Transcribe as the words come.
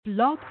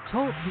Blog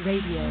Talk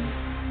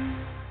Radio.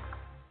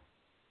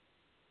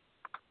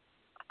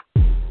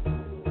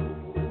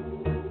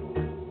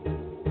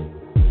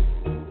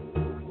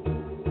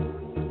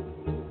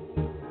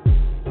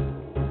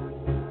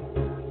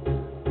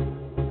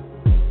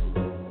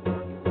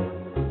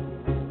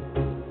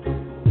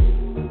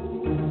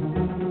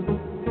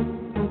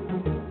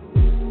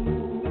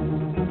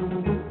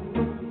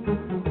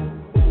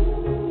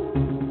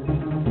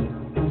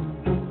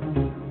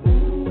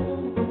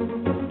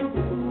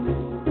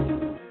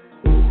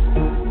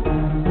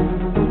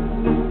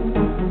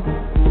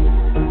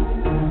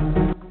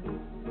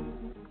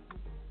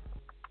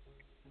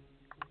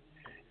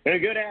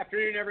 Good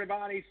afternoon,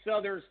 everybody.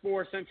 Southern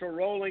Sports Central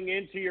rolling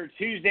into your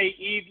Tuesday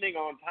evening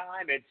on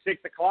time at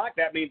 6 o'clock.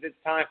 That means it's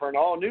time for an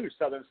all-new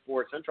Southern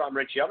Sports Central. I'm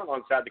Rich Young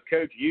alongside the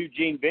coach,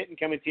 Eugene Benton,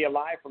 coming to you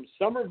live from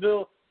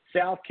Summerville,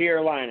 South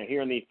Carolina,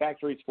 here in the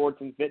Factory Sports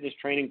and Fitness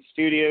Training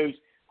Studios.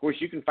 Of course,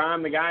 you can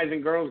find the guys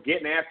and girls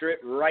getting after it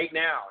right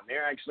now. And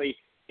they're actually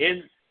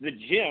in the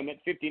gym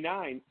at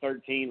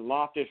 5913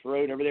 Loftus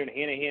Road over there in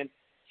Hanahan,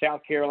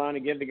 South Carolina.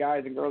 Give the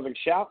guys and girls a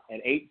shout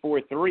at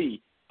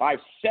 843-573-7391.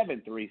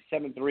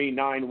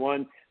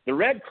 The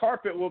red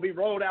carpet will be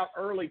rolled out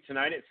early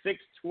tonight at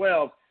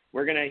 6:12.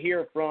 We're going to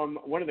hear from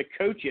one of the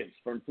coaches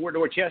from Fort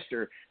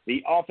Dorchester,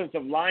 the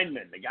offensive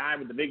lineman, the guy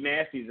with the big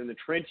nasties in the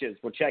trenches,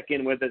 will check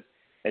in with us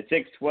at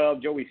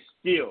 6:12. Joey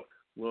Steele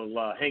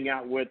will hang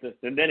out with us.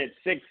 And then at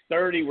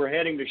 6:30, we're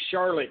heading to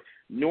Charlotte,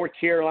 North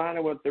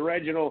Carolina with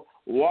Reginald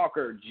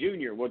Walker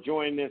Jr. will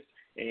join us,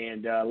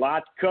 and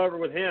lots to cover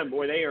with him.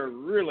 Boy, they are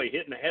really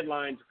hitting the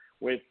headlines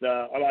with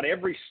about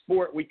every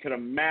sport we could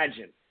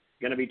imagine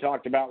going to be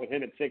talked about with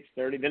him at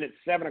 6:30. Then at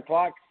 7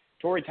 o'clock,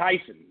 Torrey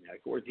Tyson.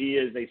 Of course, he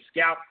is a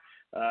scout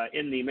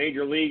in the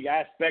major league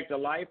aspect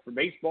of life for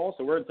baseball.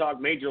 So we're going to talk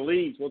major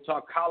leagues. We'll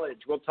talk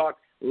college. We'll talk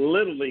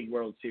Little League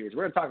World Series.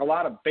 We're going to talk a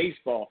lot of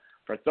baseball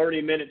for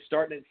 30 minutes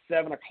starting at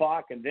 7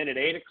 o'clock. And then at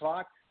 8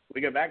 o'clock,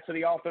 we go back to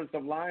the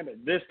offensive line,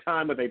 but this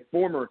time with a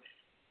former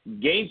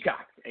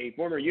Gamecock, a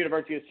former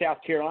University of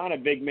South Carolina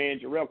big man,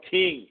 Jarrell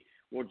King,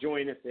 will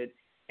join us at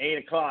 8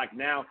 o'clock.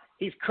 Now,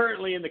 he's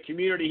currently in the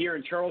community here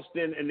in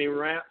Charleston and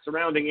the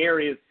surrounding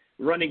areas,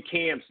 running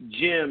camps,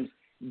 gyms,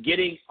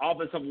 getting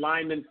offensive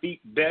linemen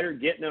feet better,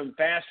 getting them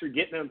faster,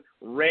 getting them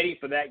ready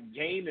for that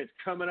game that's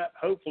coming up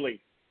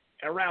hopefully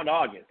around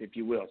August, if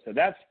you will. So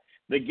that's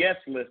the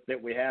guest list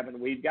that we have,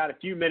 and we've got a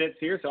few minutes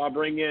here, so I'll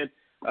bring in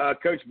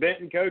Coach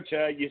Benton. Coach,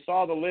 you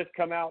saw the list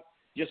come out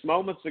just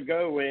moments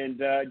ago,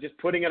 and just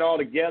putting it all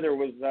together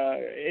was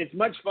as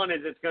much fun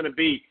as it's going to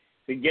be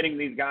to getting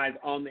these guys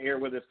on the air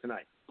with us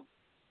tonight.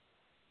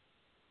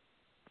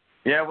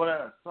 Yeah, what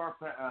a star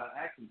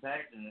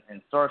action-packed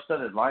and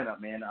star-studded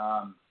lineup, man.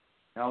 I'm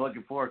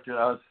looking forward to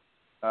it.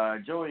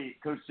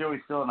 Coach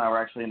Joey Steele and I were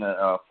actually in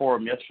a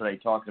forum yesterday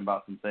talking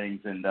about some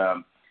things, and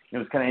it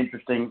was kind of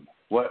interesting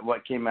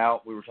what came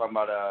out. We were talking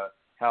about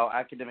how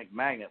Academic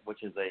Magnet,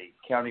 which is a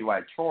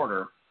countywide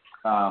charter,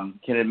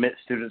 can admit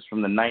students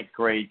from the 9th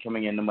grade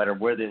coming in no matter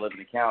where they live in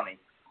the county,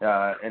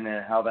 and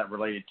then how that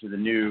related to the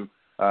new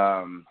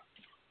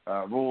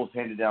rules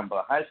handed down by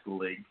the high school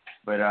league.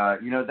 But,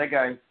 that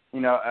guy,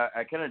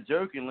 I kind of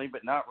jokingly,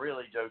 but not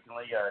really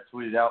jokingly,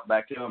 tweeted out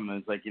back to him and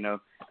was like,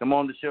 come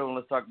on the show and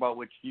let's talk about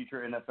which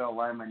future NFL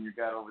lineman you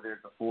got over there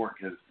at the fort,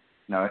 because,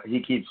 he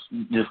keeps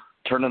just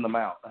turning them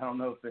out. I don't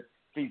know if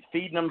he's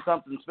feeding them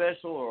something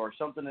special or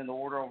something in the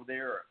order over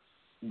there, or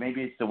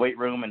maybe it's the weight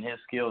room and his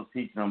skills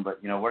teaching them,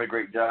 but, what a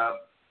great job.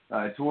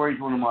 Torrey's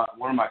one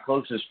of my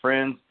closest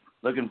friends.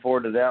 Looking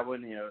forward to that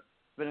one.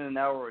 Spending an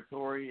hour with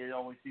Torrey, it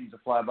always seems to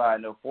fly by. I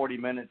know 40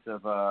 minutes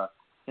of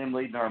him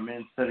leading our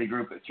men's study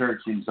group at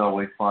church seems to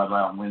always fly by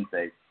on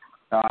Wednesdays.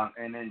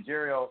 And then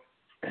Jerry,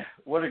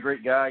 what a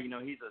great guy.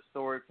 He's a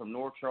story from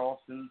North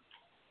Charleston.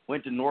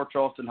 Went to North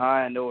Charleston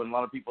High. I know a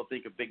lot of people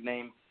think of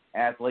big-name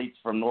athletes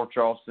from North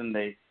Charleston.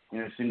 They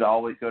seem to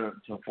always go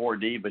to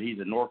 4D, but he's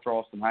a North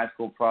Charleston High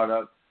School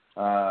product.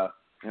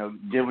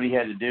 Did what he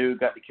had to do,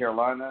 got to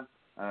Carolina,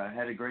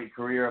 had a great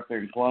career up there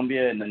in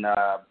Columbia, and then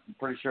I'm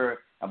pretty sure,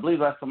 I believe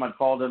last time I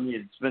called him, he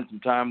had spent some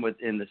time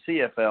in the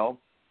CFL.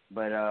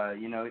 But,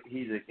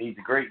 he's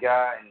a great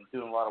guy and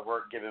doing a lot of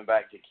work giving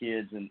back to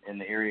kids in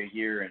the area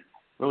here, and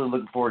really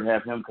looking forward to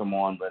have him come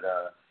on. But,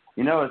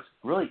 it's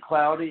really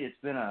cloudy.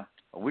 It's been a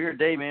weird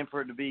day, man,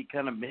 for it to be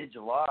kind of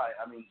mid-July.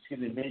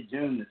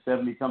 Mid-June to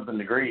 70-something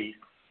degrees.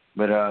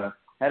 But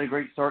had a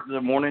great start to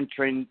the morning,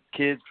 training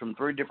kids from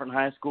 3 different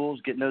high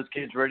schools, getting those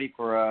kids ready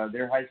for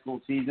their high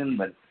school season.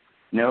 But,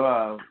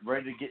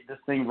 ready to get this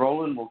thing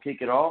rolling. We'll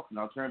kick it off, and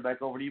I'll turn it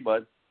back over to you,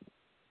 bud.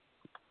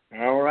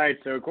 All right.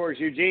 So, of course,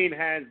 Eugene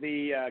has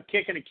the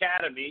Kicking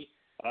Academy.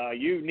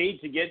 You need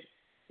to get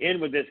in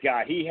with this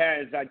guy. He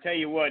has, I tell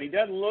you what, he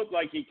doesn't look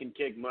like he can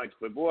kick much,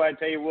 but, boy, I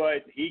tell you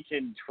what, he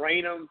can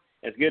train them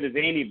as good as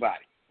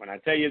anybody. When I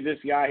tell you this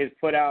guy has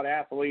put out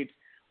athletes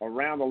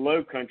around the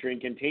low country and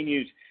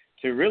continues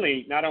to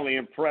really not only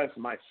impress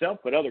myself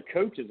but other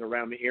coaches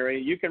around the area,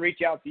 you can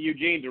reach out to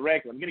Eugene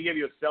directly. I'm going to give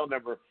you a cell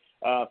number,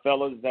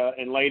 fellas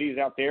and ladies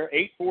out there,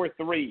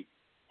 843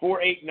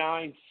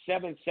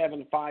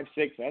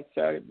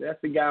 489-7756.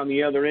 That's the guy on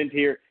the other end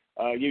here,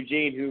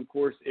 Eugene, who, of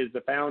course, is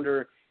the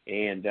founder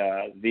and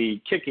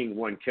the Kicking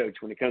One coach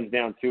when it comes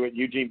down to it.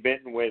 Eugene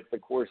Benton with,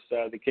 of course,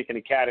 the Kicking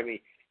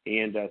Academy,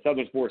 and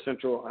Southern Sports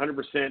Central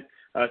 100%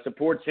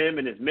 supports him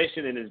and his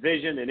mission and his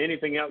vision, and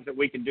anything else that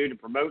we can do to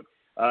promote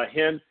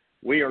him,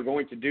 we are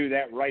going to do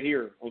that right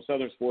here on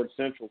Southern Sports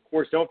Central. Of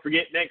course, don't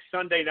forget, next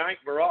Sunday night,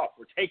 we're off.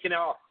 We're taking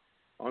off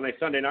on a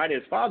Sunday night.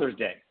 It's Father's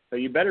Day. So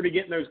you better be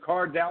getting those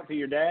cards out to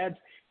your dads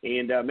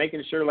and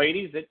making sure,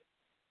 ladies, that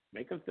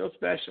make them feel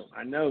special.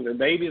 I know they're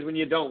babies when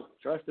you don't.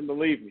 Trust and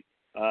believe me.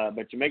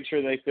 But you make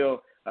sure they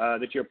feel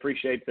that you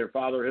appreciate their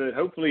fatherhood.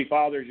 Hopefully,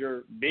 fathers,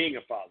 you're being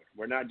a father.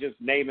 We're not just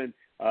naming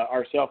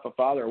ourselves a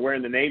father or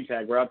wearing the name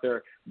tag. We're out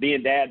there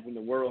being dads in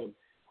the world.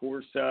 Of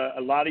course,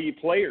 a lot of you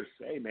players,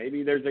 hey,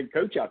 maybe there's a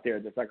coach out there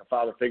that's like a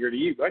father figure to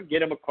you. Go ahead and get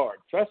them a card.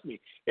 Trust me,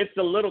 it's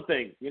the little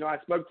things. You know, I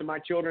spoke to my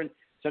children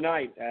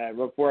tonight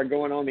before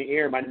going on the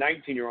air. My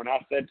 19-year-old, I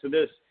said to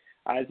this,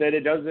 I said, I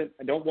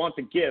don't want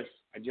the gifts.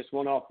 I just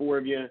want all four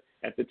of you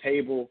at the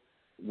table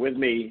with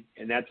me,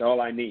 and that's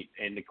all I need.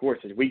 And, of course,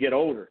 as we get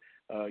older,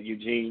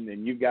 Eugene,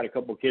 and you've got a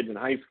couple kids in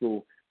high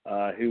school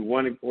who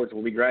one, of course,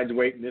 will be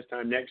graduating this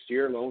time next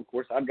year. Of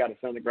course, I've got a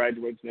son that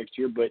graduates next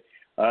year, but,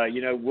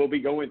 we'll be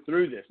going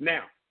through this.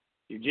 Now,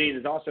 Eugene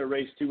has also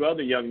raised two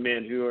other young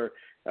men who are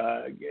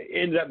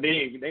ends up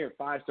being, they are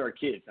five-star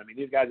kids. I mean,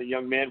 these guys are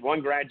young men.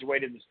 One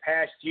graduated this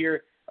past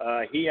year.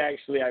 He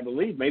actually, I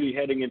believe, maybe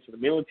heading into the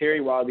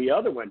military, while the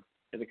other one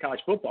is a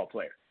college football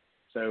player.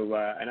 So,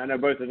 and I know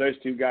both of those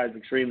two guys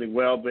extremely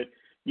well. But,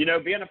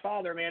 being a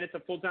father, man, it's a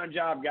full-time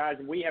job, guys.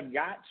 And we have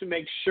got to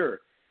make sure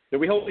that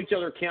we hold each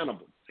other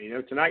accountable.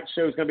 Tonight's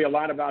show is going to be a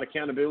lot about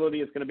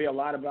accountability. It's going to be a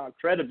lot about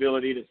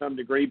credibility to some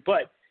degree.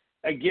 But,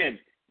 again,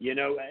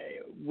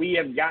 we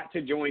have got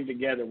to join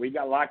together. We've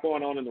got a lot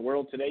going on in the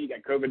world today. You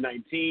got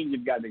COVID-19.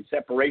 You've got the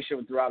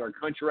separation throughout our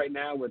country right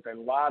now with a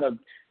lot of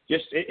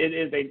just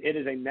it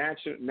is a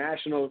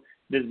national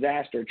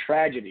disaster,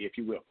 tragedy, if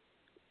you will.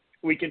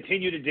 We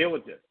continue to deal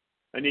with this.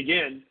 And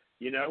again,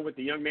 with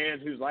the young man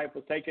whose life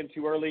was taken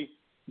too early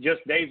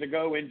just days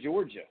ago in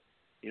Georgia.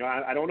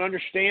 I don't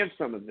understand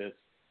some of this,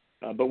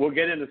 but we'll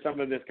get into some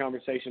of this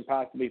conversation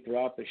possibly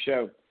throughout the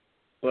show.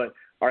 But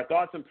our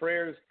thoughts and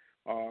prayers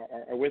are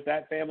with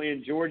that family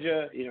in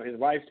Georgia. His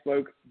wife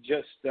spoke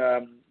just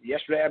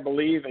yesterday, I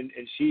believe, and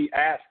she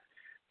asked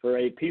for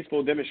a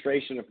peaceful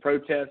demonstration of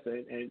protest,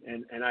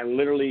 and I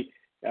literally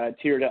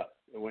teared up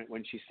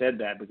when she said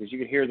that, because you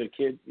could hear the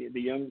kid,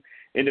 the young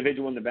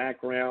individual in the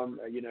background.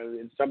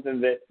 It's something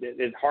that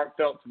is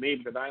heartfelt to me,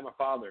 because I am a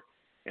father,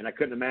 and I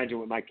couldn't imagine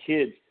what my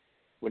kids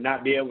would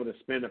not be able to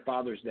spend a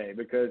Father's Day,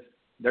 because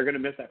they're going to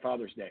miss that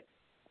Father's Day.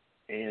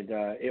 And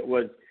it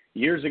was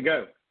years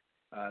ago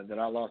that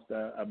I lost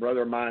a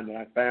brother of mine that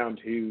I found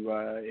who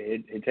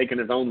had taken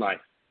his own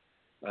life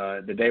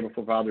the day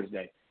before Father's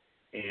Day.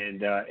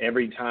 And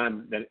every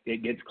time that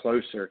it gets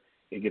closer,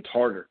 it gets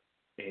harder.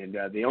 And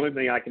the only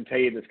thing I can tell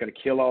you that's going to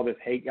kill all this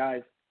hate,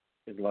 guys,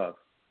 is love.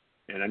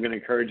 And I'm going to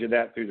encourage you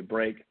that through the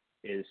break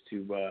is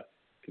to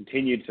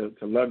continue to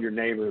love your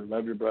neighbor,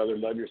 love your brother,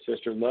 love your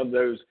sister, love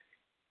those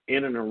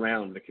in and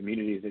around the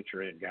communities that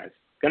you're in, guys.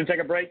 Going to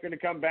take a break. Going to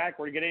come back.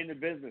 We're going to get into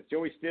business.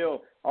 Joey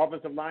Steele,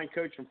 offensive line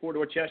coach from Fort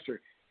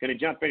Dorchester, going to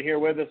jump in here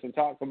with us and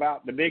talk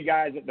about the big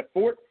guys at the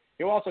Fort.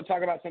 He'll also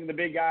talk about some of the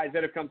big guys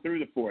that have come through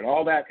the Fort,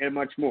 all that and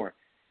much more.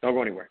 Don't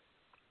go anywhere.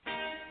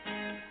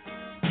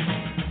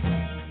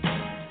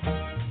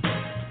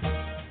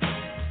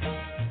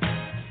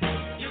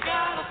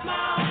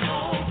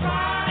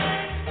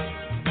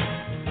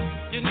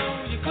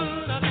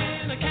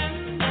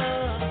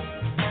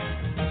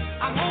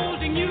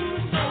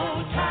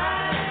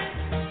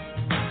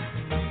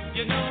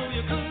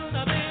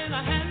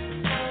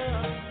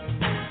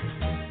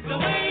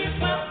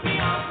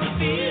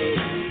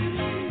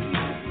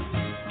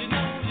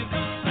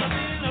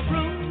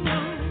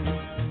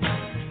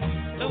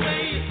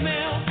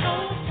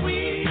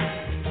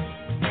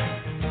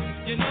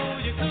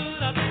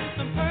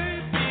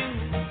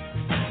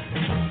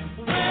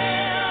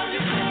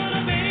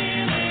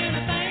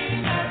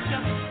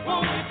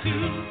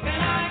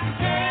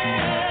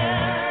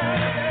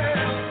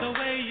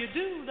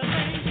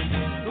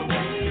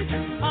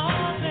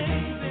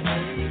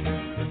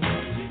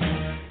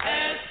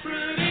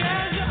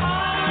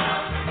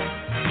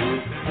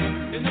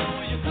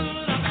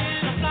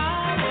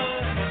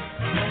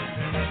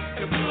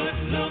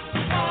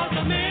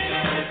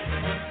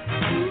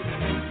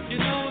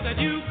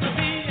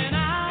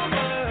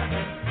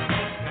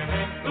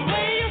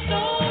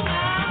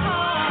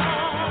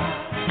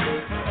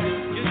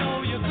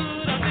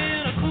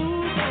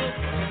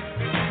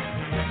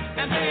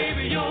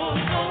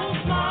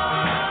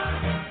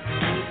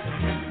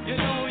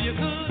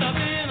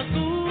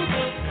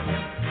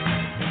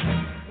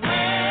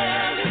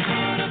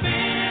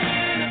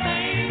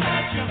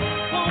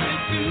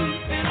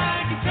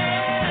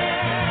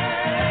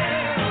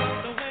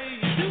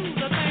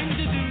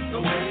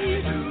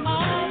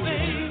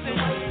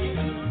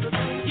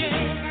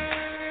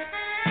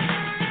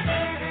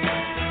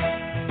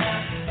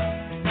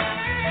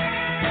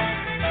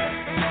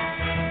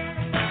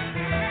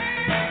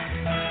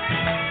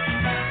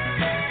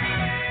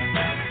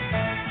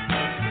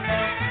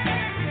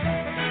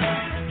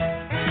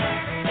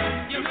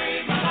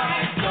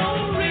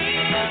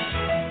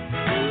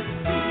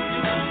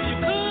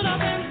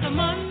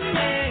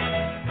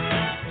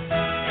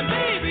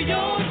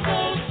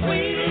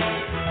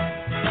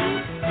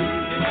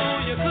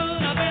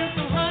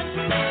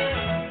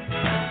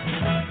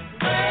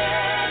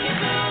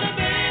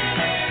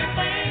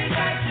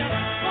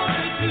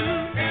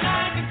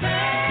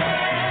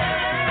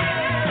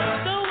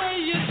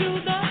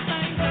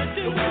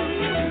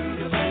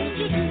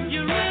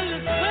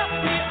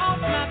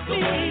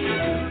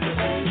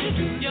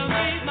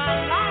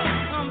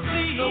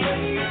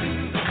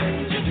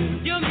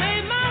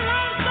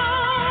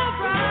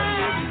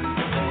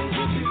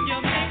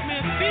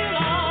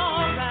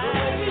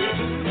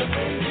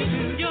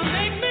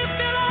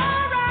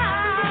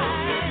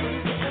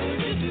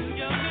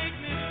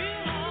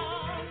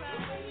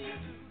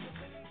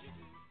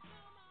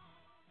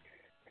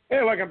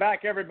 Hey, welcome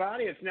back,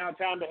 everybody. It's now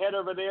time to head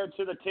over there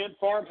to the Tent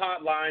Farm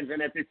Hotlines.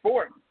 And at the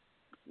fort,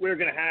 we're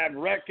going to have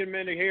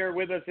recommended here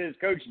with us is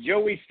Coach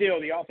Joey Steele,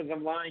 the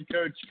offensive line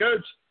coach.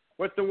 Coach,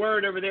 what's the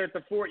word over there at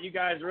the fort? You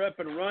guys are up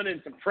and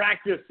running. Some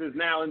practice is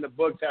now in the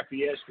books after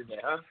yesterday,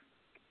 huh?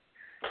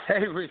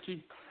 Hey,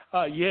 Richie.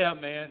 Yeah,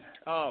 man.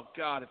 Oh,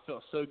 God, it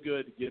felt so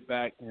good to get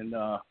back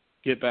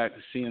to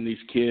seeing these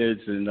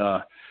kids.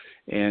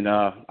 And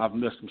I've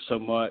missed them so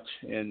much.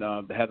 And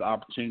to have the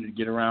opportunity to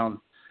get around,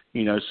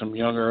 some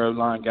younger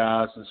O-line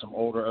guys and some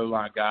older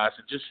O-line guys,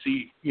 and just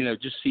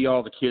see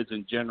all the kids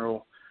in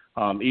general,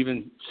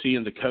 even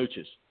seeing the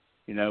coaches.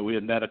 We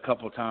had met a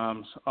couple of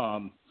times,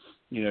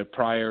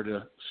 prior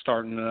to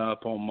starting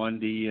up on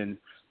Monday and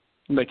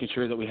making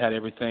sure that we had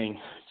everything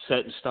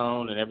set in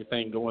stone and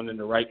everything going in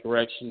the right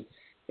direction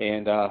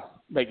and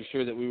making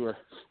sure that we were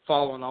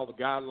following all the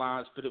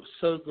guidelines. But it was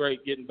so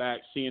great getting back,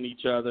 seeing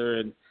each other,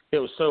 and it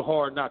was so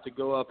hard not to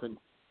go up and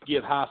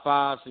give high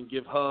fives and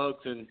give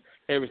hugs and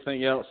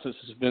everything else since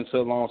it's been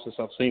so long since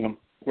I've seen them.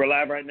 We're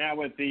live right now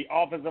with the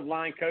offensive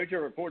line coach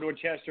over at Fort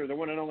Dorchester, the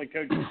one and only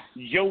Coach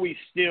Joey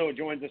Steele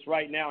joins us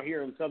right now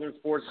here in Southern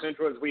Sports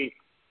Central as we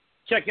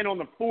check in on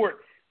the fort.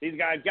 These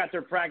guys got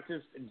their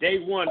practice day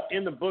one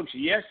in the books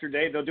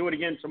yesterday. They'll do it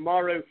again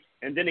tomorrow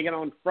and then again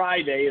on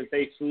Friday as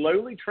they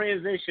slowly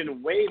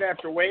transition wave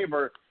after wave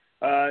or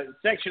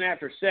section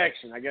after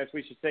section, I guess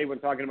we should say when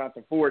talking about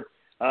the fort,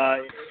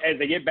 as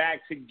they get back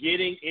to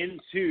getting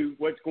into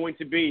what's going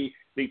to be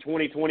the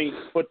 2020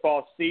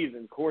 football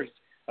season. Of course,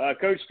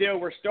 Coach Steele,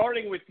 we're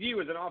starting with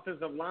you as an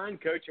offensive line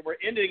coach, and we're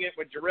ending it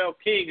with Jarrell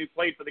King, who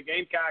played for the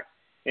Gamecocks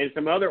and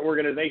some other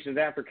organizations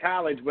after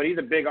college, but he's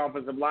a big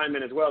offensive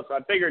lineman as well. So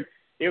I figured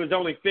it was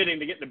only fitting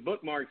to get the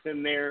bookmarks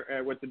in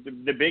there with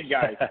the big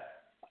guys.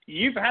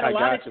 You've had a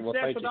lot of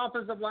success with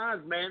offensive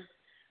lines, man.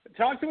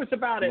 Talk to us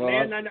about it,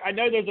 man. I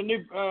know there's a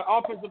new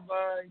offensive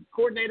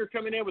coordinator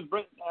coming in with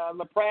Brent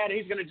LaPrade.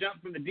 He's going to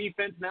jump from the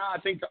defense now, I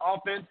think, to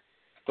offense.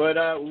 But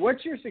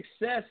what's your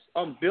success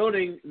on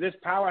building this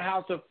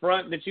powerhouse up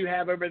front that you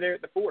have over there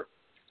at the fort?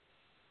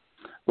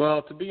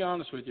 Well, to be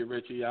honest with you,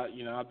 Richie,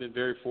 I've been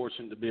very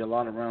fortunate to be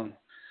around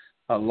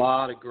a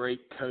lot of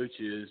great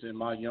coaches in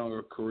my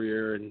younger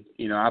career. And,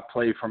 I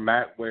played for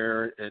Matt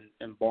Ware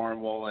in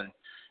Barnwell. And,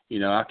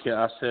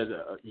 I said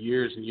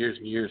years and years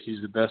and years,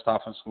 he's the best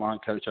offensive line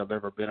coach I've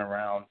ever been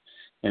around.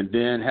 And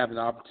then having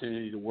the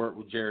opportunity to work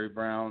with Jerry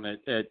Brown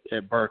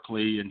at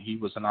Berkeley, and he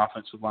was an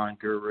offensive line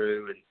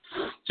guru,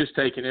 and just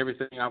taking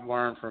everything I've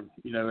learned from,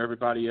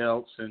 everybody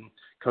else, and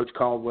Coach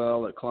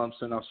Caldwell at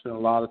Clemson. I've spent a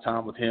lot of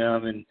time with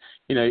him. And,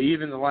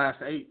 even the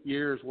last 8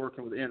 years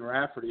working with Ian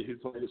Rafferty, who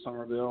played at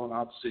Somerville and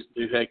obviously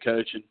the new head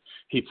coach, and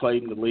he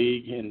played in the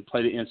league and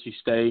played at NC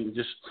State, and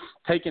just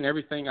taking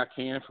everything I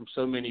can from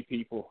so many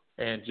people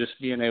and just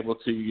being able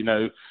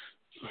to,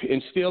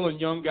 instill in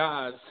young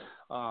guys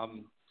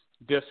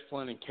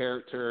discipline and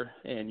character.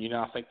 And,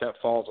 I think that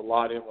falls a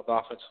lot in with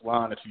offensive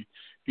line. If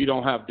you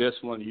don't have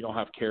discipline, you don't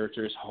have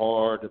character, it's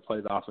hard to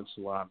play the offensive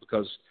line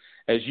because,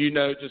 as you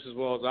know just as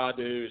well as I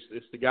do,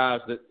 it's the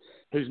guys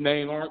whose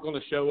name aren't going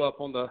to show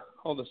up on the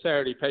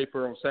Saturday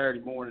paper on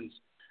Saturday mornings,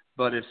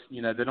 but it's,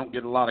 they don't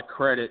get a lot of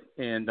credit.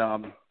 And, I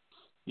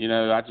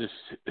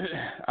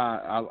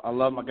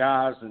love my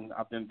guys, and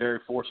I've been very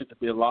fortunate to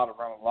be around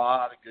a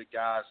lot of good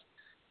guys,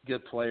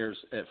 good players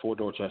at Fort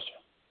Dorchester.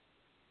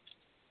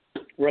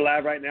 We're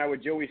live right now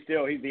with Joey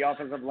Steele. He's the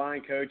offensive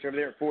line coach over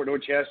there at Fort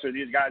Dorchester.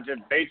 These guys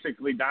have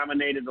basically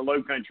dominated the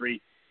Low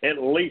Country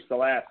at least the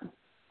last,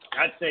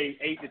 I'd say,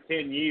 8 to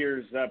 10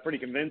 years pretty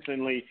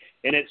convincingly,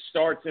 and it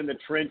starts in the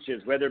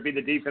trenches, whether it be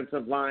the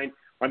defensive line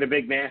or the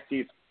big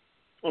nasties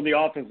on the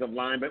offensive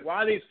line. But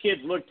while these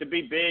kids look to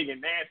be big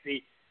and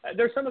nasty,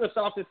 they're some of the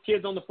softest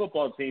kids on the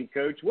football team,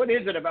 Coach. What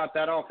is it about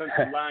that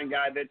offensive line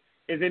guy that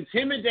is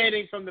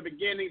intimidating from the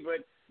beginning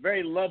but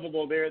very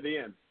lovable there at the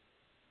end?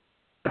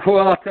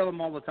 Well, I tell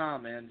them all the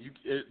time, man,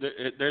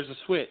 there's a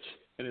switch,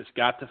 and it's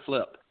got to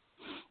flip.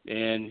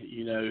 And,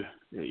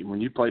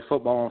 when you play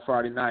football on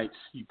Friday nights,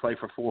 you play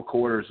for 4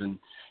 quarters,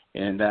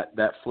 and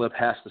that flip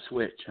has to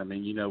switch. I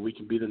mean, we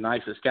can be the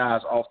nicest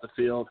guys off the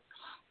field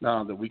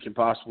that we can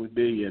possibly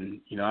be.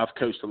 And, I've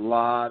coached a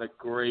lot of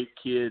great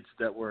kids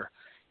that were,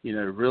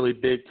 really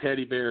big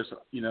teddy bears,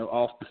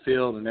 off the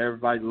field, and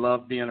everybody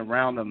loved being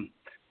around them.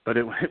 But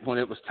when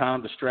it was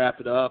time to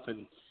strap it up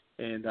and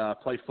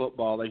play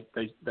football,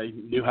 they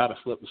knew how to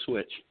flip the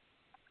switch.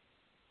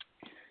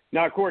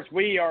 Now, of course,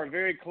 we are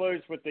very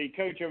close with the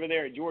coach over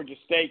there at Georgia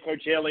State,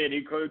 Coach Elliott,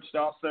 who coached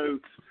also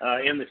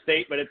in the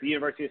state, but at the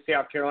University of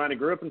South Carolina,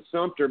 grew up in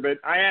Sumter. But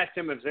I asked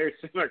him a very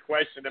similar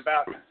question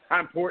about how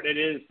important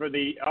it is for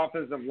the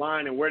offensive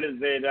line and where does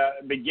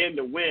it begin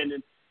to win.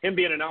 And him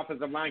being an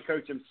offensive line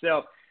coach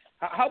himself,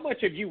 how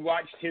much have you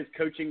watched his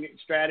coaching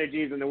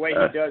strategies and the way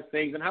he does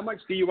things, and how much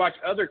do you watch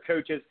other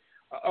coaches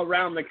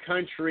around the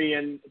country?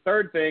 And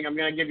third thing, I'm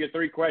going to give you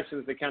 3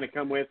 questions that kind of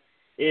come with,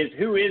 is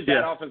who is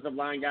that offensive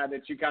line guy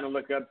that you kind of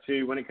look up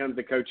to when it comes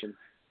to coaching?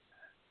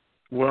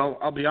 Well,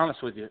 I'll be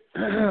honest with you.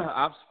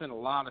 I've spent a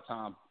lot of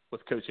time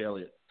with Coach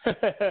Elliott.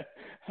 I've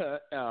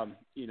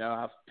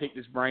picked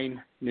his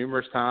brain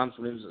numerous times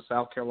when he was at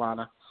South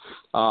Carolina.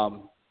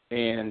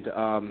 And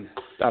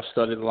I've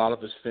studied a lot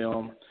of his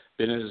film,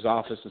 been in his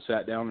office and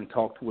sat down and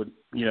talked with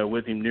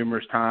him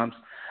numerous times.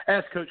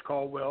 As Coach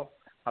Caldwell,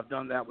 I've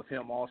done that with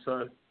him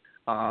also.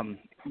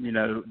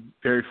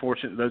 Very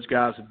fortunate those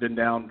guys have been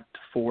down to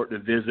Fort to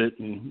visit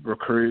and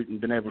recruit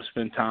and been able to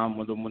spend time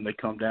with them when they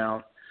come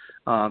down.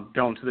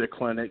 Gone to their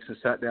clinics and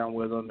sat down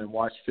with them and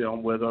watched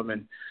film with them.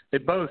 And they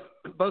both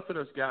of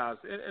those guys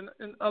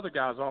and other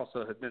guys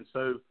also have been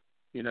so,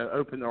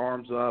 open their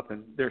arms up,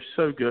 and they're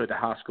so good to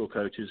high school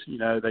coaches.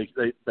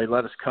 They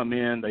let us come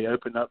in, they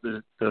open up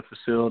the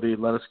facility,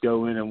 let us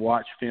go in and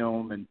watch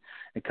film and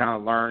kind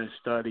of learn and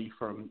study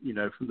from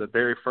the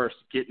very first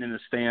getting in the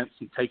stance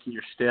and taking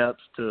your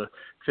steps to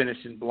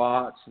finishing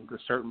blocks and to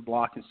certain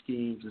blocking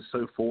schemes and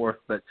so forth.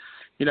 But,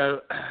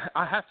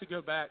 I have to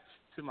go back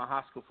to my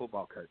high school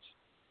football coach.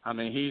 I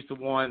mean, he's the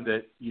one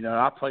that,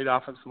 I played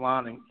offensive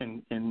line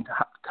in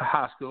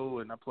high school,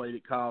 and I played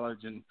at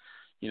college, and,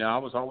 I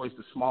was always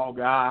the small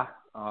guy,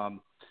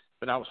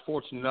 but I was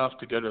fortunate enough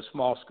to go to a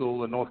small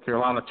school in North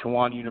Carolina,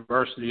 Chowan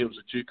University. It was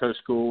a JUCO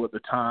school at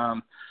the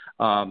time,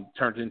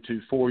 turned into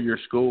a 4-year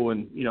school,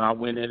 and, I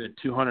went in at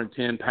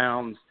 210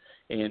 pounds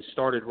and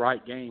started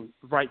right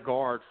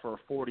guard for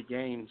 40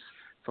 games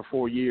for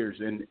 4 years.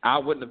 And I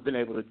wouldn't have been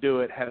able to do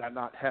it had I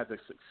not had the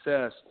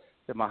success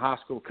that my high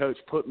school coach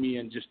put me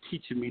in, just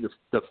teaching me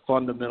the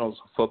fundamentals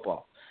of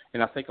football.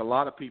 And I think a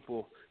lot of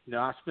people,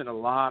 I spend a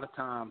lot of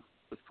time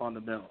with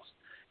fundamentals.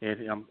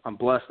 And I'm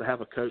blessed to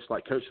have a coach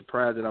like Coach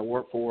Pratt that I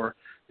work for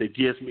that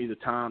gives me the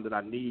time that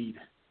I need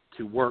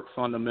to work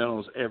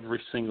fundamentals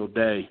every single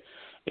day.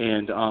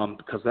 And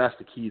because that's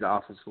the key to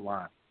offensive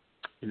line.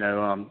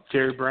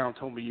 Jerry Brown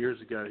told me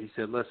years ago, he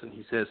said, listen,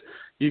 he says,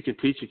 you can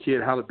teach a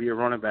kid how to be a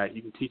running back.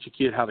 You can teach a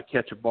kid how to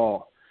catch a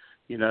ball.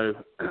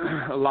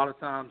 A lot of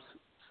times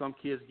some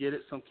kids get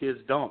it, some kids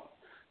don't.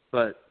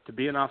 But to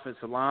be an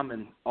offensive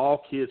lineman,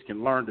 all kids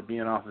can learn to be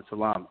an offensive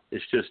lineman.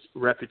 It's just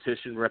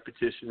repetition,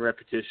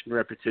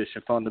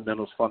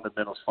 fundamentals.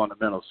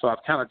 So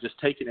I've kind of just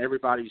taken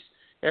everybody's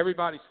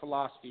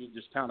philosophy and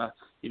just kind of,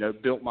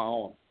 built my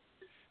own.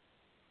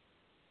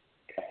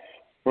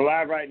 We're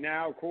live right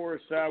now, of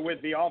course,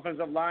 with the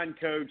offensive line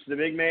coach, the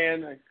big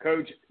man,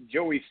 Coach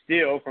Joey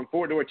Steele from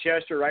Fort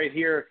Dorchester, right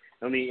here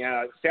on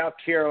the South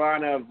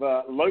Carolina of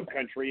Low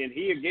Country. And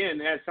he, again,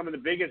 has some of the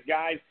biggest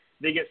guys.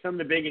 They get some of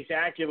the biggest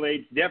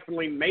accolades,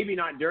 definitely maybe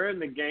not during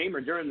the game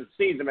or during the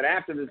season, but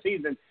after the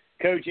season,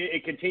 Coach,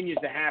 it continues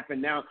to happen.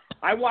 Now,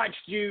 I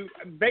watched you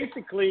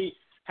basically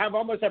have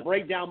almost a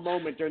breakdown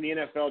moment during the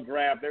NFL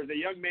draft. There's a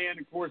young man,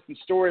 of course, the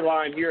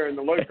storyline here in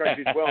the Low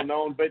Country is well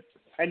known, but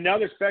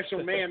another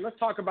special man. Let's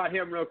talk about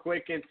him real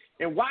quick.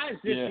 And why is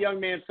this young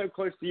man so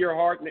close to your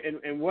heart,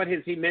 and what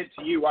has he meant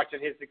to you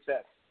watching his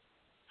success?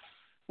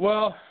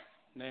 Well,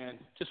 man,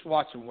 just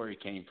watching where he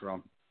came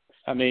from.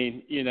 I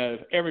mean,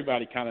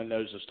 everybody kind of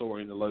knows the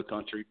story in the Low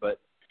Country,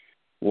 but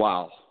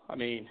wow. I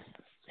mean,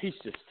 he's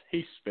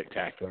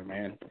spectacular,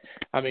 man.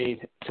 I mean,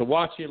 to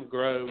watch him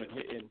grow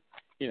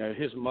and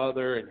his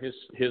mother and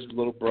his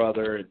little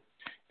brother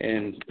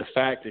and the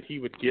fact that he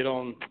would get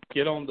on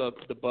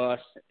the bus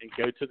and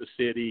go to the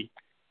city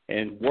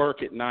and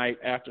work at night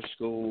after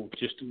school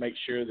just to make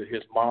sure that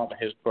his mom and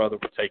his brother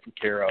were taken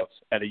care of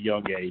at a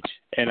young age.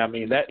 And I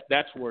mean,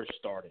 that's where it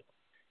started.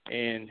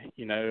 And,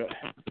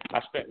 I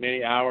spent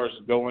many hours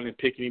going and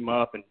picking him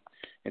up and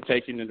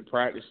taking him to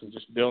practice and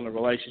just building a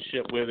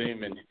relationship with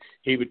him. And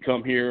he would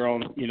come here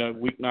on,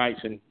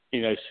 weeknights and,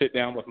 sit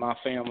down with my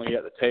family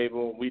at the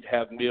table. We'd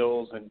have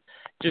meals and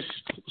just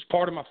it was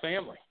part of my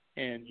family.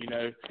 And,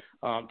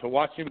 to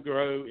watch him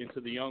grow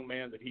into the young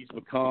man that he's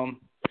become,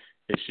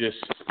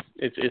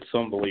 it's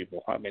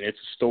unbelievable. I mean, it's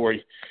a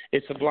story.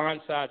 It's a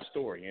blindside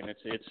story, and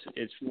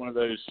it's one of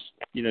those,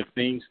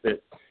 things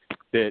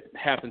that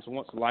happens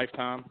once a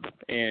lifetime,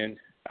 and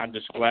I'm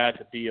just glad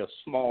to be a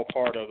small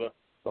part of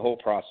the whole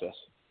process.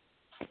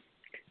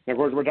 And of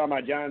course, we're talking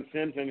about John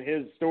Simpson.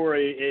 His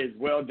story is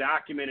well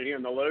documented here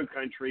in the Low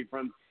Country,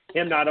 from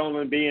him not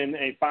only being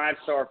a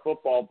 5-star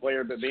football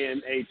player, but being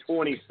a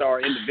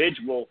 20-star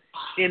individual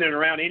in and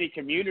around any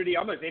community,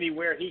 almost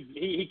anywhere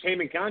he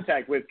came in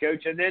contact with,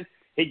 Coach. And then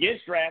he gets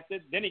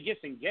drafted, then he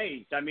gets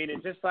engaged. I mean,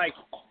 it's just like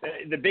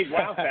the big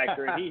wow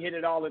factor, and he hit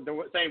it all in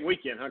the same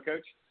weekend, huh,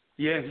 Coach?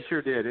 Yeah, he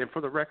sure did. And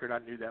for the record, I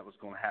knew that was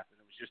going to happen.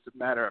 It was just a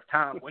matter of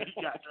time when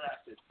he got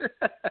drafted.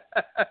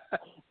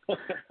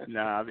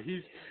 Nah, but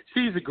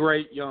she's a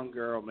great young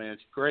girl, man.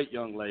 She's a great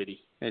young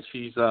lady, and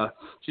she's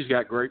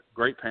got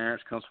great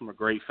parents. Comes from a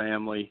great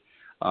family.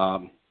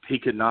 He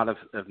could not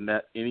have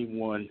met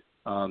anyone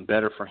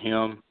better for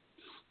him.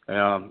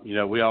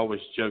 We always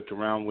joked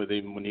around with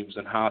him when he was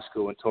in high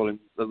school and told him,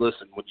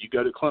 listen, when you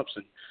go to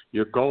Clemson,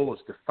 your goal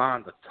is to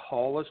find the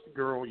tallest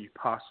girl you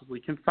possibly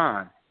can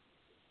find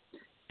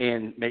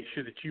and make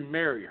sure that you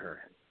marry her,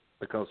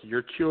 because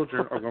your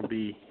children are going to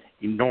be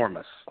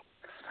enormous.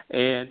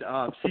 And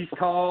she's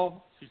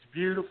tall, she's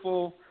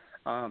beautiful,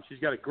 she's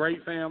got a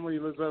great family,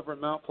 lives over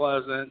in Mount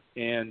Pleasant,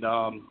 and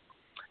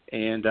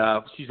And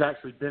she's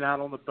actually been out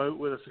on the boat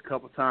with us a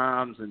couple of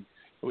times, and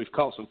we've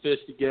caught some fish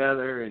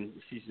together, and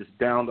she's just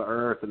down to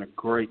earth and a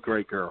great,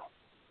 great girl.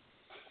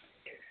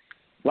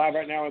 Live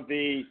right now with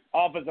the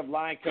offensive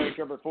line coach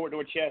over at Fort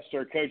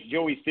Dorchester. Coach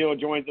Joey Steele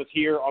joins us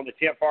here on the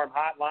Tent Farm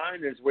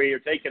Hotline as we are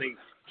taking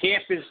a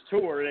campus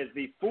tour as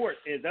the fort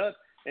is up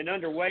and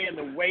underway in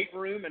the weight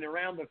room and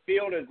around the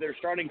field as they're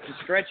starting to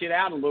stretch it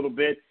out a little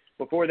bit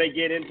before they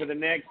get into the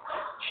next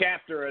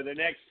chapter or the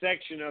next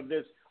section of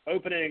this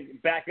opening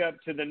back up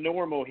to the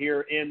normal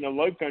here in the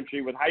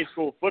Lowcountry with high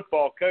school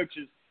football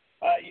coaches.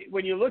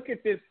 When you look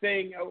at this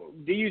thing,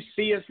 do you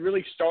see us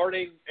really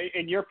starting,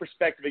 in your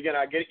perspective, again,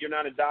 I get it, you're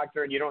not a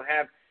doctor and you don't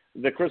have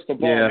the crystal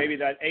ball, maybe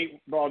that 8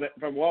 ball that,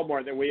 from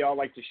Walmart that we all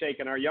like to shake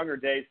in our younger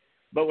days.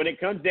 But when it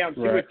comes down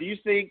to it, do you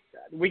think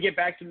we get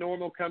back to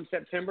normal come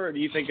September, or do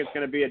you think it's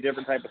going to be a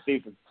different type of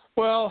season?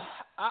 Well,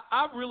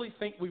 I really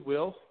think we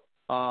will.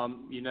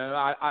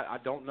 I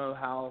don't know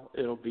how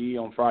it'll be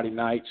on Friday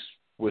nights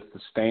with the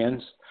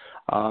stands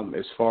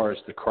as far as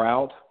the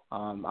crowd.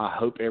 I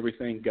hope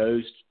everything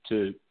goes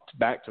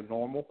back to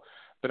normal.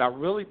 But I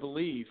really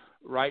believe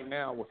right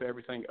now with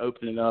everything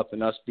opening up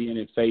and us being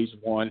in phase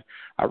 1,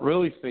 I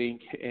really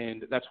think,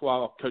 and that's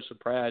why Coach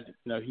Pratt,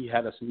 he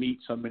had us meet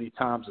so many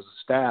times as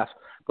a staff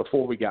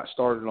before we got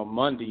started on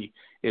Monday,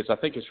 is I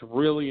think it's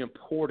really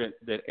important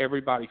that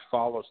everybody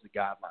follows the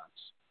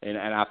guidelines. And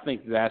I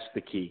think that's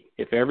the key.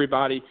 If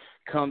everybody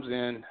comes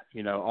in,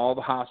 all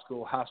the high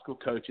school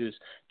coaches,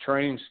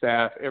 training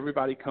staff,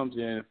 everybody comes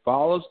in,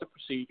 follows the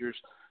procedures,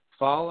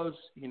 follows,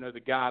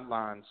 the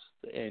guidelines,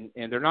 and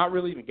they're not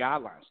really even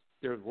guidelines,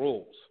 they're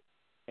rules.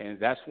 And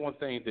that's one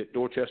thing that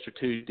Dorchester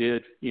 2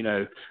 did,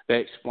 they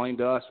explained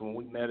to us when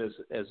we met as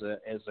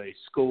a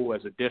school,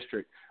 as a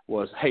district,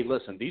 was, hey,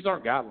 listen, these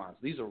aren't guidelines,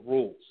 these are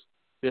rules.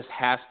 This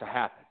has to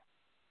happen.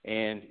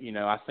 And,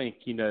 I think,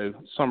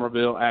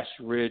 Somerville,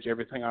 Ashton Ridge,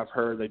 everything I've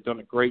heard, they've done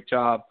a great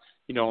job,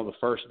 on the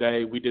first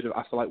day.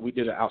 I feel like we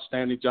did an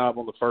outstanding job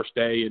on the first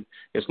day. And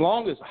as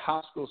long as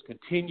high schools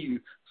continue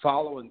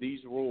following these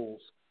rules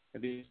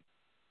and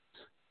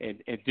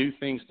do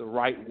things the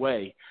right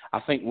way, I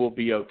think we'll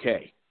be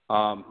okay.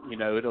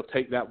 It'll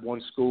take that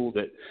one school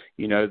that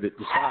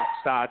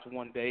decides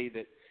one day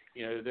that,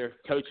 their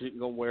coach isn't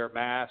going to wear a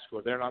mask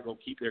or they're not going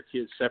to keep their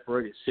kids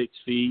separated 6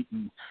 feet.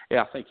 And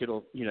I think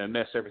it'll,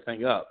 mess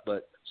everything up.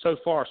 But so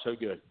far, so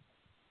good.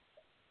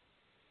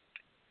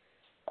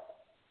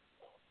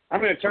 I'm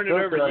going to turn it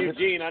over to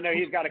Eugene. I know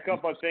he's got a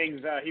couple of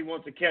things he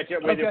wants to catch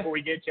up with you before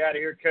we get you out of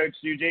here, Coach.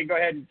 Eugene, go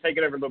ahead and take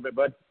it over a little bit,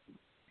 bud.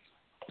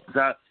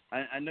 So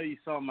I know you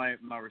saw my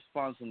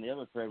response on the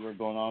other thread we were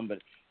going on, but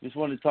just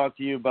wanted to talk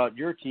to you about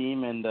your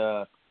team and,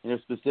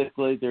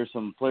 specifically there's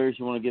some players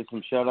you want to give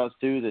some shout-outs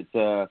to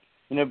that,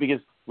 because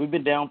we've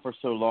been down for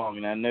so long.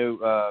 And I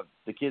know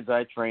the kids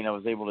I train, I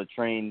was able to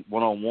train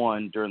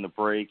one-on-one during the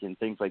break and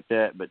things like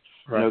that. But,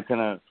 kind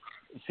of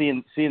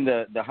seeing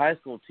the high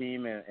school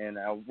team and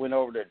I went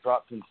over to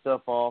drop some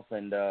stuff off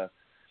and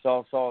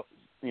saw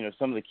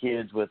some of the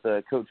kids with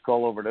Coach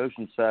Cole over at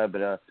Oceanside.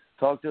 But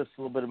talk to us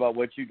a little bit about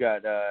what you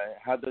got.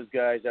 How those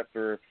guys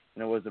after,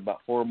 was about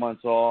 4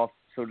 months off,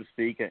 so to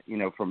speak,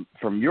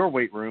 from your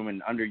weight room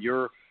and under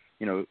your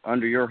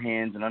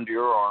hands and under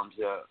your arms.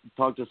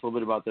 Talk to us a little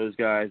bit about those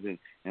guys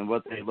and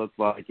what they look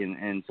like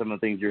and some of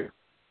the things you're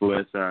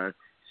with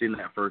seeing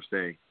that first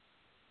day.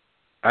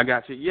 I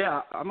got you.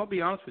 Yeah, I'm going to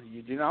be honest with you,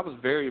 Eugene. I was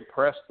very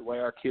impressed the way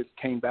our kids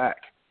came back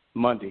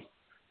Monday.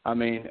 I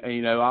mean,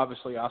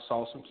 obviously I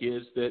saw some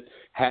kids that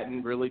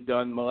hadn't really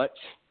done much,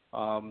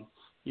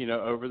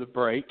 over the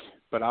break,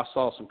 but I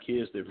saw some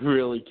kids that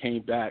really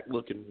came back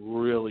looking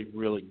really,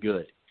 really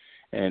good.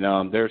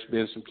 And there's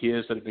been some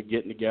kids that have been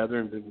getting together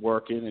and been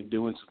working and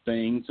doing some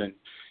things. And,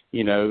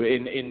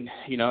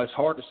 it's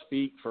hard to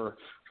speak for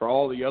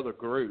all the other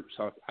groups.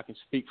 I can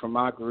speak for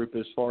my group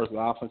as far as the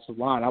offensive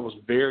line. I was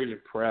very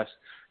impressed,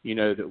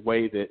 the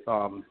way that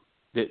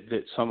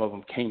that some of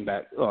them came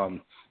back,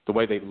 the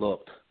way they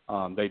looked.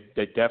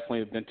 They definitely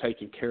have been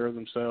taking care of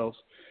themselves,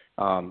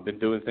 been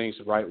doing things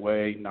the right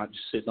way, not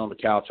just sitting on the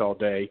couch all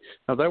day.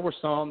 Now, there were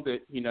some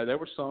that,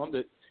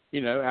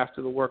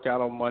 after the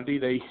workout on Monday,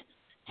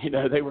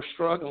 they were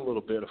struggling a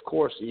little bit, of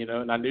course,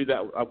 and I knew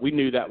that we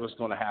knew that was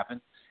going to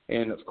happen.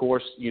 And, of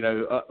course,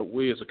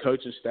 we as a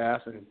coaching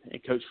staff and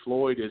Coach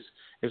Floyd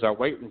is our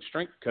weight and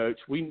strength coach,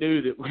 we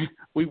knew that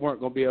we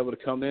weren't going to be able to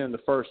come in the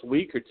first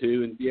week or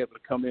two and be able to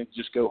come in and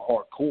just go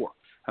hardcore.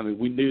 I mean,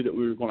 we knew that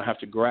we were going to have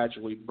to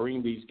gradually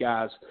bring these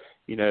guys,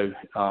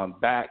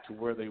 back to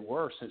where they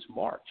were since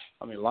March.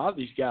 I mean, a lot of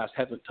these guys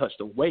haven't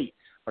touched a weight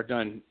or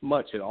done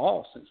much at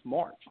all since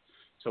March.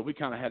 So we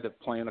kind of had to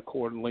plan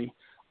accordingly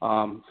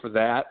for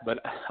that. But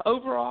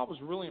overall, I was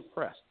really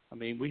impressed. I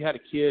mean, we had a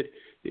kid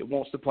that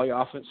wants to play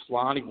offensive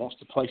line. He wants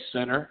to play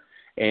center,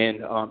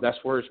 and that's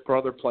where his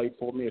brother played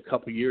for me a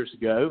couple years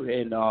ago.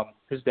 And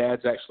his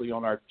dad's actually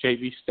on our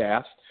JV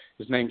staff.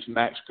 His name's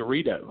Max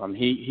Garrido.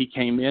 He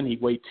came in. He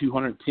weighed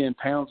 210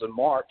 pounds in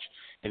March,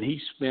 and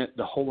he spent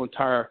the whole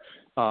entire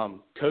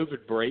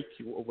COVID break,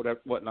 or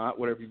whatever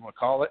you want to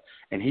call it,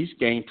 and he's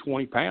gained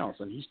 20 pounds,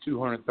 and he's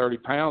 230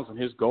 pounds, and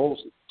his goal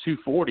is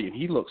 240, and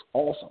he looks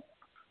awesome.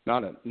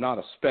 Not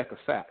a speck of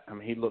fat. I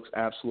mean, he looks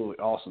absolutely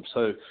awesome.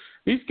 So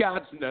these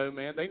guys know,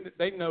 man.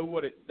 They know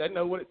what it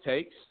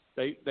takes.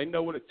 They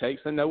know what it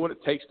takes. They know what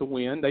it takes to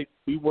win.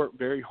 We work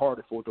very hard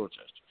at Fort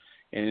Dorchester,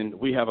 and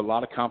we have a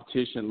lot of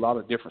competition, a lot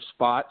of different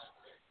spots.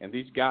 And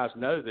these guys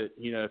know that,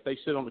 if they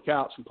sit on the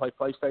couch and play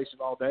PlayStation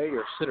all day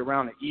or sit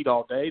around and eat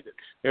all day, that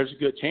there's a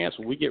good chance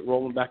when we get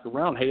rolling back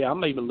around, hey, I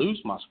may even lose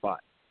my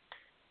spot.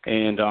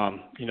 And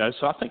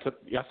so I think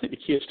the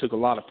kids took a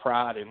lot of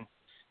pride in,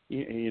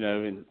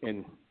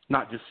 in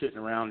not just sitting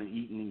around and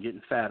eating and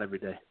getting fat every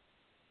day.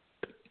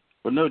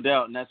 Well, no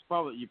doubt, and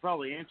you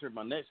probably answered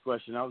my next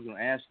question. I was going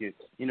to ask you.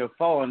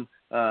 Following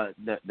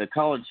the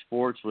college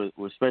sports,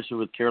 especially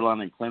with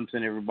Carolina and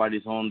Clemson,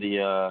 everybody's on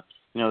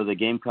the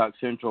Gamecock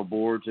Central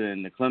boards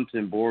and the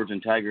Clemson boards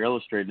and Tiger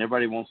Illustrated, and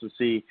everybody wants to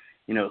see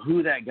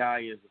who that guy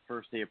is the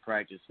first day of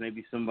practice.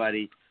 Maybe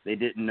somebody they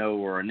didn't know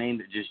or a name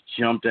that just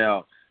jumped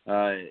out.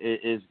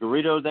 Is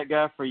Garrido that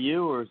guy for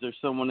you, or is there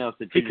someone else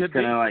that you just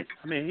kind of like?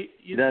 I mean,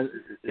 he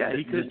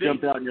could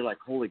jump out and you're like,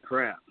 holy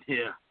crap!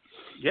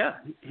 Yeah,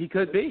 he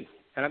could be.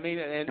 And I mean,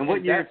 and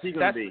what year is he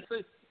going to be?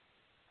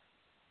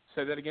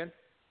 Say that again.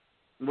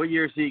 What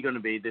year is he going to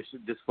be this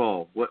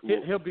fall?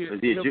 He'll be a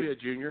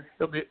junior.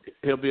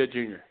 He'll be a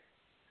junior.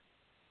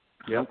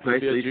 Yeah. Okay,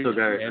 so he's still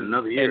got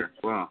another year.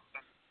 Wow.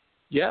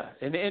 Yeah,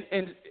 and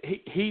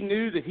he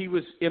knew that he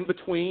was in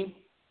between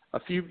a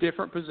few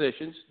different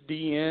positions.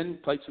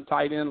 DN, played some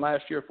tight end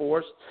last year for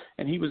us,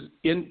 and he was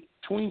in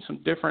between some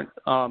different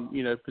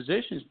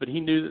positions. But he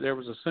knew that there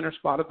was a center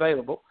spot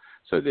available.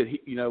 So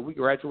that we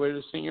graduated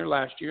as senior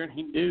last year, and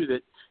he knew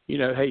that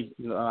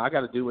I got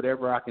to do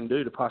whatever I can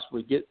do to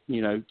possibly get me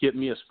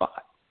a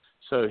spot.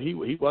 So he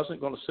wasn't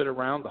going to sit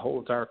around the whole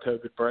entire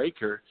COVID break,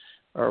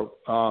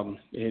 and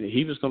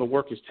he was going to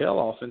work his tail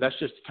off. And that's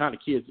just the kind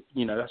of kid,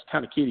 that's the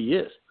kind of kid he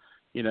is,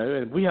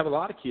 And we have a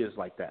lot of kids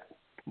like that.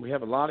 We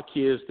have a lot of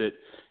kids that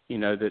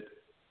that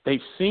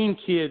they've seen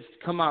kids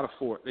come out of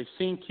Fort. They've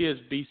seen kids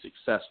be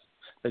successful.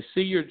 They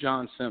see your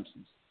John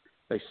Simpsons.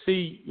 They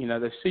see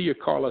your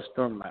Carlos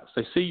Dunlaps.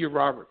 They see your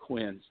Robert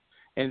Quinns,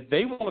 and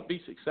they want to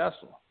be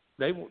successful.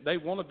 They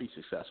want to be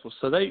successful,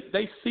 so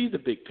they see the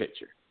big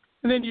picture.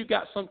 And then you've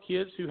got some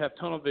kids who have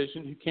tunnel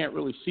vision who can't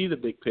really see the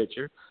big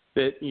picture.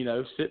 That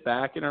sit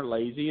back and are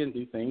lazy and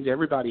do things.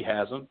 Everybody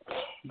has them,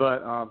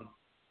 but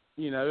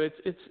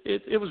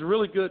it was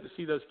really good to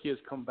see those kids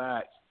come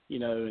back,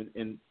 in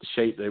the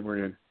shape they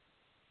were in.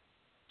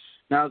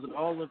 Now, as an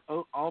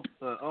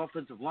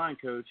offensive line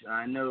coach,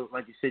 I know,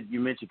 like you said,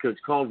 you mentioned Coach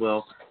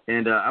Caldwell,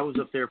 and I was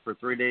up there for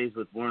 3 days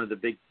with one of the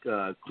big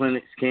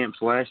clinics camps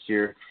last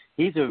year.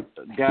 He's a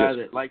guy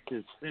that likes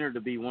his center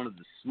to be one of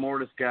the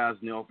smartest guys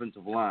in the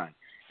offensive line.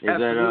 Is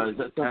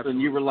that something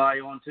you rely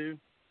on too?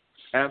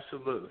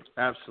 Absolutely.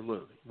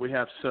 We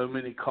have so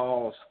many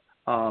calls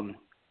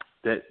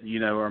that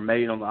are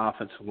made on the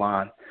offensive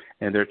line,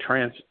 and they're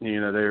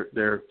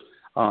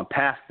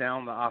passed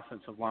down the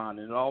offensive line,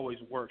 and it always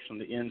works from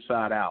the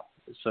inside out.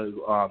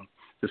 So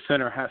the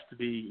center has to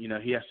be,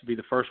 he has to be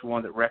the first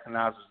one that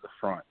recognizes the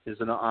front. Is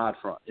it an odd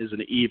front? Is it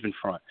an even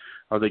front?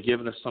 Are they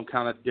giving us some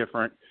kind of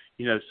different,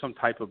 some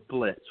type of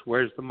blitz?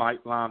 Where's the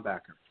Mike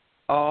linebacker?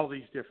 All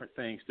these different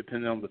things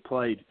depending on the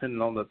play,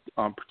 depending on the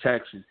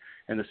protection,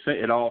 and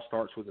it all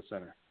starts with the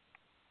center.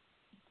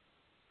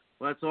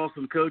 Well, that's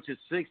awesome, Coach.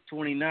 It's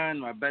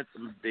 6:29. I bet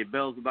the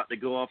bell's about to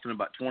go off in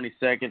about 20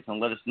 seconds and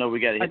let us know we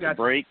got to hit the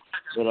break.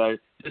 But I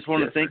just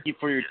want to thank you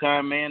for your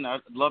time, man.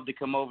 I'd love to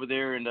come over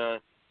there and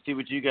see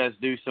what you guys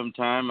do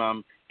sometime.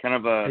 I'm kind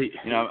of I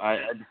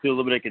do a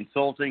little bit of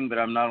consulting, but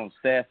I'm not on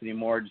staff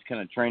anymore, just kind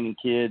of training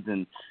kids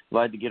and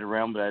glad to get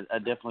around. But I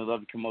definitely love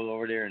to come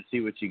over there and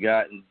see what you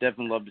got, and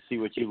definitely love to see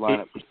what you line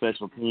up for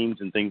special teams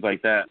and things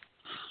like that.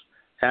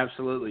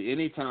 Absolutely.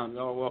 Anytime.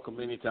 Y'all are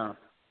welcome anytime.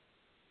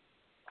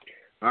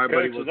 All right,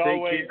 buddy. Coach, well,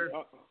 always, take care.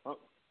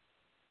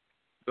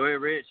 Go ahead,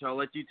 Rich. I'll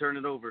let you turn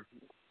it over.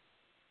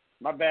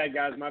 My bad,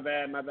 guys. My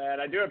bad.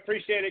 I do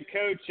appreciate it,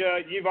 Coach.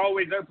 You've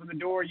always opened the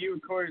door. You,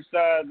 of course,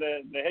 the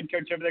head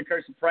coach over there,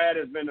 Coach Pratt,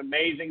 has been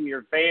amazing.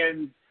 Your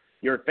fans,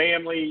 your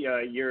family,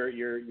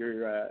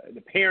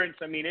 the parents.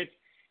 I mean,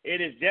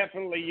 it is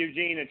definitely,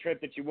 Eugene, a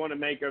trip that you want to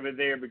make over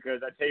there,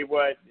 because I tell you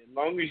what, as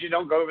long as you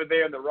don't go over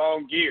there in the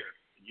wrong gear,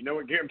 you know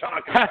what gear I'm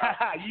talking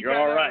about. You're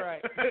all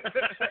right.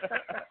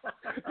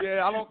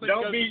 Yeah, I don't think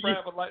Coach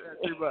Pratt would like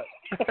that too much.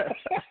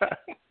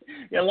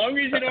 Yeah, as long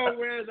as you don't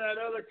wear that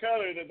other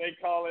color that they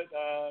call it,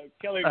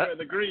 Kelly,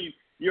 the green,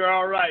 you're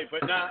all right.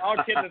 But now, all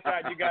kidding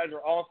aside, you guys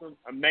are awesome,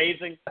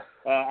 amazing.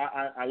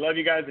 I love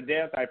you guys to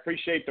death. I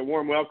appreciate the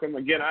warm welcome.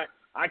 Again,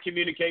 I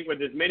communicate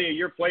with as many of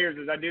your players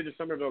as I do the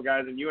Somerville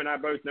guys, and you and I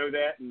both know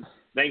that. And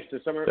thanks to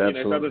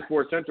Southern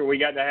Sports Central, we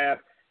got to have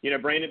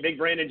Big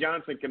Brandon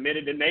Johnson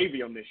committed to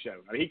Navy on this show.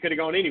 I mean, he could have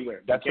gone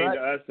anywhere. That's he came right.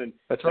 to us, and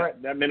that's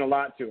right. That meant a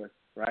lot to us,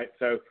 right?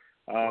 So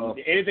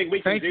anything we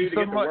can do to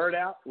get the word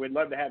out, we'd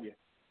love to have you.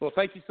 Well,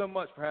 thank you so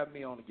much for having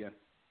me on again.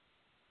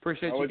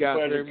 Appreciate Always you guys a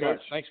pleasure, very Coach.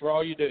 much. Thanks for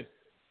all you do.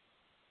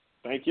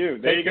 Thank you.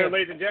 There you go,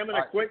 ladies and gentlemen.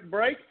 A quick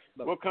break.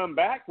 We'll come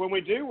back. When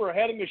we do, we're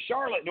heading to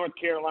Charlotte, North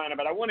Carolina.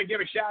 But I want to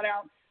give a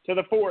shout-out to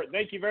the Fort.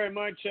 Thank you very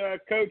much,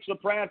 Coach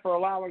LaPrade, for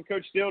allowing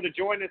Coach Steele to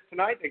join us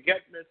tonight and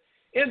getting us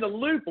in the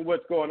loop of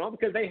what's going on,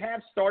 because they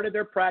have started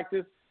their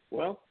practice,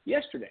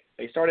 yesterday.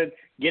 They started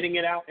getting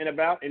it out and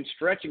about and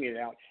stretching it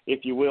out,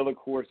 if you will, of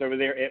course, over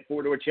there at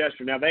Fort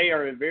Dorchester. Now, they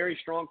are a very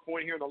strong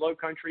point here in the Low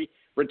Country,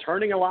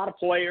 returning a lot of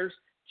players,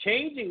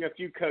 changing a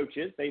few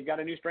coaches. They've got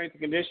a new strength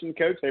and conditioning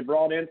coach. They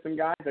brought in some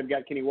guys. They've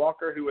got Kenny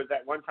Walker, who was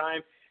at one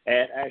time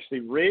at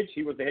Ashley Ridge.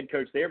 He was the head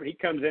coach there, but he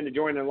comes in to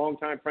join a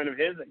longtime friend of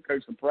his,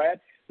 Coach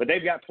LaPrade. But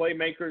they've got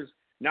playmakers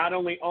not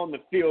only on the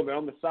field but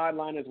on the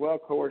sideline as well.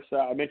 Of course,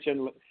 I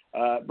mentioned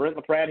Brent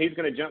LaPrade. He's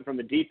going to jump from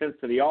the defense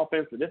to the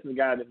offense, but this is a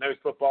guy that knows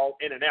football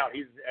in and out.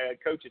 He's a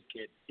coach's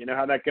kid. You know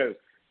how that goes.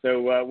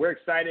 So we're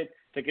excited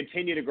to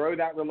continue to grow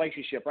that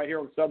relationship right here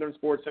on Southern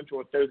Sports Central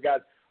with those guys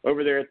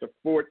over there at the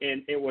Fort.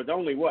 And it was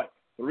only,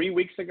 3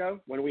 weeks ago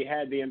when we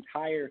had the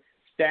entire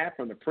staff,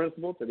 from the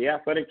principal to the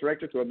athletic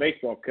director to a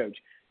baseball coach,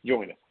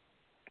 join us.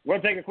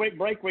 We'll take a quick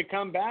break. When we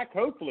come back,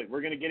 hopefully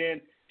we're going to get in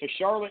to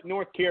Charlotte,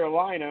 North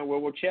Carolina, where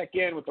we'll check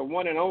in with the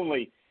one and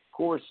only, of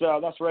course,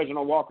 that's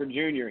Reginald Walker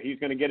Jr. He's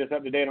going to get us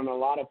up to date on a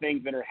lot of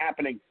things that are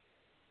happening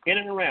in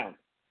and around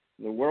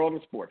the world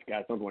of sports.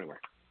 Guys, don't go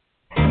anywhere.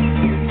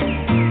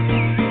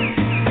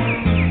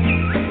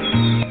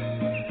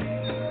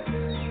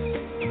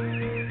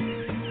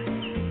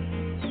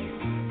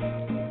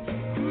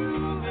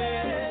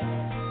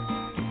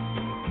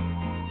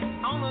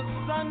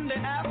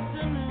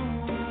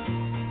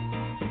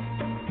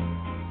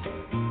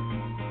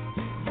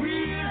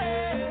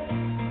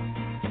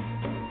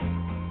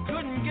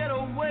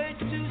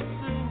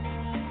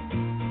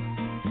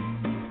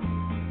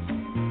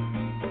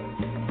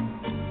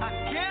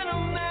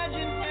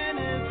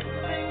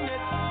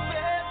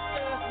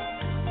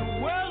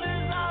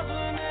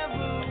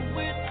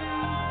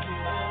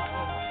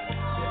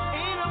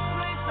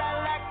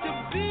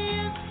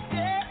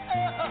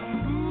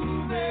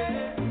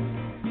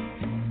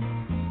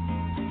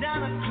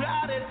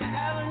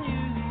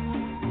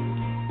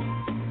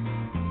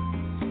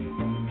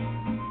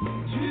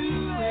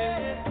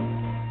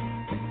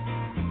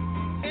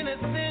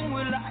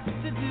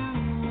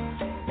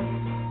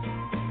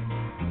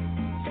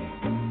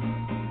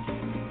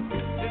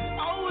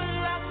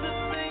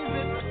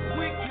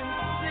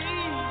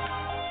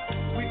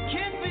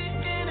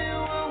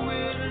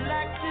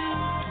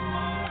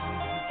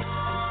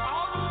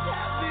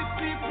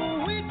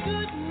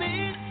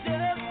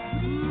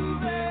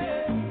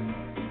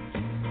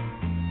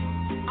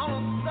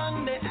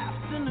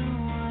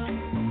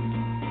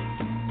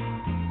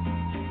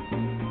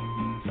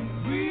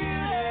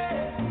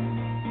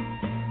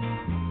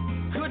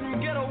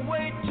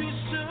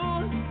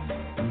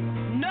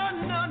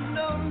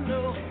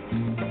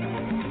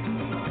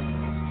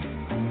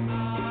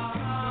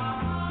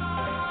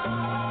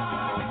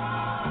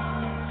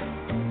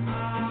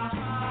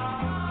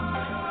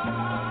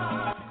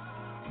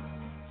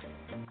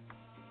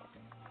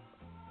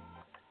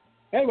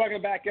 Hey,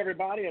 welcome back,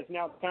 everybody. It's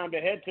now time to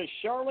head to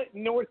Charlotte,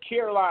 North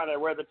Carolina,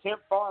 where the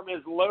Temp Farm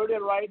is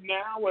loaded right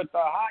now with a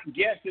hot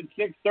guest at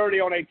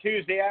 6:30 on a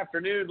Tuesday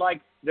afternoon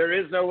like there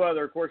is no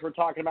other. Of course, we're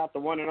talking about the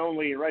one and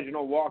only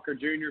Reginald Walker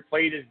Jr.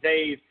 Played his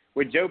days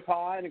with Joe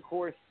Pa and, of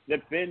course, the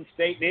Penn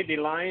State Nittany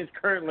Lions.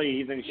 Currently,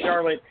 he's in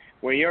Charlotte,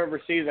 where he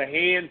oversees a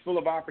handful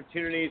of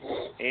opportunities,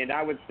 and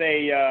I would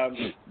say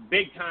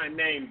big-time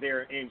names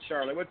there in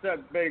Charlotte. What's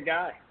up, big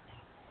guy?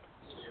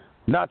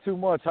 Not too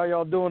much. How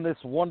y'all doing this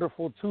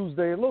wonderful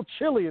Tuesday? A little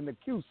chilly in the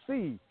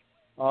QC.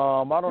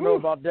 I don't know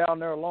about down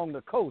there along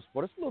the coast,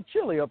 but it's a little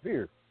chilly up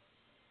here.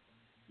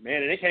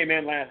 Man, and it came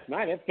in last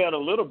night. It felt a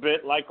little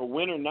bit like a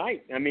winter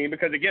night. I mean,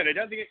 because, again, it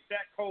doesn't get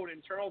that cold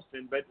in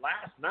Charleston, but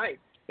last night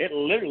it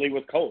literally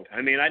was cold.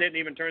 I mean, I didn't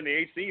even turn the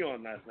AC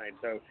on last night,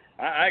 so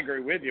I agree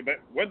with you. But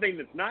one thing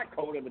that's not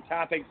cold are the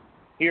topics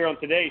here on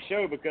today's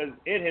show, because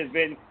it has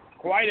been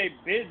quite a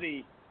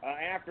busy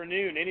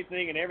afternoon,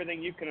 anything and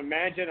everything you can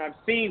imagine. I've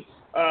seen,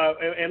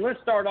 and let's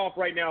start off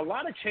right now, a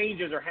lot of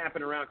changes are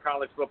happening around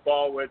college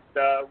football with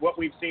what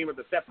we've seen with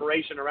the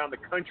separation around the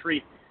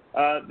country.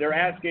 They're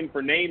asking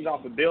for names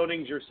off of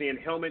buildings. You're seeing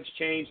helmets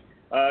change.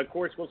 Of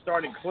course, we'll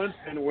start in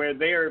Clemson, where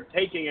they're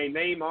taking a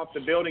name off the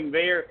building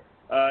there.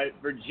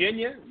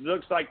 Virginia,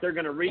 looks like they're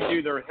going to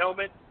redo their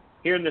helmet.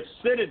 Here in the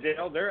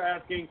Citadel, they're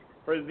asking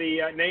for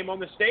the name on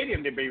the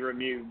stadium to be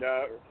removed.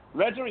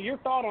 Reginald, your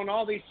thought on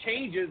all these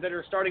changes that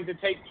are starting to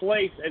take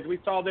place, as we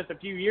saw this a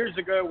few years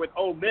ago with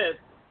Ole Miss.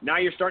 Now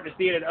you're starting to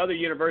see it at other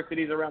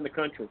universities around the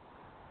country.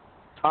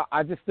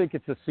 I just think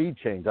it's a sea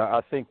change.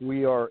 I think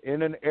we are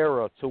in an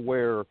era to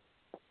where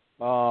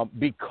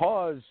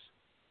because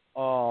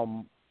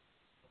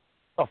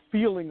a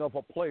feeling of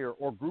a player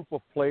or group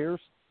of players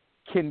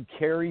can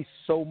carry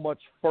so much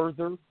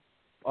further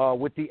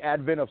with the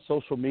advent of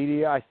social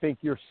media, I think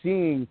you're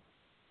seeing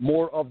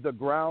more of the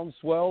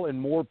groundswell and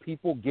more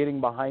people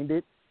getting behind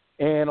it,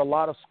 and a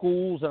lot of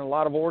schools and a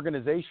lot of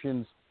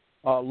organizations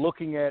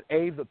looking at,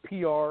 A, the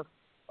PR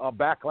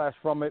backlash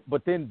from it,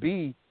 but then,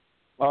 B,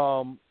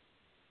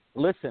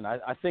 Listen,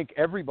 I think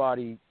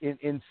everybody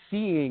in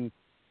seeing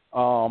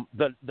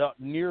the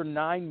near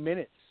 9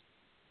 minutes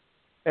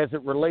as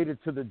it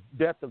related to the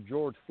death of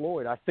George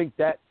Floyd, I think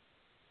that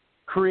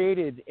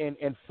created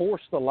and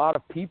forced a lot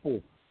of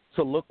people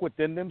to look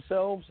within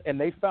themselves, and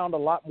they found a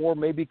lot more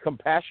maybe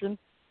compassion.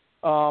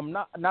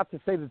 Not to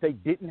say that they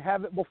didn't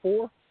have it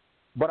before,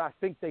 but I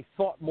think they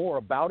thought more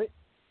about it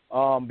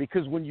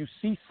because when you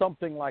see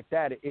something like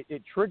that,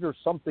 it triggers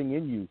something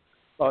in you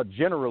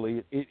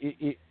generally.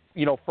 It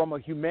from a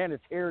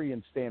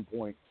humanitarian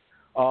standpoint.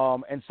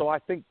 And so I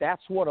think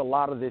that's what a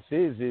lot of this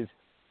is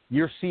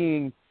you're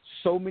seeing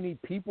so many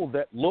people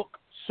that look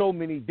so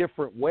many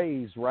different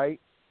ways, right,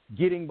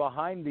 getting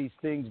behind these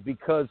things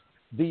because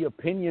the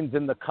opinions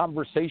and the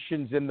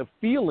conversations and the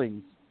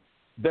feelings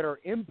that are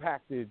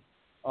impacted,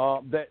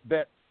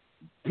 that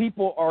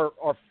people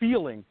are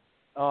feeling,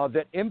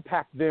 that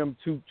impact them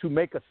to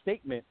make a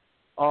statement,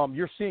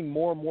 you're seeing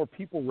more and more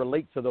people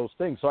relate to those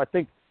things. So I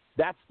think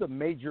that's the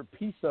major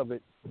piece of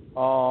it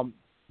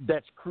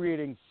that's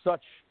creating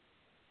such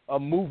a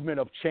movement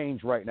of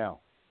change right now.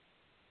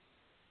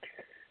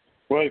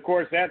 Well, of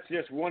course, that's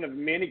just one of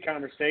many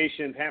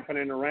conversations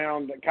happening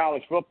around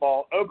college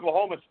football.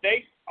 Oklahoma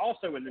State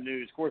also in the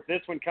news. Of course, this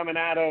one coming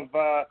out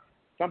of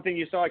something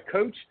you saw a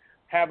coach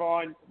have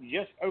on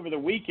just over the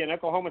weekend.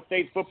 Oklahoma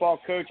State football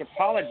coach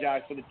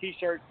apologized for the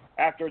T-shirt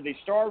after the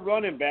star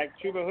running back,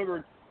 Chuba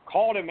Hubbard,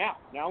 called him out.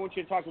 Now, I want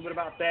you to talk a bit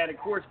about that. Of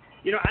course,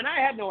 and I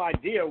had no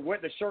idea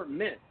what the shirt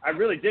meant. I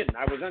really didn't.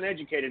 I was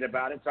uneducated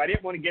about it, so I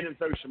didn't want to get in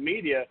social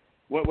media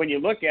when you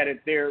look at it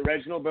there,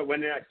 Reginald. But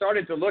when I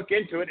started to look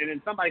into it and then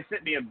somebody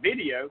sent me a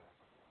video,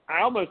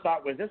 I almost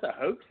thought, was this a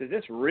hoax? Is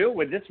this real?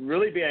 Would this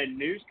really be a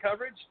news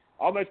coverage?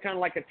 Almost kind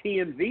of like a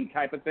TMZ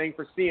type of thing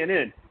for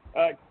CNN.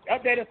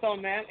 Update us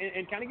on that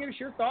and kind of give us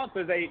your thoughts.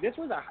 This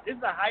is a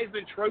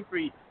Heisman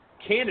Trophy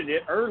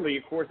candidate early,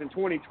 of course, in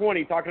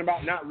 2020, talking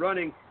about not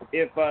running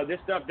if this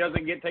stuff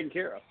doesn't get taken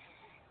care of.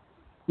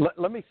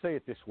 Let me say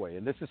it this way,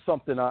 and this is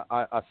something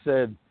I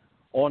said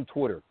on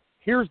Twitter.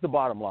 Here's the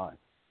bottom line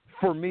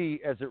for me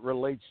as it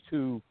relates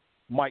to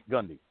Mike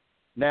Gundy.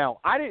 Now,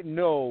 I didn't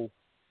know.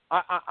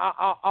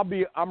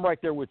 I'm right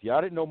there with you.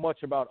 I didn't know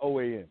much about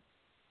OAN.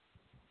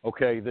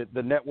 Okay,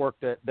 the network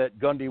that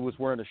Gundy was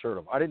wearing a shirt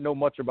of. I didn't know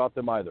much about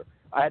them either.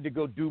 I had to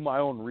go do my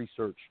own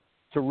research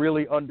to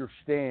really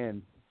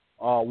understand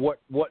what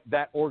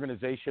that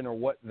organization or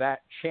what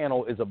that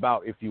channel is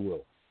about, if you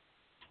will.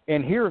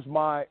 And here's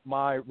my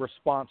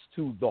response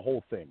to the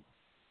whole thing.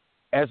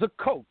 As a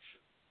coach,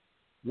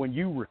 when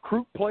you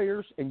recruit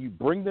players and you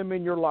bring them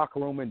in your locker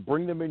room and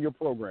bring them in your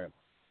program,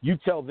 you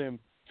tell them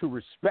to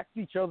respect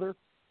each other,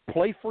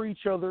 play for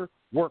each other,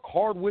 work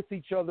hard with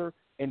each other,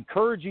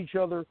 encourage each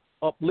other,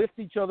 uplift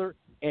each other,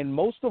 and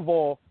most of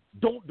all,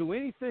 don't do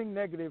anything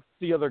negative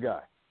to the other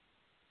guy.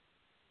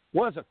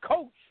 Well, as a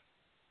coach,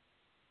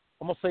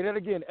 I'm going to say that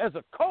again. As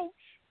a coach,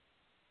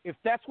 if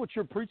that's what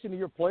you're preaching to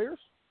your players,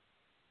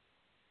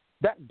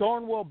 that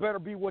darn well better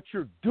be what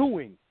you're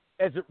doing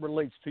as it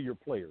relates to your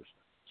players.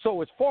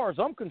 So as far as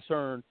I'm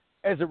concerned,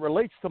 as it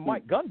relates to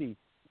Mike Gundy,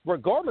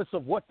 regardless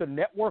of what the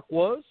network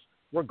was,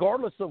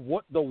 regardless of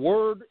what the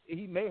word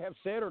he may have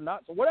said or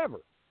not, so whatever,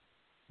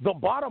 the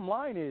bottom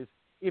line is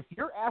if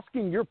you're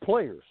asking your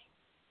players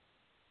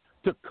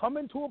to come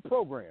into a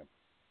program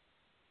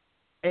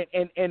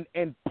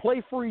and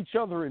play for each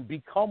other and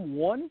become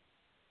one,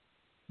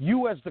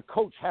 you as the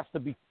coach has to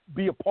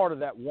be a part of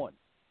that one.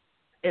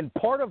 And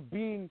part of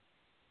being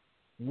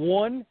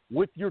one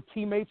with your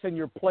teammates and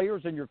your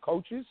players and your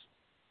coaches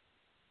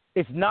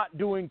is not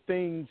doing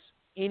things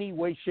any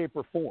way, shape,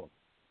 or form.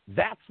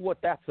 That's what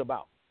that's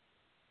about.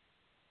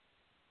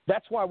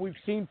 That's why we've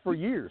seen for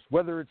years,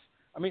 whether it's,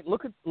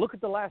 look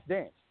at The Last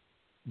Dance.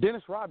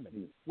 Dennis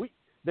Rodman.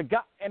 The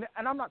guy, and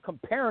I'm not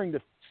comparing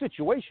the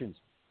situations,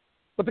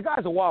 but the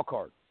guy's a wild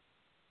card.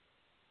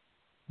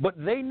 But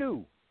they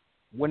knew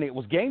when it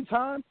was game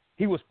time,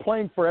 he was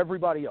playing for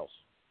everybody else.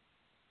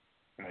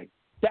 Right.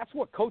 That's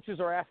what coaches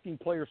are asking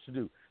players to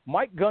do.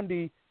 Mike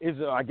Gundy is,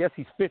 I guess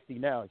he's 50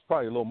 now. He's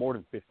probably a little more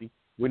than 50.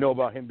 We know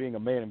about him being a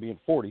man and being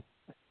 40.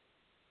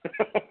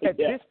 At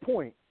this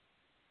point,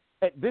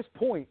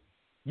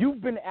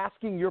 you've been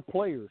asking your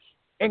players,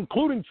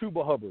 including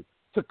Chuba Hubbard,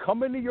 to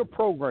come into your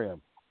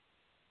program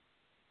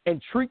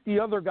and treat the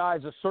other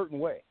guys a certain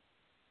way.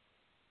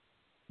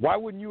 Why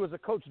wouldn't you as a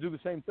coach do the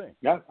same thing?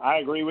 Yeah, I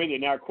agree with you.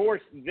 Now, of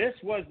course, this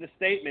was the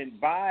statement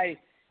by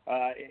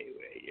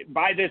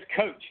this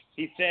coach.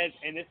 He says,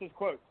 and this is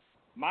quote,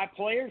 "My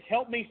players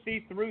helped me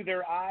see through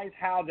their eyes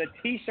how the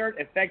T-shirt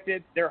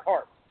affected their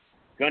hearts."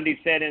 Gundy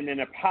said in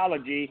an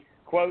apology,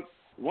 quote,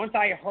 "Once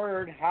I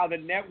heard how the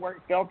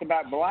network felt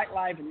about Black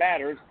Lives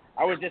Matter,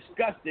 I was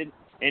disgusted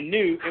and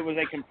knew it was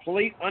a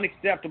complete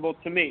unacceptable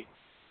to me."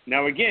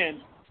 Now,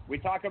 again, we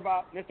talk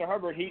about Mr.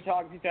 Hubbard. He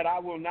said, "I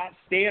will not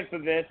stand for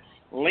this,"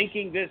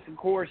 linking this, of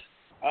course,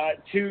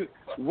 to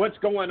what's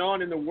going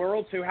on in the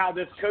world, to how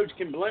this coach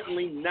can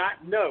blatantly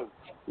not know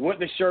what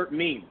the shirt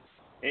means.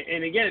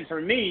 And again,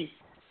 for me,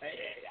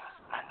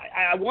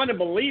 I want to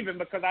believe him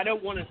because I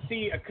don't want to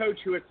see a coach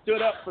who has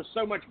stood up for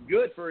so much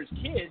good for his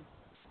kids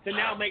to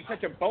now make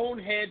such a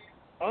bonehead,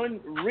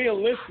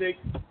 unrealistic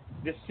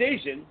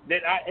decision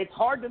that it's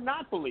hard to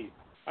not believe.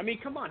 I mean,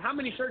 come on. How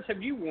many shirts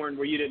have you worn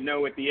where you didn't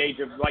know at the age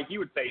of, like you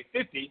would say,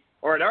 50,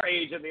 or at our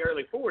age in the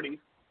early 40s,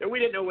 that we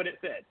didn't know what it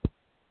said?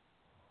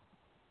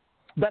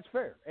 That's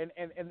fair. And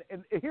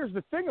here's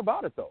the thing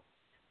about it, though.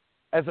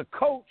 As a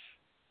coach,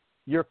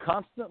 you're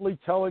constantly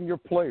telling your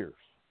players,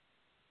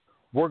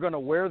 we're going to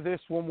wear this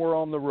when we're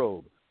on the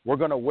road. We're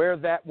going to wear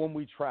that when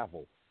we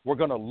travel. We're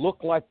going to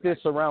look like this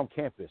around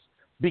campus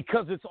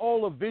because it's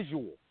all a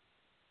visual.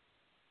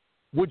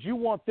 Would you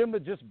want them to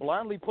just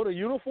blindly put a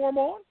uniform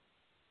on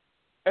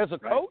as a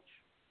coach?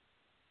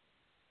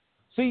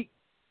 See,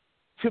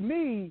 to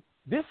me,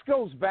 this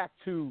goes back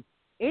to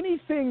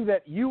anything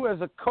that you as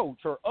a coach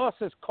or us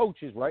as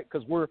coaches, right,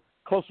 because we're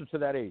closer to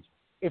that age.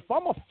 If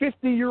I'm a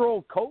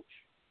 50-year-old coach,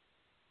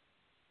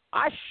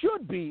 I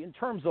should be, in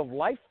terms of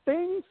life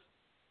things,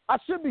 I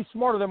should be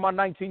smarter than my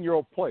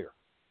 19-year-old player.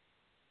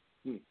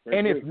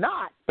 And if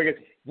not,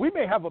 we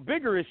may have a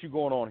bigger issue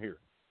going on here.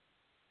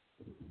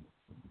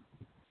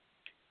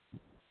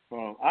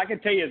 Well, I can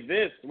tell you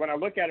this. When I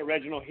look at it,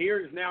 Reginald, here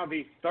is now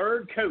the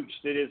third coach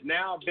that has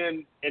now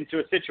been into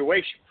a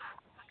situation.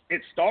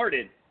 It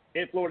started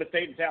in Florida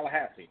State and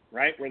Tallahassee,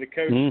 right, where the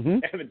coach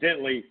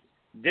evidently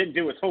didn't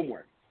do his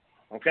homework,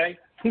 okay?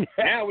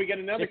 Now we get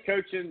another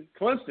coach in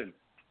Clemson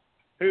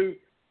who,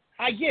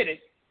 I get it,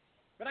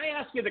 but I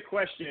ask you the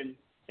question,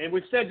 and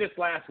we said this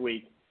last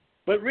week,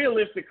 but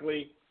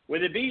realistically,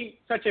 would it be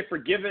such a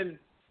forgiving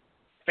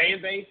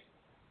fan base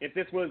if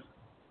this was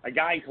a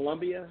guy in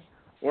Columbia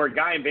or a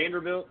guy in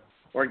Vanderbilt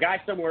or a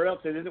guy somewhere else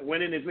that isn't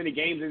winning as many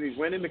games as he's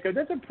winning? Because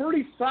that's a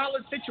pretty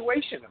solid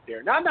situation up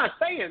there. Now, I'm not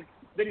saying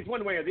that he's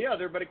one way or the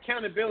other, but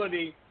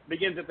accountability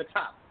begins at the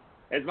top.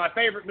 As my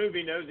favorite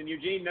movie knows, and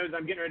Eugene knows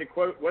I'm getting ready to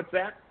quote, what's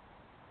that?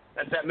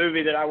 That's that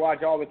movie that I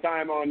watch all the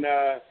time on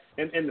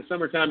in the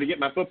summertime to get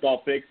my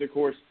football fix, of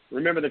course.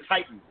 Remember the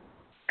Titans.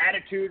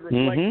 Attitude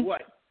reflects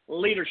what?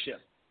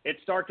 Leadership. It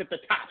starts at the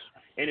top.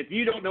 And if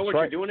you don't know what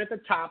you're doing at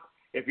the top,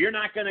 if you're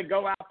not going to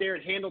go out there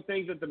and handle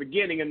things at the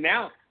beginning, and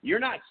now you're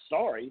not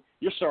sorry,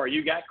 you're sorry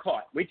you got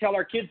caught. We tell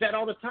our kids that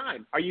all the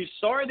time. Are you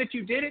sorry that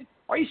you did it?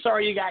 Or are you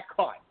sorry you got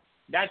caught?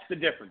 That's the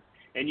difference.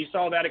 And you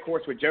saw that, of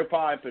course, with Joe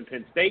Pa up in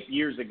Penn State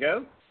years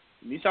ago.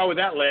 And you saw where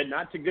that led,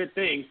 not to good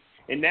things.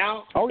 And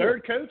now,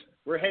 third coach,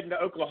 we're heading to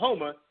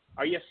Oklahoma.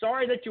 Are you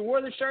sorry that you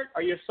wore the shirt?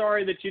 Are you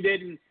sorry that you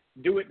didn't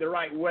do it the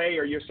right way?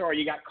 Or you're sorry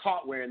you got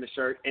caught wearing the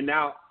shirt? And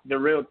now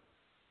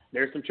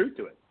there's some truth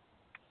to it.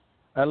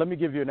 Let me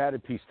give you an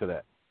added piece to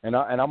that. And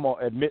I'm going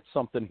to admit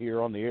something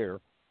here on the air,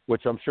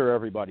 which I'm sure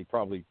everybody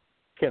probably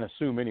can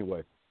assume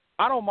anyway.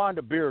 I don't mind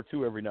a beer or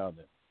two every now and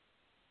then.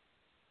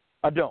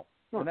 I don't.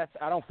 And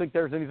I don't think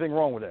there's anything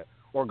wrong with that.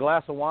 Or a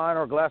glass of wine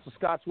or a glass of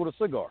scotch with a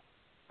cigar.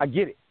 I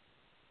get it.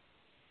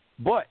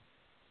 But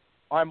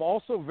I'm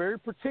also very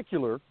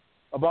particular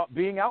about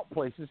being out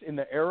places in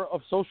the era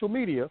of social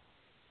media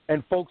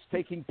and folks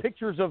taking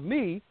pictures of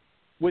me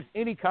with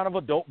any kind of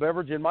adult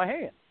beverage in my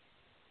hand.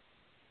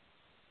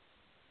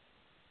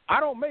 I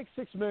don't make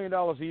 $6 million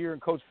a year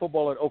and coach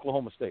football at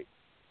Oklahoma State.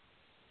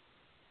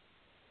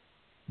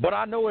 But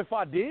I know if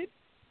I did,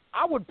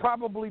 I would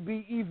probably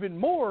be even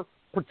more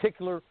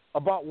particular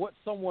about what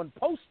someone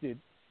posted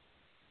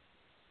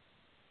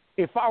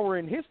if I were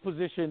in his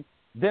position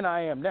than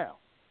I am now.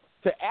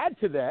 To add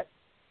to that,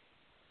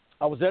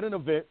 I was at an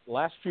event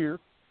last year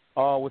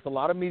with a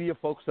lot of media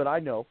folks that I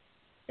know,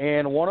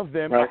 and one of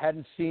them I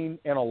hadn't seen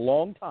in a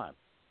long time.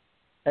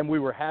 And we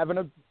were having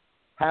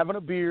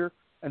a beer,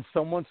 and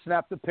someone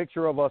snapped a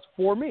picture of us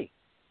for me.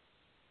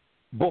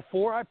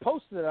 Before I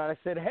posted it, I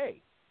said,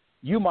 hey,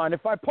 you mind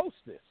if I post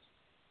this?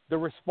 The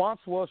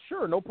response was,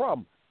 sure, no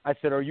problem. I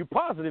said, are you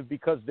positive?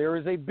 Because there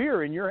is a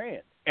beer in your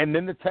hand. And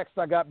then the text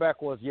I got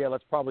back was, yeah,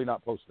 let's probably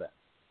not post that.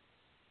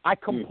 I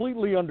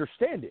completely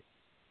understand it.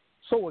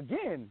 So,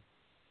 again,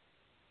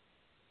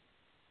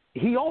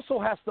 he also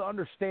has to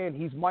understand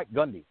he's Mike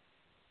Gundy.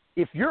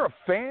 If you're a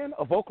fan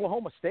of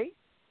Oklahoma State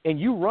and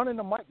you run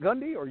into Mike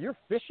Gundy or you're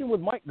fishing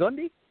with Mike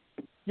Gundy,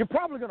 you're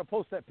probably going to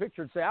post that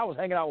picture and say, I was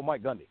hanging out with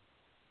Mike Gundy.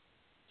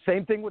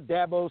 Same thing with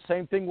Dabo,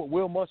 same thing with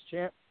Will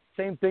Muschamp,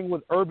 same thing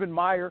with Urban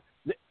Meyer.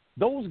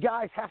 Those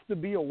guys have to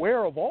be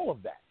aware of all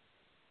of that.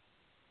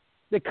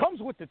 It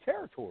comes with the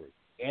territory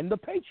and the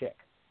paycheck.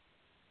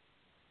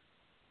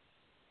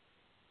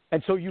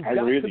 And so you've got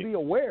to be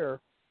aware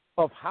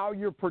of how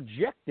you're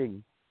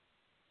projecting,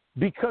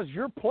 because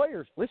your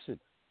players, listen,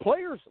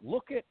 players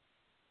look at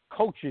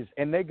coaches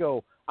and they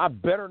go, I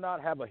better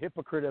not have a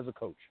hypocrite as a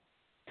coach.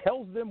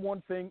 Tells them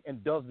one thing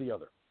and does the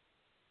other.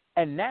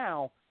 And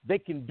now they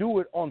can do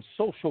it on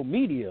social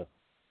media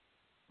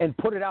and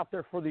put it out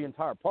there for the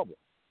entire public.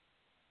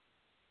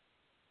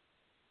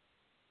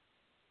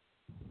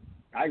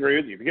 I agree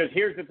with you, because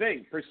here's the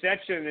thing.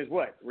 Perception is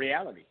what?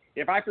 Reality.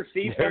 If I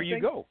perceive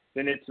something,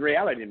 then it's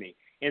reality to me.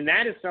 And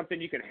that is something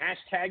you can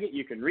hashtag it,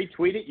 you can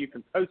retweet it, you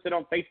can post it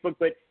on Facebook,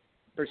 but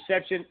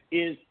perception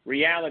is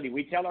reality.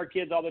 We tell our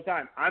kids all the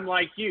time, I'm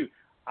like you.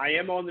 I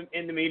am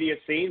in the media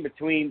scene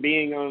between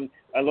being on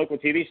a local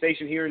TV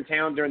station here in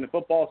town during the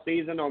football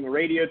season, on the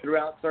radio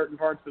throughout certain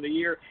parts of the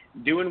year,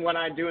 doing what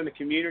I do in the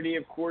community,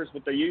 of course,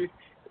 with the youth.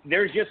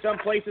 There's just some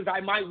places I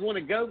might want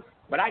to go,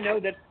 but I know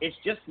that it's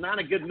just not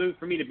a good move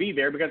for me to be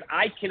there because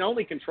I can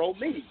only control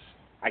me.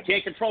 I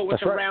can't control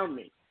what's around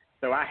me.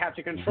 So I have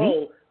to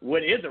control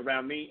what is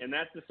around me, and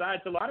that's the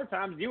side. So a lot of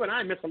times you and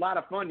I miss a lot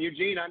of fun.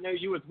 Eugene, I know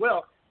you as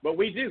well, but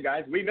we do,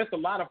 guys. We miss a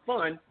lot of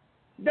fun.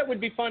 That would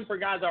be fun for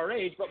guys our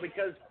age, but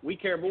because we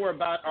care more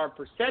about our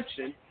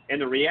perception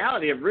and the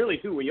reality of really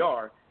who we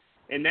are,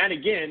 and that,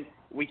 again,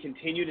 we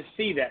continue to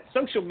see that.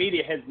 Social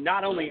media has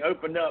not only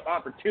opened up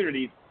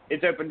opportunities,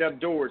 it's opened up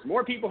doors.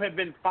 More people have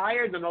been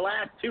fired in the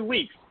last 2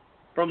 weeks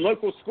from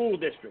local school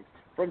districts,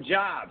 from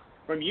jobs,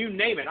 from you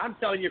name it. I'm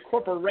telling you,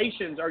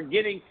 corporations are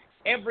getting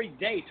every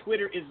day.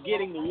 Twitter is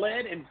getting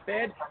led and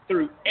fed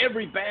through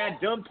every bad,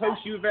 dumb post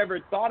you've ever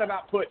thought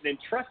about putting. And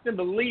trust and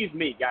believe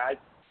me, guys,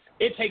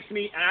 it takes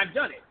me, and I've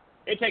done it,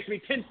 it takes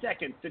me 10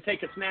 seconds to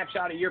take a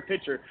snapshot of your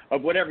picture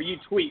of whatever you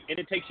tweet, and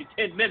it takes you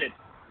 10 minutes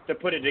to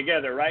put it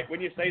together, right?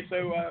 Wouldn't you say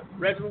so,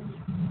 Reginald?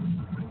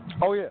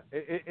 Oh, yeah.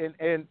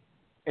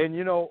 And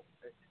you know,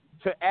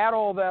 to add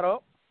all that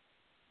up,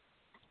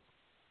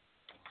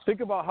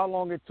 think about how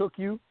long it took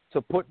you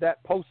to put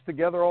that post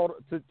together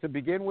to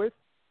begin with,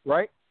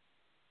 right?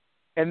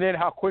 And then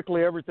how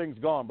quickly everything's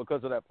gone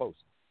because of that post.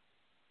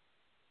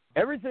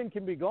 Everything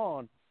can be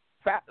gone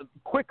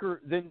quicker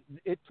than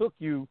it took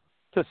you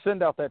to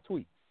send out that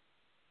tweet.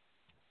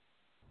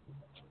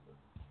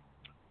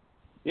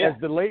 Yeah,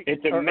 as the late,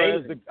 it's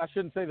amazing. I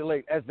shouldn't say the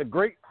late. As the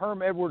great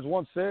Herm Edwards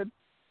once said,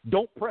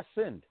 don't press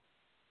send.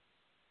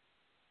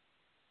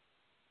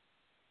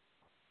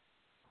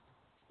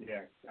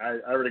 Yeah,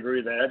 I would agree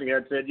with that. I think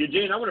that's it.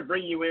 Eugene, I want to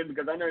bring you in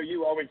because I know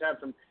you always have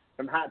some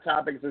hot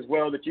topics as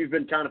well that you've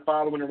been kind of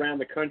following around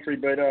the country.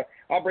 But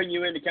I'll bring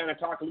you in to kind of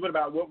talk a little bit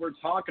about what we're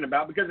talking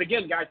about because,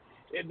 again, guys,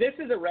 this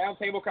is a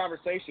roundtable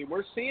conversation.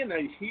 We're seeing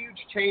a huge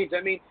change.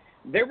 I mean,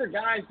 there were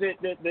guys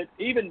that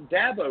even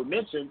Dabo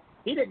mentioned.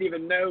 He didn't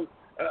even know,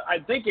 I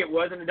think it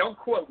was, and don't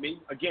quote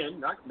me, again,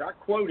 not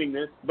quoting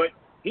this, but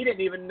he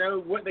didn't even know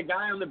what the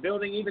guy on the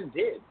building even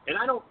did. And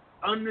I don't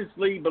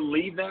honestly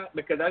believe that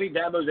because I think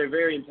Dabo's a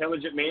very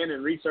intelligent man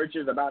and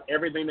researches about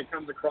everything that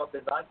comes across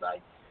his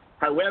eyesight.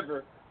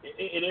 However,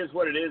 it is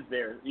what it is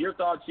there. Your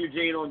thoughts,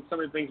 Eugene, on some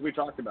of the things we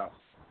talked about?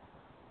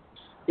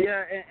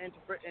 Yeah,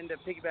 and to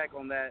piggyback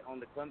on that, on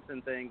the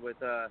Clemson thing with,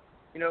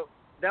 you know,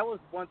 that was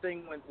one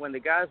thing when the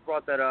guys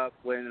brought that up,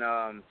 when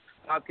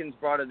Hopkins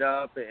brought it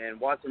up and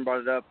Watson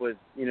brought it up was,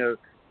 you know,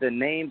 the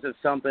names of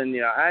something.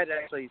 You know, I had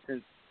actually,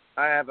 since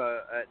I have an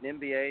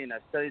MBA and I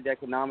studied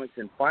economics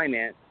and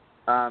finance,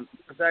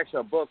 it's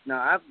actually a book.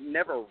 Now, I've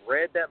never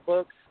read that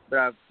book, but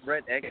I've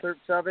read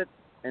excerpts of it,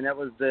 and that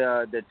was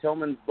the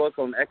Tillman's book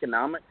on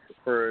economics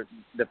for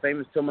the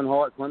famous Tillman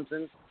Hall at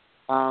Clemson.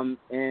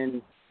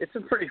 And it's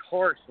some pretty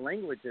harsh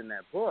language in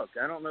that book.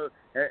 I don't know.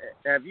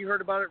 Have you heard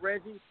about it,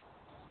 Reggie?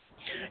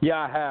 Yeah,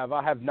 I have.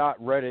 I have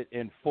not read it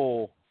in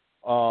full.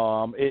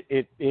 I'll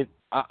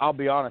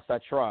be honest, I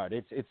tried.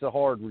 It's a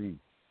hard read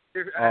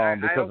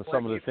because of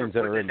some of the things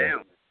that are in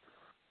there.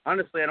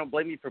 Honestly, I don't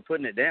blame you for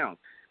putting it down.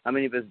 I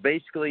mean, it was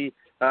basically,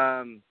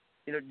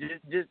 you know,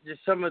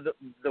 just some of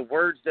the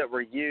words that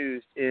were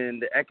used in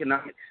the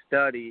economic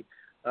study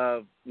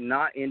of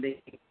not ending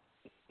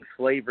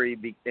slavery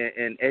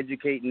and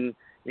educating,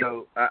 you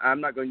know,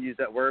 I'm not going to use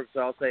that word, so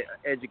I'll say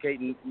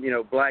educating, you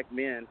know, black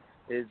men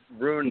is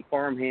ruining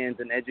farmhands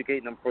and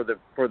educating them for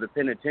the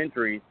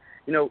penitentiaries,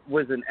 you know,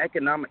 was an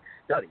economic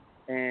study.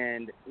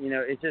 And, you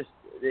know,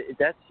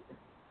 that's,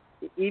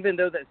 even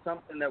though that's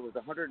something that was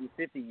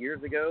 150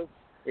 years ago,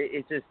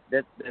 it's just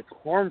that's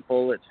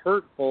harmful, it's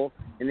hurtful,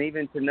 and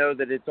even to know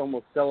that it's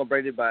almost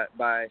celebrated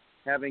by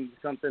having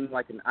something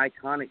like an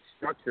iconic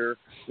structure.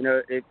 You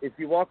know, if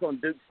you walk on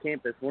Duke's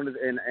campus,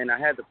 and I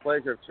had the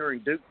pleasure of touring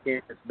Duke's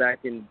campus back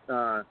in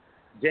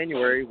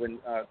January when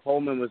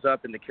Coleman was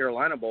up in the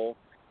Carolina Bowl,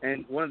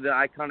 and one of the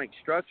iconic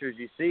structures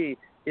you see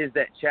is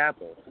that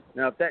chapel.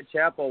 Now, if that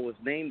chapel was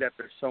named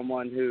after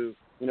someone who,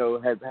 you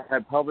know,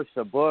 had published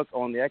a book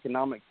on the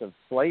economics of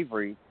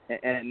slavery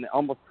and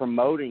almost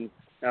promoting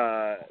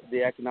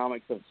the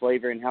economics of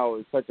slavery and how it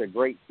was such a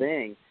great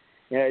thing,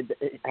 you know,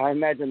 I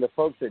imagine the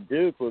folks at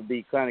Duke would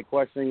be kind of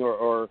questioning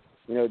or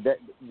you know, that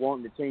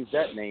wanting to change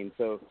that name.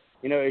 So,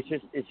 you know, it's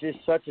just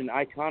such an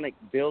iconic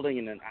building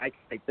and an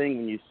iconic thing.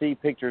 When you see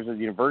pictures of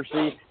the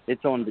university,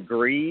 it's on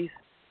degrees.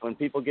 When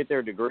people get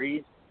their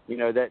degrees, you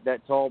know,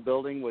 that tall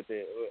building with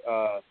the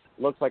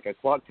looks like a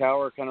clock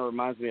tower, kind of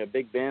reminds me of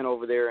Big Ben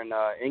over there in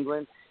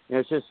England. You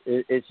know,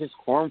 it's just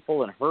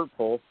harmful and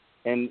hurtful.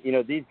 And, you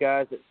know, these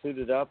guys that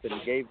suited up and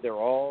gave their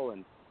all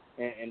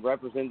and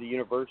represented the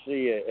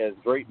university as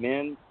great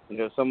men, you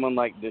know, someone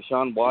like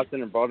Deshaun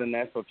Watson and brought in a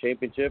national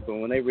championship,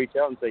 and when they reach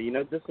out and say, you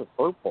know, this is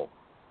hurtful,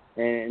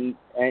 and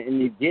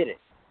you get it,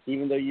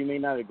 even though you may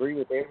not agree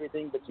with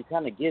everything, but you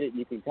kind of get it,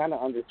 you can kind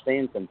of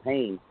understand some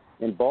pain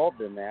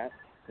involved in that.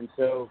 And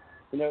so,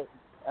 you know,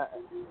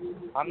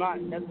 I'm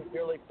not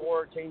necessarily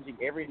for changing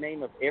every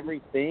name of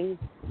everything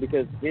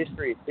because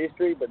history is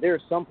history, but there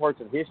are some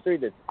parts of history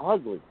that's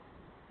ugly,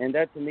 and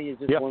that to me is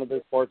just one of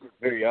those parts that's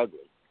very ugly.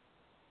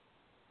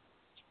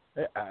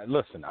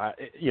 Listen,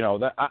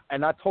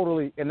 that's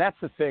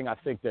the thing I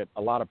think that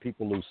a lot of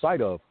people lose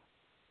sight of.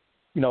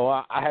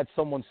 I had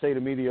someone say to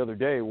me the other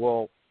day,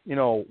 well,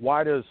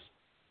 why does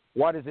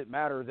it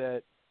matter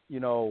that,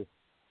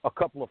 a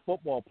couple of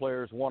football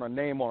players want a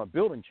name on a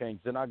building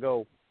changed? And I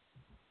go,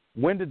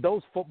 when did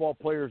those football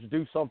players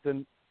do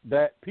something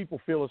that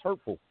people feel is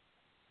hurtful?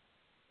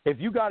 If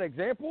you got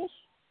examples,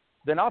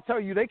 then I'll tell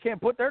you they can't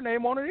put their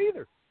name on it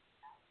either.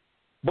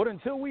 But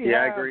until we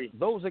have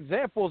those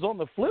examples on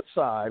the flip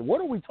side,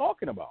 what are we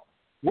talking about?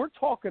 We're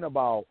talking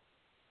about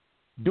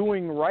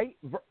doing right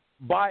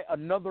by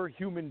another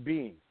human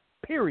being,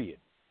 period.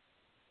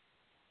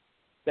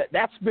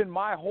 That's been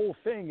my whole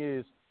thing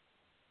is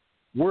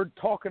we're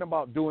talking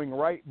about doing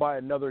right by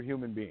another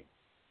human being.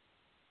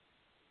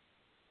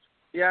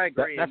 Yeah, I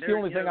agree. That's the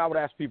only thing I would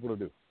ask people to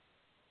do.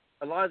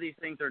 A lot of these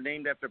things are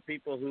named after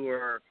people who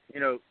are,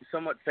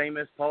 somewhat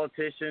famous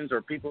politicians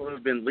or people who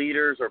have been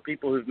leaders or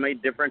people who've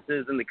made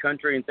differences in the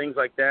country and things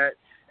like that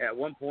at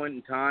one point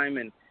in time.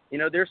 And,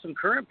 there's some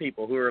current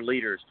people who are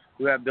leaders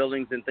who have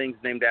buildings and things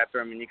named after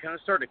them. And you kind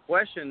of start to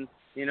question,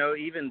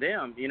 even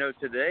them,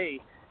 today.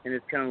 And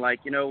it's kind of like,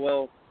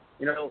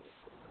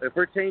 if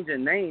we're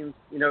changing names,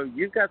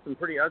 you've got some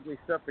pretty ugly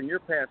stuff in your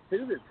past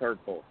too that's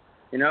hurtful,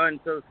 and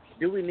so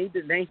do we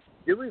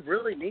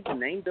really need to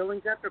name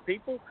buildings after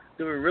people?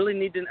 Do we really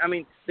need to? I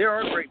mean, there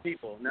are great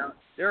people. Now,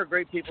 there are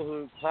great people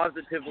who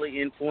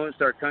positively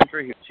influenced our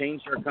country, who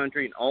changed our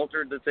country and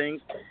altered the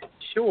things.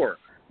 Sure,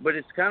 but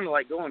it's kind of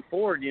like going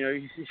forward,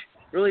 you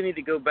really need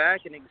to go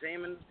back and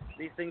examine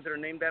these things that are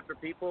named after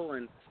people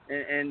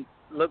and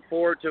look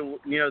forward to,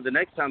 the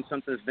next time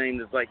something's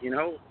named is like,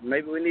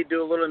 maybe we need to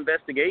do a little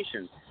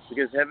investigation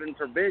because heaven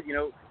forbid,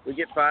 we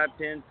get 5,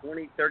 10,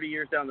 20, 30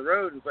 years down the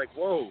road and it's like,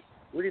 whoa,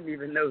 we didn't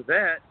even know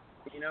that,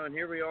 and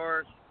here we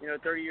are,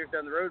 30 years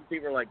down the road and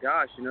people are like,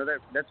 gosh,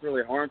 that's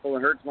really harmful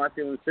and hurts my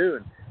feelings too.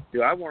 And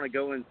do I want to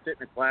go and sit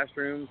in a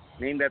classroom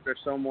named after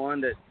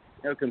someone that,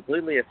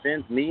 completely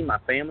offends me, my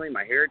family,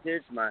 my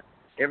heritage, my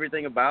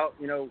everything about,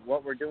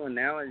 what we're doing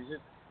now? And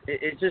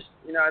it's just,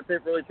 I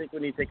really think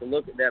we need to take a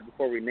look at that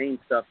before we name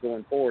stuff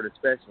going forward,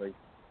 especially.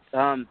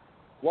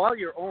 While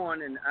you're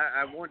on, and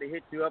I wanted to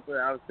hit you up,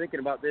 I was thinking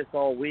about this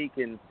all week,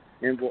 and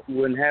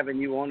when having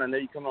you on, I know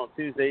you come on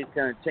Tuesdays,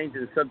 kind of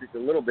changing the subject a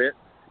little bit,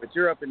 but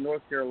you're up in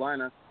North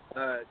Carolina.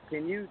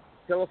 Can you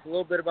tell us a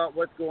little bit about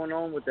what's going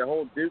on with the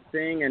whole Duke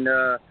thing and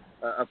a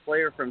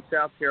player from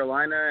South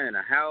Carolina and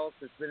a house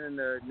that's been in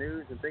the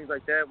news and things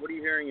like that? What are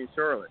you hearing in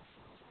Charlotte?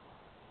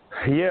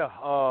 Yeah,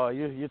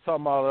 you're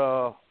talking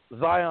about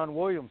Zion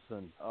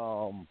Williamson.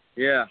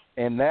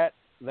 And that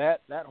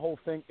whole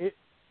thing.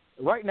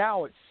 Right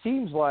now, it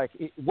seems like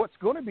what's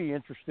going to be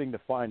interesting to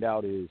find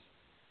out is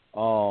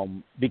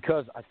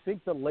because I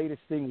think the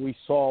latest thing we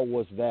saw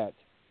was that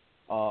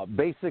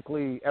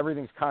basically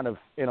everything's kind of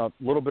in a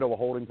little bit of a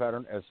holding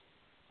pattern, as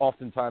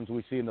oftentimes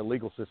we see in the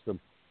legal system.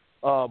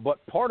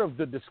 But part of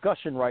the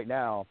discussion right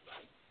now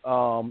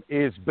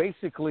is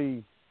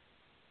basically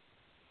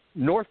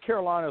North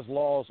Carolina's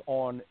laws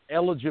on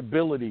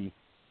eligibility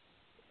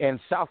and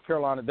South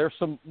Carolina. There's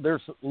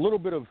a little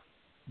bit of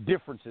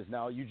differences.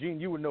 Now, Eugene,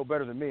 you would know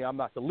better than me. I'm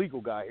not the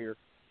legal guy here.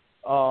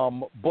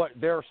 But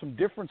there are some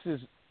differences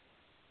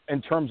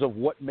in terms of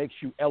what makes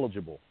you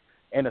eligible.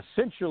 And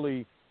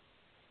essentially,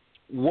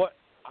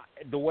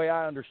 the way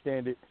I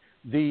understand it,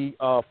 the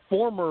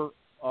former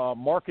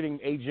marketing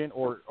agent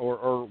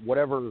or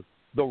whatever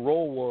the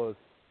role was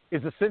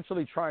is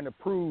essentially trying to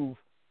prove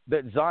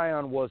that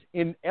Zion was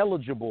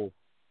ineligible,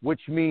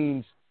 which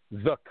means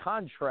the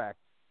contract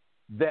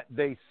that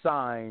they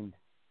signed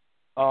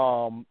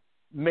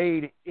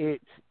made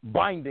it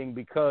binding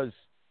because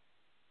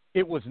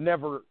it was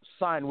never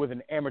signed with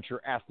an amateur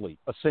athlete,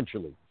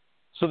 essentially.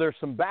 So there's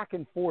some back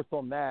and forth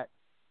on that.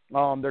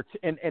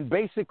 And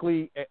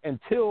basically,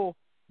 until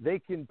they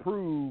can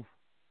prove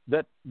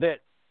that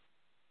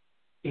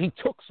he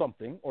took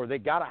something or they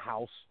got a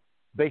house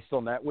based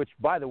on that, which,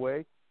 by the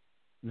way,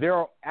 there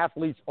are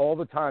athletes all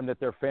the time that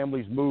their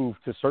families move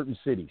to certain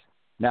cities.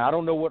 Now, I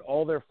don't know what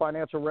all their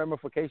financial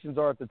ramifications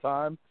are at the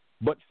time,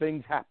 but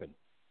things happen,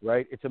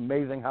 right? It's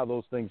amazing how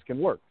those things can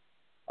work.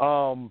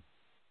 As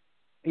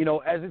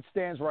it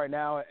stands right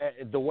now,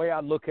 the way I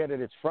look at it,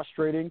 it's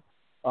frustrating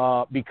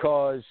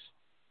because,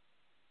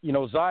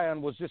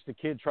 Zion was just a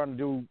kid trying to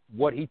do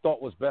what he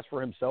thought was best for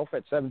himself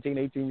at 17,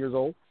 18 years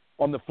old.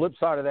 On the flip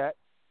side of that,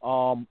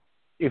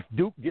 if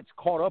Duke gets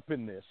caught up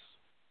in this,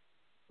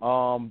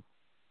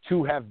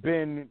 to have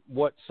been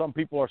what some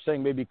people are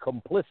saying maybe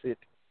complicit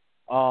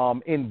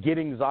in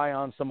getting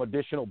Zion some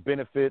additional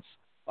benefits,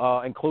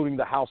 including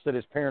the house that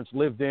his parents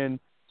lived in,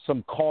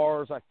 some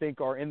cars I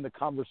think are in the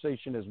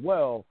conversation as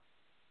well,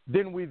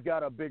 then we've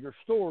got a bigger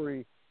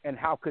story, and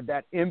how could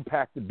that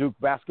impact the Duke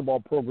basketball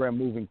program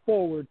moving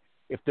forward,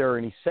 if there are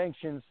any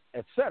sanctions,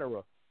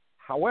 etc.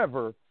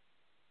 However,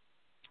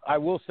 I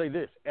will say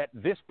this. At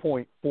this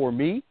point, for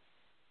me,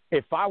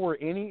 if I were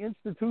any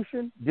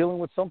institution dealing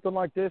with something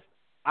like this,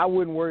 I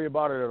wouldn't worry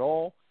about it at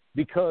all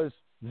because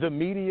the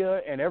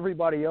media and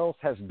everybody else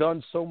has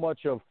done so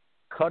much of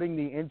cutting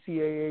the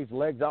NCAA's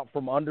legs out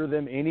from under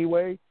them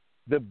anyway.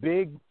 The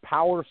big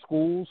power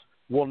schools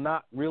will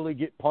not really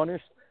get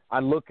punished. I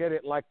look at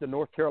it like the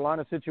North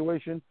Carolina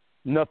situation.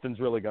 Nothing's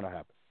really going to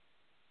happen.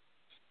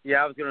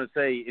 Yeah, I was going to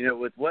say,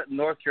 with what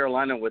North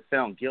Carolina was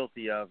found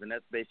guilty of, and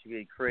that's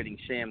basically creating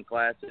sham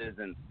classes,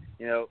 and,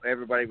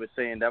 everybody was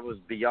saying that was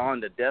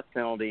beyond a death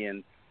penalty,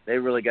 and they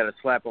really got a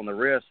slap on the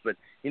wrist. But,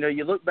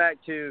 you look back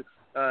to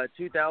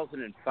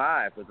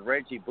 2005 with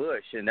Reggie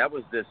Bush, and that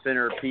was the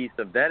centerpiece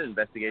of that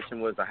investigation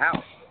was a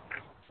house.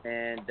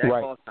 And that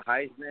cost the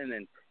Heisman,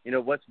 and,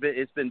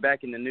 it's been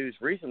back in the news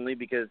recently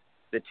because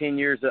the 10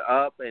 years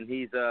are up, and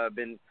he's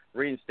been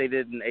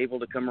reinstated and able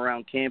to come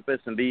around campus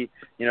and be,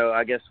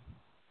 I guess,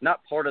 not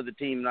part of the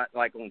team, not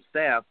like on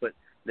staff, but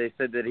they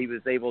said that he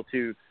was able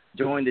to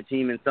join the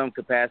team in some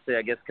capacity,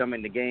 I guess,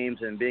 coming to games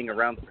and being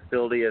around the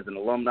facility as an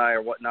alumni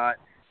or whatnot.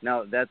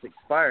 Now that's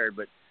expired,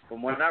 but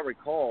from what I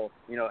recall,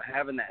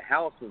 having that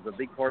house was a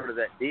big part of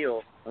that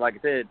deal. And like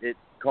I said, it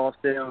cost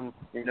them,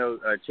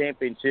 a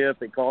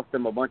championship. It cost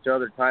them a bunch of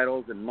other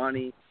titles and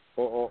money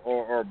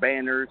or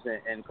banners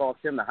and cost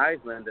him the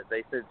Heisman that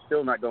they said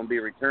still not going to be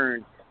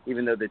returned,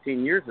 even though the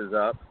 10 years is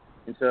up.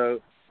 And so,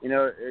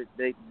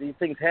 these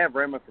things have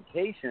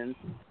ramifications,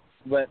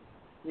 but,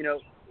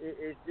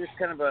 it's just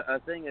kind of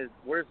a thing is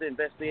where's the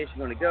investigation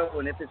going to go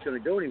and if it's going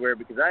to go anywhere,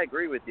 because I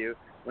agree with you.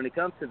 When it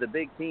comes to the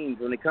big teams,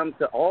 when it comes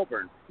to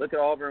Auburn, look at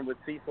Auburn with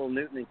Cecil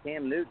Newton and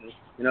Cam Newton.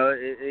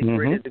 It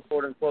created the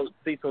quote-unquote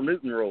Cecil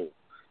Newton rule,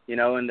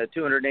 and the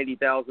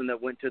 280,000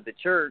 that went to the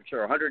church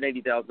or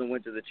 180,000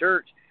 went to the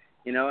church,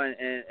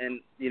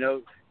 and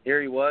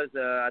here he was.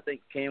 I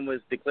think Cam was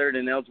declared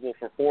ineligible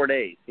for 4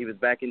 days. He was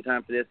back in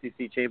time for the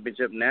SEC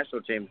championship and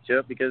national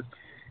championship because,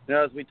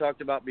 as we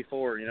talked about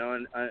before,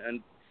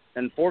 and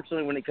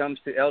unfortunately when it comes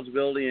to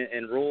eligibility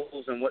and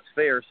rules and what's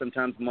fair,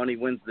 sometimes money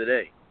wins the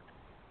day.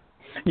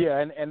 Yeah,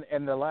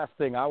 and the last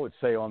thing I would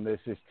say on this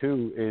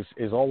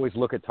is always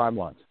look at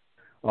timelines.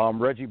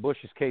 Reggie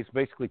Bush's case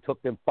basically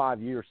took them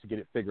 5 years to get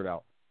it figured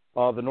out.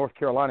 The North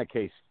Carolina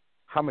case,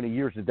 how many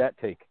years did that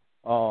take?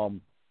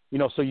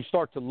 So you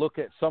start to look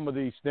at some of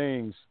these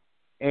things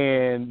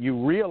and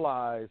you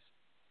realize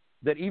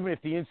that even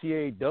if the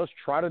NCAA does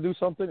try to do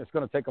something, it's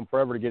going to take them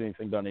forever to get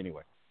anything done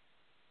anyway.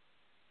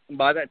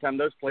 By that time,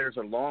 those players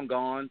are long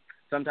gone.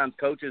 Sometimes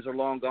coaches are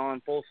long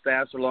gone. Full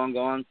staffs are long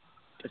gone.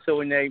 So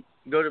when they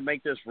go to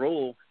make this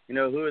rule,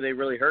 who are they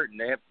really hurting?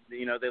 They have,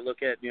 they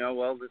look at,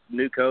 this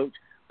new coach,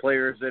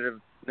 players that have,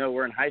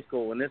 were in high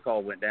school when this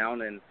all went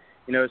down. And,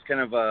 it's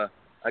kind of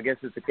I guess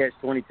it's a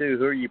catch-22.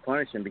 Who are you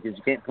punishing? Because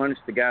you can't punish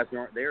the guys who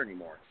aren't there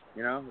anymore,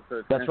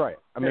 So that's right.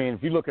 I mean,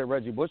 if you look at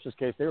Reggie Bush's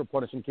case, they were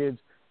punishing kids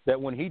that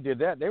when he did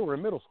that, they were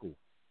in middle school.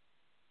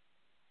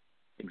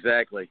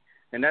 Exactly.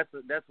 And that's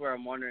where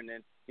I'm wondering.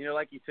 And,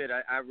 like you said,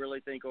 I really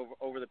think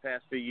over the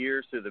past few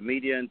years through the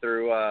media and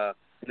through,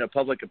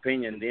 public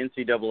opinion, the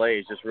NCAA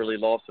has just really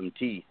lost some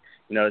teeth.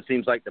 It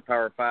seems like the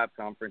Power 5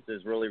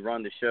 conferences really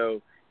run the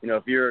show.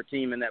 If you're a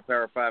team in that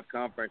Power 5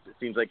 conference, it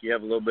seems like you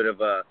have a little bit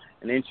of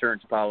an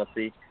insurance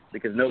policy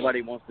because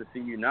nobody wants to see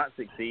you not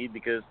succeed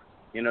because,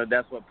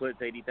 that's what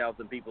puts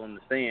 80,000 people in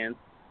the stands.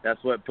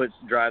 That's what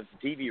drives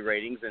the TV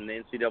ratings, and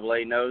the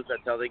NCAA knows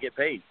that's how they get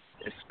paid,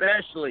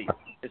 especially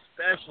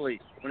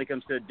when it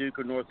comes to Duke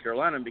or North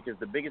Carolina, because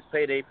the biggest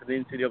payday for the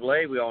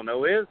NCAA, we all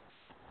know, is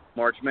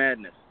March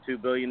Madness, $2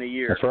 billion a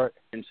year. That's right.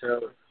 And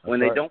so when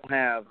they don't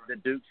have the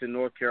Dukes and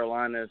North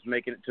Carolinas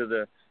making it to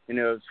the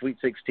Sweet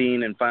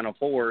 16 and Final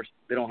Fours,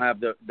 they don't have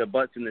the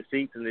butts in the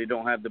seats, and they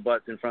don't have the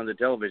butts in front of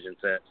the television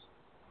sets.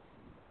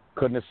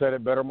 Couldn't have said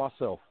it better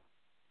myself.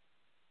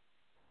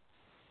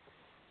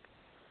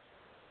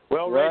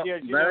 Well, Reggie,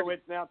 as you know,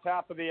 it's now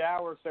top of the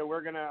hour, so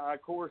we're going to,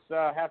 of course,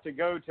 have to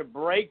go to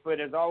break.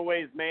 But as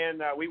always, man,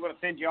 we want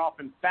to send you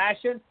off in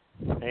fashion.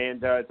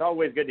 And it's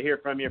always good to hear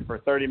from you for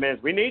 30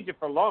 minutes. We need you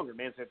for longer,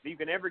 man. So if you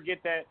can ever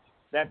get that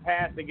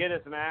pass to get us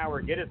an hour,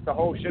 get us the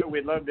whole show,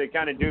 we'd love to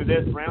kind of do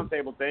this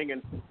roundtable thing.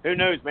 And who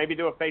knows, maybe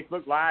do a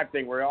Facebook Live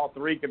thing where all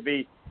three could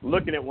be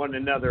looking at one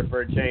another for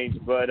a change.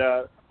 But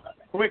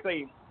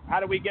quickly, how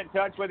do we get in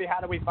touch with you?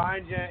 How do we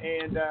find you?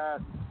 And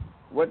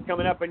what's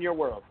coming up in your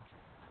world?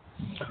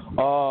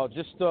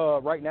 Just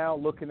right now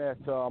looking at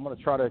I'm going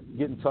to try to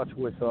get in touch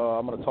with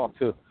I'm going to talk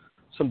to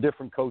some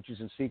different coaches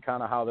and see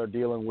kind of how they're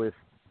dealing with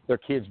their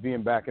kids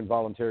being back in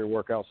voluntary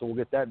workouts. So we'll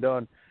get that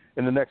done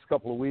in the next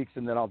couple of weeks,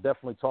 and then I'll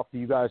definitely talk to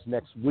you guys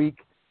next week.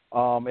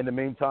 In the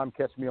meantime,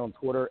 catch me on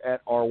Twitter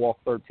at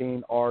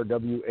rwalk13,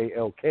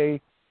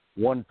 RWALK13.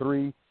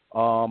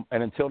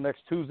 And until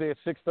next Tuesday at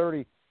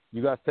 6:30,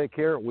 you guys take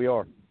care. We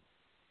are.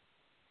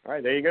 All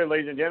right, there you go,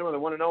 ladies and gentlemen, the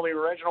one and only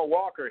Reginald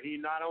Walker. He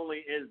not only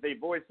is the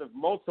voice of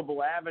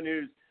multiple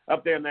avenues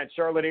up there in that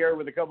Charlotte area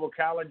with a couple of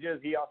colleges,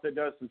 he also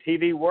does some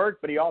TV work,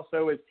 but he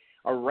also is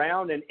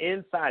around and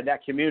inside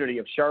that community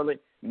of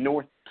Charlotte,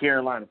 North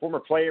Carolina. Former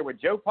player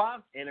with Joe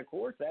Pop, and, of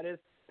course, that is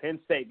Penn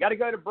State. Got to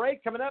go to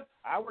break coming up.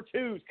 Hour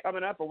 2's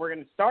coming up, and we're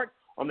going to start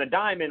on the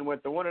diamond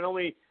with the one and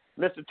only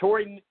Mr.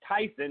 Torrey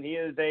Tyson. He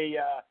is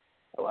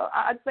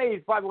I'd say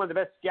he's probably one of the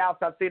best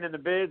scouts I've seen in the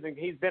biz, and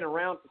he's been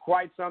around for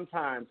quite some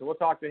time. So we'll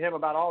talk to him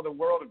about all the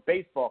world of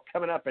baseball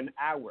coming up in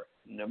hour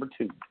number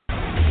 2.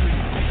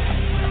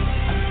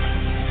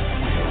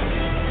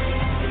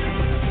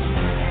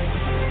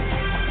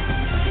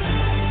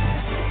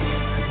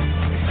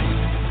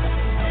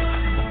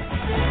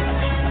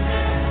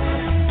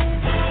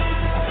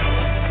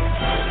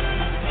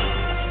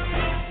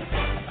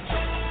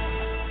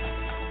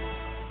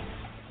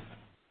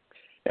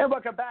 And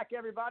welcome back,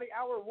 everybody.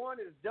 Hour 1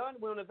 is done.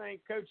 We want to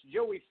thank Coach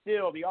Joey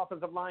Still, the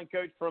offensive line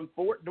coach from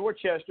Fort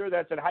Dorchester.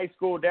 That's at high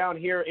school down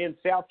here in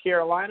South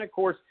Carolina. Of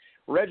course,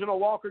 Reginald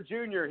Walker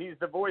Jr., he's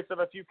the voice of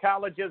a few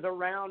colleges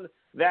around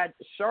that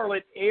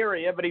Charlotte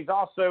area, but he's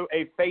also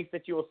a face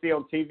that you will see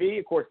on TV,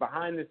 of course,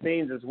 behind the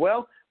scenes as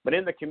well. But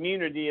in the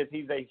community, as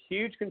he's a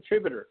huge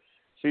contributor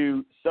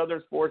to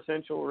Southern Sports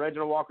Central.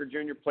 Reginald Walker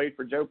Jr. played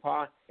for Joe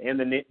Pa and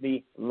the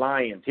Nittany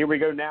Lions. Here we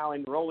go now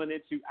and rolling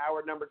into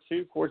hour number 2,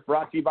 of course,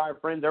 brought to you by our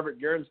friends over at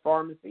Gurns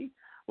Pharmacy,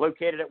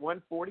 located at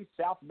 140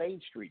 South Main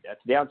Street.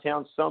 That's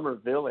downtown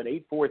Summerville at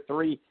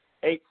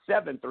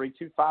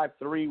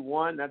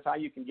 843-873-2531. That's how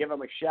you can give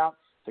them a shout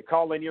to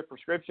call in your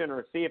prescription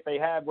or see if they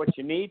have what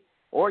you need.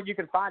 Or you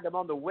can find them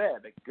on the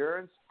web at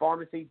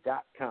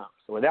GurnsPharmacy.com.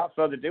 So without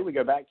further ado, we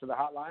go back to the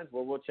hotlines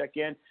where we'll check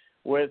in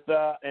with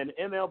an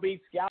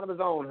MLB scout of his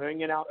own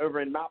hanging out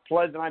over in Mount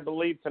Pleasant, I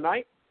believe,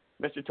 tonight,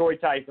 Mr. Torrey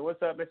Tyson.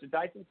 What's up, Mr.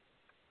 Tyson?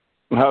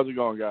 How's it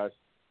going, guys?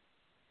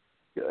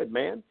 Good,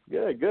 man.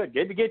 Good.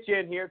 Good to get you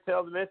in here.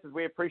 Tell the missus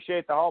we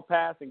appreciate the hall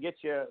pass and get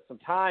you some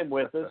time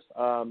with us.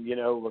 Of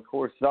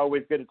course, it's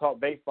always good to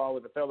talk baseball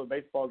with a fellow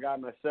baseball guy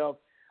myself.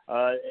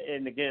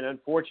 And, again,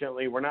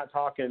 unfortunately, we're not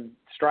talking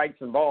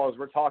strikes and balls.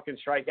 We're talking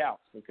strikeouts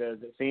because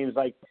it seems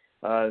like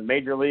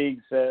Major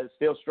League's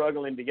still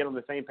struggling to get on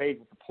the same page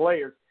with the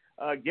players.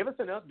 Give us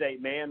an update,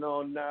 man,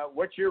 on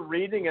what you're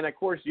reading. And, of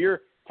course,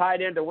 you're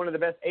tied into one of the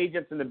best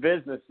agents in the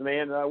business,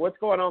 man. What's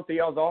going on through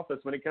y'all's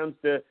office when it comes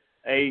to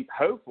a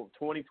hopeful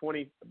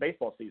 2020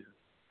 baseball season?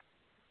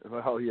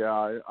 Well,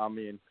 yeah, I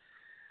mean,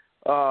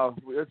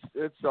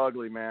 it's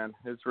ugly, man.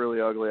 It's really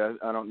ugly.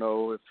 I don't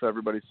know if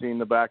everybody's seen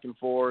the back and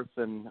forth.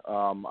 And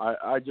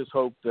I just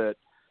hope that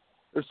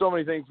there's so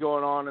many things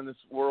going on in this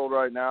world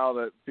right now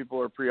that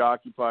people are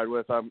preoccupied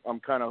with. I'm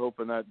kind of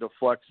hoping that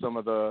deflects some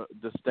of the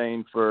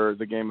disdain for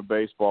the game of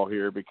baseball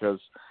here because,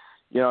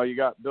 you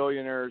got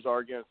billionaires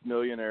arguing with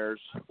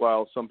millionaires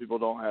while some people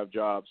don't have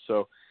jobs.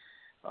 So,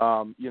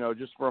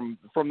 just from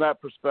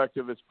that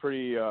perspective, it's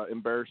pretty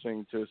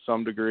embarrassing to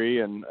some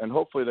degree, and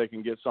hopefully they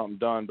can get something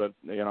done. But,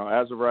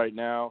 as of right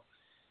now,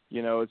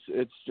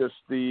 it's just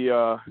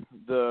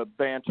the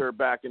banter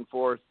back and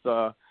forth,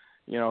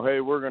 hey,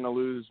 we're going to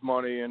lose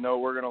money, and no,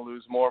 we're going to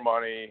lose more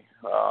money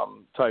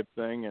type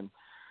thing. And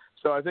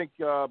so I think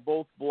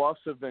both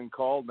bluffs have been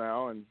called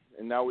now, and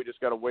now we just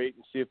got to wait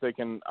and see if they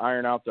can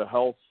iron out the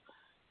health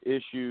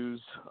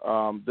issues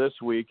this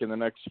week in the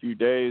next few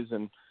days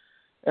and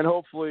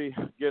hopefully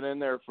get in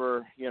there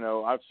for,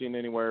 I've seen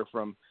anywhere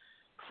from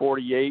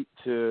 48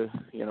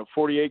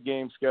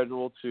 game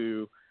schedule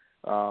to,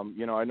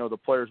 I know the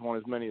players want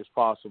as many as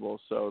possible.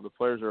 So the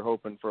players are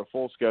hoping for a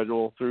full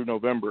schedule through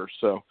November.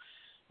 So,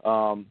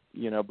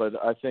 but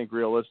I think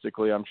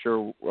realistically, I'm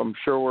sure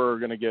we're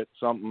going to get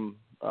something,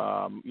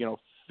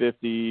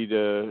 50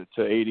 to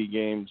 80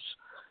 games.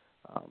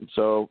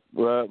 So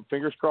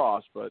fingers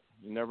crossed, but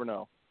you never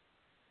know.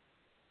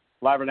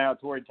 Live right now,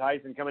 Torrey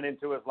Tyson coming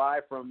into us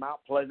live from Mount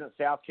Pleasant,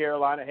 South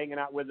Carolina, hanging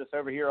out with us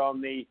over here on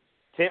the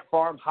Tent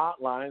Farm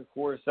Hotline. Of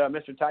course,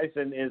 Mr.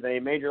 Tyson is a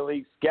Major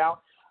League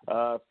scout.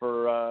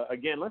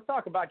 Again, let's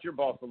talk about your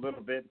boss a little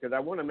bit because I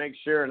want to make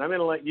sure, and I'm going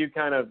to let you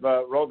kind of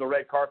roll the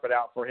red carpet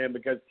out for him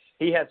because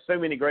he has so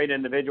many great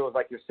individuals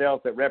like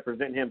yourself that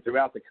represent him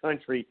throughout the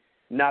country,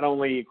 not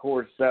only, of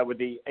course, with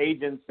the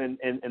agents and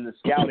the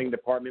scouting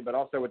department, but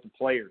also with the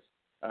players.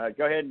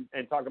 Go ahead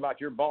and talk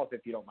about your boss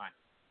if you don't mind.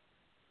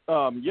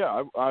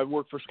 I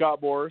work for Scott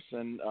Boras,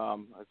 and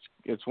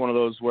it's one of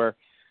those where,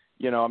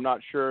 I'm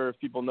not sure if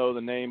people know the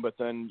name, but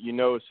then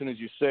as soon as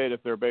you say it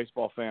if they're a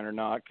baseball fan or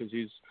not, because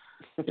he's,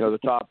 the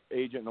top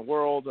agent in the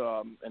world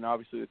and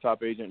obviously the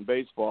top agent in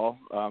baseball.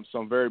 So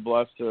I'm very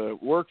blessed to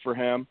work for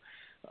him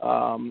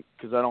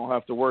because I don't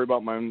have to worry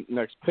about my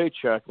next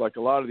paycheck like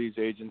a lot of these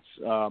agents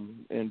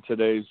in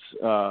today's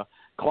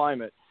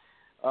climate.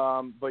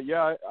 But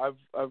yeah,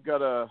 I've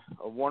got a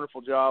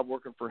wonderful job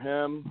working for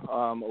him.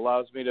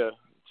 Allows me to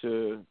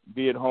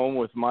be at home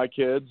with my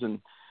kids and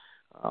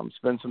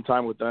spend some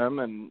time with them,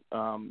 and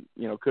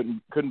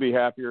couldn't be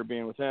happier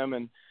being with him.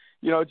 And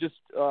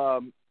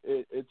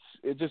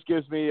it just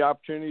gives me the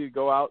opportunity to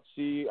go out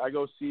see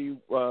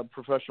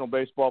professional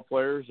baseball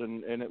players,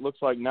 and it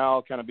looks like now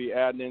I'll kind of be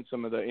adding in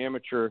some of the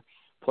amateur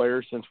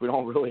players since we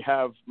don't really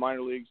have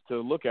minor leagues to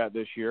look at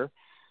this year.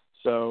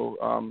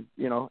 So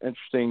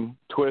interesting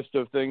twist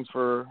of things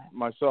for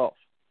myself.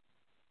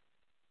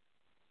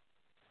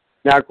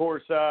 Now, of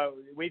course,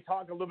 we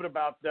talked a little bit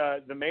about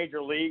the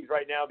major leagues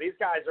right now. These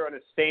guys are on a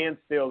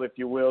standstill, if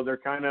you will. They're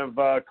kind of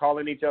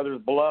calling each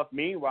other's bluff.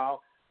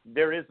 Meanwhile,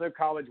 there is no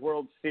College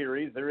World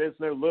Series. There is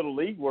no Little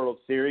League World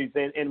Series.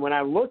 And when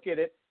I look at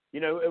it,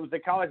 it was the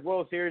College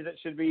World Series that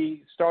should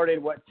be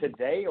started,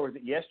 today, or was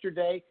it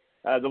yesterday?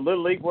 The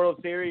Little League World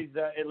Series,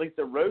 at least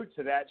the road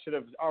to that, should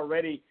have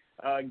already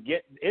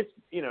get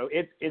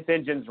its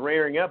engines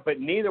rearing up.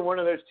 But neither one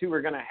of those two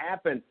are going to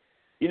happen.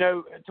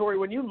 Tori,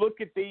 when you look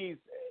at these,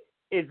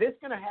 is this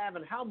going to have,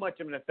 and how much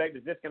of an effect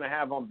is this going to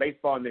have on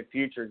baseball in the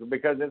future?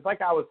 Because it's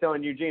like I was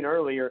telling Eugene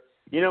earlier,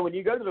 when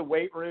you go to the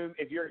weight room,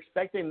 if you're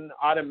expecting an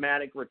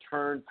automatic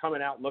return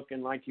coming out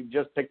looking like you've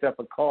just picked up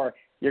a car,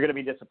 you're going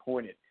to be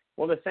disappointed.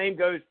 Well, the same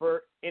goes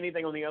for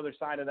anything on the other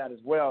side of that as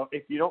well.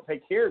 If you don't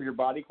take care of your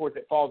body, of course,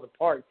 it falls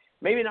apart.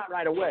 Maybe not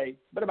right away,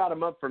 but about a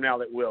month from now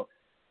it will.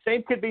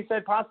 Same could be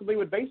said possibly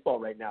with baseball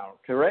right now,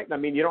 correct? I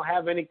mean, you don't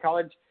have any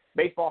college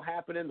baseball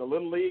happening. The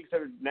little leagues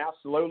are now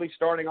slowly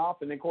starting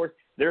off. And, of course,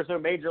 there's no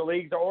major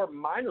leagues or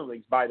minor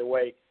leagues, by the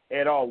way,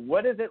 at all.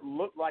 What does it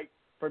look like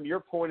from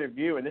your point of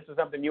view? And this is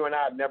something you and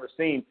I have never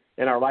seen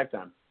in our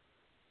lifetime.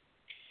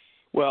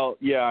 Well,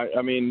 yeah,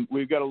 I mean,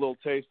 we've got a little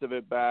taste of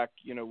it back,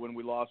 when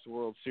we lost the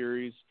World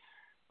Series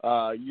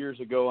years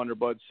ago under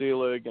Bud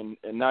Selig. And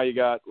now you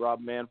got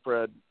Rob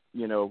Manfred,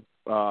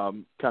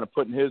 kind of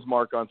putting his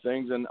mark on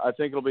things. And I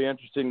think it'll be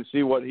interesting to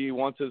see what he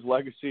wants his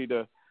legacy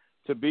to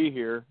be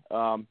here.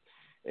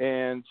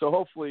 And so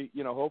hopefully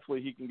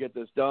he can get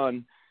this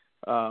done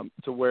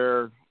to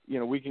where,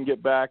 we can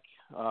get back.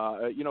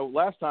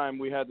 Last time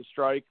we had the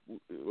strike,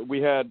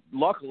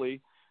 luckily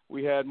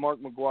we had Mark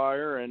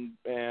McGwire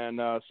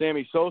and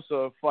Sammy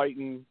Sosa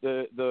fighting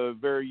the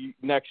very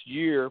next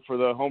year for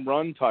the home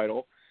run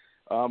title,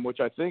 which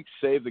I think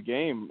saved the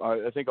game.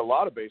 I think a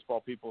lot of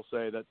baseball people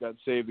say that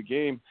saved the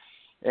game.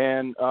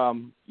 And,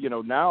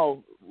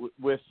 now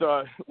with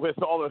all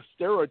the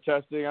steroid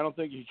testing, I don't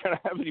think you can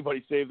have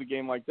anybody save the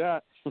game like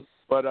that.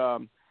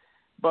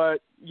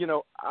 But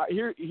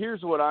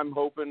here's what I'm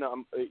hoping,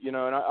 and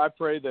I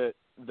pray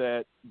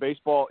that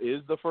baseball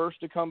is the first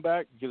to come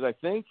back, because I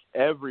think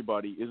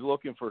everybody is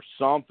looking for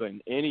something,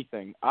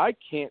 anything. I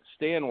can't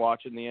stand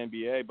watching the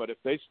NBA, but if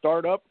they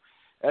start up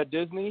at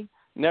Disney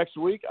next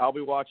week, I'll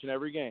be watching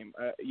every game.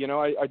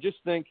 I just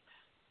think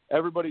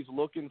everybody's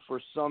looking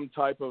for some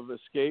type of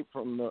escape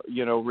from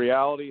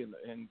reality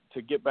and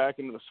to get back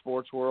into the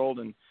sports world.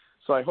 And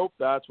so I hope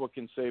that's what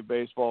can save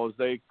baseball as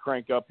they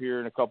crank up here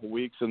in a couple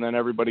weeks, and then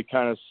everybody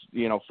kind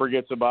of,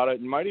 forgets about it,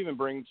 and might even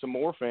bring some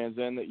more fans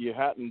in that you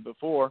hadn't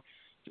before,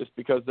 just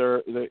because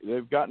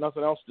they've got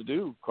nothing else to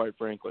do, quite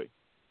frankly.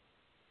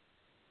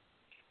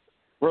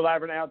 We're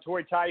live right now.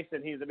 Torrey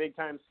Tyson, he's a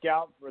big-time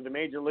scout for the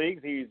major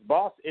leagues. His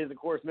boss is, of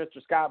course,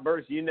 Mr. Scott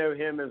Burst. You know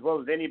him as well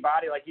as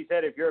anybody. Like you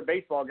said, if you're a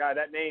baseball guy,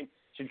 that name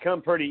should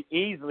come pretty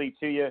easily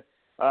to you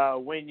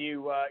when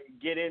you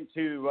get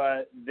into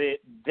the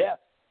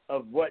depth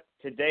of what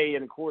today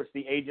and, of course,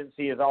 the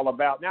agency is all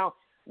about. Now,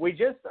 we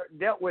just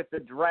dealt with the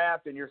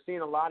draft, and you're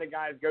seeing a lot of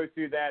guys go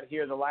through that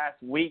here the last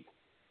week.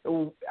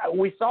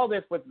 We saw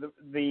this with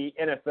the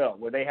NFL,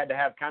 where they had to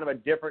have kind of a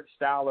different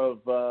style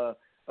of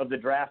the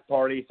draft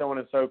party, so on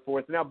and so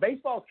forth. Now,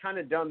 baseball's kind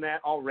of done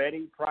that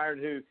already prior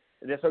to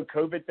this whole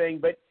COVID thing,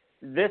 but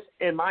this,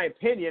 in my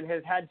opinion,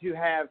 has had to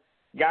have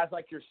guys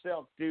like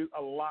yourself do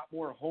a lot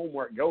more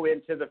homework, go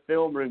into the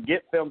film room,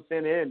 get film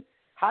sent in.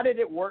 How did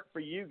it work for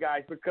you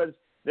guys? Because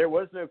there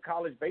was no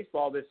college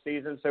baseball this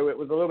season, so it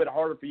was a little bit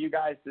harder for you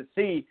guys to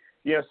see,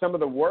 some of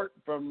the work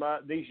from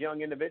these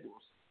young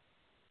individuals.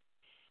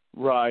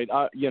 Right.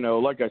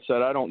 Like I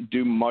said, I don't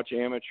do much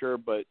amateur,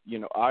 but,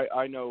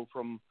 I know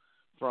from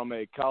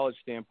a college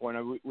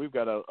standpoint, we've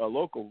got a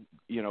local,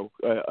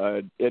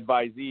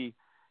 advisee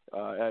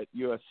at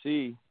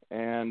USC,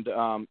 and,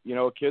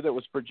 a kid that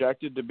was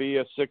projected to be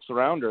a 6th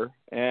rounder.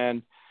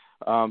 And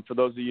for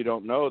those of you who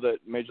don't know, that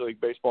Major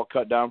League Baseball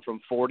cut down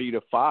from 40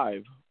 to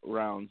 5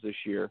 rounds this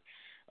year.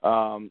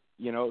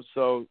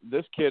 So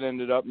this kid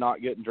ended up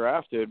not getting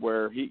drafted,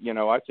 where he,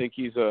 I think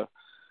he's a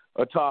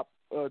top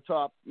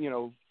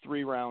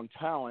 3-round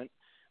talent,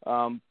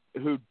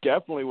 who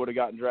definitely would have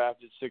gotten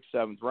drafted 6th,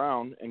 7th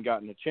round and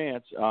gotten a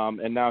chance.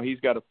 And now he's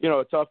got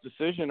a tough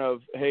decision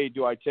of, hey,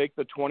 do I take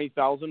the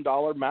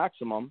 $20,000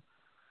 maximum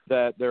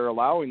that they're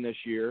allowing this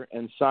year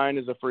and sign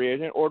as a free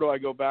agent, or do I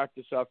go back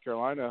to South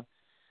Carolina?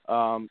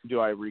 Do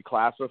I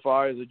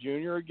reclassify as a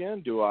junior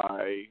again? Do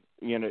I,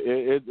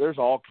 there's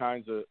all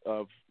kinds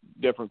of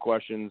different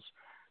questions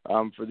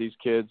for these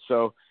kids.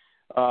 So,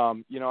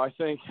 I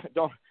think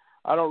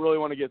I don't really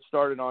want to get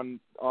started on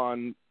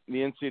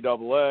the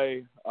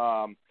NCAA,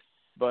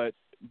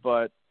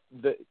 but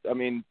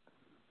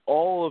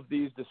all of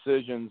these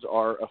decisions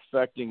are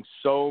affecting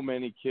so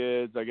many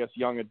kids, I guess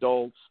young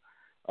adults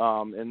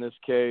in this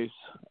case,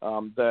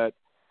 that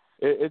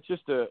it's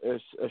just a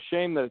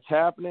shame that it's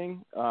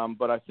happening.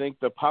 But I think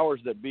the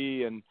powers that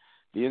be in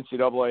the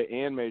NCAA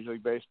and Major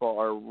League Baseball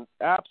are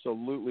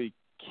absolutely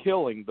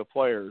killing the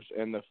players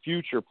and the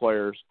future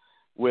players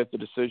with the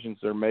decisions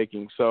they're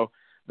making. So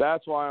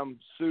that's why I'm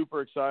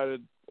super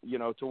excited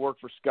to work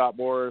for Scott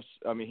Boras.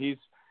 I mean, he's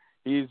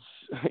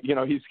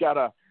he's got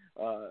a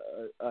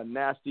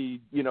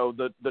nasty,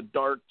 the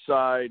dark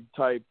side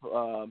type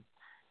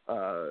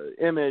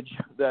image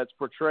that's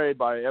portrayed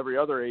by every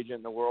other agent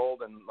in the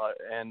world,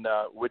 and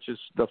which is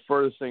the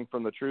furthest thing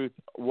from the truth.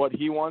 What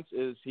he wants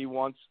is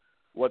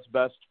what's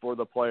best for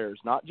the players,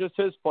 not just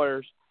his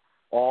players,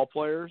 all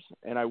players.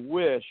 And I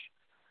wish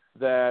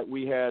that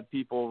we had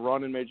people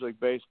run in Major League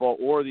Baseball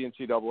or the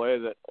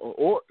NCAA that,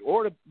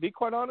 or to be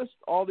quite honest,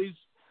 all these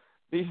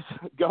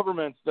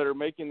governments that are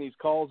making these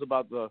calls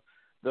about the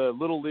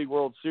Little League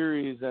World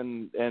Series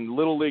and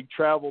Little League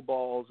travel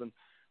balls and,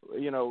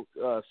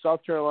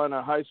 South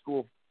Carolina high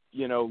school,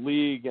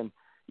 league. And,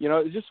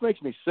 it just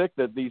makes me sick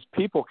that these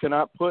people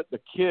cannot put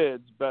the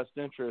kids' best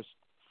interest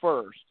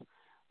first.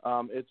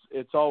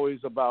 It's always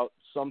about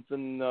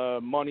something,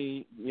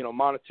 money,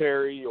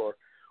 monetary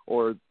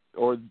or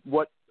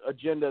what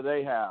agenda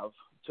they have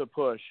to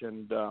push.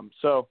 And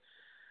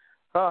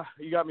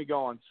you got me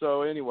going.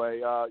 So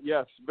anyway,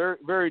 yes, very,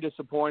 very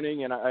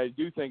disappointing. And I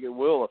do think it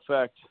will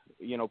affect,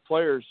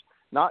 players,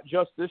 not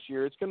just this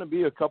year. It's going to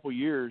be a couple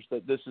years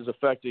that this is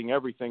affecting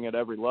everything at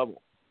every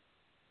level.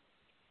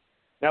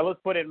 Now, let's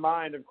put in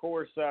mind, of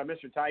course,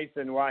 Mr.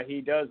 Tyson, why he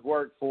does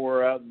work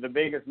for the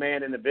biggest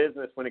man in the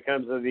business when it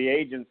comes to the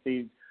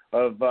agencies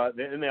of the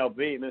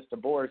MLB, Mr.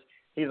 Boras.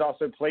 He's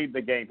also played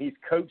the game. He's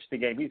coached the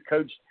game. He's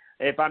coached,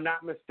 if I'm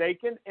not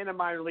mistaken, in a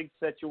minor league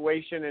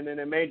situation and in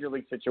a major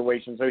league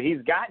situation. So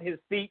he's got his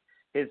feet,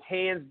 his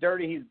hands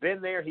dirty. He's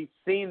been there. He's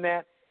seen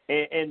that.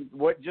 And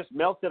what just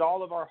melted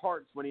all of our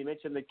hearts when he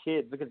mentioned the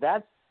kids, because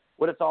that's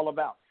what it's all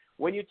about.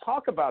 When you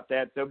talk about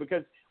that, though,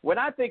 because when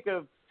I think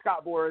of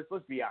Scott Boras,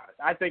 let's be honest,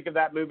 I think of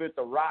that movie with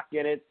The Rock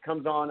in it.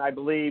 Comes on, I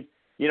believe,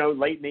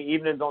 late in the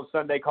evenings on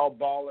Sunday, called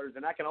Ballers.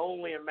 And I can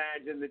only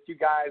imagine that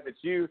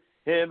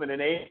him and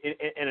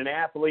an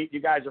athlete,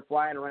 you guys are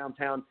flying around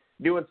town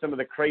doing some of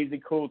the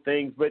crazy cool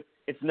things, but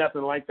it's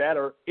nothing like that.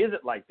 Or is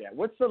it like that?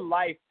 What's the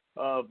life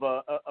of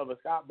a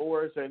Scott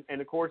Boras and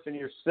of course, in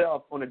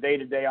yourself on a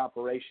day-to-day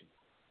operation?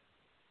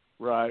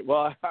 Right.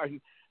 Well,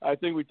 I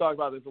think we talked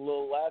about this a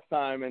little last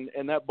time,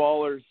 and that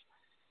Ballers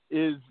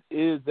is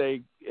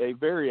a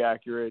very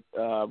accurate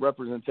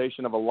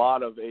representation of a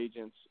lot of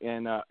agents.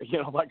 And,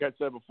 like I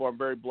said before, I'm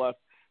very blessed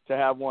to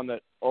have one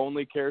that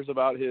only cares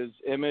about his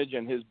image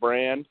and his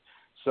brand.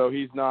 So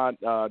he's not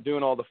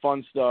doing all the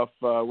fun stuff.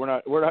 We're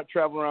not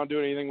traveling around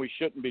doing anything we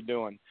shouldn't be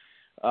doing.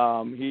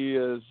 He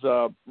is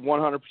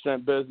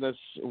 100% business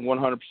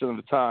 100% of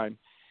the time.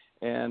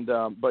 And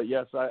but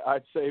yes,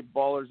 I'd say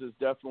Ballers is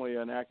definitely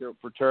an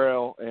accurate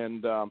portrayal.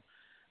 And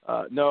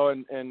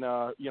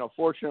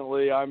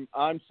fortunately,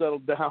 I'm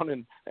settled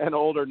down and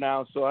older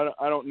now, so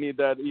I don't need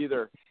that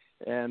either.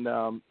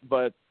 And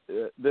but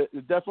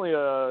definitely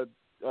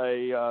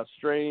a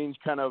strange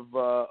kind of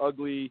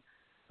ugly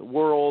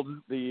world,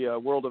 the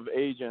world of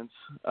agents.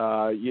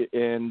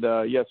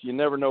 Yes, you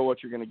never know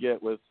what you're going to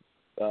get with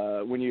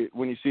when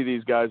you see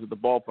these guys at the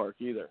ballpark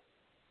either.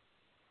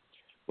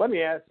 Let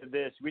me ask you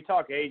this. We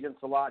talk agents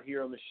a lot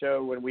here on the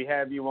show when we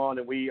have you on,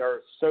 and we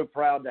are so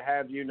proud to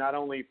have you, not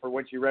only for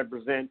what you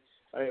represent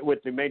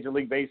with the Major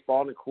League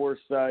Baseball and, of course,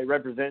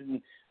 representing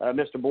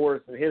Mr.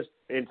 Boras and his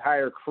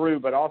entire crew,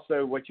 but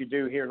also what you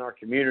do here in our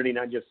community,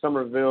 not just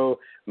Somerville,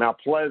 Mount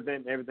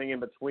Pleasant, everything in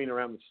between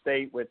around the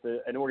state with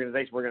an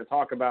organization we're going to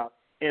talk about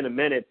in a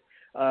minute.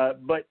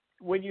 But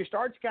when you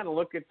start to kind of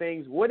look at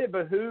things, would it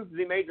behoove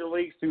the major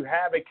leagues to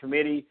have a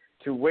committee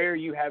to where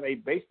you have a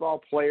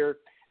baseball player,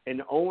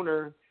 an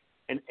owner,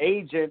 an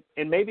agent,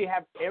 and maybe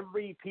have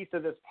every piece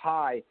of this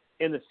pie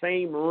in the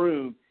same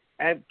room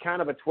as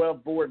kind of a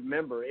 12-board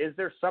member? Is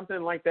there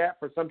something like that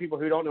for some people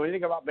who don't know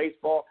anything about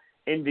baseball?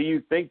 And do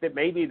you think that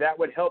maybe that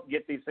would help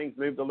get these things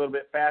moved a little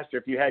bit faster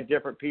if you had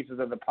different pieces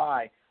of the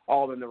pie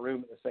all in the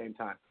room at the same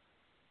time?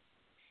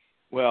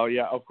 Well,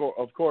 yeah, of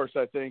course.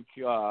 I think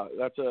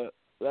that's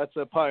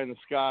a pie in the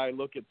sky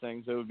look at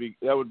things.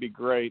 That would be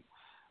great.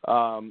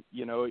 And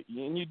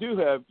you do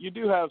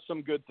have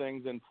some good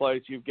things in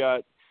place. You've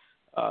got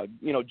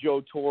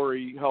Joe Torre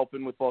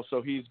helping with ball,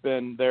 so he's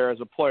been there as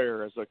a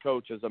player, as a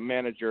coach, as a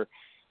manager,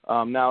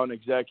 now an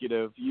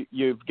executive.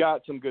 You've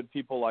got some good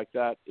people like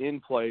that in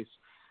place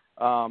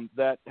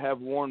that have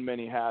worn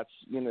many hats.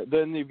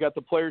 Then you've got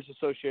the Players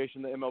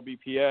Association, the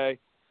MLBPA,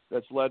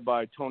 that's led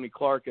by Tony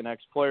Clark, an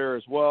ex-player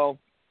as well.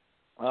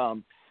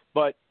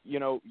 But,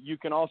 you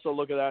can also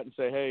look at that and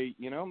say, hey,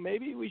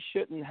 maybe we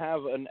shouldn't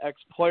have an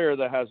ex-player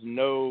that has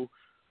no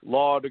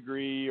law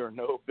degree or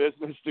no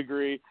business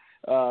degree,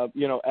 as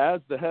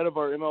the head of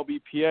our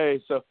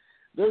MLBPA. So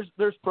there's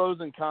pros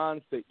and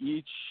cons to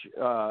each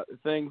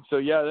thing. So,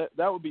 yeah,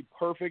 that would be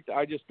perfect.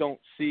 I just don't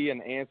see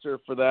an answer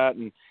for that.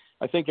 And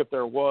I think if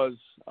there was,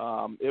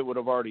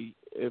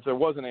 if there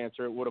was an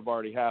answer, it would have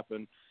already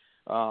happened.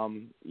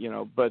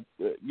 But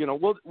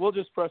we'll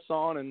just press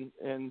on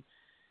and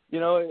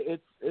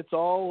it's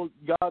all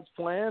God's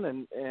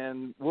plan,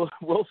 and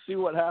we'll see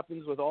what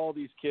happens with all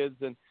these kids.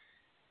 And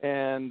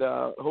and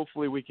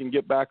hopefully we can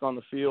get back on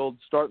the field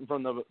starting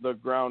from the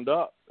ground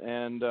up.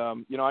 And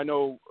I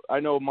know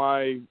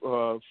my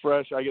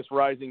fresh, I guess,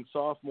 rising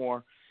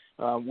sophomore.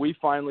 We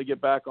finally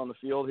get back on the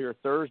field here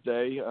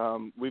Thursday.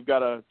 We've got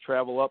to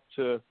travel up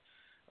to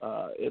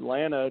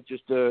Atlanta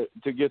just to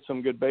get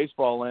some good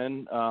baseball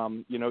in.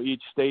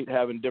 Each state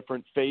having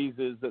different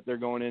phases that they're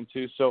going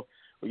into. So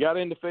we got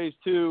into phase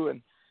 2,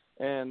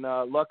 and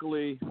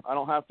luckily I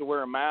don't have to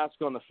wear a mask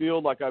on the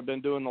field like I've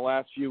been doing the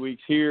last few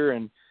weeks here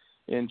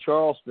in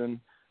Charleston,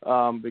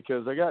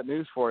 because I got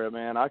news for you,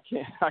 man. I'm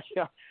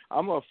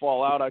gonna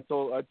fall out. I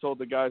told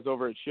the guys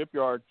over at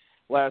Shipyard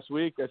last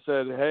week. I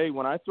said, hey,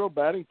 when I throw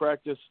batting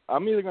practice,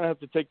 I'm either gonna have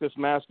to take this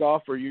mask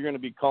off or you're gonna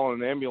be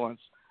calling an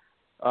ambulance.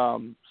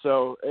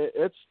 So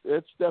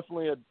it's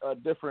definitely a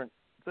different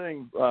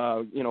thing,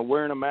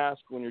 wearing a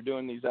mask when you're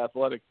doing these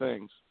athletic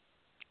things.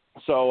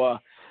 So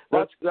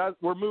that's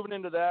we're moving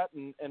into that,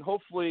 and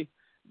hopefully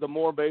the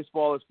more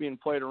baseball that's being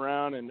played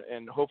around,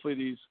 and hopefully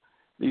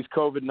these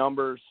COVID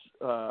numbers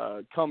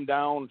come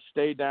down,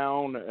 stay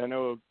down. I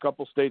know a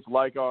couple states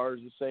like ours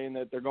is saying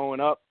that they're going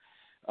up,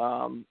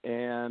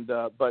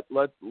 but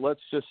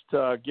let's just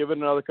give it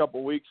another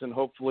couple weeks, and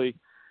hopefully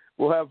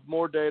we'll have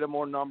more data,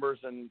 more numbers,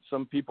 and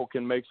some people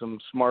can make some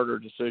smarter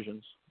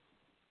decisions.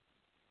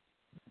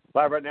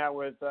 Live right now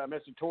with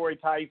Mr. Torrey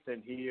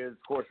Tyson. He is,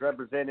 of course,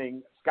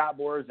 representing Scott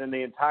Boras and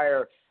the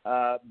entire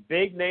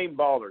big-name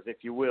ballers,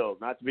 if you will.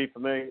 Not to be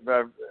familiar,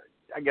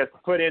 I guess,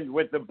 put in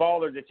with the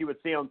ballers that you would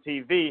see on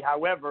TV.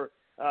 However,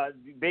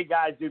 big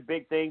guys do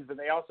big things, but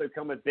they also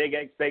come with big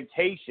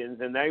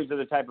expectations, and those are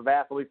the type of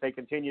athletes they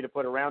continue to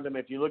put around them.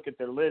 If you look at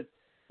their list,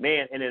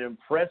 man, and an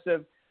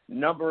impressive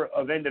number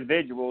of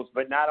individuals,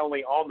 but not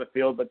only on the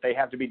field, but they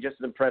have to be just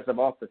as impressive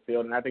off the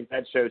field, and I think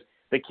that shows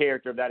the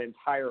character of that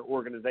entire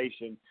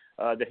organization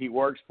that he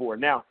works for.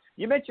 Now,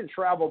 you mentioned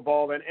travel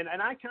ball, and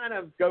I kind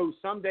of go,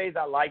 some days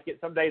I like it,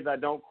 some days I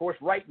don't. Of course,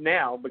 right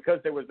now, because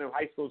there was no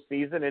high school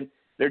season and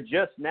they're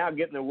just now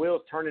getting the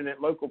wheels turning at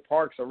local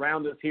parks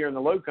around us here in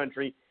the Low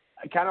Country,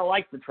 I kind of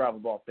like the travel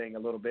ball thing a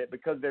little bit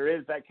because there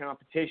is that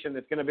competition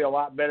that's going to be a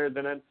lot better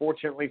than,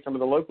 unfortunately, some of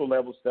the local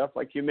level stuff,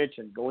 like you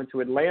mentioned, going to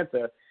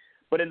Atlanta.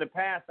 But in the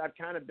past, I've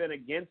kind of been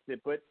against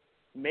it. But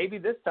maybe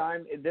this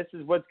time, this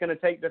is what's going to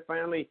take to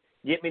finally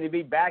get me to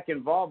be back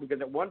involved,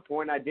 because at one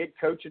point I did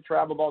coach a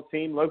travel ball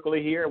team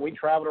locally here, and we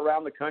traveled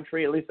around the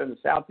country, at least in the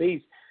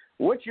Southeast.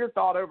 What's your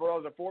thought overall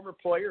as a former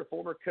player,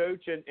 former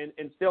coach,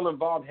 and still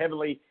involved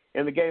heavily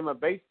in the game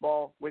of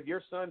baseball, with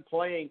your son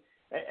playing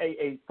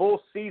a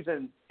full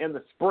season in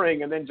the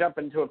spring and then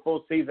jumping into a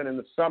full season in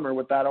the summer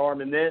with that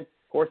arm, and then,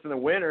 of course, in the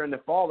winter and the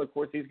fall, of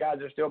course, these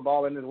guys are still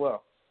balling as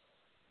well.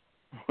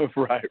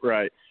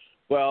 Right.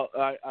 Well,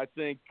 I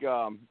think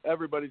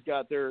everybody's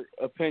got their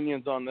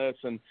opinions on this,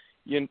 and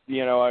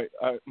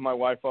my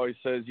wife always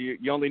says you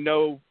only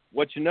know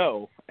what you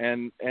know,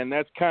 and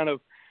that's kind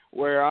of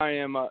where I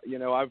am.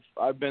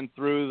 I've been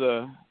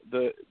through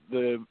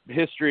the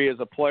history as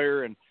a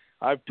player, and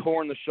I've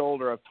torn the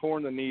shoulder, I've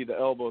torn the knee, the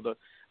elbow,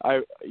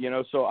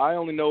 so I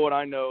only know what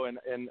I know,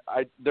 and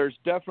there's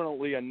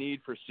definitely a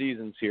need for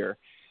seasons here.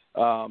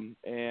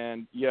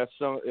 And yes,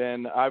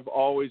 and I've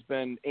always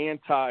been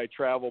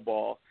anti-travel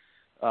ball.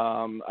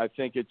 I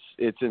think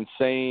it's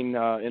insane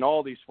in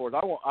all these sports.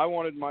 I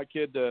wanted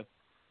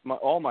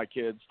all my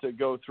kids to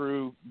go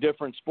through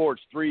different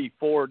sports,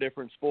 3-4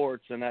 different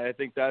sports, and I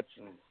think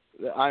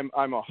I'm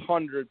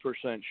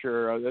 100%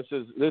 sure this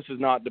is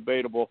not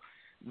debatable,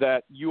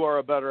 that you are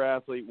a better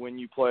athlete when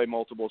you play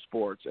multiple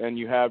sports and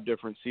you have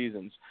different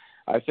seasons.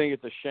 I think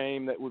it's a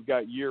shame that we've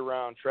got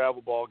year-round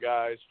travel ball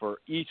guys for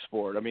each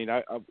sport. I mean,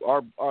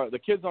 the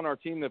kids on our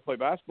team that play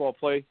basketball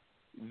play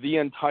the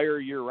entire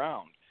year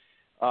round.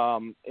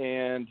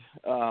 And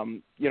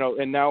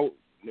now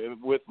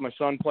with my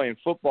son playing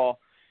football,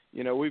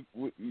 he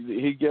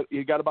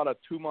got about a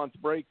 2-month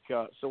break.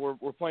 So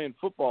we're playing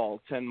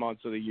football 10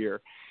 months of the year.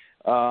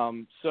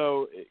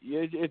 So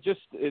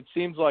it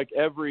seems like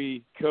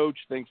every coach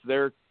thinks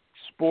their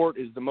sport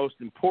is the most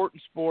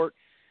important sport.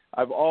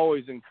 I've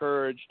always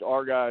encouraged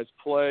our guys,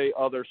 play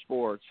other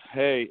sports.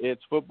 Hey,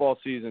 it's football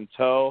season.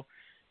 Tell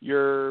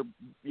your,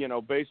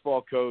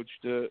 baseball coach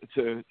to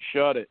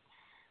shut it.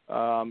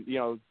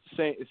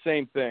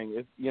 Same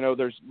thing.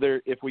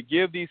 If we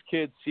give these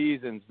kids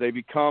seasons, they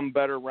become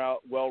better,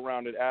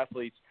 well-rounded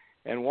athletes.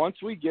 And once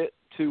we get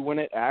to when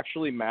it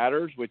actually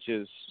matters, which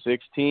is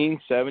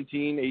 16,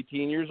 17,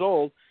 18 years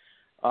old,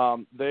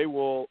 they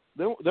will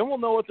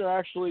know what they're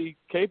actually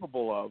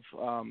capable of.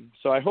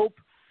 So I hope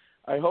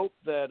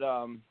that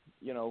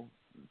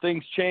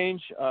things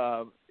change,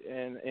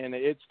 and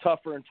it's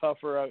tougher and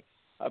tougher.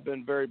 I've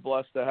been very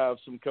blessed to have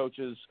some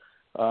coaches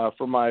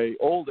for my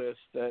oldest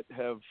that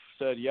have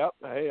said, "Yep,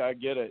 hey, I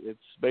get it.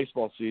 It's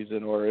baseball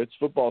season or it's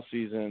football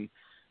season,"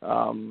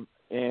 so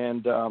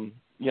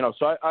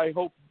I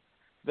hope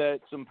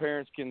that some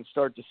parents can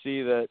start to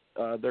see that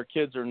their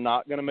kids are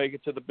not going to make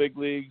it to the big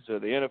leagues or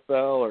the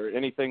NFL or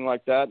anything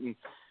like that, and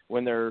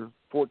when they're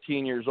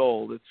 14 years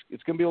old,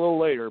 it's going to be a little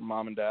later,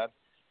 Mom and Dad.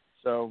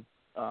 So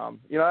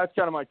That's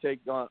kind of my take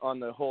on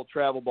the whole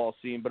travel ball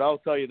scene. But I'll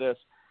tell you this.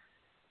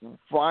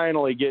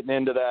 Finally getting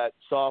into that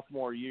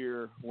sophomore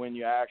year when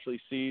you actually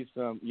see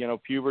some,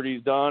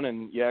 puberty's done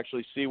and you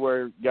actually see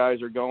where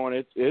guys are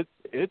going.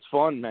 It's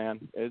fun, man.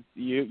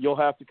 You'll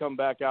have to come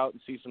back out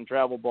and see some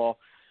travel ball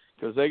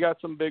because they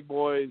got some big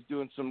boys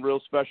doing some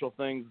real special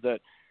things that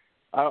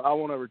I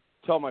want to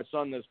tell my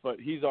son this, but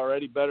he's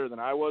already better than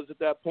I was at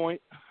that point.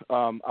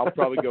 I'll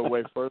probably go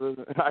way further.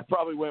 I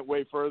probably went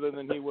way further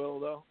than he will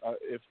though.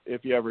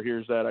 If he ever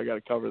hears that, I got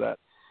to cover that.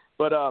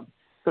 But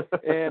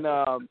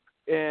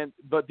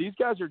but these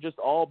guys are just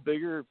all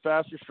bigger,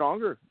 faster,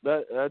 stronger.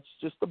 That's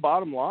just the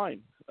bottom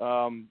line.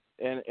 And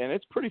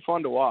it's pretty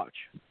fun to watch.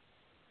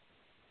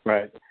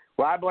 Right.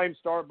 Well, I blame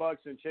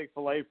Starbucks and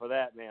Chick-fil-A for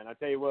that, man. I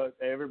tell you what,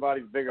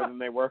 everybody's bigger than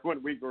they were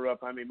when we grew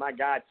up. I mean, my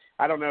God,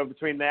 I don't know,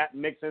 between that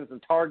and Mixon's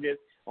and Target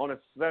on a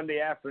Sunday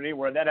afternoon,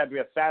 where that had to be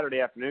a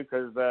Saturday afternoon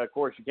because, of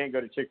course, you can't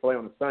go to Chick-fil-A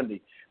on a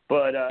Sunday.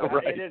 But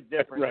right. It is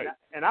different. Right.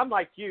 And I'm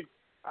like you.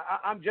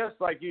 I'm just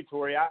like you,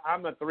 Tori.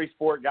 I'm a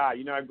three-sport guy.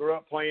 I grew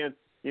up playing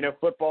 –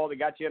 football, that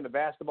got you into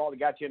basketball, that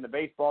got you into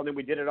baseball, and then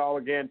we did it all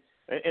again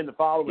in the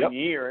following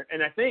year.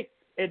 And I think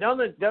it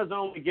doesn't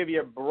only give you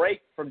a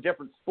break from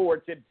different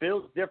sports, it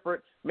builds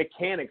different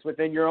mechanics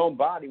within your own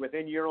body,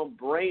 within your own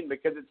brain,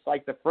 because it's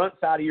like the front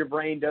side of your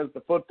brain does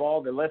the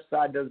football, the left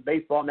side does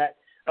baseball, and that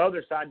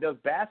other side does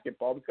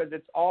basketball, because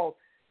it's all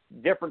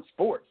different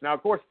sports. Now,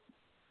 of course,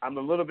 I'm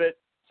a little bit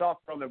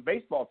softer on the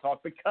baseball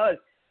talk because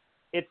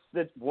it's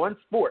the one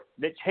sport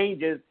that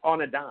changes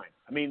on a dime.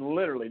 I mean,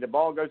 literally, the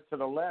ball goes to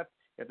the left.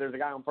 If there's a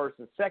guy on first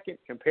and second,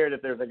 compared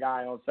if there's a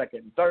guy on second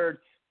and third,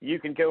 you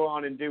can go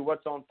on and do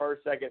what's on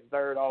first, second,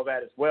 third, all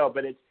that as well.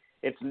 But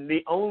it's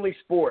the only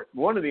sport,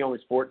 one of the only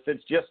sports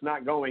that's just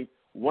not going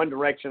one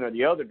direction or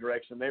the other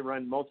direction. They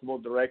run multiple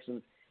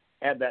directions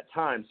at that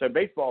time. So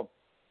baseball,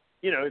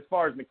 as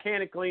far as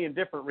mechanically and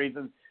different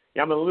reasons,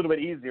 I'm a little bit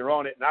easier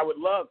on it. And I would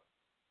love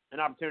an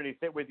opportunity to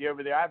sit with you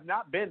over there. I have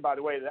not been, by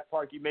the way, to that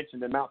park you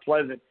mentioned in Mount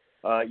Pleasant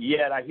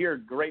yet. I hear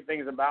great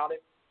things about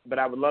it, but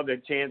I would love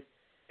the chance.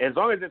 As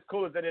long as it's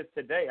cool as it is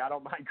today, I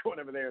don't mind going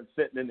over there and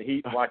sitting in the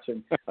heat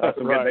watching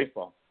some good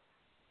baseball.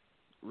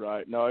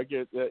 Right. No, I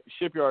get that.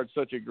 Shipyard's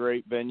such a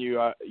great venue.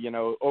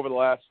 Over the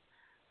last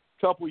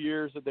couple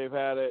years that they've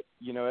had it,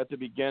 at the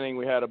beginning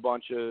we had a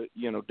bunch of,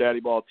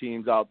 daddy ball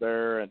teams out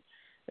there,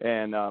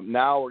 and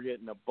now we're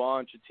getting a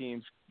bunch of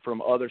teams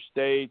from other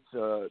states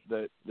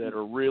that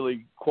are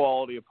really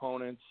quality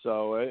opponents.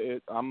 So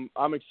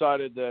I'm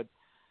excited that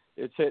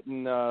it's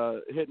hitting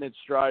its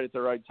stride at the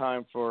right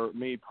time for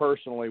me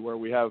personally, where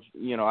we have,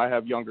 I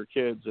have younger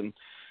kids,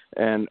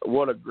 and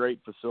what a great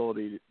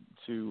facility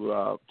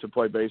to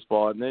play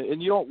baseball.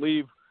 And you don't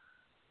leave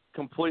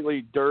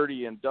completely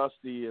dirty and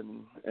dusty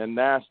and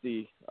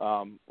nasty.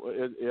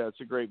 It's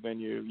a great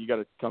venue. You got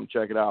to come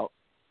check it out.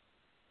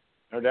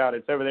 No doubt.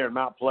 It's over there in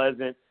Mount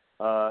Pleasant.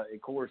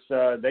 Of course,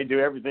 they do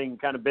everything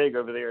kind of big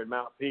over there in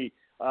Mount P.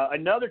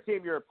 Another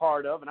team you're a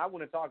part of, and I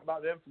want to talk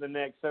about them for the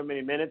next so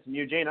many minutes. And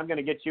Eugene, I'm going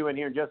to get you in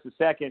here in just a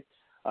second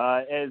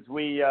as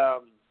we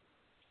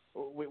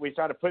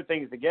try to put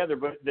things together.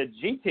 But the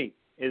G team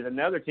is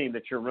another team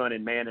that you're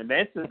running, man, and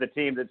this is the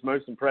team that's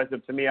most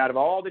impressive to me out of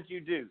all that you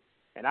do.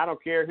 And I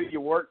don't care who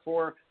you work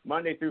for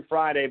Monday through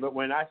Friday, but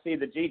when I see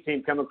the G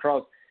team come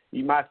across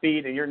my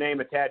feed and your name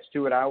attached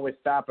to it, I always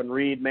stop and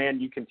read. Man,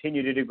 you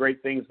continue to do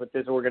great things with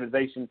this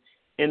organization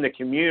in the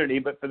community.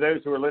 But for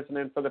those who are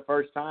listening for the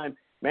first time,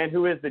 man,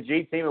 who is the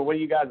G team and what are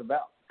you guys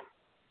about?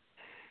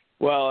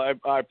 Well,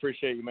 I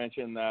appreciate you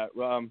mentioning that.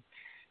 What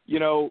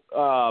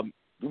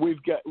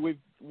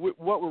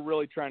we're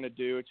really trying to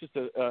do, it's just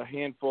a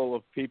handful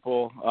of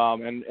people,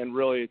 and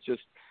really it's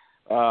just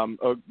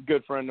a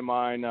good friend of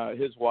mine,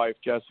 his wife,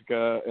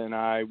 Jessica,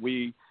 and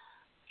we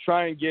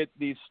try and get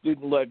these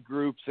student-led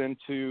groups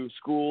into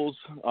schools,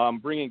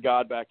 bringing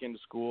God back into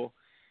school,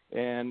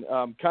 and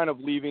kind of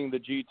leaving the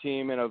G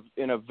team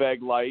in a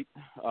vague light,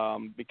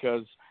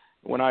 because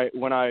when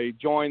I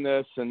joined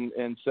this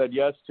and said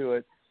yes to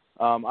it,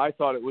 I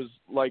thought it was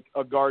like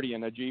a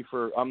guardian,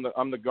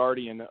 I'm the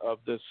guardian of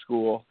this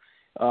school,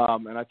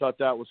 and I thought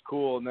that was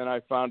cool. And then I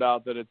found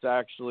out that it's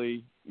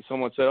actually,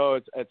 someone said, oh,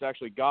 it's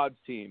actually God's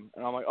team,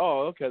 and I'm like,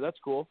 oh, okay, that's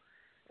cool.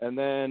 And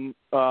then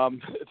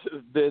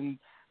then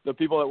the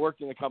people that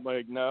worked in the company,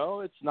 like, no,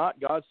 it's not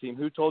God's team.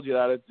 Who told you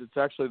that? It's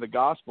actually the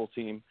gospel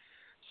team.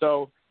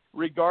 So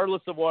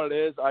regardless of what it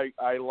is,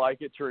 I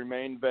like it to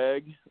remain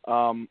vague,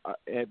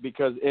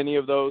 because any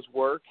of those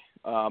work,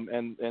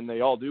 and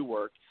they all do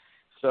work.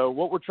 So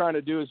what we're trying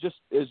to do is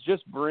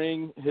just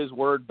bring His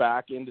word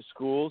back into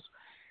schools,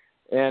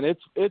 and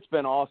it's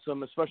been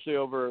awesome, especially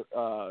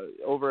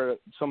over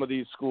some of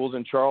these schools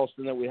in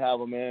Charleston that we have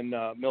them in,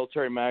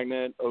 Military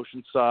Magnet,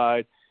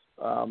 Oceanside,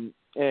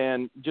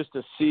 and just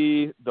to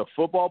see the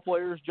football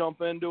players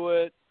jump into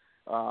it,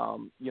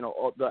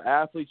 the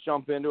athletes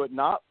jump into it,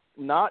 not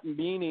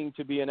meaning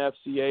to be an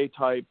FCA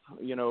type,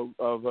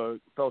 of a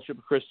Fellowship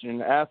of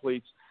Christian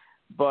Athletes,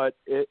 but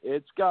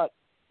it's got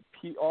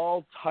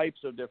all types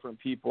of different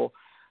people.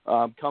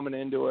 coming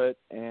into it.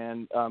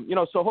 And,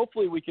 so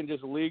hopefully we can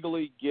just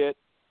legally get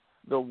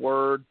the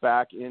word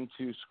back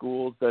into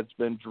schools that's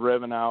been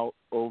driven out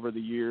over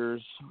the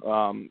years,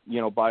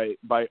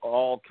 by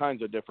all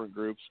kinds of different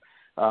groups,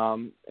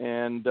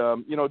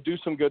 do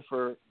some good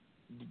for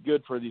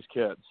these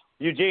kids.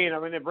 Eugene, I'm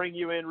going to bring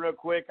you in real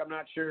quick. I'm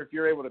not sure if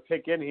you're able to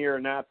pick in here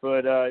or not,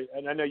 but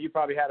and I know you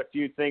probably had a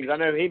few things. I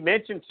know he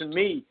mentioned to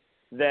me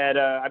that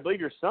I believe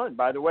your son,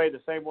 by the way,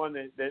 the same one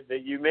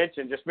that you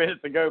mentioned just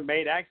minutes ago,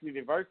 made actually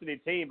the varsity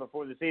team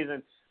before the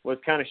season was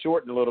kind of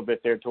shortened a little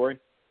bit there, Tori.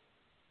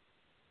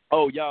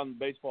 Oh, yeah, on the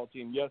baseball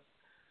team, yes.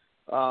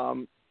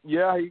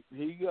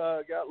 He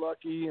got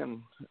lucky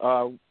and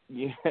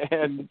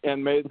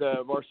made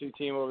the varsity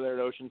team over there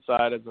at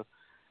Oceanside as a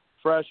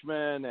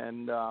freshman.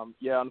 And,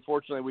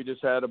 unfortunately, we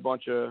just had a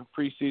bunch of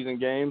preseason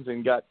games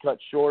and got cut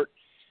short.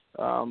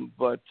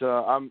 But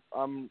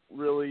I'm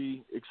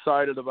really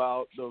excited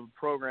about the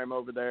program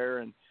over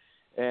there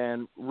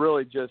and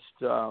really just,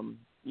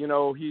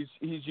 he's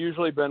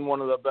usually been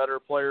one of the better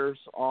players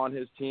on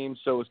his team.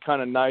 So it was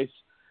kind of nice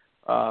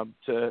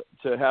to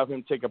have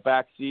him take a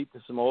back seat to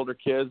some older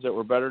kids that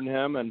were better than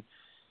him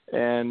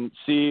and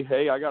see,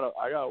 hey, I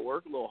gotta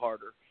work a little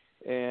harder.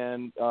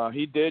 And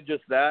he did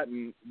just that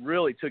and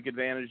really took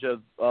advantage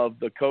of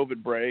the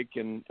COVID break,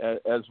 and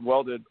as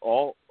well did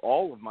all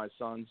of my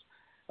sons,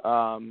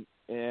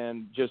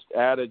 and just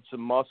added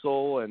some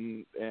muscle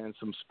and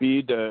some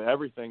speed to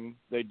everything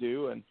they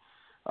do. And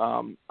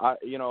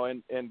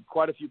and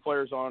quite a few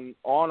players on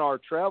our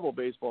travel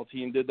baseball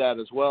team did that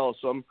as well.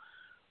 So I'm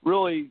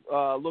really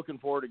looking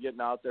forward to getting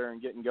out there and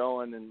getting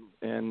going,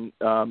 and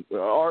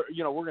we're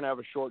going to have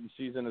a shortened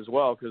season as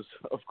well because,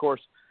 of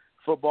course,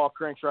 football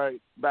cranks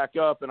right back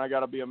up, and I got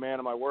to be a man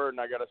of my word,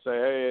 and I got to say,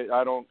 hey,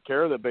 I don't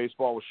care that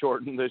baseball was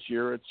shortened this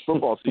year. It's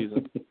football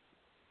season.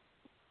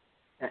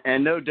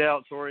 And no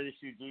doubt, Tori, this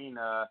is Eugene.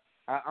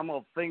 I'm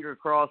going to finger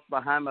crossed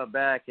behind my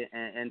back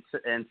and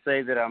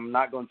say that I'm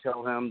not going to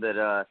tell him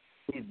that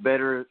he's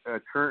better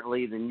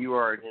currently than you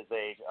are at his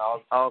age.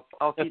 I'll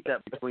keep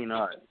that between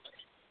us.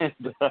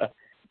 But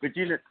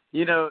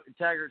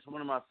Taggart's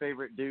one of my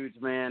favorite dudes,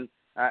 man.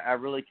 I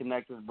really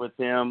connected with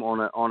him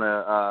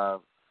on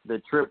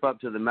the trip up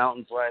to the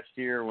mountains last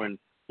year when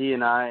he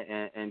and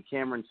I and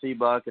Cameron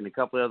Seabuck and a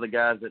couple of other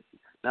guys that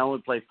not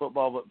only play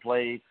football but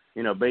play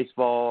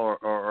baseball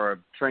or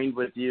trained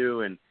with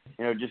you, and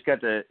just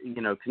got to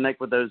connect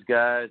with those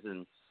guys,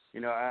 and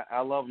I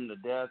love them to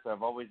death.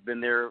 I've always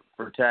been there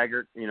for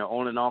Taggart,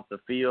 on and off the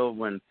field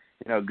when.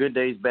 Good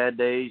days, bad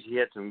days. He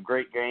had some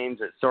great games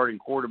at starting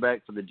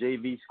quarterback for the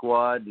JV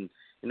squad and,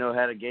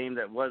 had a game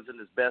that wasn't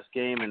his best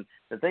game. And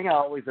the thing I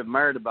always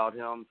admired about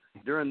him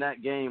during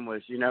that game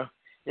was,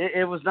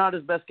 it was not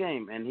his best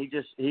game. And he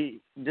just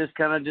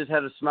kind of just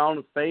had a smile on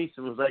his face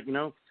and was like,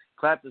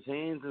 clapped his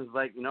hands and was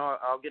like,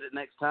 I'll get it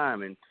next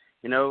time. And,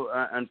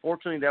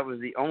 unfortunately, that was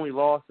the only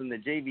loss in the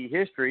JV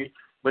history.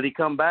 But he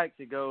come back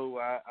to go,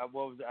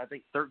 I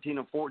think 13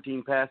 or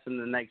 14 passing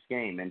the next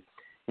game. And,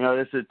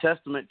 it's a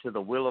testament to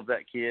the will of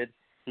that kid.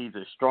 He's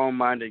a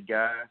strong-minded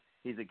guy.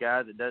 He's a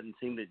guy that doesn't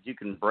seem that you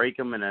can break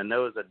him. And I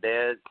know as a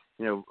dad,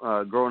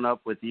 growing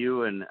up with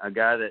you and a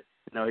guy that,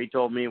 he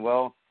told me,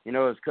 well,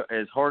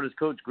 as hard as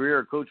Coach Greer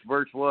or Coach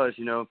Birch was,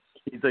 he's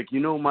like,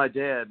 my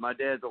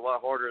dad's a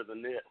lot harder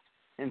than this.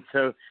 And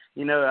so,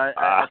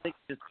 I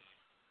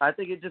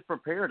think it just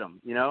prepared him.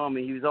 He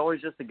was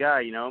always just a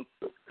guy,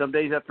 Some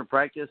days after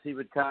practice, he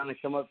would kind of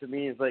come up to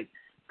me and was like,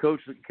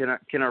 Coach,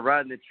 can I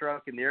ride in the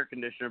truck and the air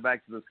conditioner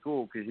back to the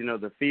school? Because,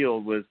 the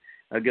field was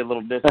a good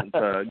little distance,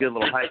 a good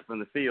little height from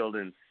the field.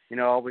 And, I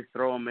always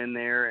throw him in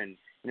there. And,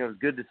 it was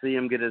good to see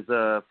him get his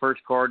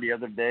first card the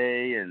other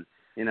day. And,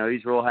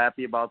 he's real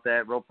happy about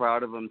that, real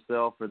proud of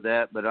himself for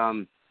that. But,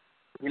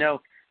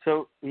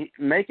 so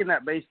making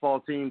that baseball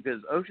team,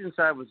 because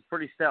Oceanside was a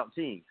pretty stout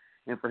team.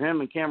 And for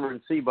him and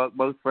Cameron Seabuck,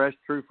 both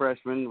true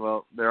freshmen,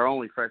 well, they're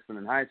only freshmen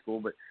in high school,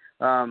 but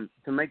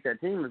to make that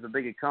team was a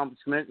big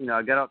accomplishment.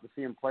 I got out to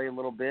see him play a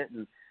little bit.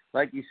 And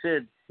like you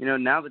said,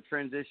 now the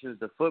transition is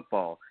to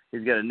football.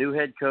 He's got a new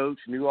head coach,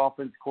 new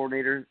offense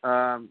coordinator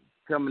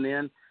coming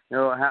in.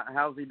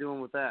 How's he doing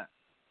with that?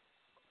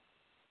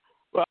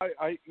 Well,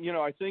 I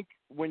think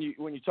when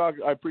you talk,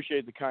 I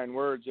appreciate the kind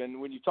words. And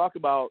when you talk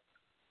about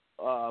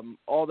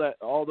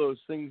all those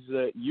things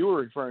that you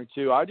were referring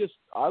to,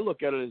 I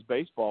look at it as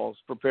baseball's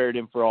prepared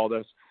him for all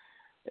this.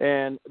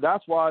 And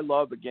that's why I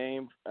love the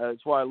game.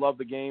 That's why I love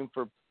the game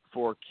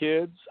for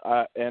kids.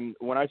 And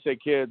when I say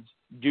kids,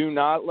 do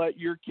not let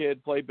your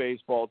kid play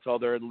baseball till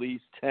they're at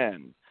least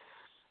 10.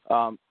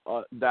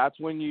 That's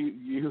when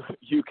you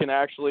can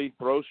actually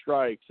throw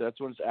strikes. That's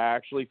when it's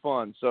actually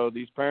fun. So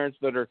these parents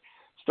that are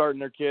starting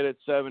their kid at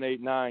 7,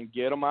 8, 9,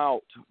 get them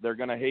out. They're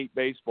going to hate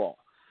baseball.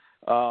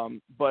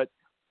 But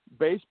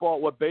baseball,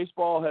 what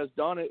baseball has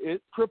done,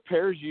 it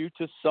prepares you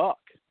to suck.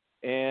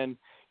 And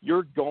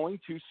you're going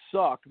to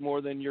suck more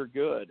than you're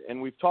good.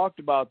 And we've talked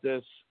about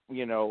this,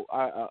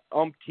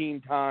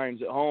 umpteen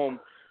times at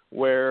home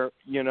where,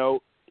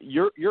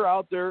 you're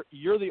out there,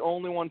 you're the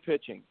only one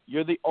pitching.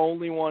 You're the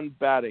only one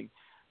batting.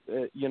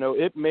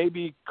 it may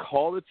be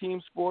called a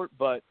team sport,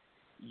 but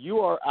you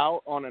are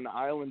out on an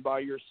island by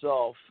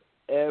yourself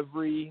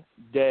every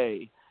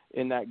day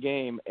in that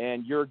game,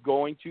 and you're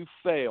going to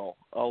fail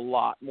a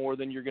lot more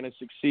than you're going to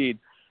succeed.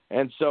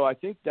 And so I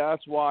think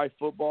that's why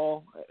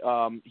football,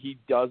 he's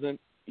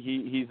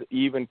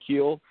even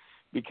keel,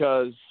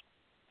 because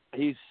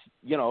he's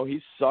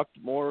sucked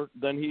more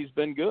than he's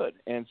been good.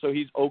 And so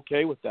he's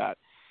okay with that.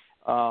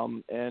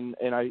 And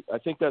I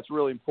think that's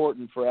really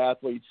important for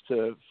athletes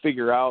to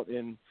figure out,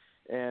 and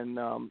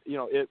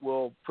it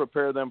will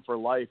prepare them for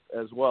life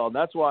as well. And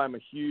that's why I'm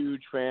a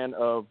huge fan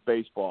of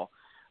baseball.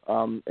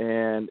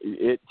 And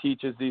it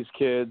teaches these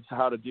kids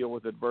how to deal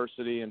with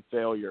adversity and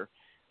failure.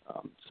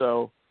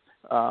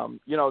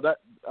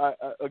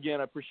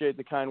 I appreciate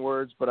the kind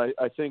words, but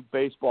I think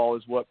baseball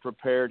is what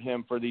prepared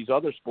him for these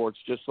other sports,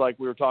 just like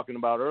we were talking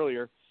about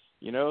earlier.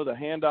 The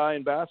hand-eye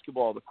in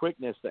basketball, the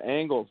quickness, the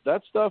angles,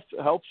 that stuff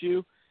helps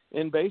you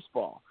in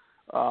baseball.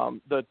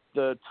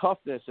 The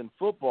toughness in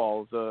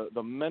football,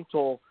 the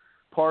mental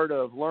part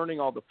of learning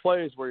all the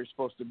plays where you're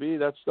supposed to be,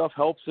 that stuff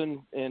helps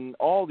in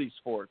all these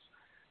sports.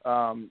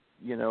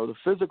 The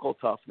physical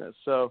toughness.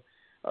 So,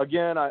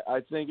 again, I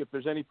think if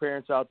there's any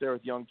parents out there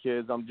with young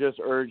kids, I'm just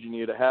urging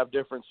you to have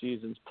different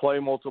seasons, play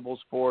multiple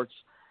sports,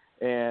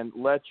 and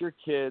let your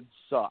kids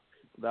suck.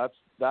 That's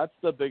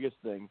the biggest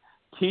thing.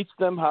 Teach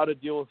them how to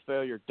deal with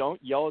failure.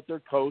 Don't yell at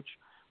their coach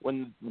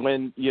when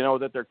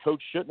that their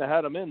coach shouldn't have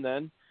had him in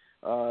then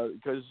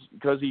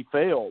because he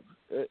failed.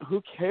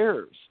 Who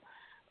cares?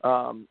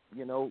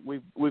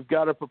 We've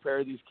got to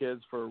prepare these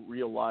kids for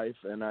real life,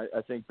 and I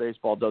think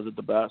baseball does it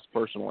the best,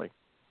 personally.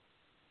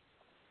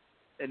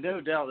 And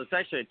no doubt, it's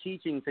actually a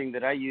teaching thing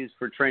that I use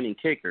for training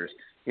kickers.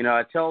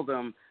 I tell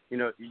them,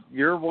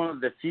 you're one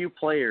of the few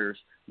players,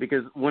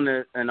 because when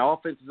an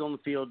offense is on the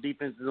field,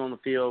 defense is on the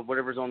field,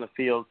 whatever's on the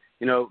field,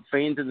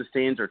 fans in the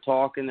stands are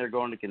talking, they're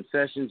going to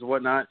concessions and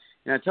whatnot.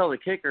 And I tell the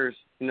kickers,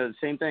 the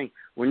same thing.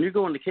 When you're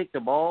going to kick the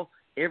ball,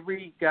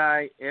 every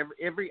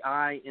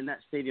eye in that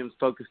stadium is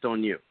focused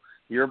on you.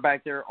 You're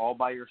back there all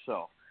by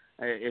yourself.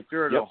 If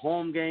you're at a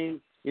home game,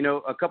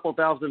 a couple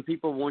thousand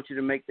people want you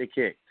to make the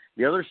kick.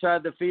 The other side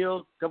of the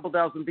field, a couple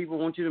thousand people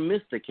want you to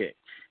miss the kick.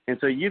 And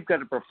so you've got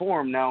to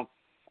perform. Now,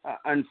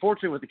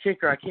 unfortunately, with the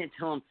kicker, I can't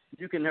tell him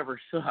you can never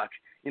suck.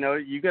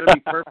 You got to be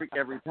perfect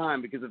every time,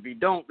 because if you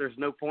don't, there's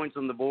no points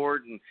on the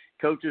board, and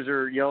coaches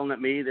are yelling at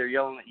me. They're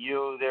yelling at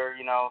you. They're,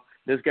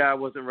 this guy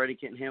wasn't ready,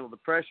 can't handle the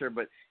pressure.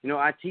 But,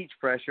 I teach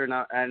pressure,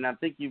 and I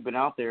think you've been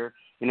out there.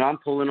 I'm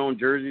pulling on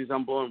jerseys.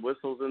 I'm blowing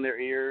whistles in their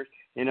ears.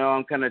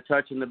 I'm kind of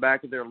touching the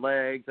back of their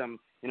legs. I'm,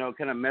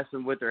 kind of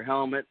messing with their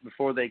helmet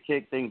before they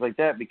kick, things like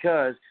that,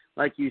 because,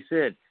 like you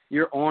said,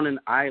 you're on an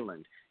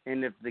island.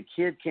 And if the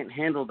kid can't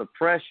handle the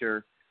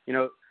pressure,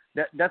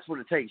 that's what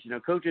it takes.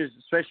 Coaches,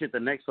 especially at the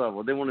next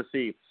level, they want to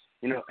see,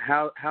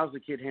 how's the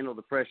kid handle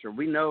the pressure.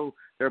 We know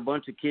there are a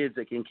bunch of kids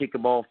that can kick a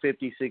ball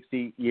 50,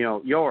 60,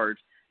 yards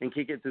and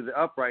kick it through the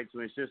uprights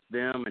when it's just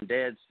them and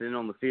dad sitting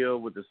on the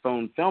field with his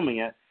phone filming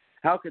it.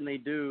 How can they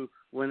do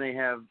when they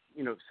have,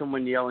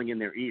 someone yelling in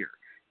their ear?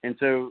 And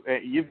so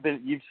you've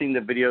seen the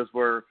videos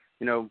where,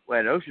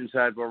 at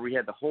Oceanside, where we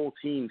had the whole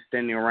team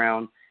standing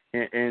around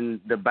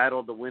in the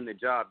battle to win the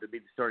job to be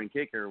the starting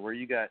kicker, where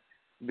you got,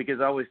 because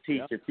I always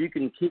teach, if you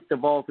can kick the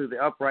ball through the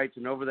uprights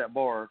and over that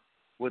bar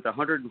with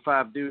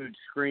 105 dudes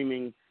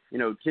screaming,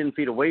 10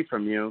 feet away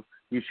from you,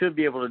 you should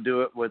be able to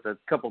do it with a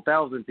couple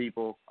thousand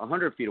people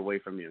 100 feet away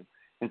from you.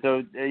 And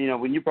so,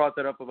 when you brought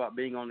that up about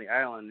being on the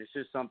island, it's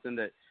just something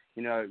that,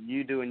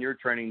 you do in your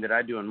training that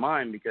I do in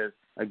mine, because,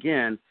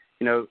 again,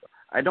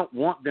 I don't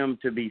want them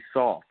to be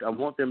soft. I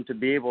want them to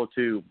be able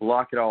to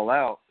block it all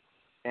out.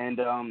 And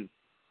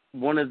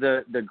one of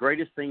the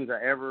greatest things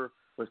I ever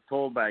was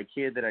told by a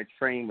kid that I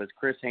trained was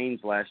Chris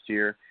Haynes last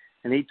year,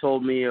 and he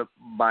told me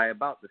by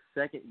about the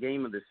second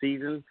game of the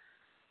season,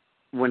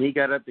 when he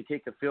got up to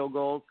kick a field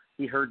goal,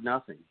 he heard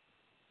nothing.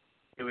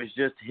 It was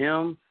just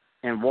him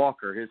and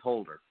Walker, his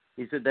holder.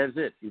 He said, that's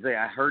it. He's like,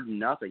 I heard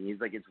nothing. He's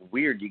like, it's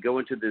weird. You go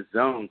into this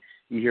zone,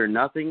 you hear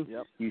nothing,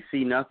 you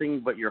see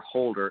nothing but your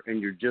holder,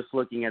 and you're just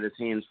looking at his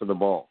hands for the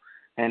ball.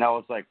 And I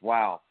was like,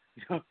 wow.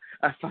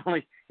 I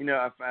finally,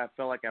 I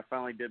felt like I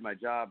finally did my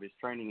job as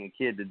training a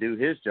kid to do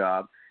his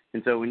job.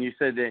 And so when you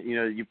said that,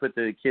 you put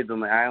the kids on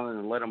the island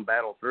and let them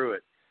battle through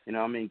it,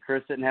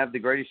 Chris didn't have the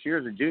greatest year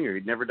as a junior.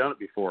 He'd never done it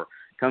before.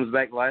 Comes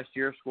back last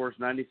year, scores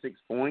 96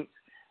 points.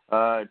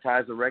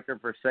 Ties the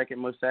record for second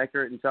most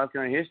accurate in South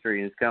Carolina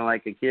history. And it's kind of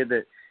like a kid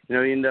that, he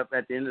ended up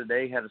at the end of the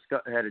day had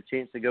a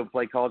chance to go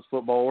play college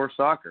football or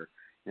soccer.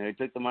 He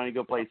took the money to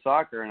go play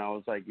soccer, and I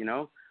was like,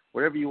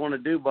 whatever you want to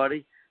do,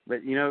 buddy.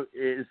 But, it's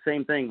the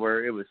same thing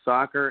where it was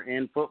soccer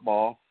and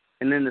football.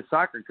 And then the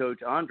soccer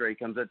coach, Andre,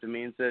 comes up to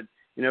me and said,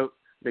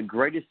 the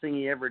greatest thing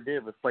he ever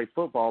did was play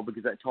football,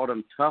 because that taught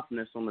him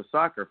toughness on the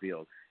soccer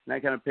field. And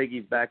that kind of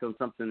piggies back on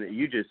something that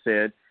you just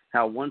said,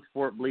 how one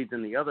sport bleeds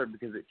in the other,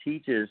 because it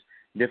teaches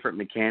different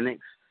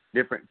mechanics,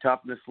 different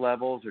toughness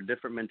levels, or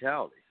different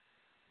mentalities.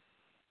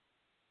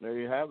 There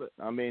you have it.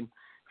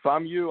 If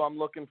I'm you, I'm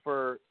looking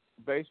for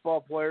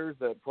baseball players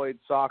that played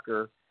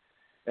soccer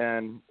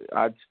and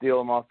I'd steal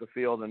them off the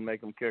field and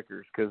make them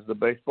kickers because the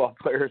baseball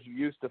players are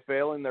used to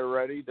failing. They're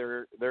ready.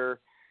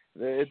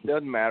 It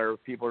doesn't matter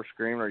if people are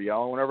screaming or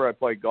yelling. Whenever I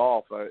play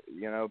golf,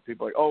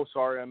 people are like, "Oh,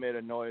 sorry, I made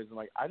a noise." I'm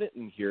like, "I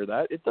didn't hear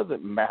that. It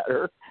doesn't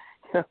matter."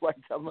 Like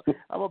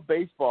I'm a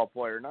baseball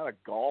player, not a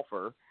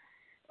golfer.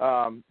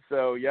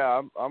 So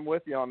yeah, I'm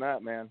with you on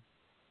that, man.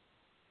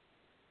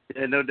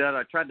 Yeah, no doubt.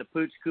 I tried to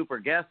pooch Cooper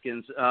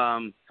Gaskins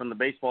from the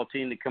baseball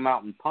team to come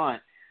out and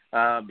punt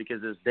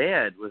because his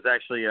dad was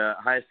actually a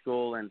high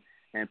school and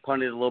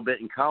punted a little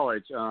bit in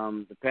college.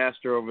 The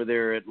pastor over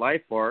there at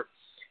Life Park.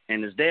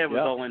 And his dad was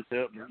all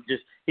into it.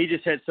 He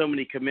just had so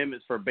many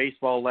commitments for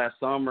baseball last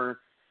summer,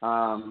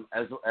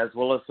 as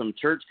well as some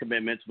church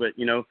commitments. But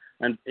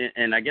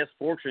and I guess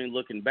fortunately,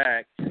 looking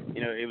back,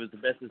 it was the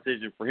best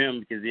decision for him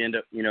because he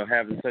ended up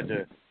having such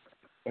a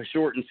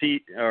shortened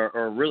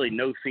or really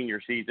no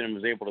senior season and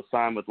was able to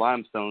sign with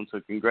Limestone. So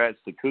congrats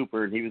to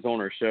Cooper, and he was on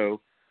our show.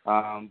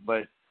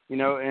 But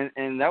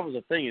and that was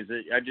the thing is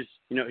that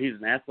he's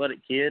an athletic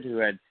kid who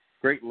had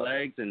great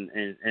legs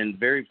and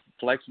very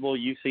flexible.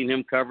 You've seen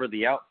him cover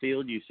the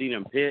outfield. You've seen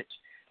him pitch.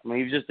 I mean,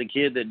 he was just a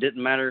kid that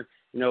didn't matter,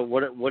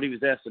 what he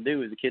was asked to do.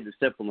 He was a kid to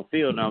step on the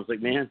field. And I was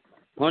like, man,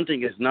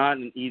 punting is not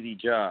an easy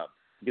job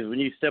because when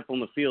you step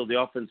on the field,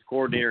 the offensive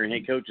coordinator and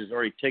head coach is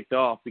already ticked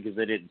off because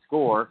they didn't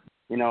score,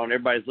 and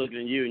everybody's looking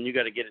at you, and you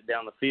got to get it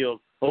down the field,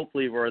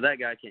 hopefully where that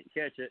guy can't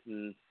catch it,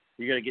 and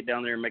you got to get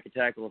down there and make a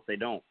tackle if they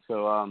don't.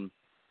 So,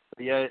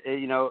 yeah,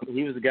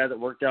 he was a guy that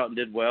worked out and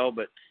did well,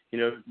 but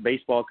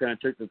baseball kind of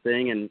took the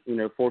thing, and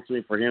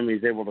fortunately for him,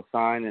 he's able to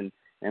sign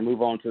and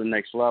move on to the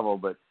next level.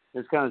 But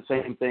it's kind of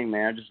the same thing,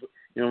 man.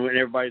 When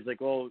everybody's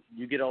like, "Oh,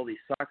 you get all these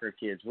soccer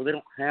kids." Well, they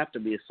don't have to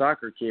be a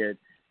soccer kid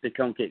to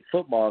come kick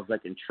footballs. They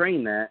can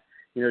train that.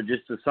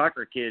 Just the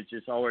soccer kids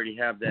just already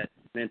have that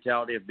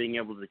mentality of being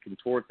able to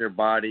contort their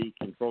body,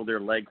 control their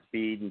leg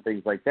speed, and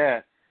things like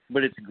that.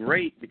 But it's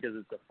great because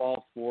it's a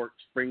fall sport,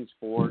 spring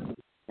sport,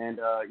 and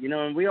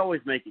and we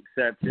always make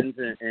exceptions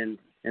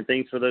and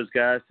things for those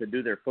guys to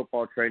do their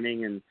football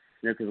training, and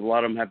because a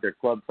lot of them have their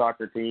club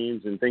soccer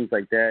teams and things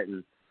like that.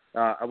 And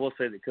I will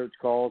say that Coach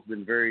Call's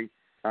been very,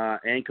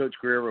 and Coach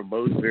Greer were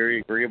both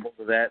very agreeable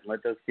to that and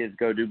let those kids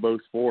go do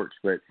both sports.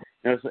 But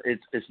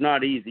it's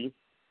not easy,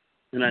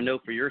 and I know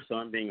for your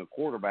son being a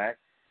quarterback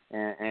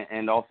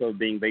and also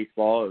being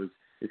baseball,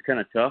 it's kind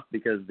of tough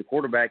because the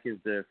quarterback is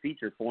the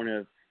feature point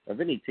of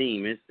any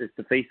team. It's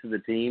the face of the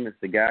team. It's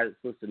the guy that's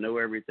supposed to know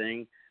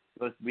everything,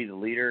 supposed to be the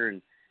leader,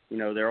 and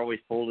they're always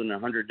pulled in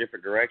 100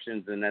 different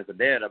directions. And as a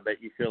dad, I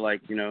bet you feel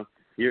like,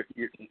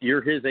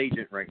 you're his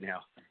agent right now.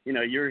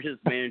 You're his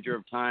manager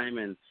of time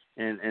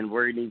and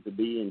where he needs to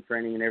be and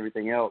training and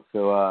everything else.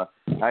 So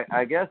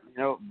I guess,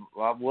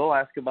 we'll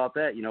ask about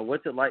that.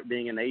 What's it like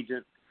being an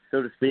agent,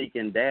 so to speak,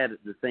 and dad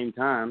at the same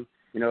time,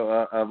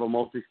 of a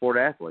multi-sport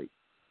athlete?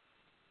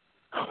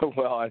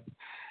 Well,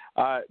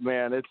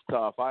 man, it's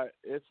tough.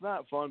 It's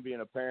not fun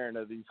being a parent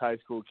of these high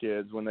school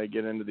kids when they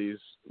get into these,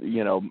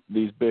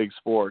 these big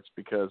sports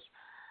because,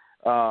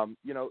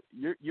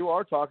 you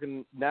are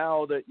talking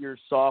now that your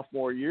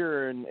sophomore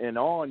year and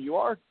on, you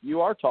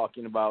are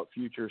talking about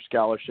future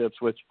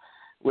scholarships, which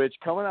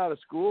coming out of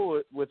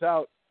school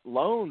without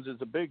loans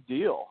is a big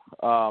deal.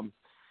 So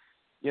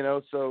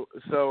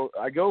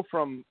I go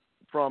from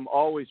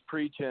always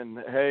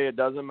preaching, hey, it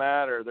doesn't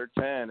matter, they're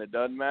 10, it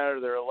doesn't matter,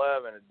 they're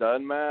 11, it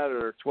doesn't matter,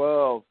 they're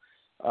 12.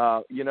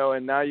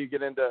 And now you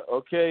get into,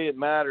 okay, it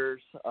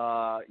matters.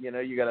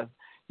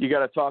 You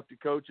gotta talk to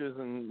coaches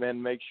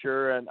and make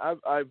sure. And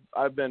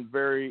I've been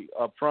very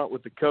upfront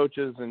with the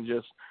coaches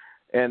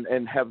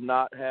and have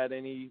not had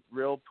any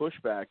real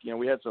pushback.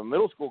 We had some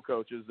middle school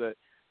coaches that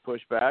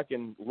pushed back,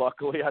 and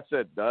luckily I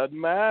said, doesn't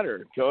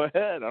matter, go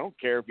ahead. I don't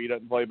care if he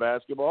doesn't play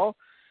basketball.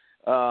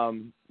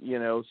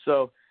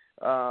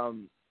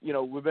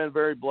 We've been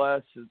very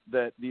blessed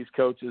that these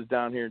coaches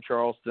down here in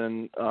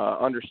Charleston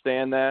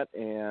understand that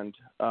and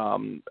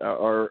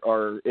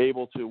are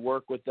able to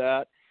work with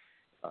that.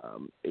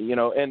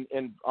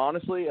 And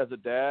honestly, as a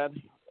dad,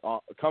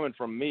 coming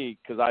from me,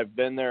 because I've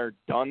been there,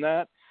 done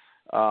that.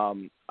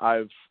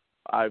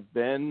 I've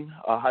been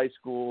a high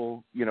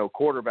school,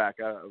 quarterback,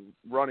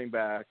 running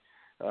back,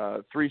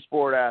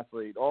 3-sport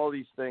athlete, all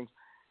these things,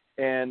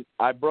 and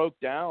I broke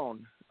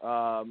down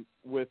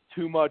with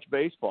too much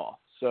baseball.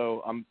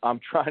 So I'm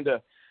trying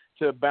to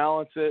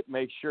balance it,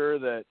 make sure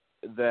that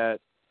that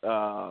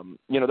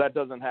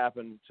doesn't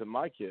happen to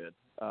my kid.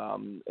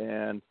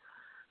 And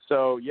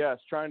so yes,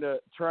 trying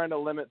to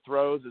limit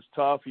throws is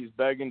tough. He's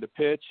begging to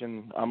pitch,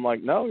 and I'm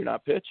like, no, you're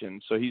not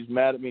pitching. So he's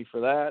mad at me for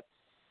that.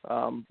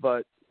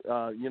 But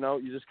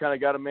you just kind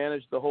of got to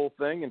manage the whole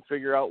thing and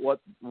figure out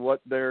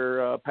what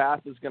their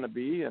path is going to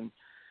be. And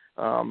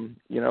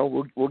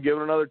we'll give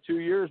it another 2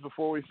 years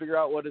before we figure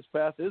out what his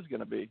path is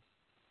going to be.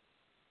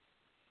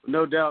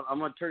 No doubt. I'm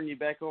going to turn you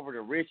back over to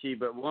Richie,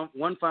 but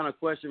one final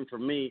question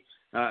from me.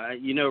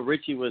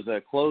 Richie was a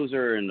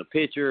closer and a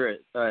pitcher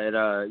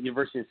at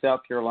University of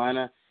South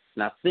Carolina,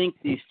 and I think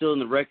he's still in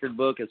the record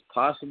book as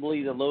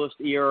possibly the lowest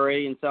ERA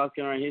in South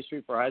Carolina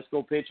history for a high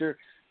school pitcher.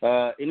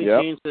 Any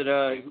chance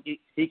that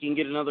he can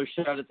get another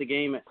shot at the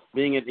game,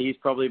 being that he's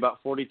probably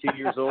about 42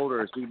 years old,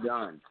 or is he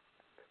done?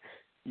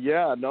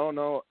 Yeah,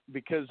 no,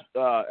 because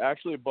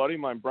actually a buddy of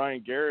mine,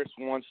 Brian Garris,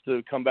 wants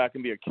to come back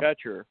and be a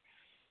catcher.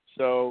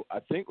 So I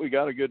think we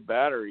got a good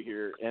battery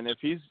here. And if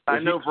I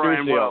know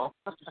Brian well.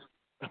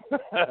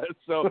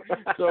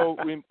 so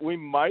we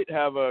might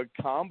have a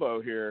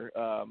combo here.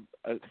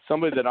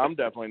 Somebody that I'm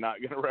definitely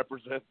not going to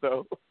represent,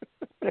 though.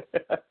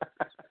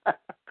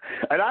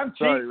 And I'm cheap,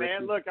 Sorry,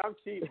 man. Richie. Look, I'm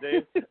cheap,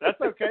 dude.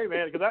 That's okay,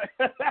 man. Because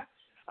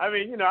I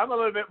mean, I'm a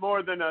little bit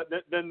more than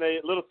the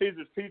Little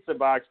Caesars pizza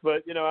box,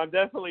 but I'm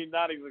definitely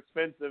not as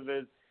expensive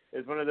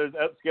as one of those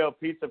upscale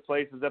pizza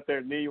places up there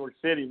in New York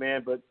City,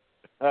 man. But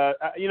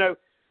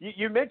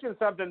you mentioned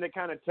something that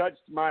kind of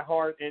touched my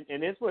heart,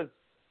 and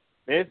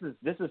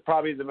this is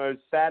probably the most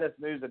saddest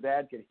news a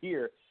dad could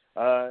hear.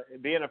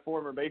 Being a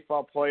former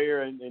baseball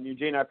player, and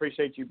Eugene, I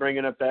appreciate you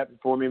bringing up that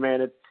for me,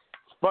 man. It's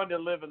fun to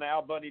live in the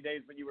Al Bundy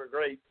days when you were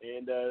great,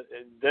 and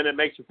then it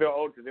makes you feel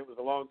old because it was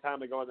a long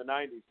time ago in the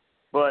 90s.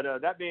 But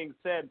that being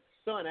said,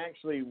 son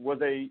actually was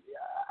I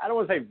don't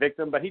want to say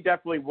victim, but he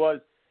definitely was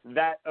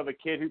that of a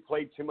kid who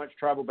played too much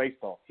travel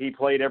baseball. He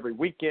played every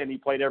weekend, he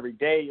played every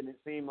day, and it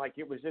seemed like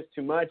it was just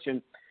too much. And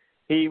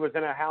he was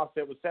in a house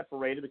that was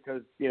separated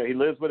because, he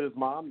lives with his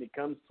mom, and he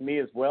comes to me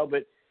as well.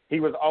 But he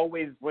was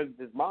always with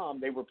his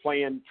mom. They were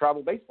playing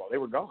travel baseball. They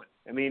were gone.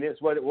 I mean,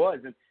 it's what it was.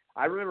 And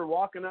I remember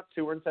walking up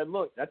to her and said,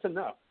 look, that's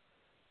enough.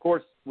 Of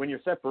course, when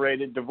you're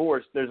separated,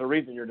 divorced, there's a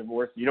reason you're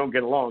divorced. You don't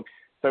get along.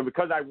 So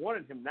because I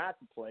wanted him not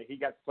to play, he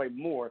got to play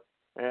more.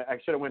 I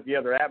should have went the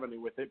other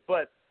avenue with it.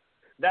 But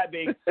that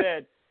being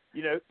said,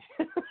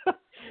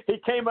 he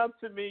came up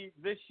to me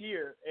this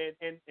year,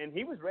 and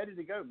he was ready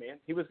to go, man.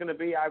 He was going to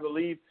be, I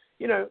believe,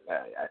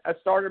 a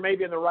starter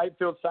maybe in the right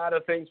field side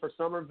of things for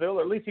Somerville,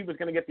 or at least he was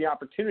going to get the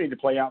opportunity to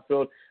play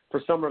outfield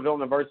for Somerville on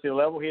the varsity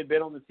level. He had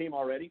been on the team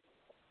already.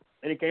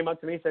 And he came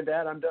up to me and said,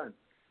 Dad, I'm done.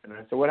 And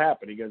I said, what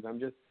happened? He goes, I'm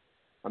just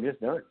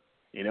done.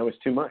 It's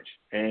too much.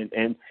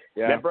 And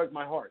that broke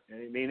my heart.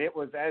 I mean, it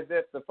was as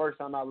if the first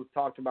time I was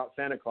talking about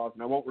Santa Claus,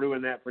 and I won't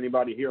ruin that for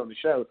anybody here on the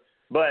show,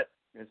 but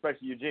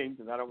especially Eugene,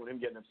 because I don't want him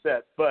getting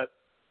upset. But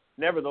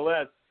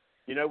nevertheless,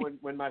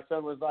 when my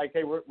son was like,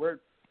 hey, we're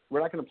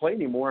not going to play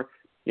anymore,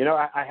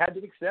 I had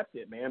to accept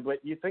it, man. But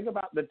you think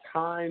about the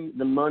time,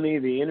 the money,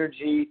 the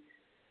energy,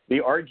 the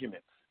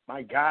arguments.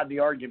 My God, the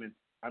arguments.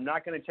 I'm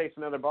not going to chase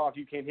another ball if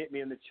you can't hit me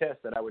in the chest,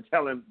 that I would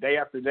tell him day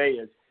after day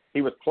as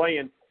he was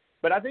playing.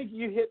 But I think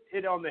you hit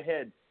it on the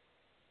head.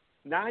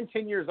 9,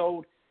 10 years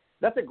old,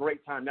 that's a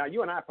great time. Now,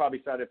 you and I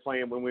probably started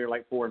playing when we were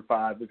like 4 and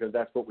 5 because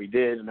that's what we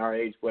did in our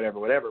age,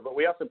 whatever. But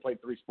we also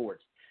played 3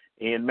 sports,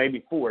 and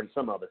maybe 4 in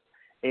some of us.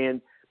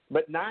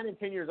 But 9 and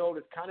 10 years old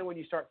is kind of when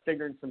you start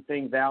figuring some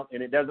things out,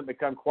 and it doesn't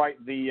become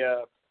quite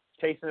the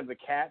chasing of the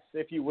cats,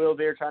 if you will,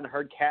 there, trying to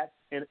herd cats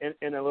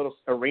in a little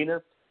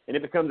arena. And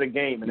it becomes a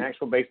game, an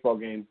actual baseball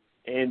game.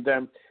 And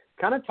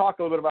kind of talk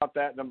a little bit about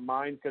that in the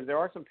mind, because there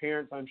are some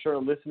parents, I'm sure,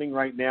 listening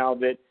right now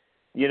that,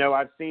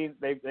 I've seen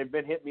they've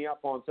been hitting me up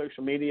on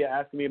social media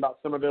asking me about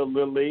Somerville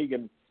Little League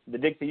and the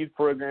Dixie Youth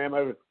Program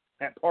over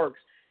at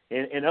Parks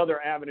and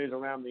other avenues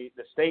around the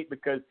state,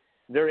 because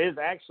there is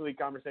actually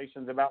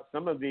conversations about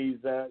some of these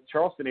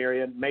Charleston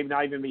area maybe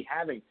not even be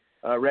having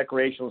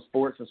recreational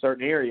sports in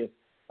certain areas.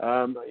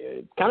 Kind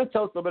of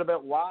tell us a little bit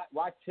about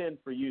why 10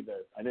 for you,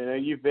 though. I know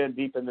you've been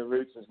deep in the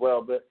roots as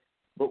well, but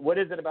what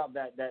is it about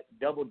that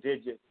double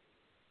digit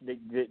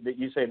that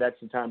you say that's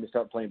the time to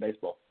start playing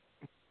baseball?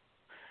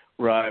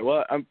 Right.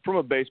 Well, I'm from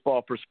a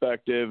baseball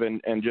perspective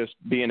and just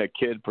being a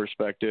kid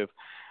perspective,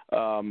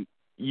 well,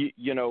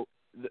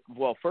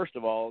 first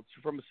of all,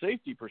 from a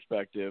safety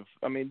perspective,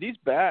 I mean, these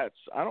bats,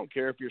 I don't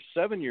care if you're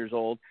 7 years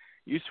old,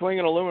 you swing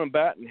an aluminum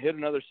bat and hit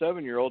another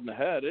 7-year-old in the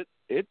head,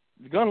 it's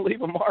going to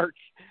leave a mark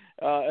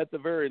at the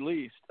very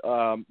least.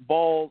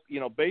 Balls,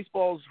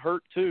 baseball's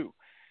hurt too.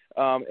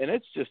 And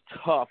it's just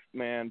tough,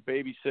 man,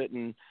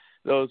 babysitting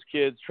those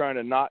kids, trying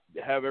to not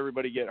have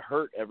everybody get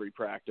hurt every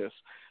practice.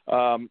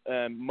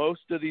 And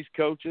most of these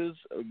coaches,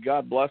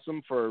 God bless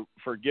them for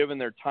giving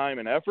their time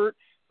and effort,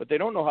 but they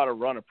don't know how to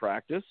run a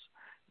practice.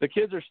 The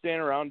kids are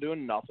standing around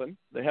doing nothing.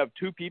 They have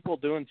 2 people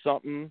doing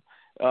something,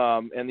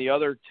 and the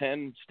other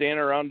 10 standing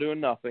around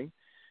doing nothing.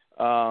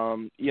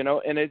 And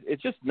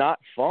it's just not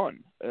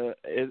fun.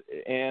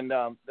 And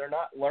they're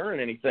not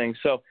learning anything.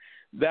 So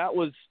that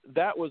was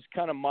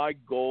kind of my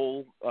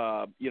goal.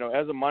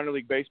 As a minor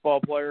league baseball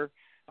player,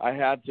 I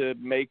had to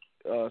make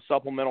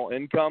supplemental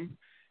income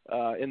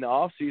in the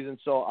off season.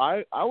 So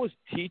I was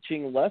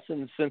teaching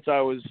lessons since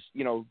I was,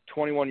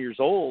 21 years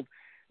old.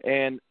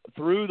 And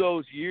through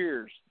those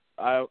years,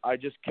 I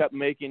just kept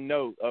making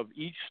note of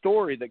each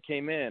story that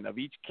came in, of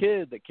each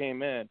kid that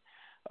came in.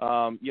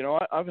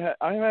 I've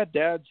had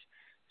dads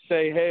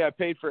say, hey, I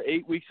paid for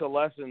 8 weeks of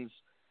lessons.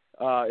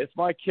 If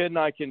my kid and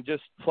I can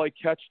just play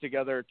catch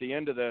together at the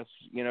end of this,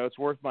 it's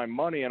worth my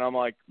money. And I'm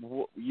like,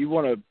 you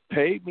want to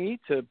pay me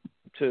to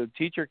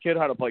teach your kid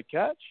how to play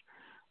catch?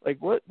 Like,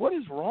 what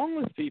is wrong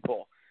with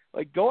people?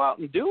 Like, go out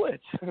and do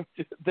it.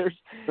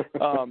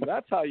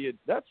 That's how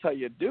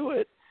you do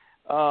it.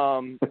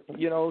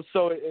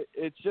 So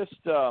it's just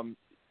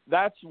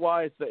that's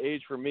why it's the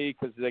age for me,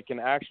 because they can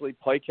actually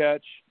play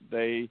catch.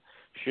 They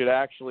should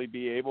actually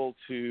be able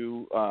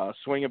to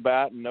swing a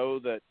bat and know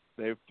that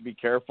they have to be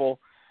careful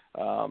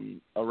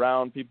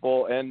around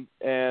people, and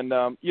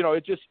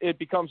it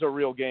becomes a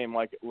real game,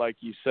 like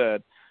you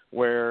said,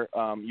 where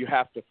you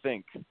have to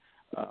think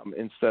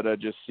instead of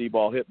just see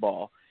ball, hit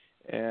ball.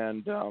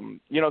 And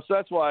so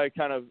that's why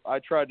I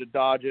tried to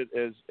dodge it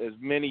as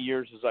many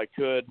years as I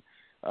could,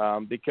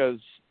 because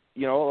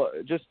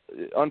just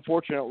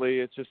unfortunately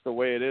it's just the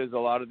way it is. A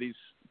lot of these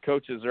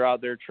coaches are out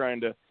there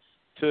trying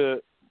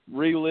to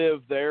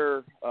relive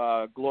their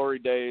glory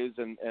days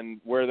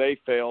and where they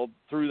failed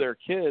through their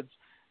kids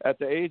at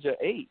the age of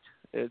 8.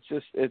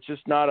 It's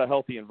just not a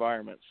healthy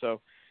environment. So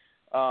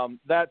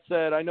that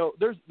said, I know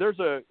there's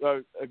a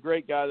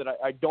great guy that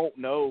I don't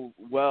know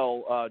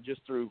well just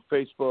through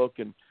Facebook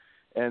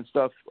and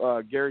stuff,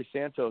 Gary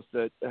Santos,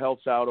 that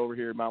helps out over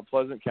here at Mount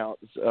Pleasant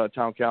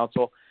Town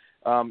Council.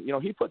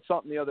 He put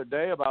something the other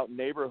day about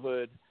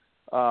neighborhood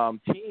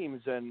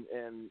teams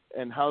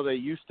and how they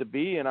used to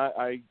be, and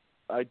I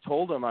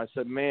told him, I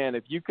said, man,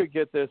 if you could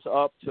get this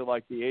up to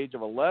like the age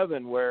of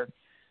 11 where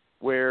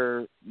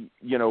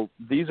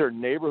these are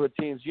neighborhood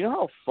teams, you know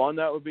how fun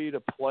that would be to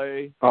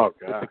play with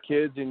the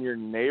kids in your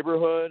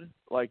neighborhood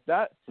like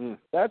that.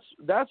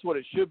 That's what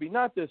it should be,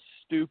 not this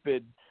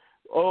stupid,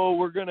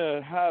 we're going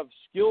to have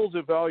skills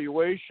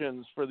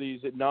evaluations for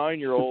these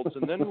 9-year-olds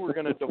and then we're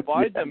going to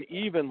divide them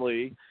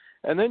evenly,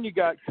 and then you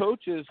got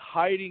coaches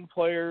hiding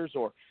players.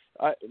 Or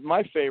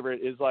my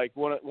favorite is like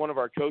one of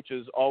our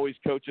coaches always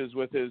coaches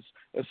with his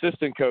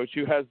assistant coach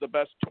who has the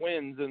best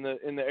twins in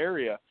the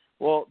area.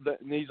 Well,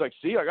 and he's like,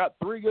 see, I got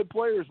 3 good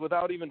players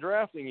without even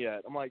drafting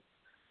yet. I'm like,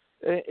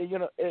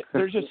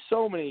 there's just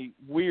so many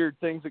weird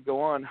things that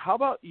go on. How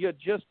about you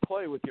just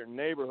play with your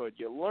neighborhood?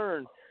 You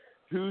learn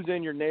who's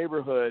in your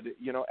neighborhood,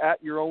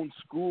 at your own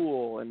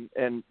school,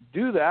 and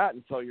do that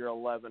until you're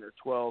 11 or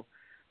 12.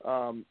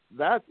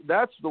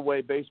 That's the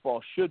way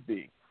baseball should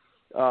be.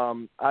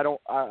 I'm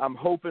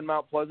hoping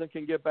Mount Pleasant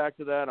can get back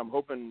to that. I'm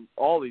hoping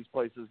all these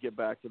places get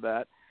back to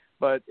that.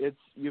 But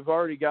you've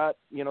already got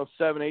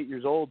 7, 8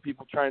 years old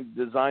people trying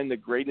to design the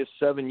greatest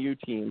 7U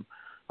team,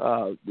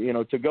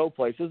 to go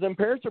places, and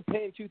parents are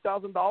paying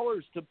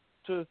 $2,000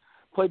 to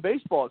play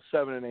baseball at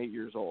 7 and 8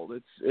 years old.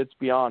 It's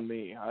beyond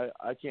me.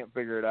 I can't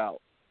figure it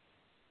out.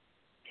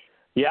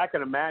 Yeah, I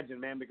can imagine,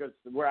 man, because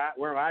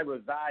where I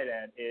reside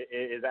at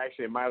is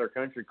actually a Myler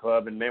Country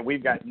Club, and man,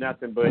 we've got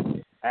nothing but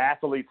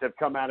athletes have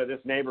come out of this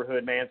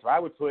neighborhood, man. So I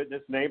would put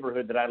this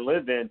neighborhood that I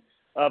live in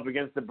up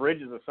against the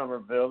Bridges of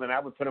Somerville, and I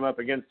would put them up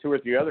against 2 or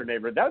 3 other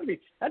neighborhoods.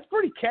 That's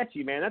pretty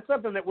catchy, man. That's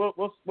something that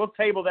we'll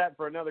table that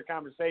for another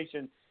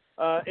conversation.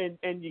 And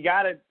I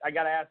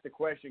gotta ask the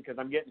question, because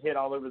I'm getting hit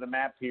all over the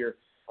map here.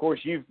 Of course,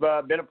 you've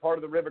been a part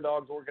of the River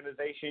Dogs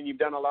organization. You've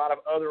done a lot of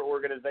other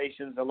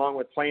organizations along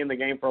with playing the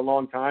game for a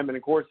long time, and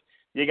of course,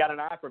 you got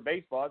an eye for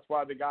baseball. That's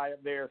why the guy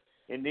up there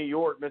in New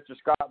York, Mr.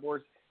 Scott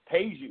Morse,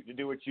 pays you to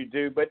do what you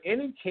do. But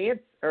any chance,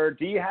 or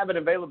do you have an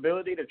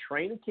availability to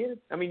train a kid?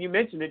 I mean, you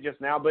mentioned it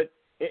just now, but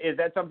is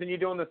that something you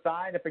do on the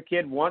side if a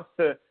kid wants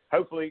to,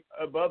 hopefully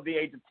above the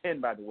age of 10,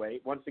 by the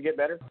way, wants to get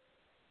better?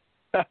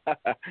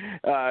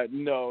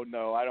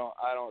 No, I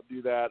don't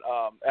do that.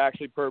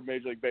 Actually, per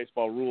Major League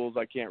Baseball rules,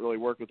 I can't really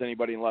work with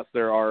anybody unless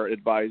they're our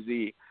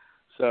advisee.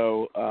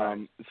 So,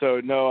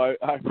 so no,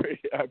 I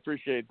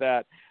appreciate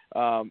that.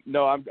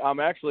 No, I'm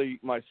actually,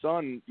 my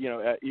son,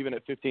 even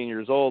at 15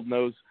 years old,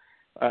 knows.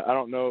 I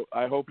don't know.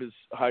 I hope his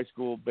high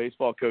school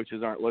baseball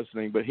coaches aren't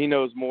listening, but he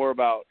knows more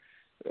about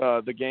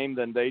the game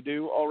than they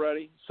do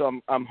already. So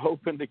I'm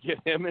hoping to get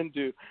him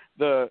into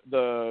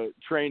the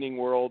training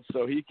world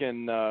so he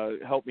can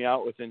help me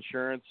out with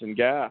insurance and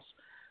gas.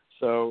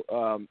 So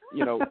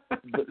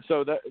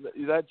so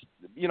that's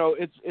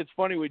it's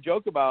funny, we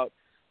joke about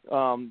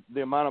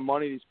the amount of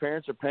money these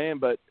parents are paying,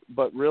 but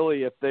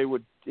really if they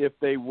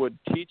would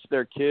teach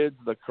their kids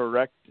the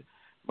correct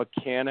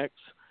mechanics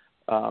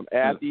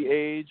at the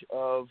age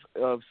of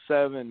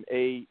 7,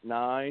 8,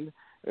 9,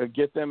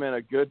 get them in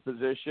a good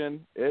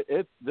position.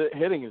 The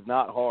hitting is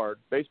not hard.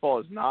 Baseball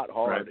is not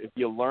hard if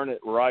you learn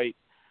it right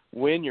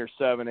when you're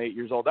 7, 8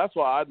 years old. That's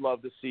why I'd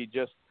love to see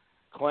just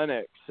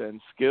clinics and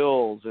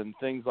skills and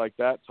things like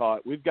that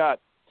taught. We've got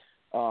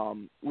a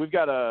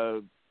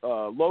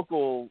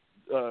local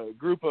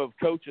group of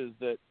coaches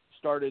that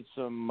started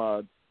some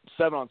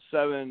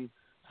 7-on-7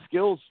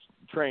 skills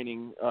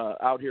training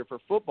out here for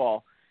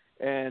football.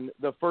 And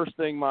the first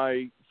thing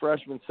my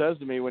freshman says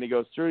to me when he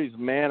goes through, he's,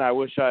 man, I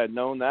wish I had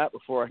known that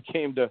before I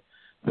came to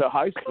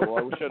high school.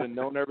 I wish I'd have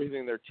known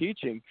everything they're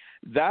teaching.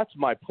 That's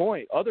my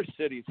point. Other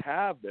cities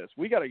have this.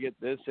 We got to get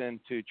this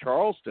into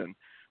Charleston.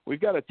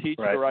 We've got to teach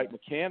the right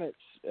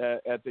mechanics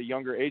at the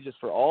younger ages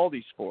for all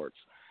these sports,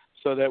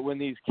 so that when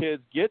these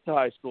kids get to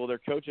high school, their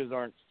coaches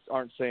aren't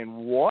saying,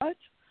 what?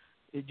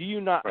 Do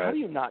you not? How do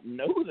you not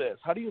know this?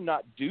 How do you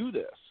not do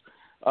this?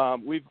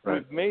 We've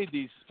made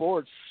these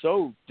sports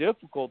so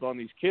difficult on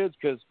these kids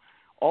because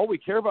all we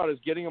care about is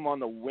getting them on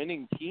the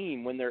winning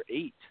team when they're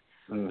 8.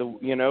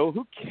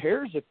 Who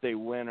cares if they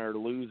win or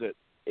lose at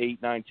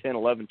 8, 9, 10,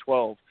 11,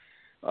 12?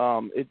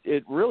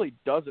 It really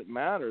doesn't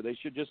matter. They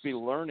should just be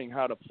learning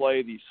how to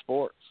play these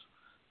sports.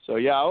 So,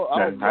 yeah,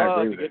 I would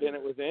love to get in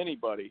it with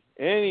anybody.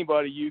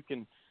 Anybody you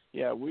can.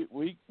 Yeah,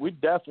 we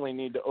definitely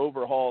need to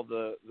overhaul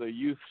the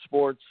youth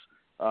sports,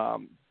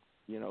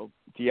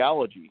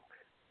 theology.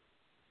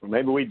 Well,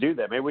 maybe we do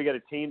that. Maybe we get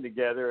a team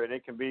together, and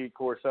it can be, of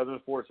course, Southern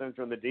Sports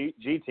Central and the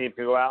G team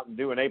can go out and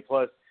do an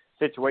A-plus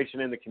situation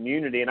in the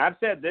community. And I've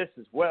said this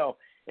as well,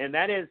 and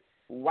that is,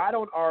 why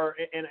don't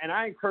and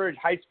I encourage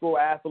high school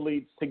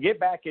athletes to get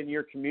back in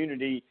your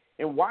community,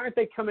 and why aren't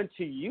they coming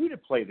to you to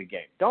play the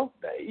game?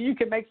 You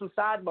can make some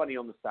side money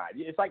on the side.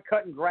 It's like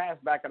cutting grass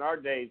back in our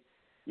days.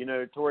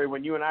 Tori,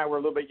 when you and I were a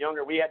little bit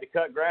younger, we had to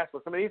cut grass.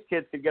 Well, some of these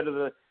kids could go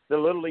to the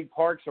Little League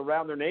parks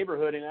around their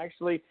neighborhood and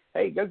actually,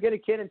 hey, go get a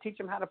kid and teach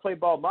them how to play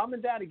ball. Mom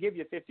and Dad will give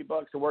you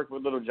 $50 to work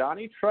with little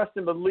Johnny. Trust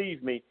and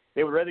believe me,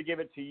 they would rather give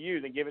it to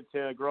you than give it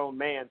to a grown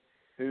man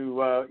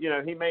who,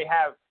 he may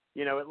have,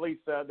 at least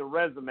the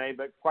resume,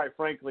 but quite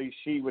frankly,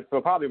 she would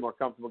feel probably more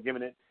comfortable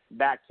giving it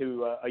back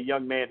to a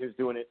young man who's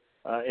doing it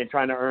and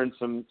trying to earn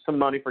some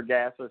money for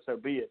gas, so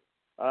be it.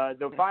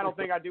 The final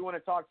thing I do want to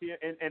talk to you,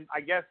 and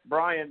I guess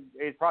Brian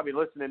is probably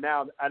listening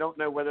now. I don't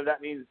know whether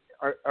that means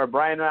are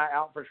Brian and I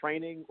out for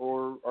training,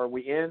 or are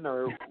we in,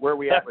 or where are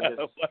we at with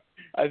this?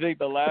 I think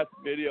the last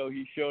video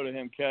he showed of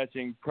him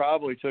catching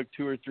probably took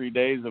 2 or 3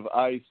 days of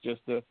ice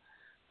just to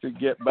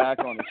get back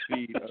on his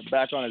feet,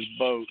 back on his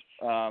boat.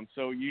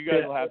 So you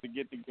guys will have to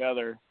get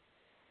together.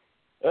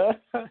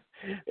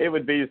 It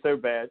would be so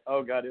bad.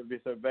 Oh, God, it would be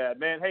so bad.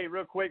 Man, hey,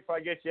 real quick before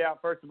I get you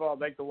out, first of all,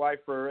 thank the wife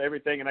for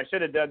everything. And I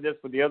should have done this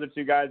with the other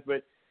two guys,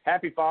 but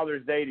happy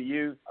Father's Day to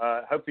you.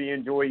 Hope you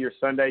enjoy your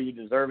Sunday. You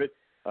deserve it.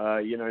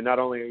 Not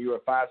only are you a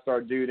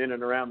 5-star dude in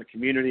and around the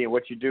community and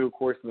what you do, of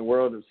course, in the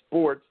world of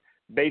sports,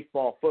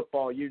 baseball,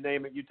 football, you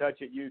name it, you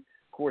touch it, you,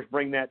 of course,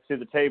 bring that to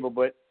the table.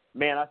 But,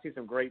 man, I see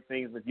some great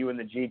things with you and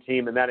the G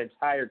team and that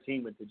entire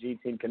team with the G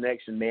team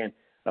connection, man.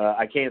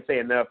 I can't say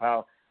enough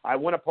how I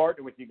want to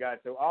partner with you guys.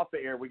 So off the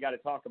air, we got to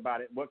talk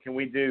about it. What can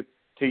we do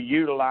to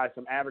utilize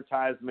some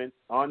advertisements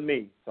on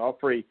me? It's all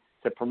free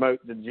to promote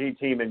the G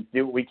team and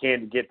do what we can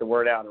to get the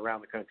word out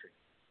around the country.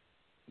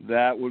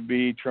 That would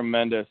be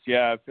tremendous.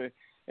 Yeah. If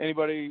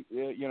anybody,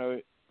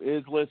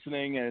 is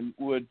listening and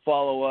would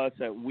follow us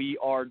at We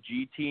Are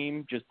G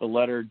Team, just the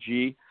letter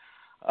G,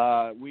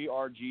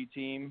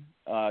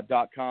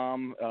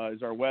 wearegteam.com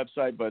is our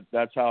website, but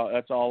that's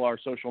all our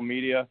social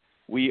media.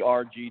 We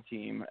Are G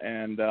Team,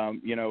 and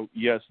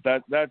yes,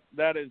 that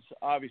is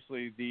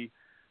obviously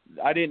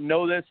I didn't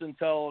know this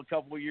until a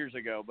couple of years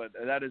ago, but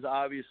that is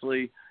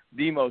obviously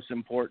the most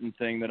important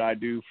thing that I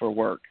do for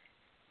work.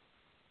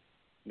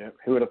 Yeah,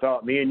 who would have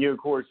thought? Me and you, of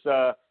course.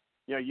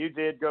 You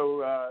did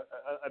go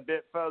a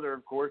bit further,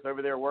 of course,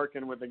 over there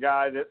working with a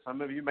guy that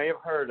some of you may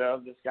have heard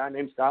of. This guy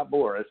named Scott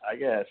Boras, I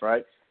guess,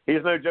 right?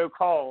 He's no Joe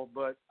Cole,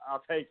 but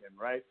I'll take him,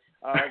 right?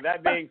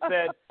 That being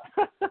said,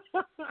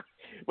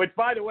 which,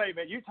 by the way,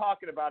 man, you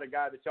talking about a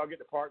guy that y'all get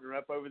to partner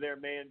up over there,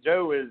 man.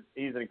 Joe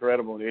he's an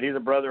incredible dude. He's a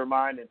brother of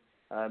mine, and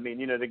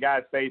the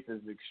guy's faith is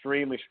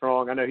extremely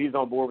strong. I know he's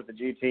on board with the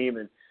G team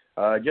and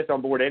just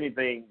on board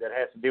anything that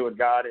has to do with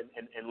God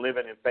and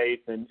living in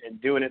faith and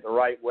doing it the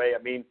right way.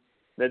 I mean,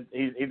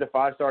 he's a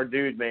 5-star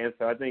dude, man.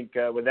 So I think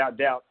without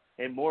doubt,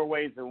 in more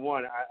ways than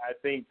one, I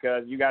think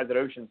you guys at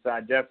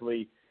Oceanside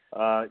definitely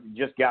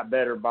just got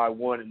better by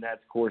one, and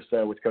that's, of course,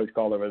 with Coach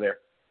Call over there.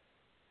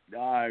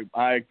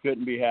 I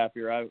couldn't be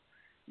happier. I've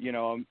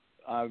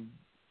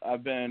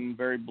been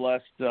very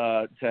blessed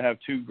to have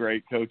 2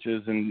 great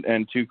coaches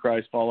and 2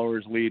 Christ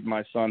followers lead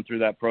my son through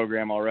that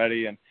program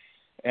already,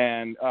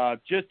 and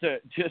just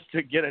to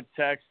get a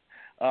text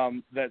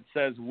that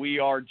says We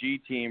Are G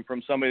Team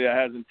from somebody that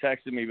hasn't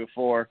texted me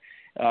before,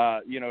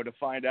 to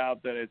find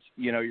out that it's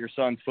your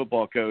son's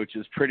football coach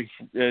is pretty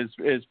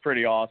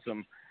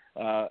awesome.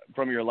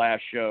 From your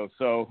last show.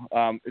 So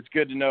it's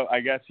good to know.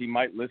 I guess he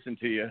might listen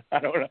to you. I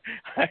don't know.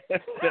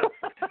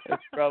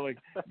 It's probably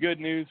good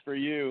news for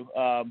you.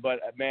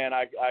 But, man,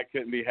 I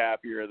couldn't be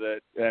happier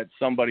that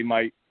somebody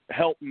might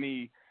help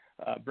me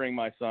bring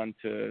my son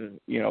to,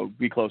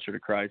 be closer to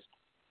Christ.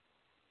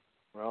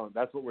 Well,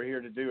 that's what we're here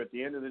to do. At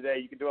the end of the day,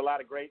 you can do a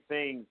lot of great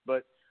things,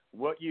 but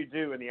what you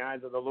do in the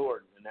eyes of the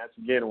Lord, and that's,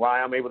 again,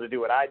 why I'm able to do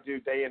what I do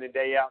day in and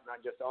day out,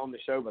 not just on the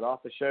show but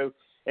off the show.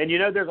 And,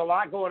 there's a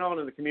lot going on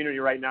in the community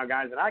right now,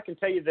 guys, and I can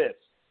tell you this.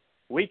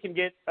 We can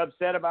get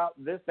upset about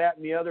this, that,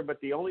 and the other,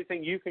 but the only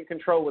thing you can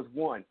control is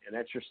one, and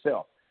that's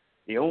yourself.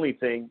 The only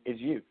thing is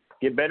you.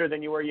 Get better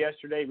than you were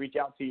yesterday. Reach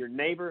out to your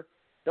neighbor.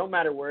 Don't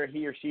matter where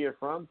he or she are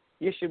from.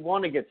 You should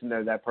want to get to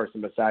know that person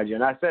beside you.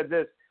 And I said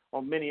this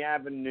on many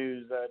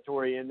avenues,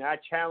 Tori, and I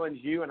challenge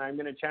you, and I'm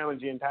going to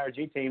challenge the entire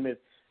G team, is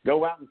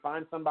go out and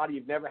find somebody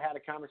you've never had a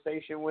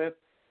conversation with.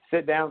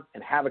 Sit down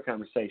and have a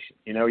conversation.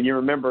 You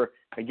remember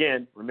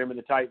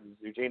the Titans,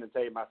 Eugene and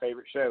Tate, my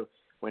favorite show,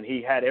 when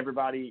he had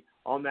everybody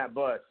on that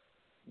bus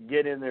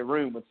get in their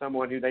room with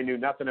someone who they knew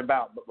nothing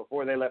about. But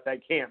before they left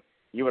that camp,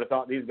 you would have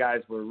thought these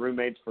guys were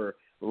roommates for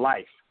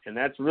life. And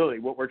that's really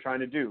what we're trying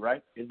to do,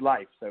 right, is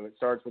life. So it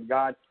starts with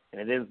God, and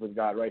it ends with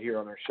God right here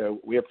on our show.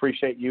 We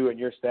appreciate you and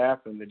your staff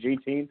and the G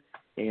team.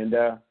 And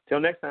till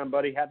next time,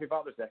 buddy, happy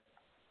Father's Day.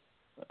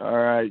 All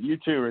right. You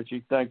too,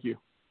 Richie. Thank you.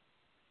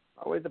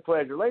 Always a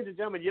pleasure. Ladies and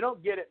gentlemen, you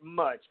don't get it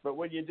much, but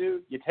when you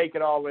do, you take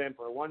it all in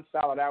for one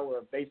solid hour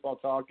of baseball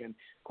talk. And,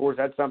 of course,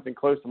 that's something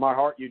close to my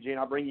heart, Eugene.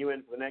 I'll bring you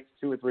in for the next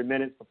 2 or 3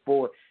 minutes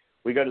before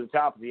we go to the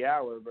top of the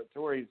hour. But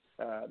Torrey's,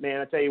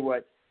 man, I tell you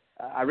what,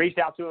 I reached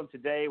out to him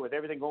today with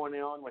everything going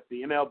on with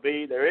the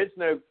MLB. There is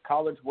no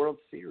College World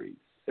Series.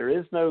 There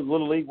is no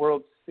Little League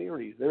World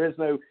Series. There is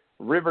no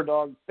River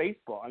Dogs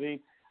baseball. I mean,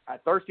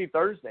 Thirsty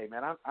Thursday,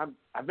 man.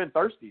 I've been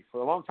thirsty for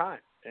a long time.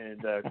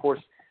 And, of course,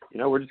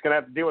 we're just going to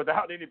have to deal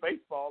without any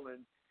baseball. And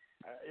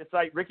it's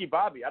like Ricky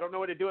Bobby. I don't know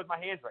what to do with my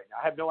hands right now.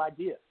 I have no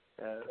idea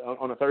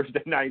on a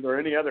Thursday night or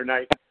any other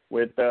night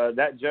with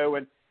that Joe.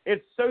 And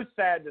it's so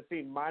sad to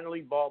see minor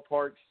league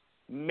ballparks,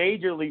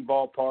 major league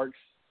ballparks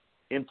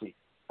empty.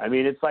 I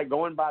mean, it's like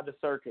going by the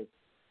circus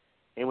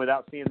and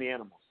without seeing the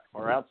animals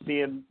or out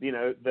seeing,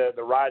 the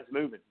rides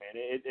moving,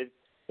 man.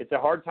 It's a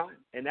hard time.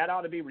 And that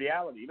ought to be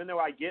reality. Even though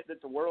I get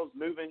that the world's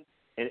moving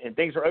and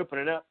things are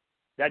opening up,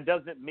 that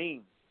doesn't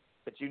mean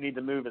that you need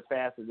to move as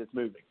fast as it's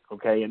moving,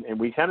 okay? And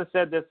we kind of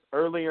said this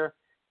earlier.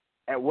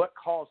 At what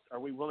cost are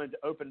we willing to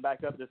open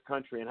back up this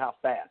country and how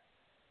fast?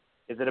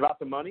 Is it about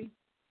the money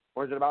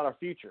or is it about our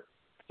future?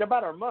 If it's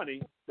about our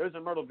money, those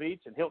in Myrtle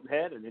Beach and Hilton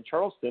Head and in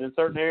Charleston and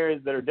certain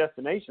areas that are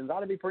destinations ought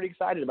to be pretty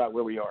excited about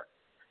where we are.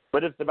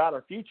 But if it's about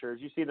our future,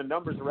 as you see the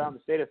numbers around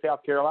the state of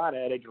South Carolina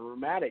at a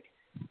dramatic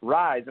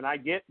rise, and I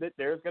get that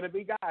there's going to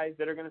be guys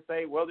that are going to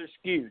say, well, they're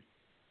skewed.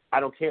 I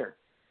don't care.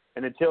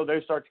 And until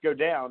those start to go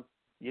down,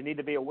 you need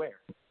to be aware.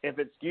 If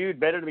it's skewed,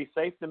 better to be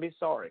safe than be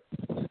sorry.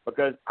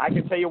 Because I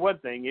can tell you one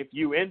thing, if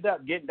you end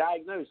up getting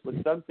diagnosed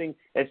with something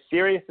as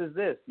serious as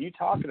this, you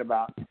talking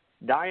about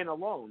dying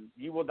alone,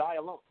 you will die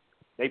alone.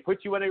 They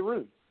put you in a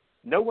room.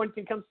 No one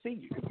can come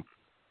see you.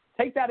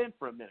 Take that in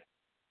for a minute.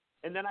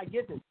 And then I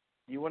get it.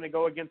 You want to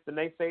go against the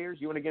naysayers?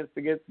 You want to go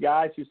against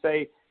guys who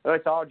say, oh,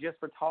 it's all just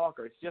for talk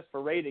or it's just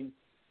for ratings?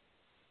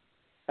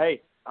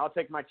 Hey, I'll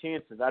take my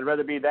chances. I'd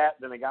rather be that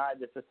than a guy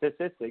that's a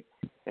statistic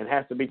and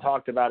has to be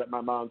talked about at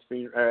my mom's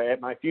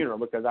at my funeral,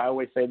 because I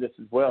always say this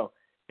as well.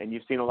 And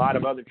you've seen a lot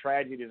of other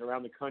tragedies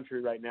around the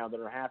country right now that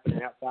are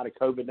happening outside of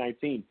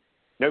COVID-19.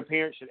 No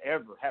parent should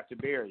ever have to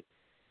bury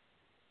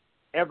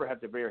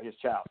his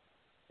child.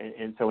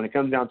 And so when it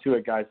comes down to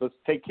it, guys, let's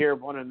take care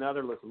of one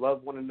another. Let's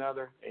love one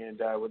another. And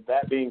with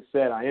that being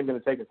said, I am going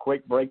to take a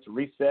quick break to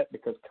reset,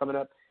 because coming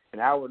up in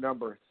hour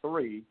number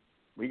 3,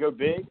 we go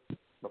big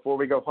before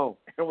we go home.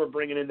 And we're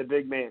bringing in the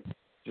big man,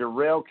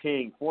 Jarrell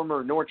King,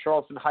 former North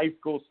Charleston High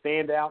School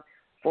standout,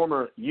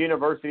 former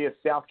University of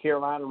South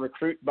Carolina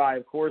recruit by,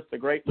 of course, the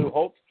great Lou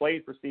Holtz,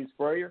 played for Steve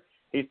Spurrier.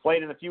 He's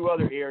played in a few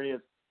other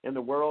areas in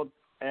the world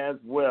as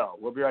well.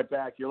 We'll be right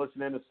back. You're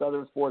listening to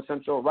Southern Sports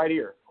Central right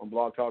here on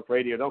Blog Talk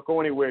Radio. Don't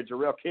go anywhere.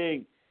 Jarrell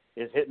King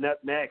is hitting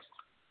up next.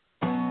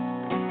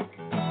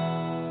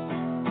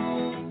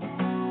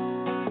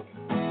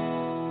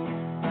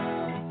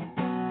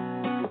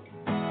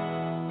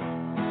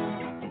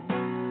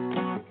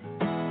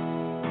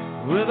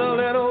 With a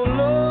little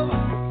love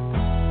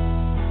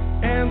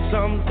and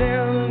some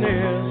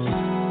tenderness,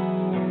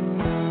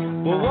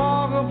 we'll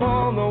walk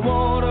upon the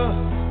water,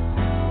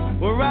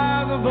 we'll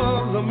rise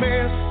above the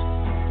mist.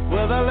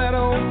 With a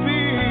little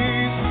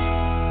peace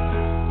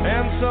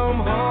and some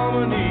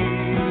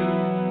harmony,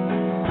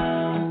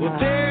 we'll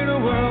take the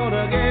world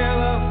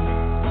together,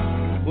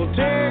 we'll take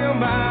them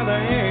by the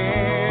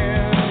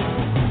hand.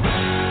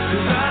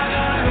 'Cause I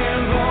got a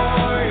hand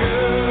for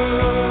you.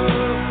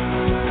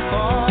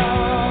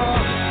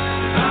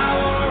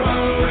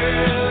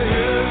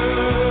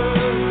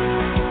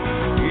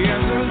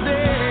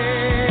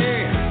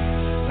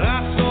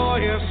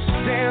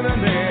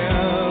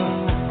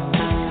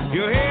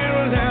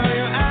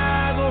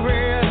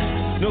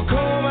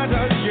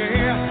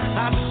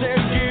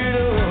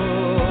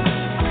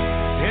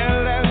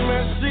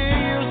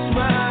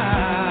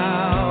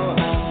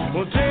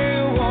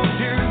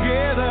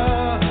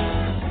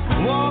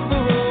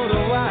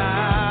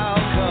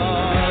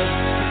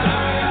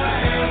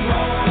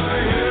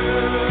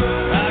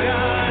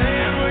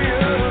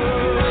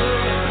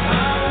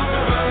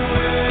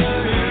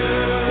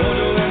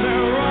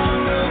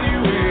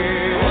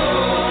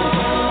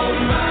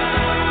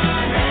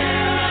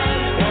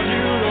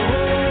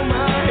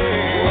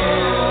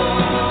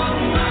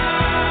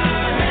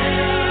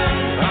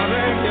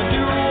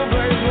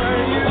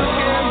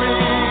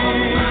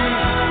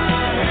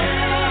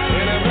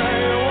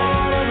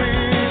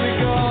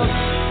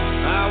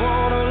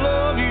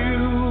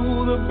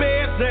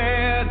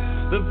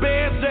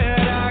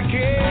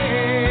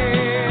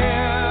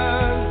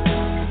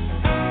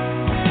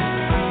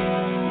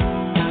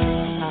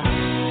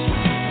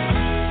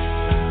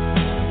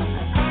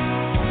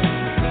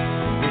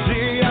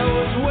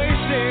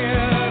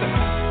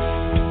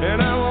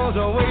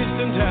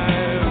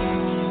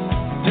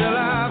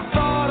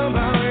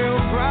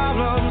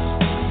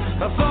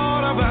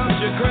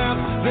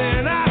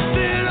 Then I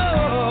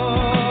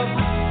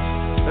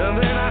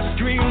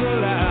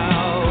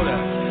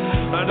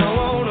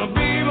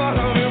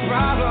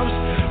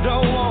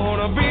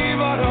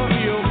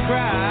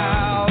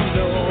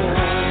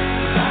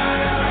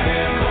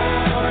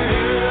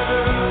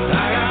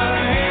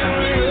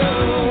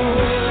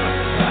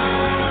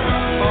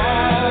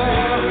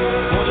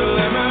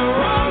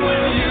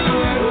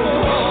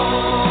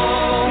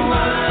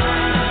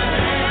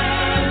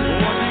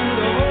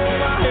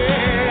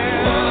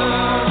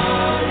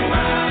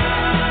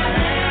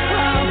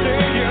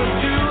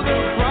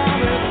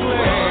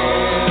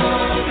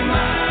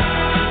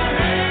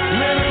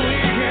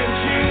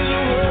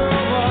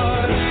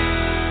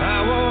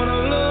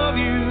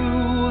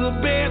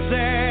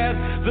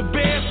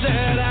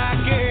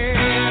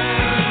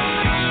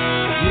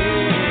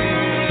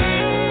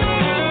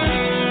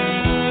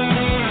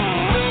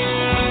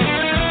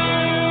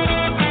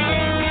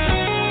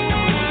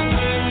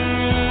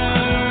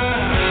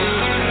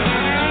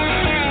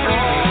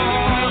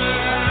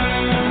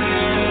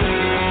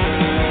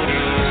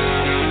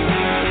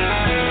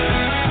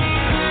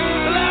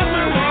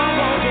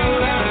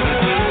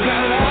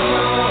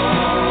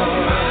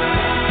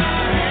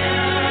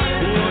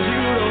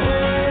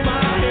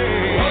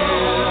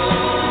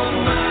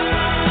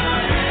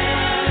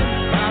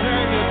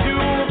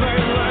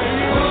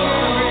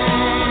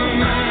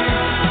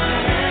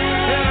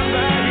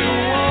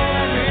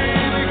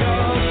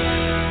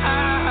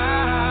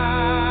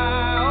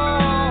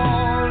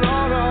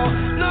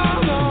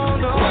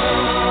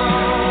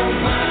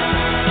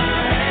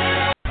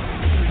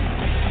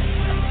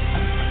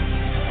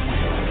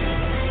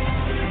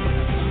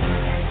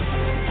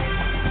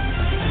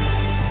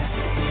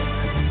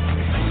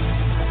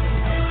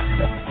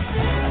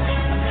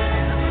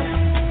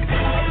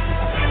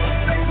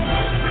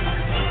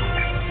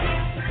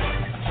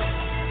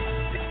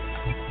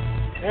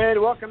And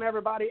welcome,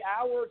 everybody.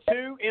 Hour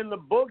 2 in the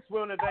books. We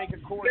want to thank,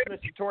 of course,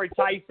 Mr. Torrey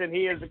Tyson.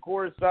 He is, of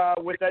course,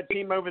 with that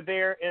team over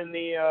there in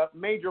the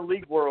Major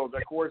League world.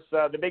 Of course,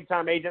 the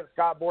big-time agent,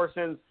 Scott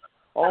Borson's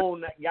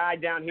own guy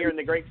down here in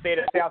the great state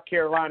of South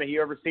Carolina. He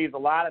oversees a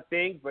lot of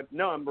things, but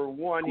number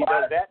one, he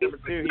does that. Number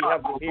two, he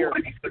helps us here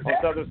on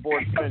Southern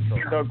Sports Central.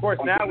 So, of course,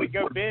 now we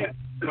go big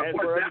as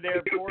we're over there,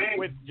 of course,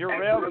 with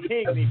Jarrell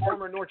King, the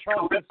former North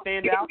Charleston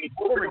standout,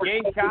 former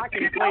Gamecock,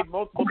 and he played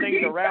multiple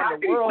things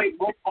around the world.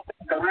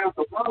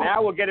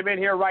 Now we'll get him in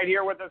here right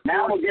here with us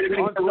on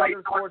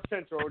Southern Sports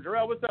Central.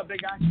 Jarrell, what's up, big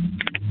guy?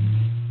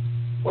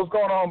 What's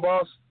going on,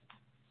 boss?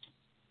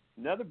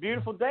 Another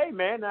beautiful day,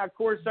 man. Now, of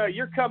course,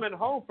 you're coming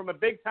home from a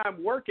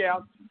big-time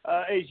workout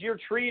as you're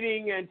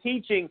treating and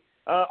teaching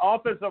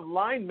offensive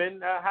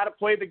linemen how to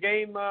play the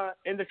game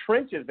in the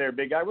trenches there,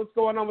 big guy. What's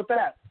going on with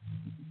that?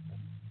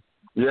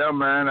 Yeah,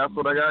 man, that's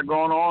what I got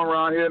going on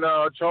around here in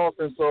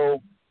Charleston. So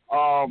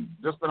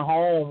just been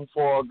home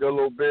for a good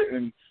little bit,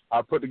 and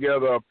I put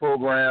together a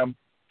program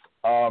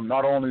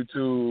not only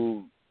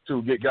to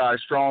get guys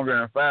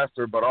stronger and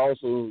faster, but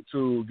also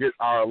to get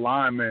our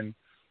linemen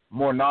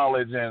more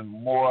knowledge and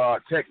more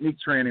technique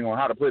training on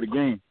how to play the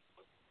game.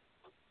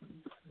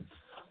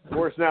 Of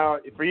course, now,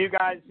 for you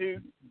guys who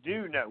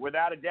do know,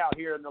 without a doubt,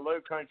 here in the Low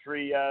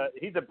Country,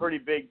 he's a pretty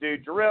big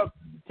dude. Jarrell,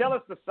 tell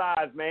us the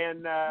size,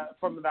 man,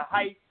 from the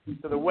height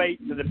to the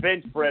weight to the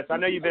bench press. I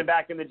know you've been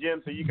back in the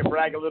gym, so you can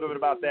brag a little bit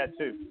about that,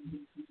 too.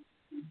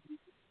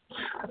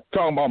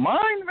 Talking about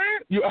mine, man?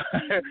 Yeah,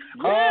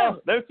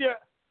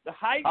 the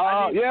height.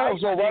 Yeah,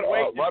 so right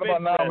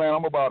about now, press. man,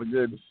 I'm about a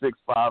good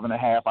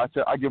 6'5.5".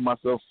 I give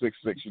myself 6'6",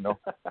 you know.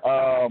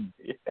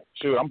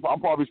 Shoot, I'm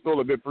probably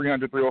still a good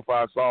 300,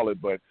 305 solid,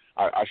 but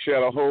I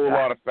shed a whole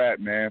lot of fat,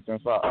 man,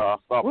 since I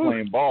stopped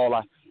playing ball.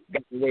 I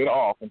got the weight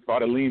off and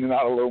started leaning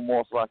out a little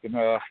more so I can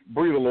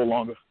breathe a little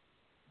longer.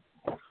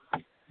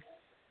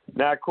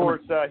 Now, of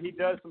course, he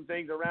does some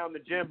things around the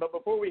gym. But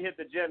before we hit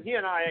the gym, he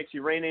and I actually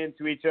ran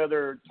into each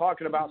other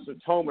talking about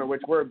Sertoma,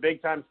 which we're a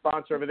big-time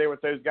sponsor over there with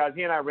those guys.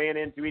 He and I ran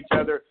into each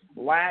other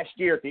last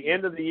year at the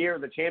end of the year,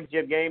 the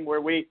championship game,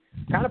 where we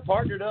kind of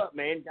partnered up,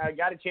 man. I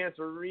got a chance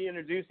to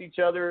reintroduce each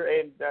other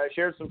and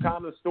share some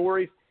common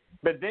stories.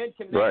 But then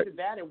connected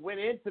that and went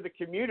into the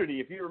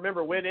community. If you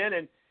remember, went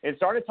in and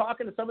started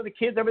talking to some of the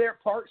kids over there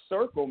at Park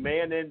Circle,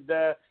 man.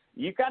 And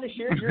you kind of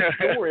shared your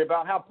story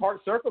about how Park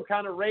Circle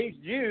kind of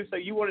raised you, so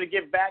you wanted to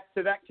give back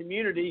to that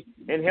community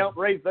and help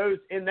raise those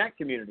in that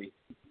community.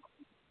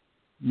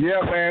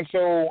 Yeah, man.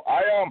 So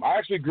I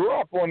actually grew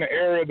up on the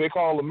area they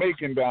call the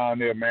Macon down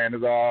there, man.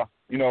 It's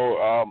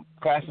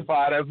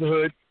classified as the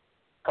hood,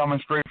 coming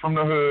straight from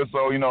the hood.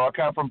 So I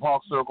come from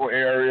Park Circle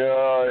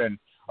area, and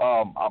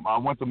I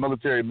went to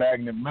Military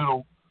Magnet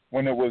Middle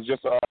when it was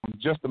just a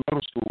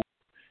middle school,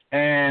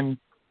 and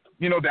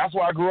that's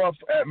where I grew up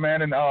at,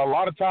 man. And a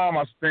lot of time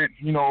I spent,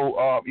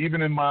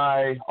 even in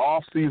my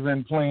off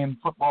season playing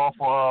football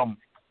for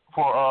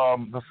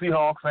the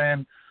Seahawks,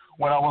 and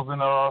when I was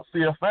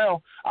in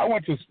CFL, I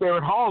went to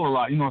Starrett Hall a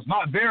lot. It's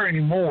not there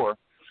anymore,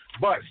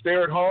 but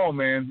Starrett Hall,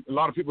 man, a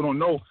lot of people don't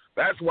know.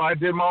 That's why I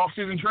did my off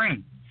season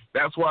training.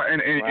 That's why,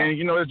 and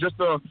it's just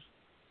the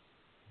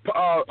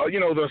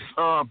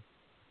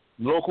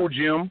local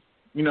gym.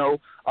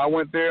 I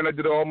went there and I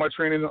did all my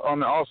training on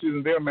the off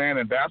season there, man,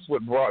 and that's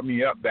what brought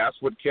me up. That's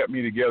what kept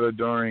me together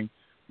during,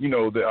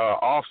 the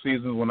off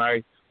seasons when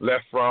I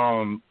left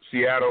from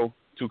Seattle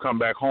to come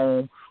back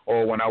home,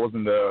 or when I was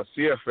in the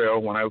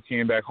CFL, when I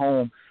came back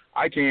home.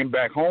 I came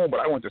back home, but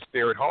I went to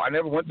Starrett Hall. I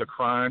never went to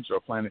Crunch or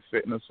Planet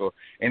Fitness or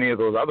any of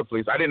those other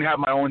places. I didn't have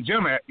my own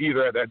gym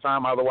either at that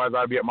time. Otherwise,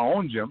 I'd be at my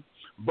own gym.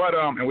 But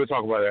and we'll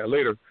talk about that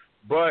later.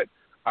 But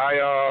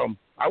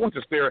I went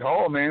to Starrett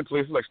Hall, man,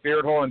 places like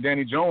Starrett Hall and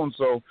Danny Jones.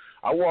 So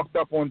I walked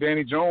up on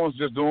Danny Jones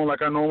just doing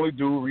like I normally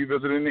do,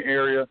 revisiting the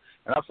area.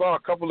 And I saw a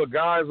couple of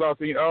guys out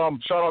there.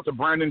 Shout out to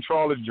Brandon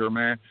Trollinger,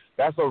 man.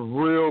 That's a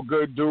real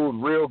good dude,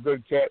 real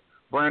good cat.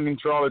 Brandon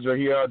Trollinger,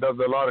 he does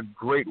a lot of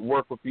great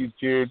work with these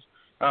kids.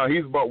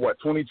 He's about,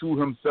 22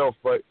 himself,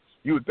 but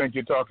you would think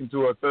you're talking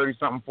to a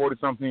 30-something,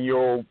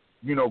 40-something-year-old,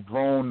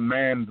 grown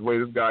man the way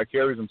this guy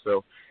carries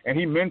himself. And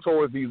he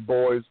mentors these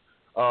boys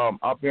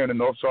up there in the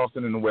North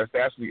Charleston and the West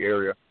Ashley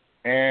area.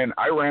 And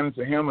I ran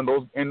into him, and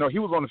he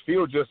was on the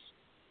field just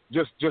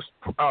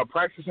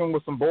practicing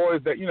with some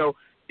boys that,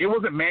 it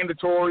wasn't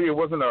mandatory. It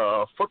wasn't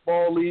a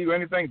football league or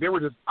anything. They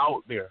were just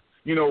out there.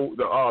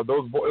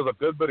 Those boys, it was a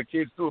good bit of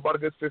kids too, about a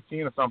good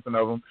 15 or something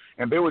of them,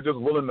 and they were just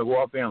willing to go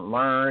out there and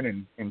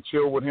learn and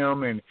chill with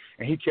him, and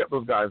he kept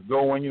those guys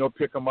going,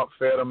 pick them up,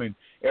 fed them, and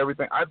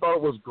everything. I thought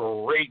it was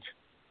great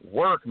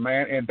work,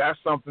 man, and that's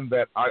something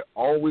that I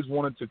always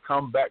wanted to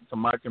come back to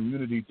my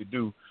community to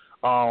do,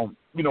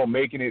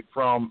 making it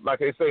from,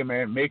 like I say,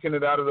 man, making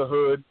it out of the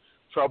hood,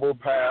 troubled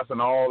past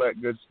and all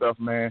that good stuff,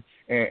 man,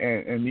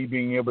 and me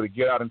being able to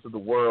get out into the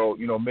world,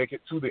 make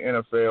it to the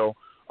NFL.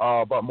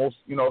 But most,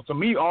 to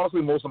me,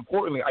 honestly, most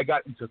importantly, I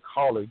got into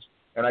college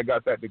and I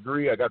got that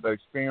degree. I got that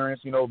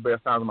experience,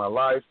 best times of my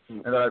life.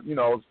 And I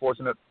was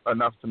fortunate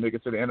enough to make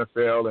it to the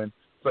NFL and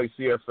play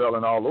CFL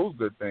and all those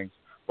good things.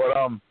 But,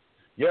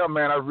 yeah,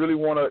 man, I really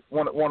want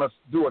to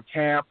do a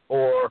camp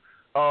or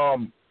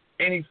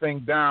anything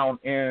down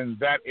in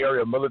that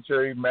area,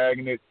 Military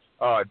Magnet,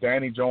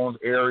 Danny Jones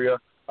area.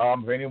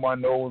 If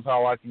anyone knows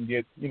how I can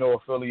get,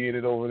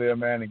 affiliated over there,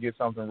 man, and get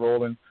something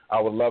rolling,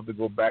 I would love to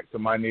go back to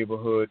my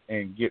neighborhood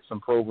and get some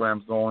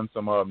programs going,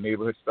 some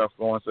neighborhood stuff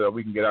going so that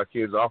we can get our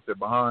kids off their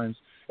behinds,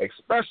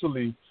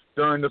 especially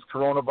during this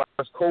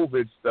coronavirus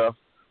COVID stuff.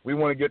 We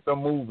want to get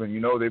them moving.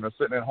 They've been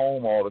sitting at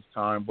home all this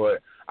time,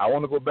 but I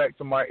want to go back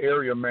to my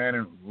area, man,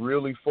 and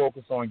really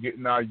focus on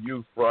getting our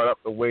youth brought up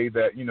the way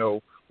that,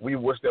 we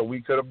wish that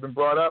we could have been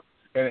brought up.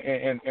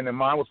 And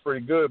mine was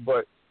pretty good,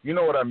 but you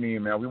know what I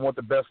mean, man. We want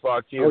the best for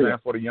our kids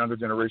and for the younger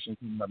generation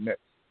coming up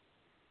next.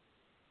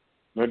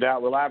 No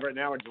doubt. We're live right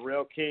now with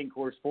Darrell King, of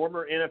course,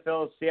 former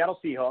NFL Seattle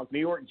Seahawks, New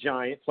York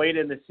Giant, played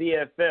in the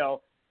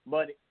CFL,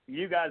 but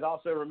you guys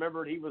also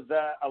remembered he was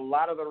a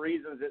lot of the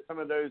reasons that some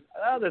of those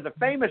there's a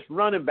famous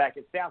running back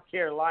at South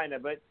Carolina,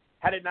 but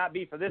had it not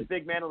be for this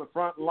big man on the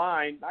front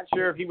line, not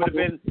sure if he would have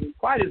been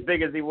quite as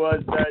big as he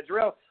was.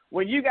 Darrell,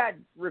 when you got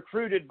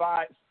recruited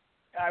by,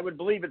 I would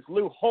believe it's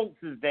Lou Holtz'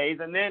 days,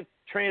 and then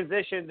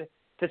transitioned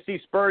to see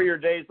Spurrier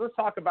days, let's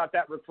talk about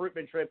that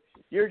recruitment trip.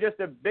 You're just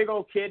a big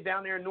old kid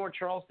down there in North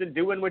Charleston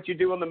doing what you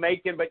do on the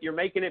making, but you're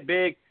making it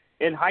big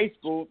in high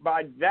school.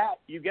 By that,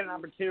 you get an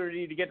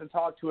opportunity to get to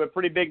talk to a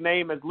pretty big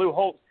name as Lou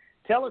Holtz.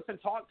 Tell us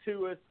and talk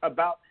to us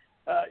about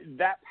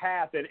that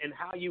path and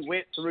how you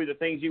went through the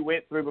things you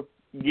went through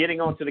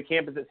getting onto the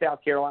campus at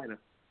South Carolina.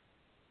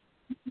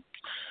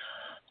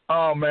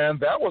 Oh, man,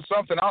 that was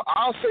something.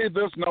 I'll say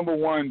this, number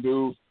one,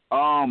 dude,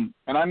 and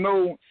I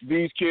know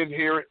these kids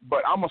hear it,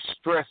 but I'm going to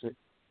stress it.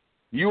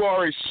 You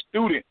are a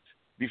student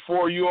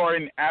before you are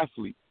an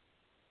athlete.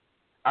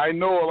 I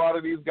know a lot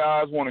of these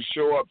guys want to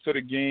show up to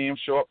the game,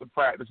 show up to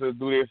practices,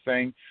 do their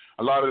thing.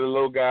 A lot of the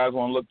little guys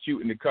want to look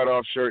cute in the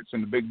cutoff shirts,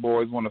 and the big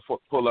boys want to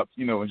pull up,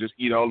 and just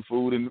eat all the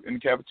food in the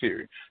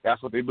cafeteria.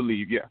 That's what they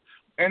believe, yeah.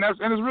 And it's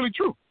really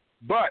true.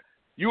 But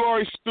you are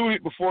a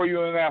student before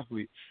you're an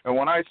athlete. And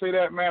when I say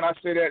that, man, I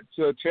say that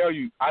to tell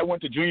you I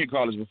went to junior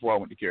college before I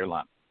went to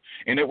Carolina.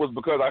 And it was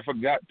because I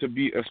forgot to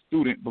be a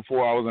student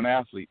before I was an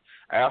athlete.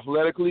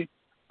 Athletically,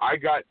 I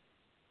got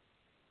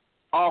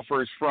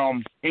offers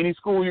from any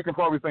school you can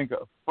probably think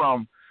of,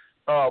 from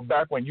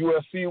back when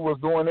USC was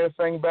doing their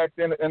thing back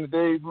then in the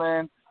days,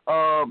 man,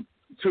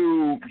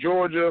 to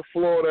Georgia,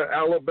 Florida,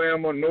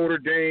 Alabama, Notre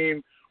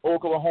Dame,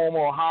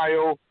 Oklahoma,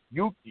 Ohio.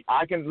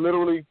 I can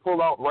literally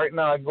pull out right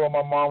now. I can go in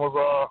my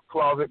mama's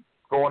closet,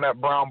 go in that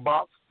brown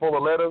box full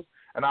of letters,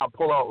 and I'll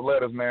pull out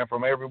letters, man,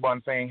 from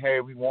everyone saying, hey,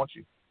 we want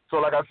you. So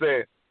like I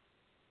said,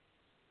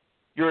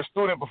 you're a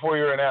student before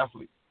you're an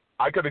athlete.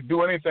 I could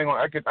do anything.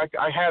 I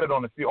had it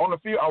on the field. On the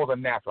field, I was a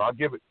natural.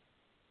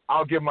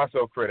 I'll give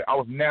myself credit. I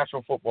was a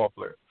natural football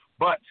player.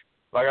 But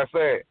like I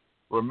said,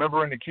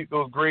 remembering to keep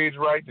those grades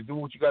right, to do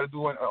what you got to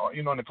do in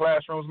in the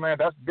classrooms, man,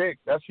 that's big.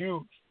 That's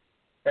huge.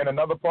 And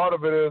another part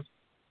of it is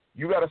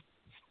you got to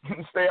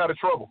stay out of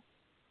trouble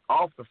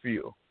off the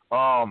field.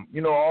 All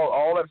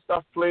that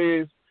stuff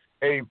plays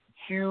a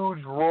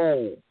huge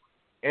role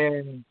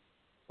in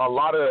a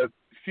lot of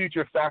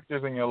future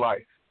factors in your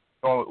life.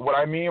 So what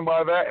I mean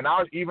by that, and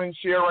I'll even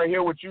share right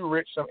here with you,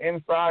 Rich, some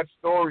inside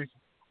stories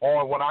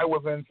on when I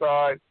was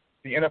inside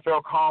the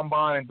NFL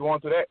Combine and doing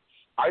to that.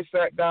 I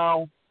sat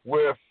down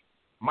with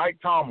Mike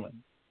Tomlin.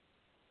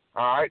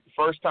 All right,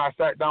 first time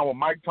I sat down with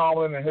Mike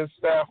Tomlin and his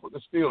staff with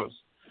the Steelers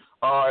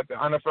at the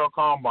NFL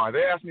Combine.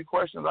 They asked me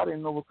questions I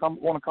didn't know would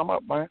want to come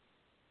up, man.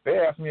 They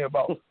asked me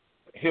about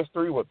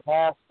history with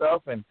past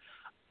stuff, and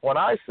when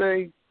I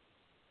say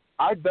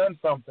I done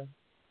something,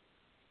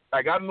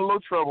 I got in a little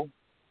trouble.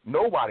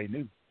 Nobody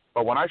knew.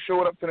 But when I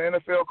showed up to the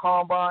NFL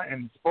Combine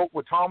and spoke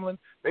with Tomlin,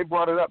 they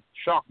brought it up,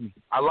 shocked me.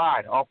 I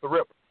lied off the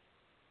rip.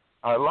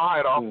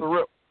 The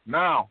rip.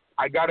 Now,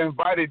 I got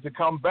invited to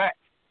come back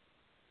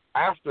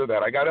after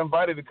that. I got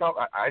invited to come.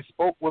 I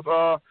spoke with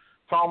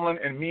Tomlin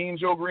and Mean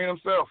Joe Green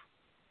himself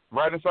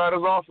right inside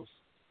his office.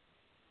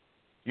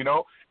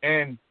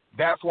 And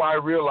that's why I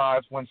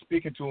realized when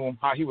speaking to him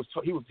how he was a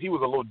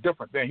little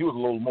different then. He was a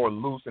little more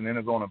loose and in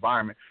his own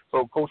environment.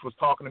 So Coach was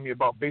talking to me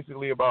about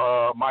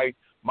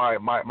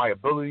my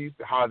abilities,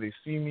 how they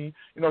see me.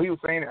 He was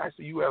saying, I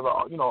see you as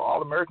a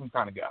all-American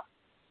kind of guy.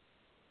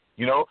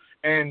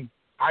 And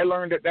I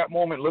learned at that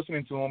moment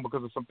listening to him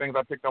because of some things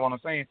I picked up on him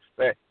saying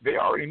that they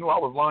already knew I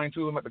was lying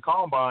to them at the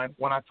Combine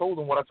when I told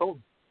them what I told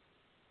them.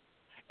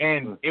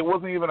 And it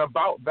wasn't even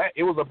about that.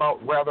 It was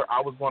about rather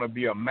I was going to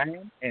be a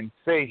man and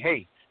say,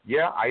 hey,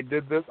 yeah, I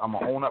did this. I'm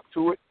going to own up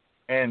to it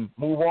and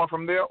move on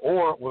from there.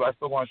 Or was I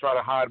still going to try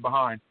to hide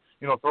behind,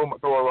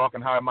 throw a rock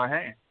and hide my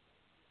hand?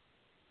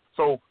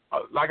 So,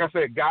 like I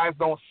said, guys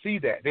don't see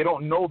that. They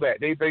don't know that.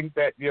 They think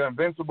that you're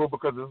invincible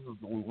because this is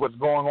what's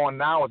going on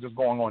now is just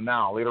going on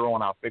now. Later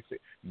on, I'll fix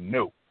it.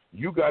 No.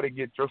 You got to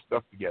get your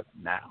stuff together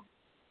now.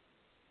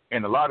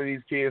 And a lot of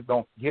these kids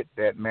don't get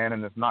that, man,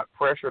 and it's not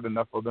pressured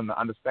enough for them to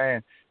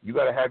understand you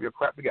got to have your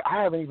crap together.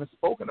 I haven't even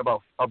spoken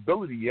about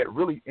ability yet,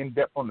 really in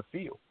depth on the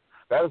field.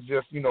 That is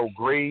just,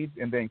 grades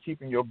and then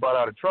keeping your butt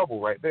out of trouble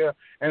right there.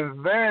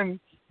 And then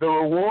the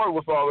reward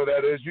with all of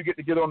that is you get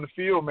to get on the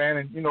field, man,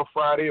 and,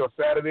 Friday or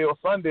Saturday or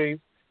Sundays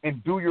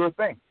and do your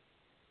thing.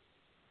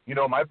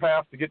 My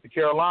path to get to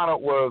Carolina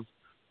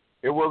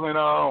wasn't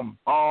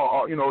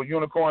all,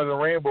 unicorns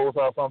and rainbows,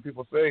 how some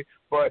people say,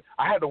 but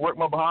I had to work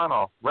my behind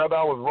off. Whether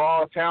I was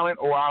raw talent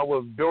or I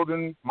was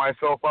building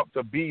myself up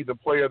to be the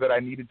player that I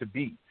needed to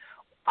be.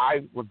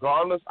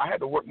 Regardless, I had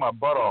to work my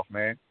butt off,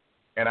 man.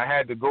 And I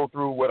had to go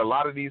through what a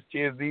lot of these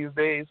kids these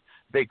days,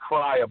 they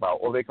cry about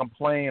or they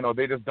complain or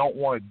they just don't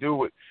want to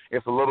do it.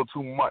 It's a little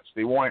too much.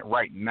 They want it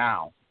right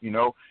now,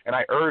 And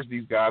I urge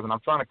these guys, and I'm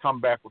trying to come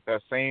back with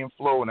that same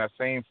flow and that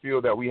same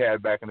feel that we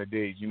had back in the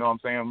days. You know what I'm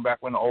saying? Back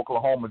when the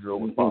Oklahoma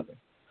drill was popping.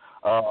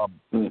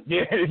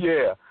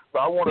 Yeah. So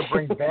I want to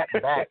bring that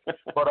back.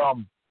 But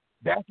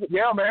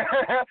man.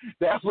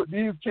 That's what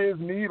these kids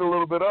need a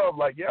little bit of.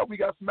 Like, we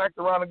got smacked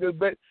around a good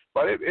bit,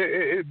 but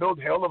it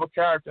builds a hell of a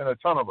character in a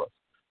ton of us.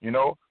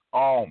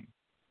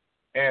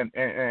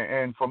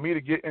 And for me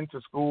to get into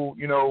school,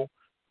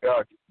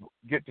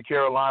 get to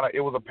Carolina,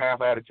 it was a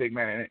path I had to take,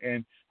 man,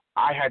 and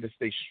I had to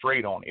stay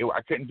straight on it.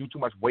 I couldn't do too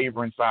much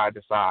wavering side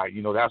to side.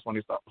 That's when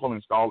they start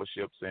pulling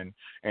scholarships and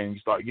you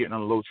start getting in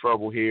a little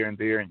trouble here and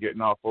there and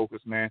getting off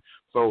focus, man.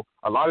 So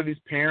a lot of these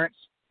parents,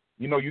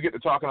 you get to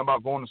talking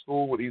about going to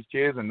school with these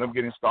kids and them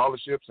getting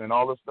scholarships and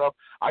all this stuff.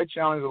 I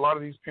challenge a lot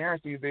of these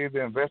parents these days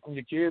to invest in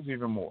your kids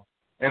even more.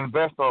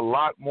 Invest a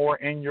lot more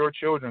in your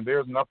children.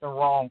 There's nothing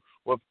wrong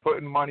with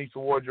putting money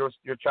towards your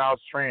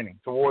child's training,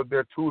 towards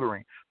their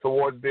tutoring,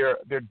 towards their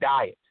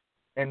diet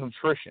and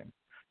nutrition.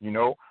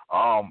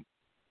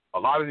 A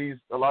lot of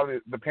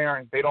the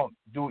parents, they don't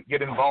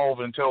get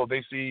involved until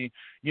they see,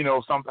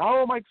 something.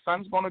 Oh, my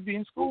son's going to be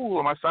in school,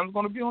 or my son's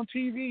going to be on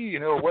TV,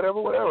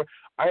 whatever.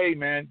 Hey,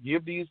 man,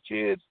 give these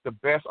kids the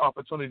best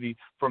opportunity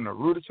from the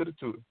rooter to the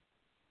tutor,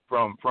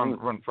 from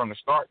the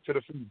start to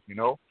the finish.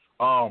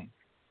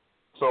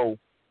 So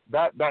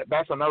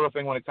that's another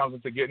thing when it comes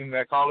into getting into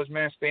that college,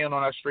 man. Staying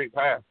on that straight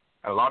path.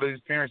 And a lot of these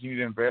parents, you need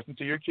to invest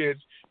into your kids.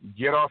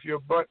 Get off your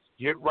butts.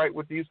 Get right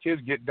with these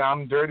kids. Get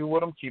down and dirty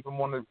with them. Keep them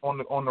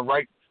on the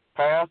right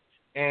path.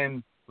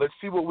 And let's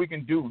see what we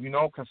can do.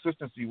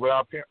 Consistency with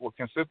our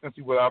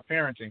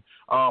parenting.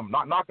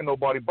 Not knocking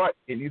nobody, but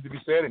it needs to be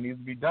said. It needs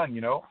to be done.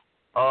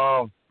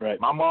 Right.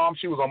 My mom,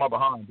 she was on my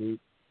behind, dude.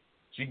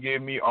 She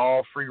gave me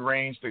all free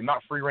range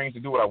not free range to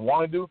do what I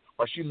want to do,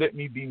 but she let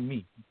me be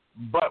me,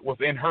 but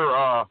within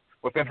her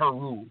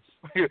rules.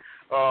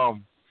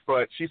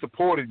 But she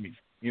supported me.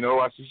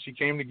 She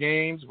came to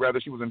games,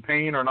 whether she was in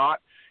pain or not.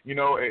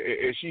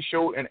 She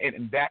showed,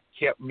 and that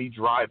kept me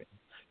driving.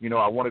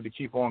 I wanted to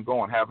keep on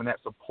going, having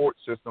that support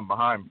system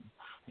behind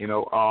me.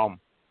 That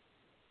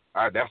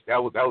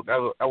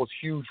was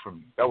huge for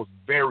me. That was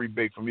very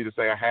big for me to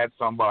say I had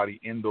somebody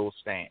in those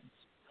stands.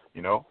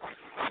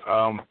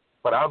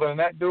 But other than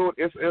that, dude,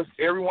 it's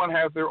everyone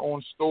has their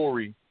own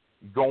story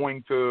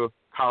going to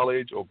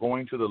college or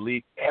going to the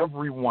league.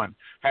 Everyone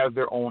has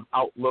their own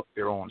outlook,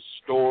 their own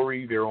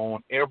story, their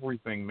own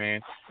everything,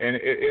 man. And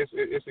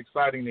it's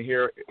exciting to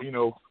hear,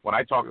 when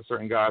I talk to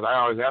certain guys, I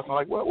always ask them,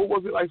 like, what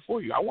was it like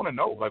for you? I want to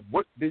know, like,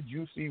 what did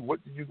you see?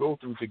 What did you go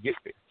through to get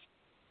there?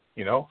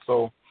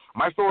 So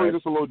my story is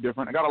just a little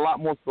different. I got a lot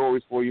more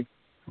stories for you.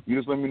 You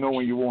just let me know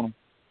when you want them.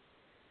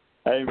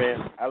 Hey,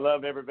 man, I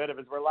love every bit of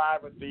it. We're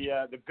live with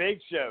the big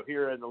show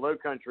here in the Low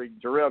Country.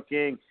 Darrell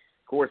King, of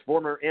course,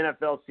 former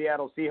NFL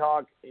Seattle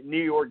Seahawks,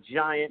 New York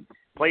Giant,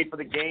 played for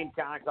the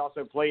Gamecocks,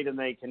 also played in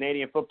the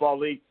Canadian Football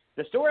League.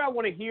 The story I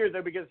want to hear,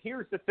 though, because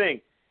here's the thing,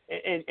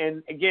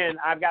 and again,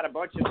 I've got a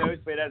bunch of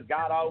notes, but as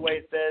God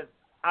always says,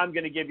 I'm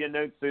going to give you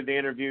notes through the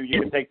interview. You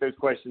can take those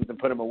questions and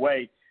put them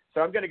away. So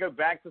I'm going to go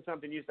back to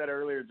something you said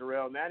earlier,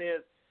 Darrell, and that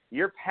is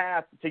your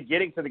path to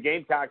getting to the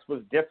Gamecocks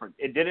was different.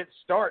 It didn't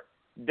start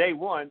day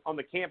one on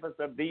the campus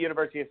of the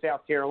University of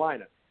South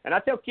Carolina. And I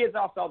tell kids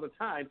all the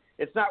time,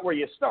 it's not where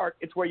you start,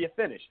 it's where you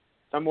finish.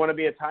 Some want to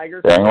be a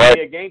Tiger, some want to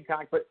be a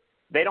Gamecock, but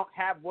they don't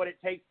have what it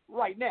takes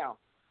right now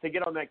to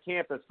get on that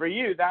campus. For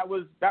you, that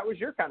was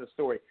your kind of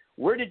story.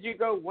 Where did you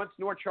go once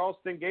North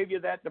Charleston gave you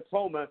that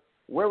diploma?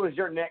 Where was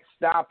your next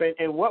stop,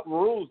 and what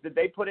rules did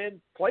they put in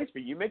place for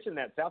you? You mentioned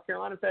that. South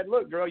Carolina said,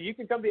 look, girl, you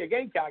can come be a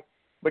Gamecock,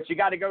 but you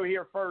got to go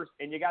here first,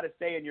 and you got to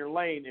stay in your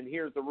lane, and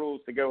here's the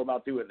rules to go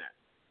about doing that.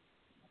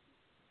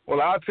 Well,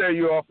 I'll tell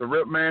you off the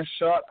rip, man,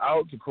 shout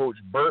out to Coach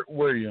Burt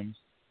Williams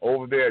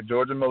over there at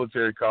Georgia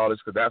Military College,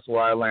 because that's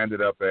where I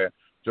landed up at,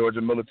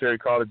 Georgia Military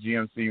College,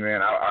 GMC,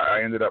 man.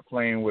 I ended up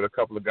playing with a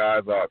couple of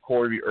guys,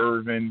 Corey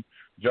Irvin,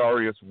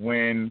 Jarius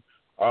Wynn,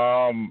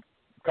 a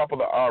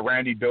couple of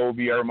Randy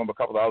Doby. I remember a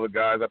couple of other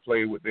guys I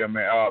played with them,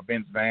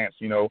 Vince Vance,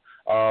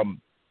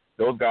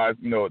 those guys,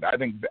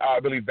 I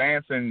believe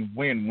Vance and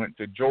Wynn went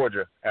to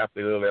Georgia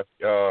after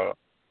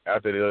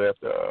they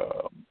left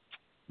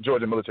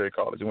Georgia Military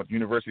College. They went to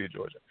University of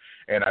Georgia,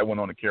 and I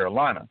went on to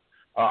Carolina.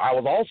 I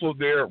was also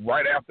there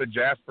right after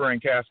Jasper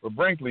and Casper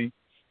Brinkley.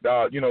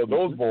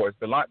 Those boys,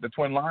 the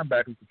twin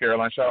linebackers for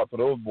Carolina. Shout out to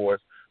those boys,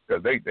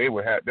 because they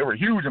were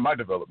huge in my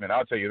development.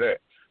 I'll tell you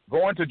that.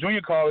 Going to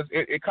junior college,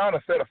 it kind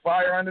of set a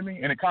fire under me,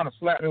 and it kind of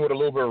slapped me with a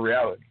little bit of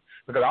reality.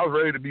 because I was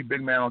ready to be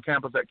big man on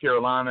campus at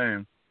Carolina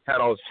and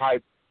had all this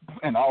hype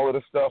and all of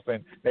this stuff.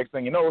 And next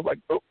thing you know, it's like,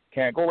 oh,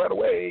 can't go right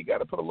away. Got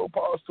to put a little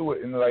pause to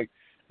it. And like,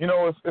 you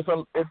know,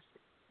 it's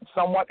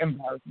somewhat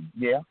embarrassing,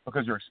 yeah,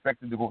 because you're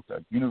expected to go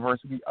to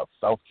University of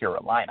South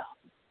Carolina,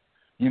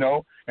 you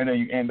know, and then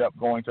you end up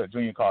going to a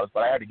junior college.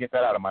 But I had to get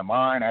that out of my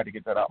mind. I had to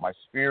get that out of my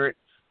spirit.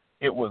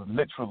 It was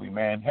literally,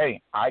 man,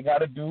 hey, I got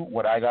to do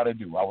what I got to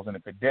do. I was in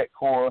the cadet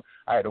corps.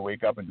 I had to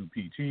wake up and do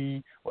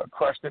PT. Well, I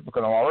crushed it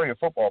because I'm already a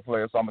football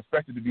player, so I'm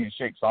expected to be in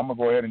shape. So I'm going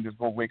to go ahead and just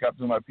go wake up,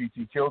 do my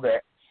PT, kill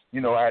that.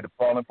 You know, I had to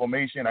fall in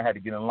formation. I had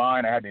to get in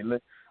line. I had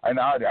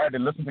to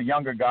listen to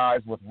younger guys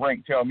with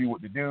rank tell me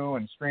what to do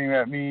and scream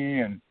at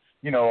me and,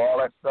 you know, all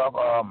that stuff.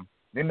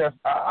 Then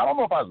I don't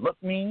know if I look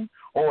mean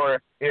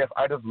or if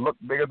I just look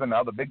bigger than the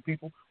other big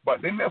people,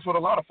 but they mess with a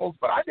lot of folks.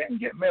 But I didn't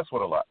get messed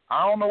with a lot.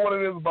 I don't know what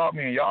it is about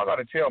me, and y'all got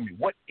to tell me,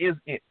 what is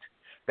it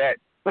that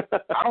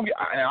I don't get?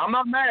 I'm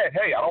not mad.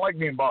 Hey, I don't like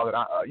being bothered,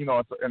 you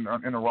know, in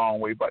the wrong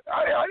way, but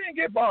I didn't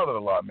get bothered a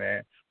lot,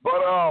 man.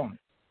 But,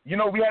 you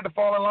know, we had to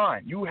fall in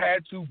line. You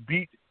had to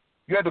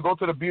go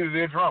to the beat of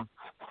their drum.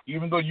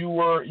 Even though you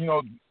were, you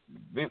know,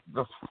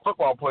 the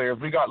football players,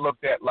 we got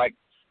looked at like,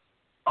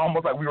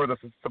 almost like we were the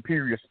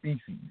superior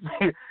species,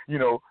 you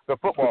know, the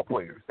football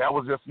players. That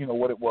was just, you know,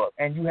 what it was.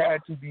 And you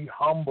had to be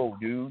humble,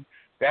 dude.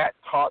 That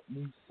taught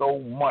me so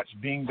much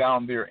being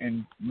down there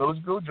in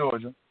Millersville,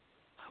 Georgia,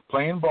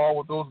 playing ball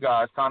with those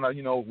guys, kind of,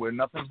 you know, where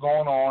nothing's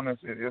going on.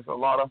 It's a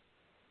lot of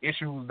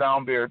issues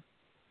down there,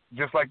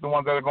 just like the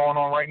ones that are going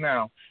on right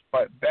now.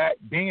 But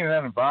that being in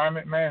that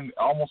environment, man,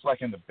 almost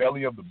like in the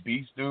belly of the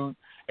beast, dude,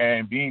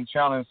 and being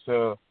challenged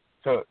to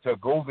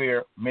go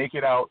there, make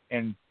it out,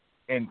 and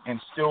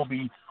still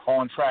be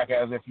on track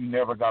as if you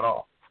never got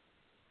off.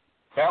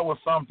 That was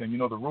something. You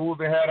know, the rules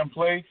they had in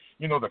play,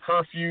 you know, the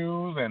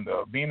curfews and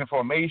being in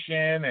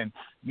formation and,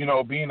 you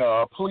know, being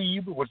a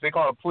plebe, which they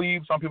call a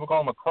plebe. Some people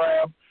call them a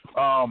crab.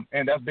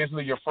 And that's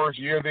basically your first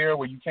year there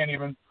where you can't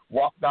even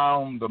walk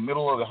down the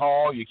middle of the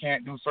hall. You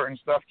can't do certain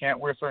stuff, can't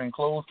wear certain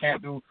clothes,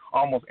 can't do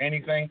almost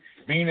anything.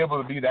 Being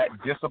able to be that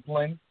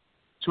disciplined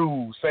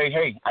to say,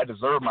 hey, I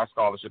deserve my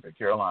scholarship at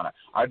Carolina.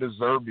 I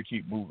deserve to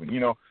keep moving. You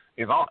know,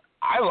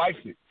 I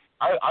liked it.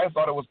 I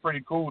thought it was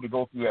pretty cool to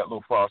go through that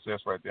little process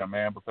right there,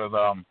 man, because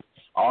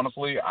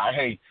honestly,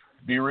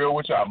 be real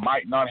with you, I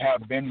might not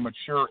have been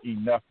mature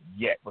enough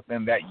yet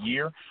within that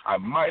year. I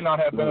might not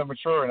have been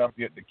mature enough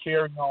yet to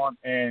carry on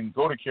and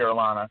go to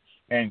Carolina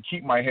and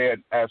keep my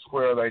head as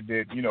square as I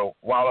did, you know,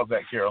 while I was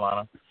at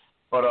Carolina.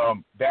 But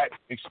that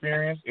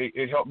experience,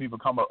 it helped me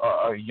become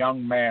a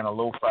young man a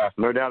little faster.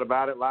 No doubt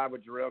about it. Live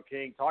with Jarrell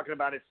King, talking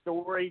about his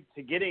story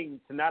to getting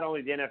to not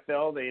only the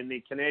NFL and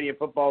the Canadian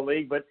Football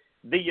League, but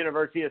the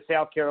University of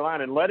South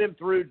Carolina, and led him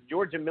through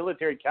Georgia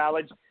Military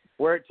College,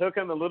 where it took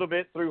him a little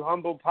bit through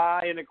Humble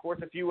Pie and, of course,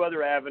 a few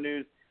other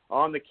avenues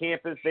on the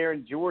campus there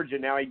in Georgia.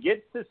 Now he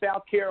gets to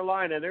South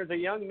Carolina. There's a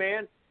young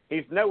man.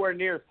 He's nowhere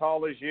near as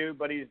tall as you,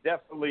 but he's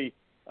definitely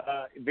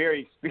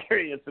very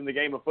experienced in the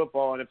game of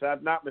football. And if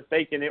I'm not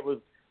mistaken, it was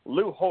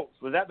Lou Holtz.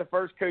 Was that the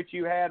first coach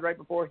you had right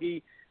before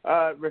he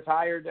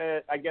retired,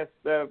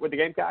 with the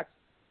Gamecocks?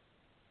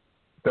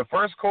 The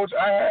first coach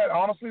I had,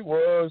 honestly,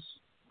 was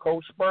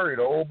Coach Spurrier,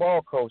 the old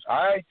ball coach.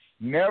 I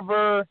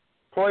never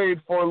played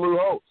for Lou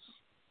Holtz.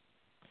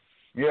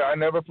 Yeah, I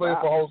never played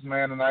for Holtz,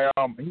 man, and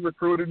he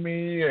recruited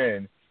me,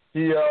 and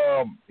he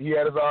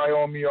had his eye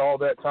on me all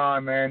that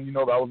time, man. You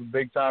know, I was a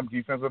big-time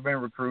defensive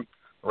end recruit,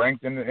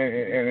 ranked in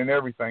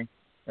everything.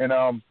 And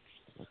I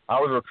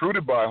was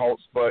recruited by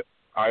Holtz, but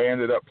I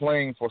ended up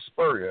playing for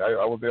Spurrier.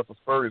 I was there for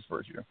Spurrier's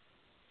first year.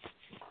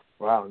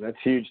 Wow, that's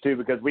huge, too,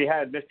 because we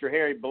had Mr.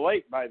 Harry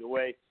Blake, by the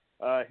way,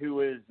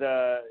 who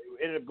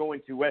ended up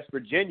going to West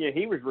Virginia.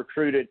 He was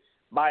recruited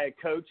by a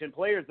coach and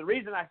players. The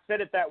reason I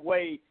said it that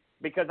way,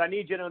 because I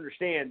need you to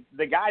understand,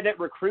 the guy that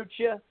recruits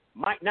you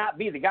might not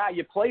be the guy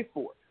you play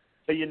for.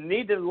 So you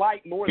need to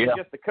like more than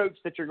just the coach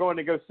that you're going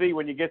to go see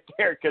when you get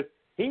there, because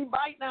he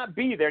might not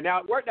be there. Now,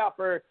 it worked out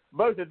for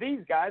both of these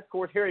guys. Of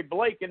course, Harry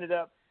Blake ended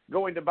up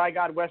going to, by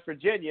God, West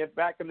Virginia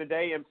back in the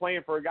day and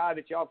playing for a guy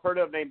that y'all have heard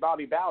of named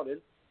Bobby Bowden.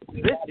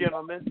 This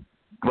gentleman,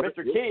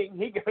 Mr. King,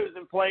 he goes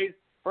and plays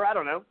for, I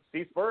don't know,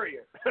 Steve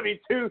Spurrier. I mean,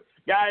 two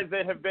guys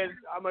that have been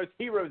almost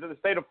heroes in the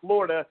state of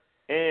Florida,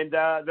 and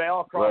they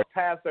all cross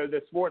paths, so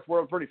the sports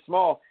world pretty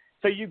small.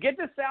 So you get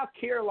to South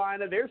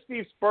Carolina, there's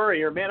Steve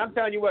Spurrier. Man, I'm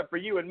telling you what, for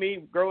you and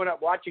me, growing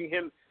up watching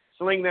him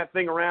sling that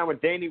thing around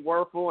with Danny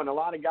Werfel and a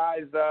lot of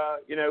guys,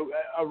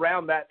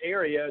 around that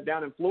area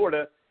down in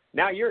Florida,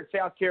 now you're at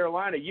South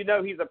Carolina. You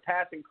know he's a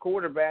passing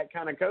quarterback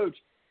kind of coach.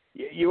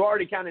 You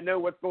already kind of know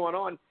what's going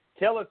on.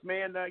 Tell us,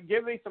 man,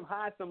 give me some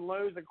highs, some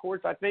lows. Of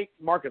course, I think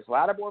Marcus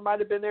Lattimore might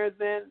have been there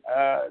then.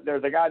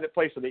 There's a guy that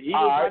plays for the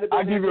Eagles.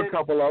 I'll give you a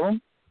couple of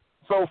them.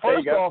 So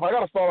first off, I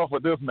got to start off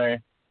with this,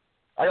 man.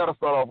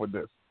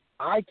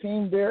 I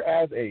came there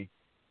as a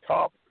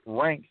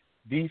top-ranked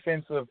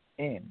defensive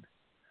end.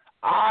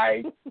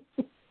 I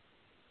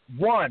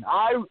can't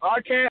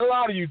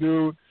lie to you,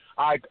 dude.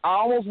 I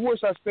almost wish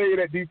I stayed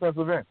at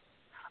defensive end.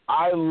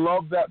 I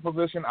love that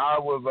position. I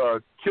was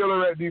a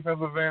killer at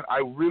defensive end.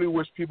 I really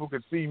wish people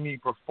could see me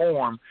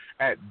perform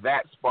at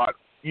that spot,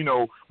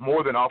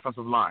 more than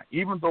offensive line.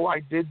 Even though I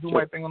did do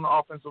my thing on the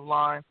offensive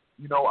line,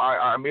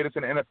 I made it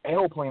to the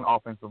NFL playing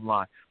offensive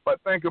line. But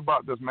think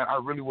about this, man. I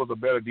really was a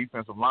better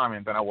defensive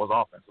lineman than I was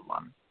offensive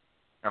lineman.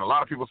 And a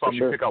lot of people saw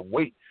me pick up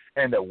weight.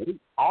 And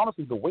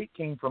honestly, the weight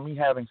came from me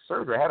having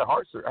surgery. I had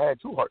I had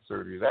 2 heart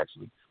surgeries,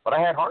 actually. But I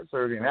had heart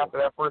surgery, and after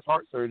that first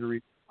heart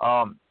surgery,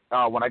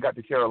 when I got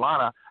to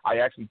Carolina, I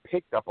actually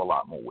picked up a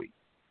lot more weight.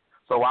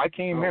 So I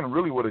came in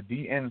really with a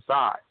DN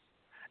size.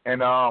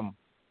 And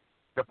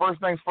the first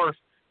things first,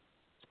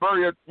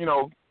 Spurrier,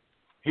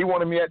 he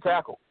wanted me at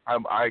tackle.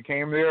 I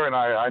came there, and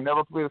I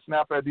never played a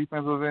snap at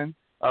defensive end.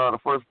 The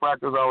first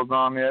practice I was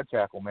on there at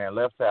tackle, man,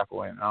 left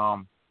tackle. And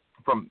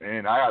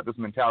and I got this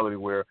mentality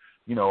where,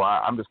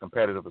 I'm just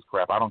competitive as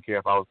crap. I don't care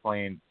if I was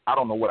playing. I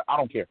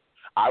don't care.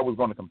 I was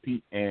going to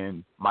compete,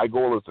 and my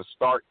goal is to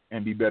start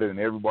and be better than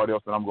everybody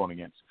else that I'm going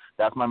against.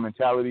 That's my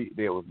mentality.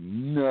 There was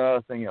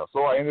nothing else.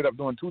 So I ended up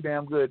doing too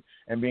damn good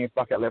and being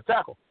stuck at left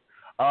tackle.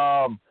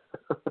 And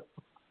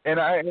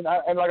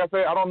like I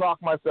say, I don't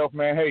knock myself,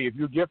 man. Hey, if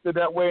you're gifted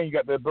that way and you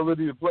got the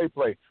ability to play.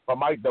 But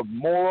the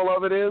moral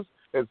of it is,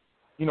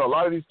 a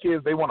lot of these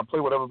kids, they want to play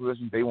whatever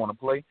position they want to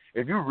play.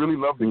 If you really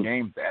love the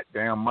game that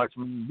damn much,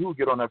 you will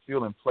get on that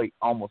field and play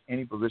almost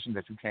any position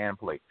that you can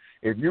play.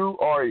 If you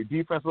are a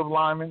defensive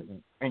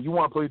lineman and you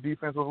want to play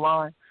defensive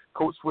line,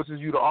 coach switches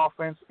you to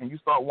offense and you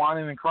start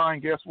whining and crying,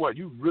 guess what?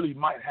 You really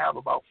might have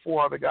about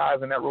 4 other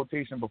guys in that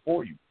rotation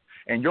before you.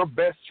 And your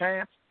best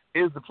chance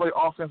is to play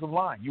offensive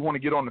line. You want to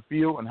get on the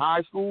field in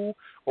high school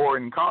or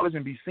in college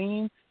and be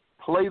seen,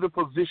 play the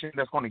position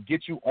that's going to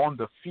get you on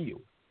the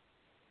field.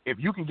 If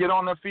you can get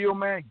on the field,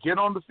 man, get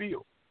on the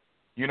field.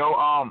 A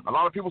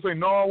lot of people say,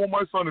 no, I want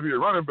my son to be a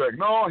running back.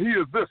 No, he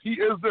is this. He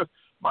is this.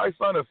 My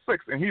son is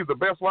 6, and he's the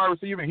best wide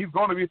receiver, and he's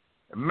going to be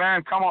 –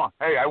 man, come on.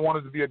 Hey, I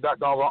wanted to be a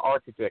doggone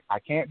architect. I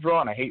can't draw,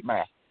 and I hate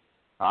math.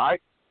 All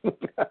right?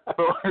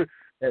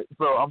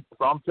 So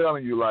I'm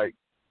telling you, like,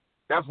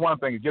 that's one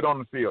thing, get on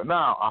the field.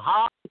 Now, a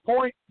high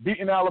point,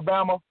 beating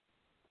Alabama,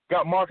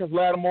 got Marcus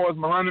Lattimore as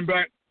my running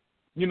back.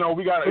 We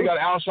got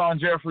Alshon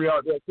Jeffrey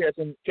out there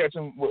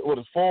catching with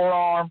his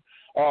forearm.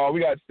 We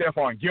got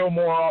Stephon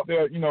Gilmore out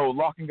there,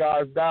 locking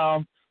guys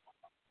down.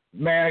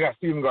 Man, I got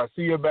Steven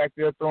Garcia back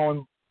there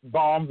throwing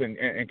bombs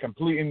and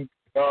completing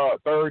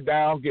third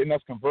downs, getting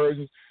us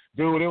conversions.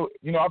 Dude,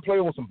 I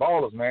played with some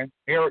ballers, man.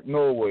 Eric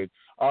Norwood.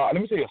 Let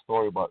me tell you a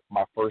story about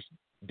my first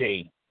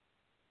day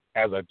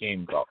as a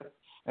Gamecock.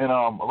 And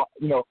I'm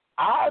gonna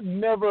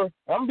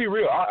be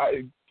real.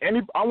 I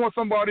want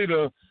somebody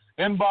to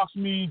inbox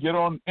me, get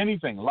on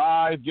anything,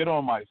 live, get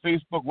on my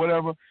Facebook,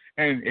 whatever.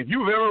 And if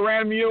you've ever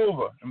ran me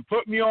over and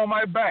put me on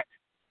my back,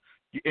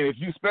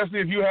 especially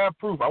if you have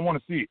proof, I want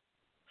to see it.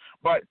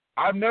 But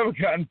I've never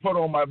gotten put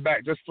on my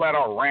back, just flat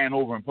out ran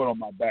over and put on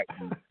my back.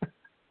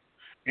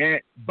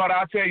 But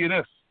I'll tell you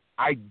this,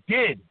 I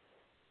did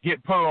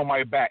get put on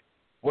my back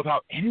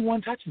without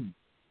anyone touching me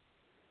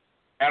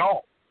at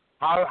all.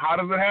 How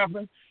does it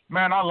happen?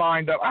 Man, I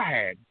lined up. I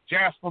had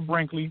Jasper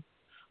Brinkley,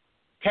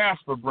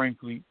 Casper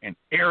Brinkley, and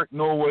Eric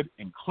Norwood,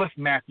 and Cliff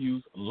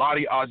Matthews,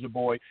 Lottie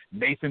Ajaboy,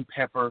 Nathan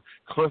Pepper,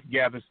 Cliff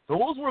Gavis.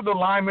 Those were the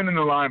linemen and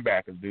the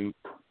linebackers, dude.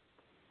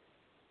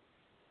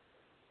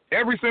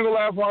 Every single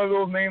last one of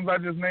those names I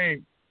just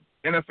named,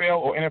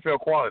 NFL or NFL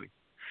quality.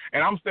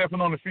 And I'm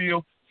stepping on the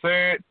field,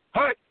 said,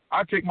 "Hut."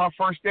 I take my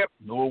first step.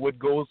 Norwood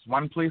goes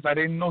one place I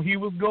didn't know he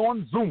was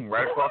going. Zoom,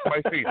 right across my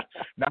face.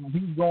 Now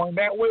he's going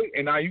that way,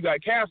 and now you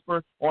got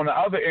Casper on the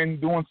other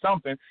end doing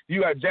something.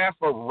 You got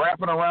Jasper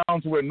wrapping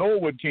around to where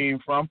Norwood came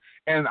from,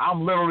 and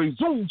I'm literally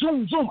zoom,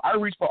 zoom, zoom. I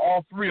reached for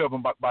all 3 of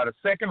them, but by the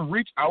second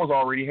reach, I was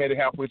already headed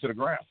halfway to the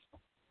ground.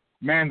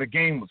 Man, the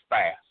game was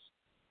fast.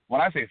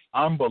 When I say it's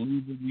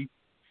unbelievably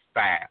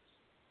fast.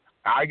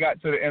 I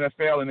got to the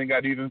NFL and it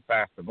got even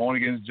faster.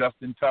 Going against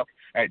Justin Tuck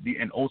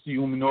and O.C.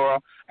 Umenora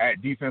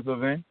at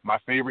defensive end, my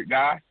favorite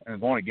guy,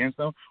 and going against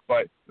them.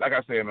 But like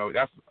I said, man,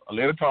 that's a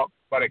little talk.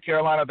 But at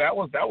Carolina, that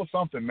was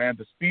something, man.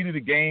 The speed of the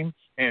game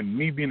and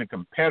me being a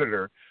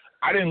competitor,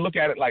 I didn't look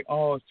at it like,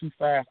 oh, it's too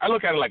fast. I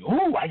look at it like,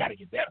 ooh, I got to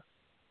get better.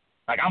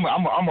 Like I'm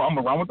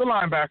gonna run with the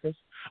linebackers.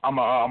 I'm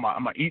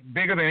gonna eat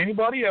bigger than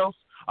anybody else.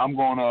 I'm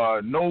going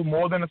to know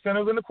more than the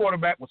center than the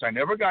quarterback, which I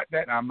never got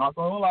that. And I'm not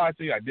going to lie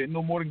to you. I didn't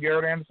know more than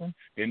Garrett Anderson.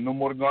 Didn't know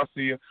more than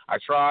Garcia. I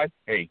tried.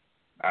 Hey,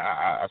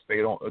 I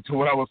stayed on to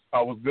what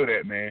I was good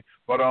at, man.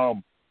 But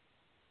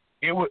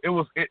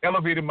it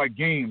elevated my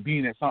game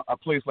being at a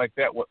place like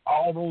that with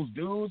all those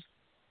dudes,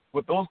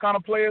 with those kind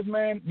of players,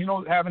 man.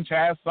 Having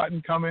Chaz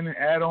Sutton come in and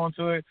add on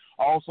to it.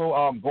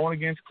 Also, going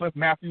against Cliff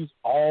Matthews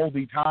all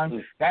the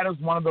time. That is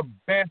one of the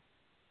best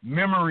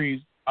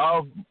memories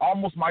of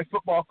almost my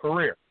football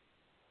career.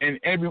 And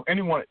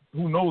anyone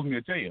who knows me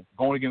will tell you,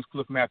 going against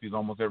Cliff Matthews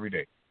almost every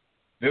day.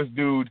 This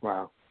dude,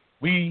 wow.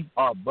 We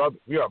are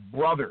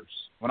brothers.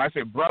 When I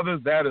say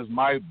brothers, that is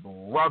my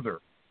brother.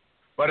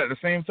 But at the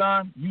same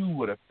time, you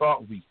would have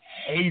thought we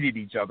hated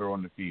each other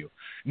on the field.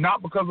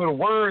 Not because of the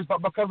words,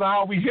 but because of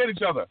how we hit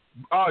each other.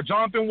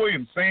 Jonathan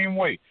Williams, same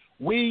way.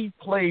 We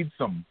played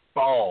some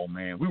ball,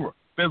 man. We were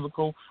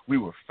physical, we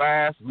were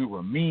fast, we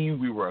were mean,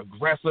 we were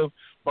aggressive,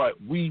 but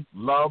we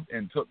loved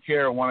and took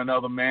care of one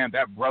another, man.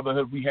 That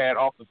brotherhood we had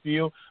off the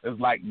field is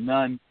like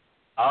none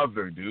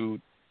other,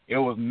 dude. It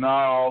was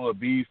not all the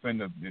beef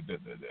and the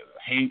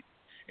hate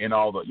and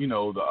all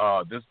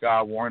the, this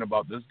guy worrying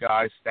about this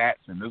guy's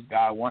stats and this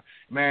guy won.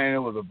 Man, it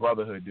was a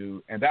brotherhood,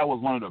 dude. And that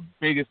was one of the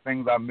biggest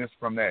things I missed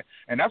from that.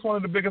 And that's one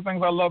of the biggest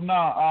things I love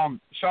now.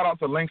 Shout out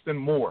to Langston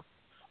Moore.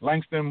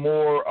 Langston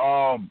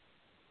Moore,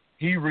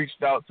 he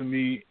reached out to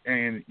me,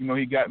 and,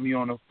 he got me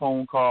on a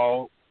phone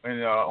call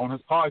and on his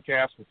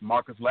podcast with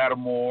Marcus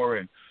Lattimore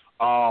and,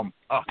 who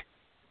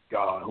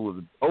was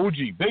it?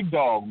 OG, Big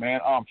Dog, man,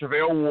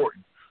 Travell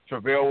Wharton.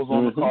 Travell was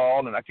on the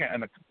call, and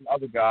and a couple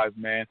other guys,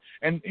 man.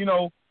 And,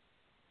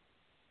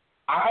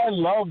 I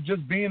love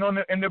just being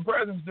in their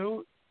presence,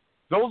 dude.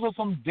 Those are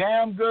some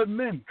damn good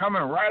men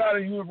coming right out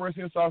of the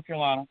University of South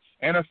Carolina,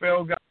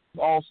 NFL guys.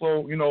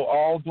 Also,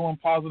 all doing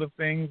positive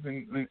things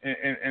in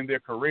their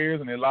careers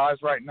and their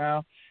lives right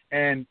now.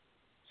 And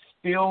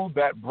still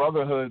that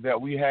brotherhood that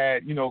we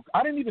had,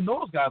 I didn't even know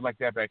those guys like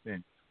that back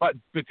then. But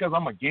because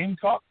I'm a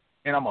Gamecock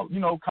and I'm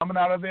coming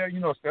out of there,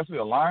 especially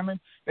a lineman,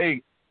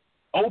 they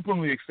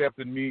openly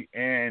accepted me.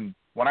 And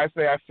when I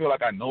say I feel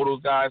like I know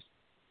those guys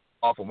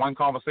off of one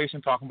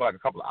conversation, talking about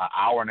like an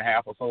hour and a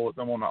half or so with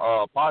them on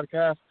the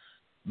podcast,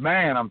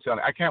 man, I'm telling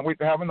you, I can't wait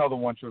to have another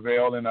one,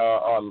 Travell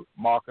and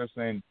Marcus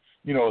and,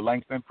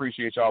 Langston.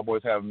 Appreciate y'all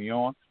boys having me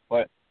on.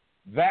 But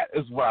that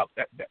is what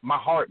my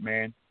heart,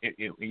 man,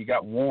 it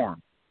got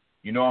warm.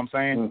 You know what I'm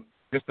saying?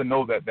 Just to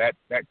know that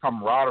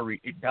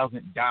camaraderie, it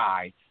doesn't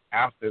die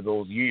after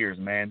those years,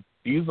 man.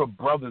 These are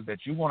brothers that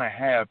you want to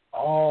have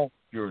all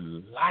your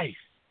life.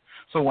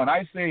 So when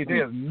I say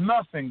there's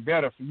nothing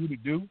better for you to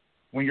do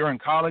when you're in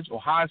college or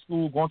high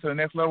school, going to the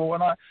next level or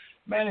whatnot,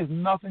 man, there's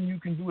nothing you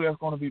can do that's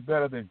going to be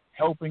better than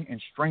helping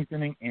and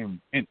strengthening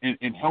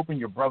and helping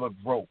your brother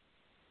grow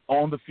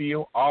on the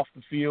field, off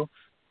the field,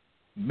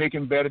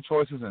 making better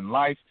choices in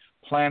life,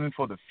 planning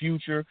for the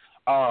future,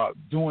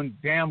 doing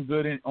damn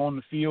good on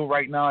the field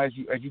right now as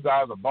you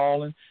guys are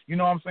balling. You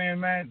know what I'm saying,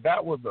 man?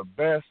 That was the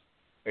best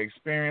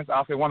experience.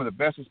 I'll say one of the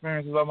best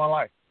experiences of my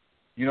life.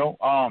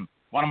 One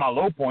of my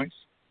low points.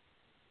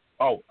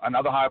 Oh,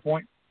 another high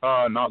point.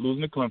 Not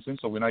losing to Clemson,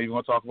 so we're not even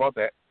going to talk about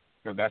that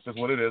because that's just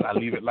what it is. I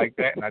leave it like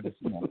that, and I just,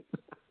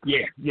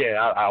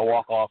 I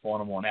walk off on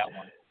them on that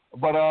one.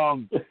 But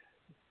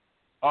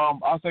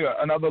I'll say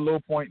another low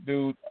point,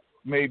 dude.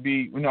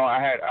 Maybe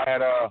I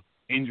had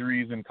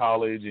injuries in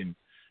college, and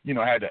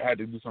had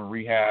to do some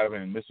rehab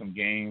and miss some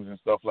games and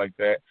stuff like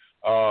that.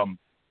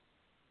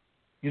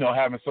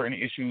 Having certain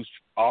issues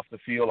off the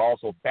field,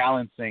 also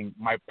balancing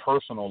my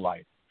personal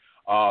life.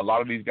 A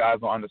lot of these guys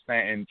don't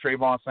understand. And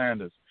Trayvon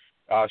Sanders,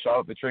 shout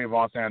out to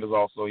Trayvon Sanders.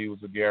 Also, he was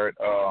a Garrett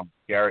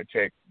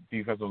Tech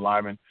defensive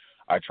lineman.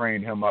 I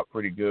trained him up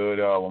pretty good.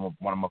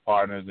 One of my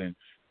partners, and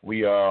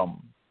we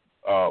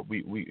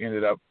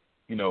ended up,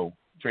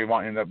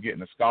 Trayvon ended up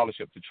getting a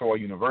scholarship to Troy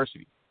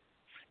University.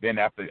 Then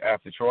after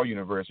Troy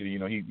University,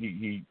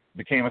 he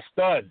became a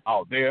stud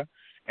out there,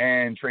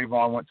 and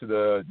Trayvon went to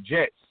the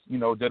Jets,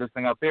 did his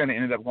thing out there, and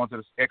ended up going to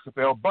the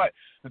XFL. But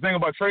the thing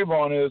about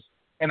Trayvon is,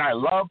 and I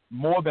love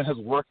more than his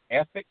work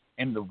ethic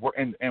and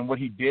what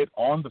he did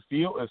on the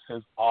field is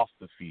his off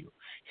the field.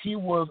 He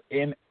was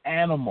an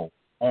animal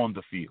on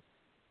the field,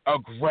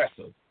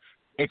 aggressive,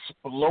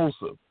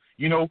 explosive,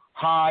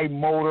 high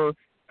motor,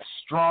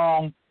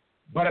 strong,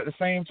 but at the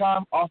same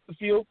time, off the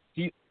field,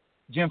 he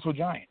gentle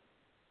giant.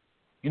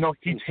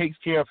 He takes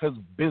care of his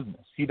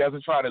business. He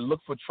doesn't try to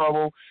look for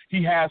trouble.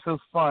 He has his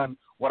fun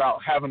without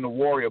having to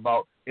worry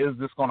about, is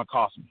this going to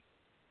cost me?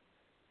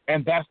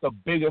 And that's the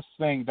biggest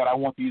thing that I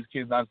want these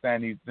kids to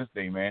understand this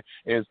day, man,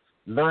 is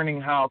learning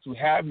how to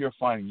have your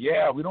fun.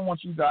 Yeah, we don't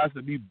want you guys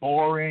to be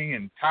boring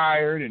and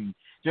tired and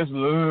just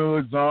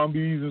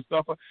zombies and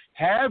stuff.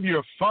 Have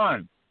your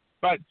fun.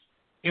 But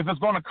if it's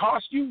going to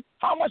cost you,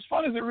 how much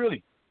fun is it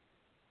really?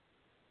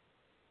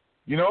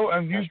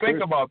 And you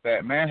think about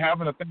that, man,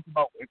 having to think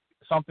about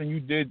something you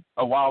did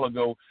a while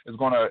ago is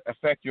going to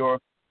affect your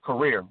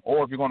career,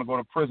 or if you're going to go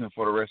to prison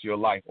for the rest of your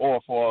life,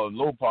 or for a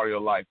low part of your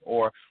life,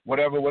 or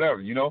whatever,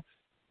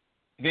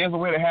 there's a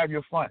way to have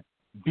your fun.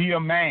 Be a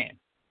man.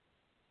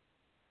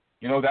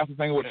 That's the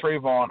thing with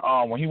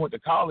Trayvon. When he went to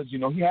college,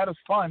 he had his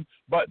fun,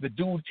 but the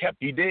dude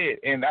he did,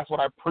 and that's what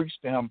I preached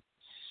to him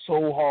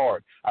so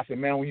hard. I said,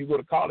 man, when you go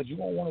to college, you're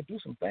going to want to do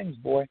some things,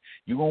 boy.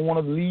 You're going to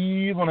want to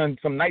leave on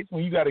some nights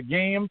when you got a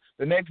game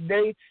the next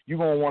day. You're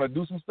going to want to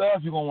do some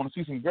stuff. You're going to want to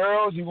see some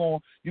girls. You're going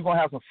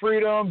to have some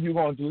freedom. You're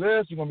going to do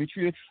this. You're going to be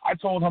treated. I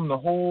told him the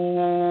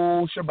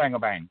whole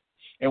shebang-a-bang.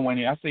 And when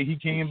I say he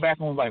came back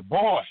and was like,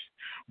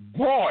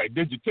 boy,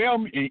 did you tell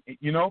me?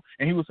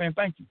 And he was saying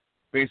thank you,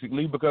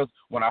 basically, because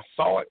when I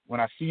saw it, when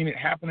I seen it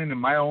happening in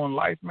my own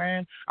life,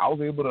 man, I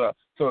was able to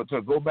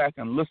go back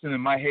and listen in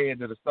my head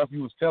to the stuff he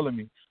was telling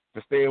me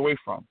to stay away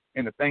from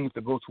and the things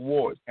to go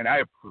towards. And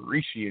I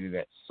appreciated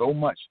that so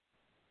much.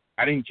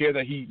 I didn't care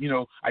that he,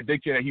 I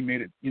did care that he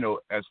made it,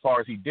 as far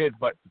as he did.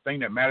 But the thing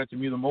that mattered to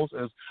me the most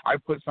is I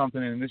put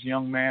something in this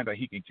young man that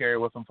he can carry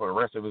with him for the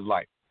rest of his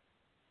life.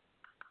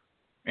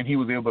 And he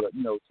was able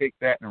to, take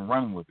that and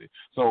run with it.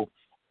 So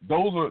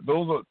those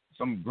are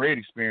some great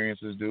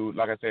experiences, dude.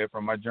 Like I said,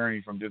 from my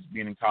journey from just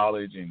being in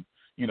college and,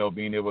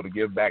 being able to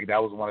give back.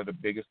 That was one of the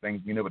biggest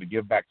things, being able to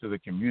give back to the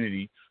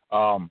community.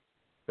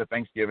 The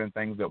Thanksgiving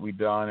things that we've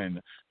done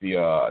and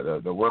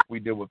the work we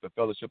did with the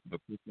Fellowship of the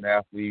Christian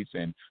Athletes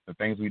and the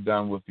things we've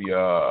done with the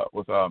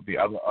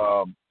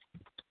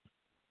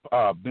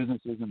other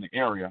businesses in the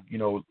area,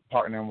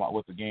 partnering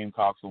with the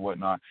Gamecocks or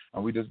whatnot.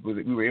 And we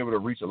were able to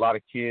reach a lot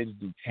of kids,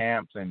 do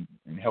camps and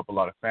help a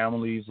lot of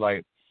families.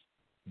 Like,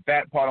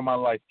 that part of my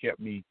life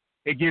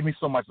it gave me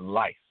so much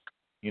life.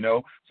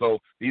 So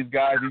these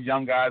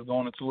young guys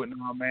going into it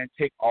now, man,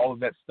 take all of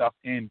that stuff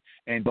in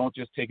and don't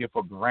just take it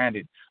for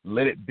granted.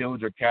 Let it build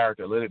your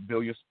character. Let it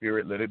build your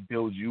spirit. Let it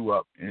build you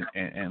up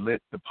and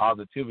let the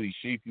positivity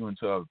shape you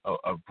into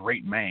a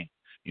great man,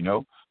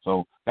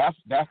 So that's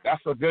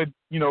a good,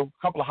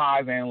 couple of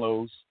highs and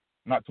lows.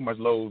 Not too much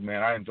lows,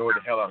 man. I enjoyed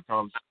the hell out of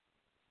college.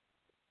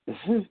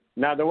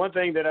 Now, the one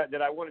thing that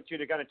I wanted you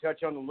to kind of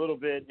touch on a little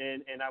bit,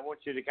 and I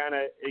want you to kind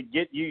of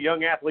get you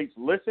young athletes,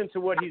 listen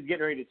to what he's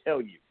getting ready to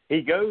tell you.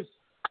 He goes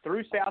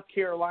through South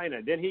Carolina,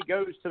 then he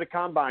goes to the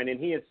Combine, and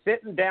he is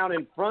sitting down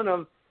in front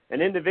of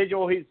an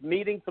individual he's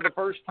meeting for the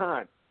first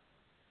time,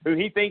 who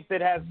he thinks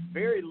that has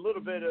very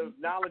little bit of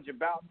knowledge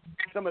about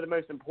some of the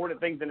most important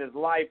things in his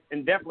life,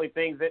 and definitely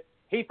things that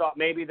he thought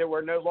maybe that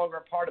were no longer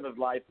a part of his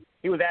life.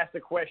 He was asked a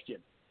question,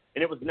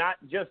 and it was not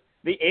just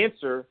the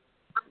answer,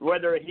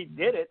 whether he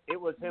did it, it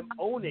was him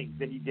owning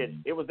that he did it.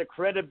 It was the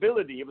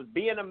credibility. It was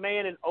being a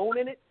man and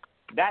owning it.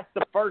 That's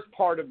the first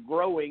part of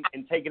growing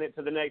and taking it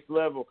to the next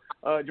level.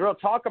 Darrell,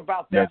 talk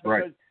about that. That's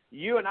because right.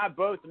 You and I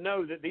both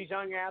know that these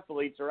young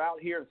athletes are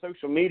out here in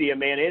social media,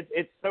 man.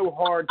 It's so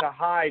hard to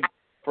hide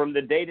from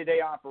the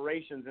day-to-day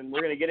operations, and we're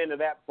going to get into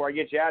that before I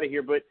get you out of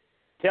here. But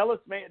tell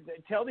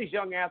these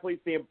young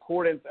athletes the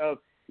importance of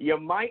you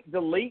might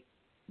delete,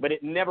 but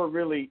it never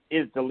really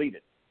is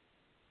deleted.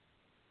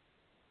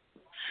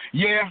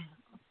 Yeah.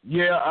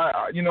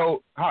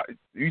 How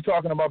you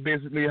talking about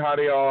basically how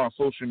they are on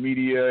social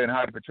media and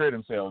how they portray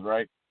themselves,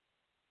 right?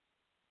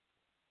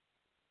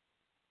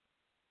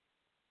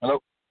 Hello?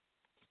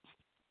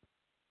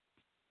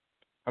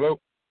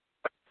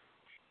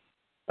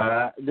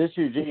 This is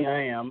Eugene.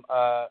 I am.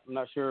 I'm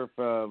not sure if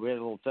we had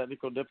a little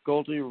technical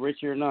difficulty with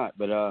Richie or not,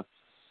 but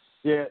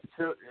yeah.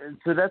 So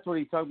that's what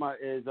he's talking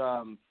about. Is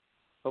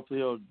hopefully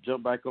he'll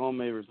jump back on.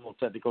 Maybe there's a little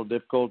technical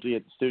difficulty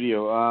at the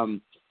studio.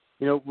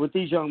 With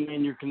these young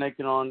men you're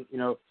connecting on,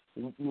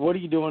 what are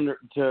you doing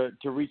to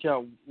reach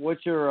out?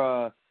 What's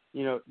your,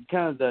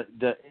 kind of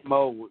the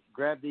MO?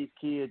 Grab these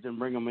kids and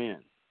bring them in.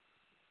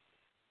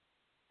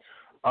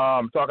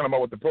 Talking about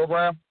with the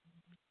program?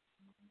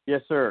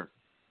 Yes, sir.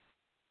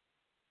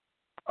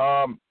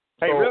 Real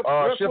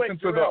shifting quick,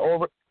 to Darrell. the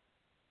over.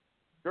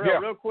 Darrell, Yeah.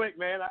 real quick,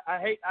 man.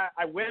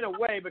 I went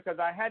away because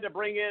I had to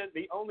bring in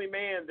the only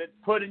man that's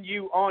putting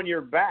you on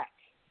your back.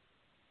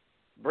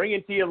 Bring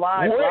it to you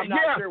live. So I'm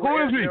not sure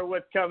where Eric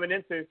Norwood's coming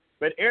into,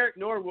 but Eric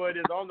Norwood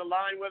is on the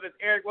line with us.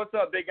 Eric, what's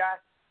up, big guy?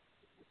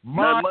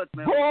 My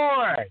man.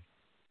 boy.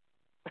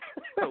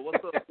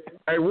 What's up?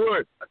 Hey,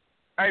 Wood.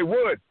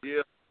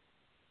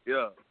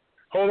 Yeah.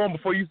 Hold on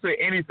before you say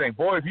anything.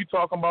 Boy, if you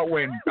talking about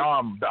when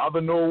the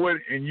other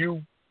Norwood and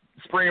you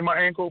sprained my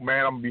ankle,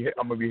 man, I'm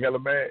gonna be hella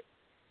mad.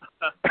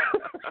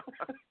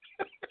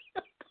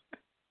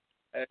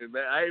 Hey,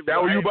 man,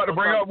 that what you about to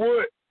bring up,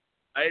 Wood?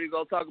 I ain't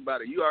gonna talk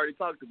about it. You already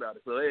talked about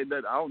it, so ain't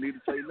nothing. I don't need to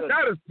say nothing.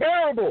 That is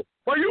terrible.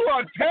 Well, you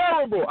are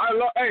terrible.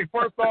 Hey,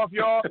 first off,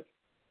 y'all,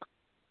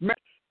 man,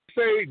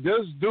 say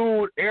this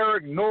dude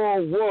Eric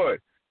Norwood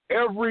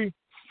every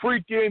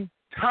freaking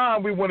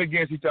time we went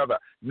against each other.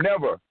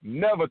 Never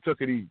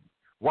took it easy.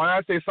 When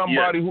I say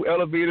somebody who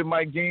elevated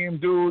my game,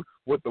 dude,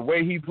 with the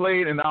way he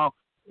played, and now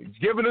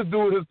giving this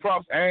dude his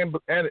props and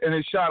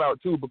his shout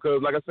out too,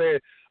 because like I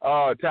said,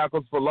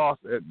 tackles for loss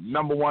at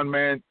number one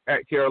man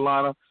at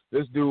Carolina.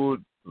 This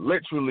dude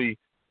literally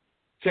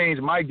changed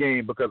my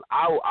game because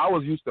I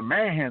was used to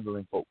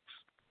manhandling folks.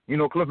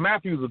 Cliff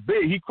Matthews was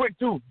big. He quick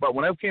too, but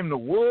when it came to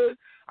Wood,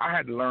 I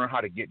had to learn how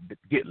to get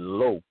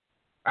low.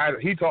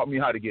 He taught me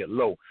how to get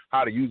low,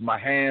 how to use my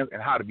hands, and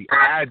how to be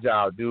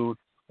agile, dude.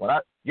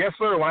 Yes,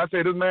 sir. When I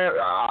say this, man,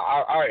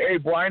 hey,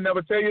 boy, I ain't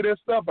never tell you this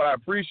stuff, but I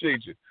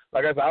appreciate you.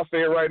 Like I said, I'll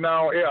say it right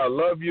now. Yeah, I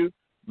love you,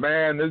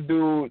 man. This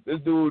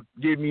dude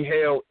gave me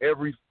hell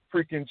every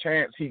freaking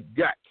chance he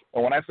got.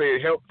 And when I say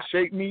it helped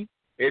shape me,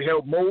 it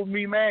helped mold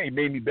me, man. It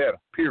made me better.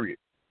 Period.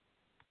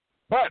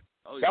 But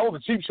that was a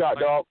cheap shot,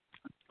 dog.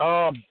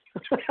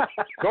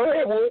 Go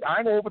ahead, Wood. I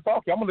ain't gonna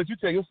overtalk you. I'm gonna let you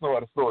tell your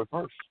story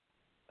first.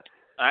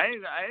 I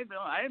ain't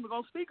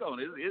gonna speak on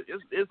it.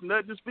 It's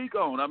nothing to speak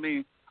on. I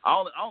mean,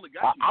 I only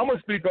got. I'm gonna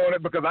speak on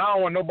it because I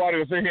don't want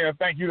nobody to sit here and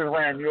think you done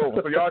ran me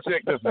over. So y'all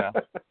check this now.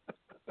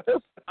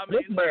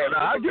 This man,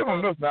 I give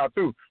him this now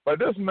too. But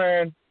this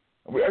man,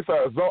 it's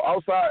a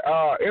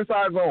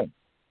inside zone.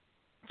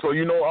 So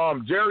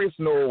Jarius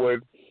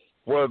Norwood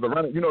was the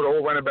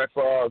old running back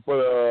for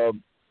the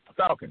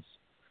Falcons.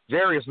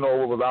 Jarius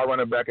Norwood was our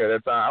running back at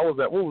that time. I was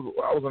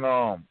in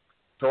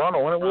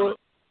Toronto, when it was,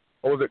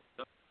 or was it?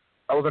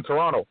 I was in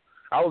Toronto.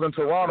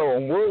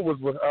 And Wood was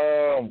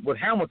with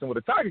Hamilton with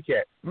the Tiger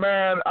Cat.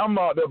 Man, I'm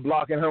out there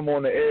blocking him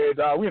on the edge.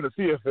 We in the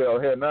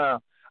CFL here now.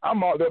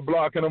 I'm out there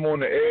blocking him on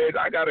the edge.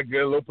 I got to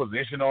get a little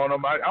position on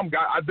him.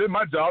 I did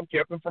my job,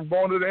 kept him from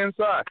going to the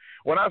inside.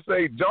 When I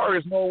say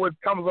Jarius Norwood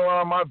comes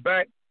around my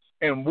back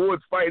and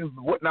Wood's fighting,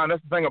 now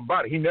that's the thing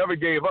about it. He never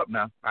gave up.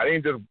 Now I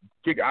didn't just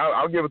kick.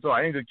 I'll give it to him.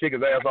 I didn't just kick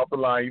his ass off the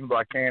line, even though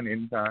I can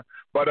anytime.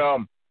 But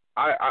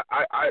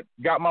I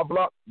got my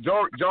block.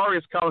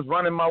 Jarius comes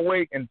running my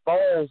way and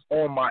falls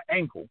on my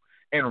ankle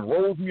and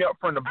rolls me up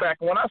from the back.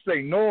 And when I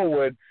say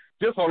Norwood,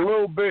 just a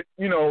little bit,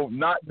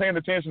 not paying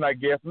attention, I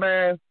guess,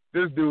 man,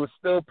 this dude is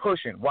still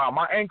pushing. Wow,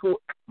 my ankle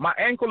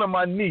and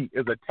my knee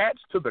is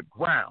attached to the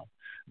ground.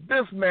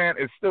 This man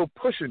is still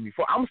pushing me.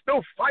 I'm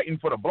still fighting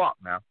for the block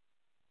now.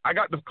 I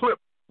got the clip,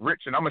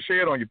 Rich, and I'm going to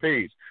share it on your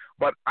page.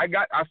 But I'm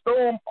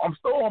still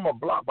on my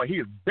block, but he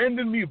is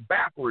bending me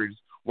backwards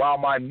while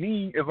my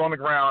knee is on the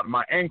ground,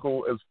 my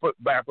ankle is foot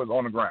backwards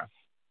on the ground.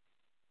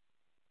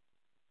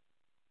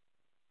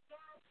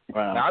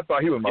 Wow. Now, I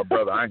thought he was my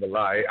brother. I ain't gonna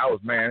lie. I was,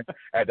 man,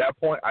 at that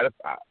point, I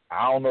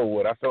don't know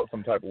what. I felt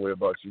some type of way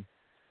about you.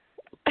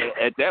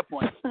 At that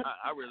point,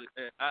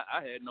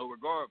 I had no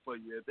regard for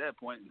you at that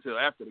point until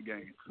after the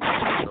game.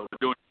 So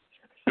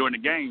during the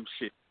game,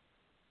 shit.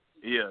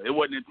 Yeah, it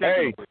wasn't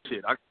intentional,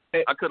 shit.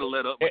 I could have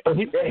let up.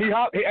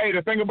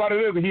 The thing about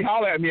it is, he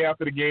hollered at me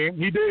after the game.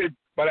 He did.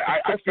 But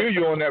I feel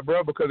you on that,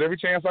 bro, because every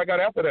chance I got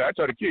after that, I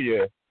try to kill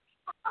you.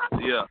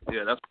 Yeah,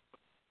 that's.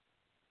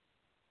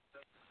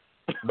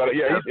 But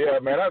yeah,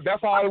 man,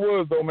 that's how it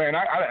was, though, man.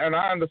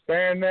 I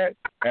understand that,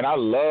 and I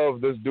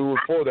love this dude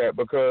for that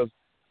because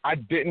I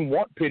didn't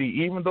want pity,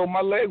 even though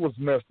my leg was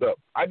messed up.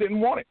 I didn't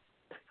want it.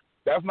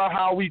 That's not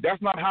how we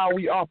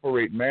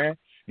operate, man.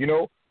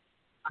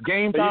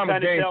 Game time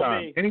is game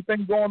time.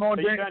 Anything going on,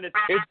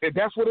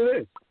 that's what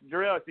it is.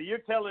 Jarrell, so you're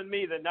telling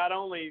me that not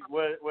only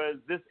was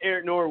this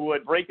Eric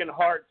Norwood breaking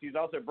hearts, he's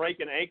also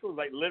breaking ankles,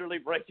 like literally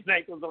breaking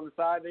ankles on the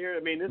side there?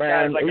 I mean, this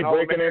guy's like an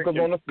All-American. He's breaking ankles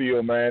on the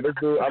field, man. This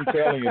dude, I'm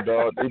telling you,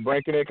 dog. He's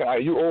breaking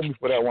ankles. You owe me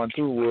for that one,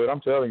 too, Wood.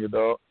 I'm telling you,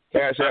 dog.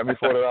 Cash at me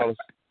 $40.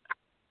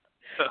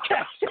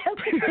 Cash at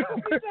me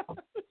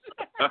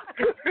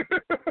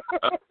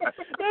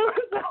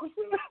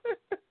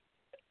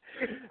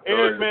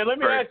Eric, man, let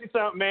me ask you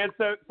something, man.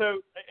 So,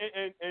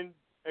 and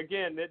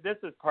again, this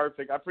is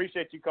perfect. I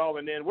appreciate you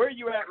calling in. Where are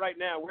you at right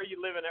now? Where are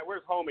you living at?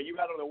 Where's home? Are you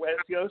out on the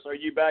West Coast, or are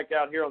you back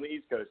out here on the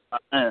East Coast?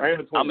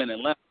 I'm in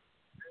Atlanta.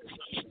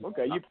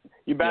 Okay,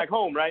 you back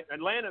home, right?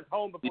 Atlanta's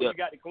home before you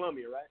got to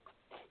Columbia, right?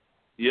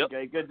 Yep.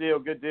 Okay, good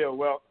deal.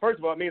 Well, first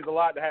of all, it means a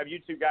lot to have you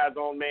two guys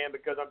on, man,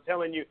 because I'm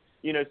telling you,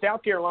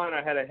 South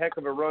Carolina had a heck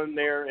of a run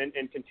there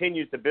and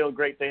continues to build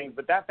great things.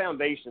 But that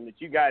foundation that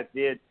you guys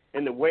did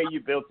and the way you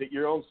built it,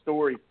 your own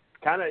story,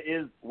 kind of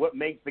is what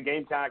makes the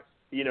Gamecocks,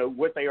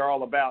 what they are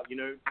all about.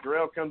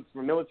 Jarrell comes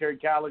from military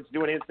college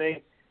doing his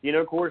thing.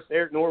 Of course,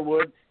 Eric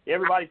Norwood,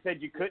 everybody said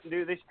you couldn't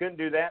do this, you couldn't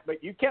do that,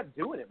 but you kept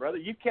doing it, brother.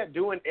 You kept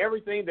doing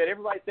everything that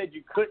everybody said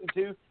you couldn't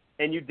do,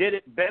 and you did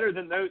it better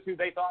than those who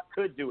they thought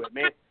could do it,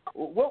 man.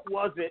 What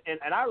was it?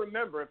 And I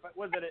remember,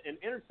 was it an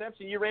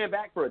interception you ran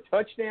back for a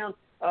touchdown?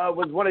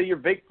 Was one of your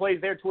big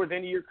plays there towards the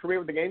end of your career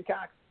with the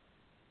Gamecocks?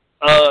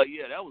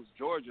 Yeah, that was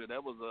Georgia.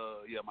 That was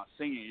my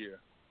senior year.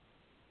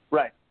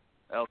 Right.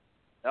 That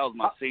was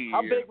my senior year.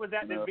 How big was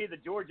that to be the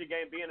Georgia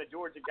game, being a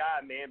Georgia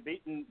guy, man,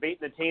 beating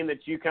the team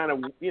that you kind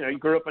of, you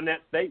grew up in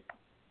that state?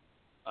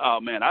 Oh,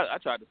 man, I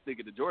tried to stick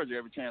it to Georgia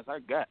every chance I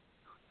got.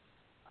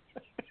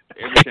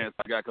 Every chance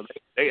I got, because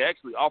they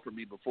actually offered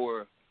me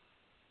before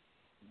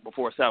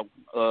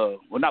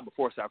not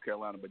before South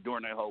Carolina, but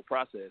during that whole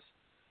process.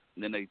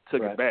 And then they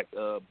took it back.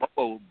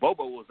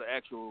 Bobo was the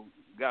actual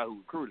guy who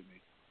recruited me.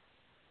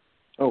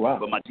 Oh, wow.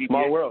 But my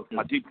GPA was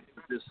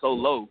just so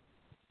low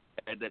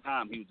at that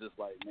time. He was just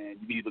like, man,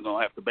 you either going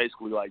to have to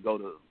basically like go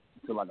to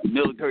like a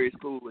military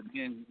school and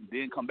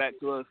then come back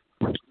to us,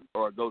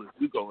 or go to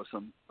JUCO or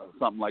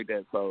something like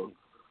that. So,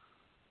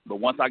 but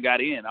once I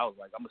got in, I was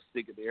like, I'm going to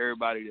stick it to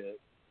everybody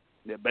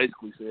that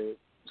basically said,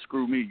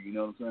 screw me, you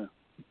know what I'm saying?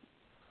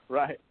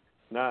 Right.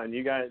 No, and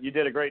you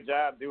did a great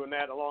job doing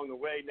that along the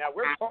way. Now,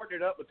 we're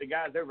partnered up with the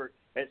guys over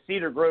at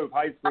Cedar Grove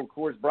High School. Of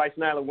course, Bryce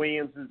Nyla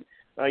Williams is,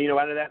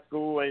 out of that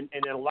school, and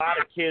a lot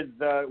of kids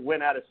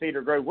went out of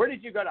Cedar Grove. Where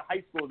did you go to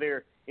high school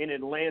there in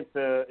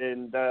Atlanta,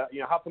 and,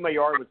 how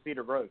familiar are you with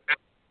Cedar Grove?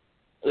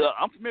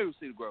 I'm familiar with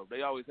Cedar Grove.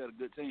 They always had a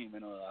good team,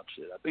 and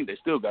I think they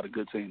still got a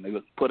good team. They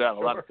put out a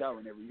lot of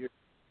talent every year.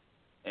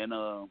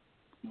 And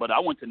but I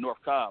went to North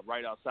Cobb,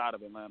 right outside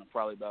of Atlanta,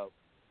 probably about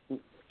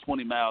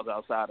 20 miles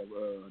outside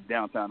of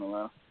downtown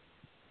Atlanta.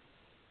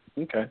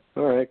 Okay.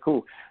 All right,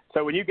 cool.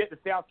 So when you get to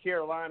South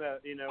Carolina,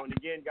 and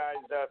again, guys,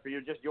 for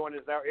you just joining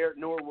us now, Eric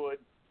Norwood,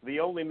 the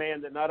only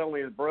man that not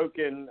only has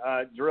broken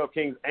Jarrell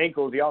King's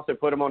ankles, he also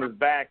put him on his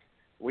back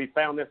We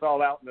found this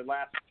all out in the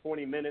last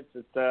 20 minutes.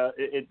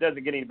 It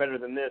doesn't get any better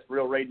than this,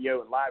 real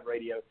radio and live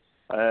radio,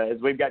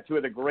 as we've got two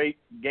of the great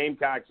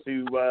Gamecocks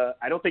who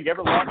I don't think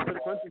ever lost to the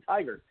Clemson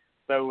Tigers.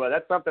 So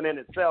that's something in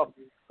itself.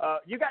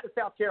 You got to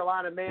South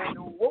Carolina, man.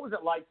 What was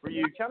it like for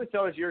you? Kind of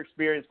tell us your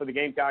experience for the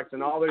Gamecocks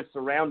and all those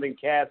surrounding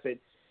casts.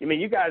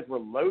 You guys were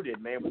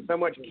loaded, man, with so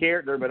much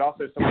character, but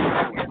also so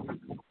much.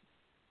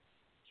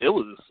 It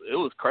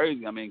was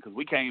crazy. Because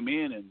we came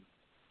in and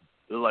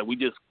it was like we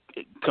just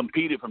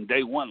competed from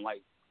day one.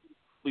 Like,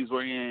 we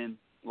were in,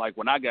 like,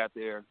 when I got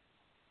there.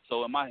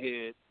 So in my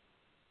head,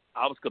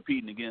 I was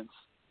competing against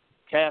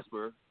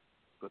Casper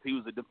because he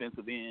was a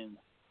defensive end.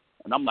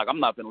 And I'm like, I'm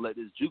not going to let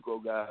this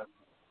JUCO guy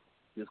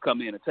just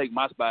come in and take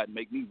my spot and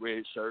make me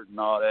red shirt and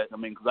all that.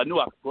 Because I knew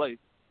I could play.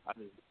 I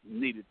just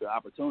needed the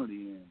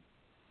opportunity. And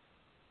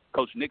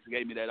Coach Nix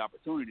gave me that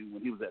opportunity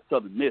when he was at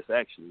Southern Miss,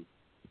 actually.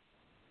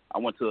 I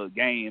went to a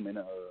game, and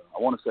I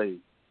want to say,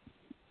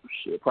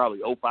 probably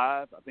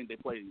 2005. I think they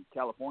played in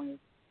California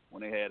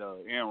when they had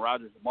Aaron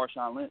Rodgers and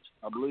Marshawn Lynch,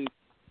 I believe.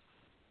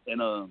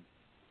 And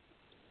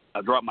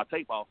I dropped my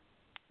tape off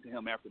to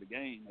him after the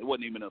game. It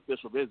wasn't even an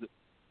official visit.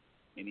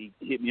 And he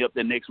hit me up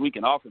that next week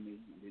and offered me.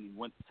 And then he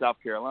went to South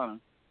Carolina,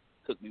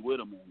 took me with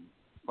him. And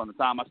from the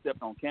time I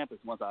stepped on campus,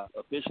 once I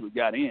officially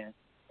got in,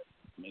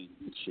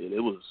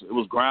 it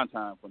was grind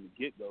time from the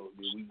get-go.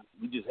 We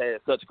just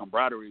had such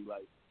camaraderie,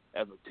 like,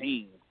 as a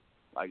team.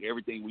 Like,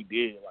 everything we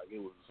did, like, it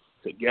was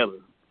together.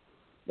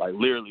 Like,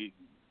 literally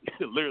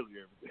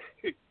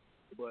everything.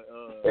 But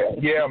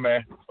yeah,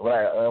 man.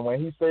 When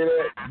he say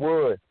that,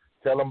 Wood,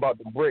 tell him about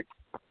the bricks.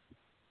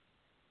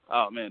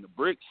 Oh, man, the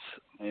bricks.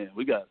 Man,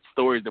 we got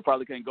stories that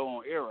probably can't go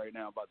on air right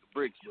now about the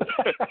bricks. But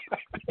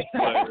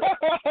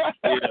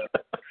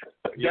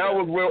yeah. That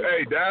was real.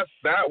 Hey,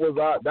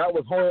 that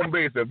was home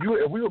base. If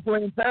we were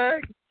playing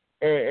tag,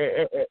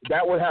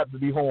 that would have to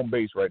be home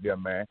base right there,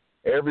 man.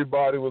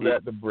 Everybody was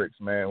at the bricks,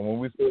 man. When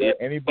we said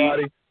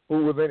anybody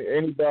who was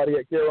anybody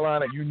at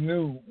Carolina, you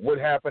knew what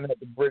happened at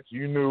the bricks.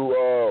 You knew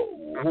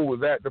who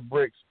was at the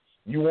bricks.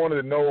 You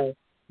wanted to know,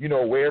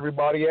 where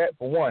everybody at.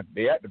 For one,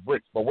 they at the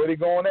bricks, but where they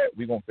going at?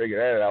 We gonna figure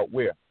that out.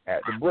 Where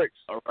at the bricks?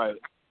 All right.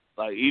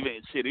 Like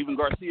even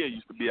Garcia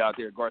used to be out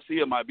there.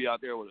 Garcia might be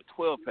out there with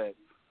a 12-pack.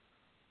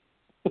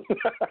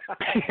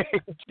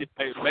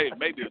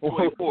 maybe a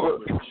 24.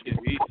 But shit,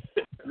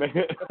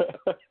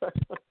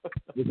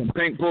 with some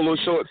pink polo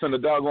shorts and the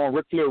doggone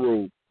Ric Flair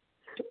robe.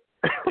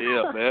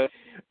 Yeah, man.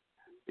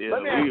 Yeah,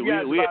 let me ask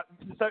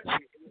you guys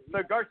so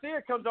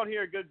Garcia comes on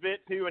here a good bit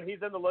too, and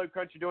he's in the Low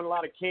Country doing a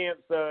lot of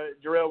camps,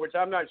 Jarrell, which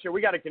I'm not sure.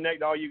 We got to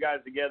connect all you guys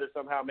together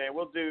somehow, man.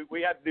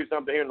 We have to do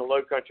something here in the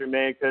Low Country,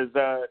 man, because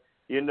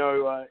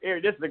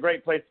Eric, this is a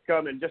great place to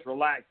come and just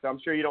relax. I'm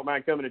sure you don't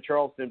mind coming to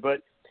Charleston,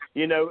 but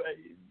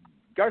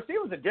Garcia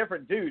was a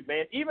different dude,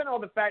 man. Even on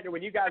the fact that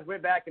when you guys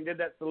went back and did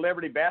that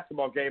celebrity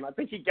basketball game, I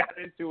think he got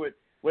into it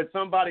with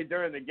somebody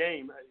during the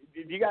game.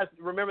 Do you guys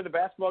remember the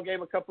basketball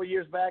game a couple of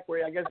years back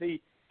where I guess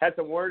he had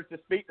some words to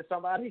speak to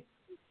somebody?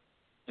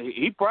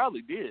 He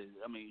probably did.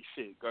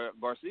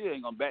 Garcia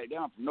ain't gonna back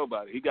down from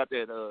nobody. He got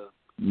that.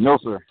 No,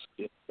 sir.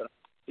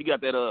 He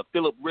got that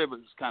Phillip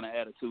Rivers kind of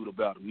attitude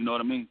about him. You know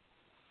what I mean?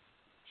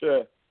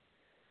 Sure.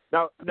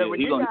 Now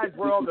when you guys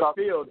were on the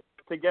field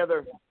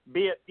together,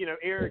 be it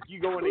Eric, you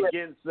going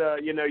against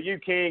you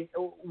King,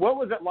 what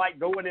was it like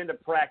going into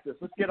practice?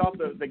 Let's get off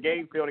the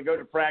game field and go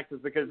to practice,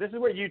 because this is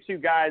where you two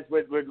guys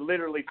would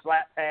literally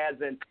slap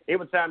pads and it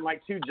would sound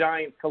like two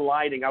giants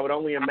colliding. I would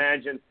only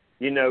imagine,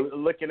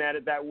 looking at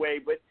it that way.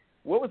 But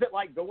what was it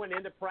like going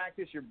into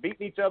practice? You're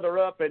beating each other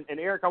up, and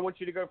Eric, I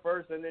want you to go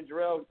first, and then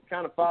Jarrell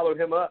kind of followed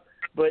him up.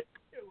 But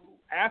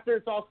after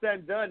it's all said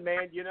and done,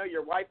 man,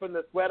 you're wiping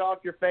the sweat off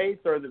your face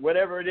or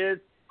whatever it is,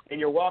 and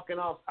you're walking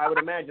off, I would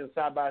imagine,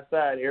 side by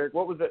side. Eric,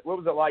 what was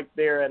it like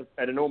there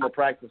at a normal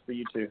practice for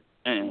you two?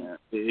 And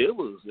it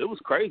was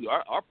crazy.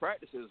 Our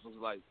practices was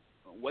like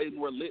way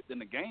more lit than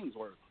the games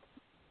were,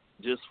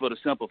 just for the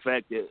simple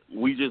fact that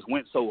we just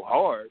went so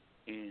hard,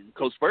 and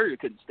Coach Spurrier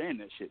couldn't stand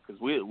that shit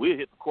because we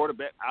hit the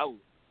quarterback. I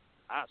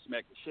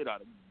smacked the shit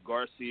out of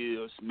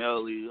Garcia,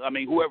 Smelly,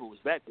 whoever was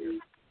back there,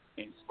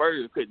 and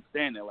Spurrier couldn't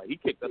stand that. Like, he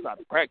kicked us out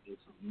of practice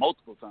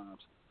multiple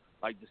times,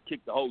 like just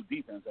kicked the whole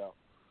defense out.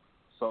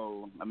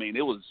 So,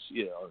 it was,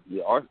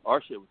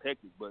 our shit was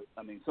hectic. But,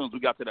 as soon as we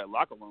got to that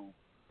locker room,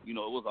 it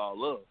was all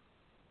love.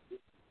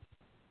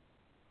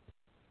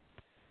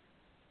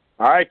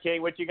 All right,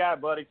 King, what you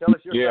got, buddy? Tell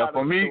us your side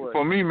of the story.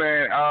 For me,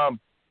 man,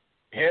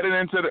 heading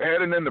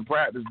into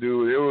practice,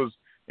 dude,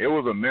 it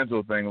was a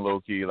mental thing, low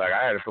key. Like,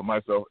 I had to put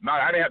myself. No,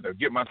 I didn't have to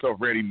get myself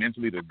ready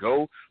mentally to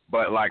go,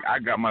 but like I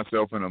got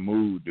myself in a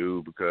mood,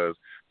 dude, because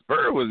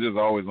Spur was just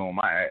always on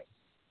my ass.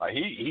 Like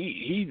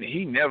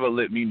he never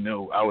let me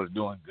know I was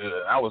doing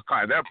good. I was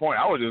at that point.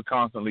 I was just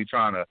constantly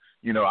trying to,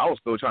 I was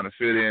still trying to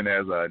fit in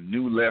as a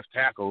new left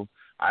tackle.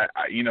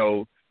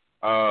 The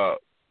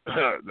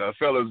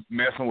fellas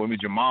messing with me,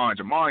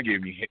 Jamon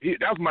gave me.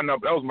 That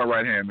was my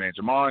right hand man.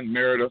 Jamon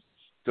Meredith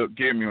took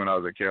care of me when I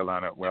was at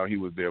Carolina. Well, he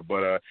was there,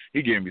 but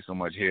he gave me so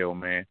much hell,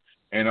 man.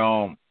 And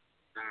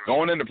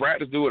going into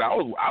practice, dude,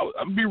 I'm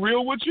gonna be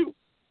real with you.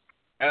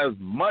 As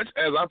much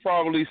as I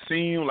probably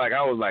seemed like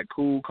I was like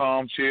cool,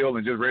 calm, chill,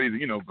 and just ready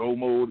to, go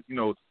mode,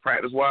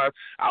 practice-wise,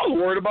 I was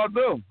worried about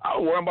them. I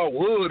was worried about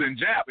Wood and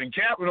Jap and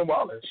Cap and them.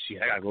 I was like,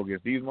 shit, I got to go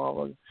against these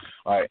motherfuckers.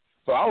 All right.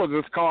 So I was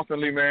just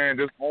constantly, man,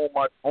 just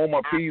on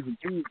my P's and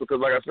Q's because,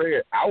 like I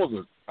said, I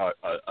was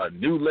a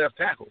new left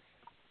tackle.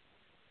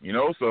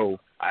 So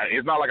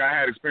it's not like I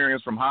had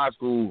experience from high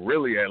school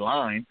really at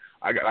line.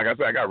 I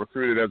got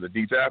recruited as a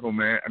D tackle,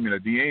 man. I mean, a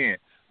DN.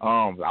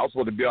 I was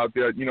supposed to be out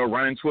there,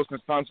 running twists and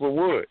stunts with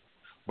Wood.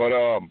 But,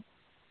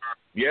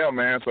 yeah,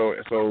 man, so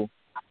it, 9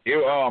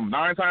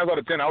 times out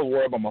of 10, I was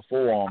worried about my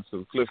forearms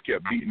because Cliff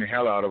kept beating the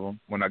hell out of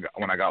them when I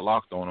got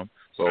locked on them.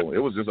 So it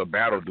was just a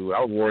battle, dude. I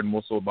was worried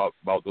more so about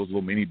those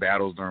little mini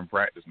battles during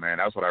practice, man.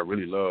 That's what I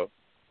really love.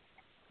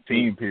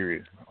 Team,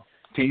 period.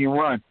 Team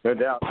run. No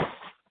doubt.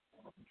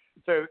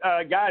 So,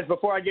 guys,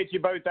 before I get you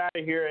both out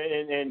of here,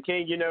 and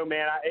King,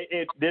 man,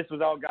 this was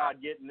all God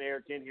getting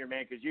there, Ken, here,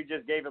 man, because you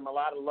just gave him a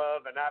lot of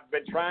love, and I've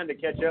been trying to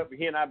catch up.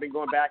 He and I have been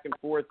going back and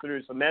forth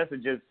through some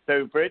messages.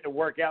 So for it to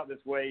work out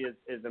this way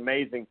is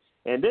amazing.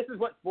 And this is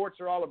what sports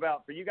are all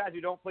about. For you guys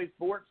who don't play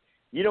sports,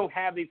 you don't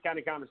have these kind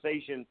of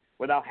conversations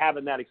without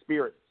having that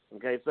experience,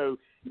 okay? So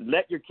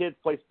let your kids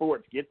play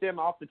sports. Get them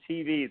off the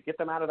TVs. Get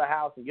them out of the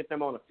house and get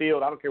them on the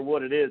field. I don't care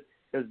what it is.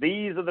 Because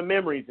these are the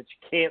memories that you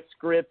can't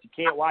script. You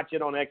can't watch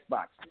it on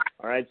Xbox.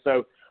 All right.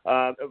 So,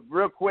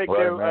 real quick,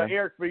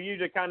 Eric, for you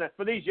to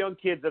for these young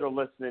kids that are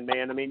listening,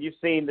 man. I mean, you've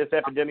seen this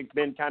epidemic's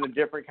been kind of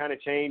different, kind of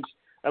changed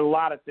a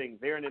lot of things.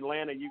 There in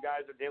Atlanta, you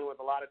guys are dealing with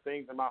a lot of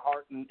things, and my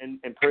heart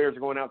and prayers are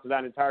going out to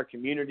that entire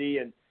community.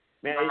 And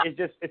man,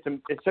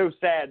 it's so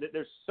sad that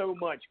there's so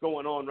much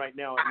going on right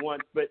now at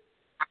once. But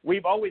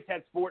we've always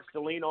had sports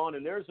to lean on,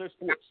 and there's no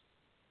sports.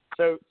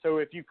 So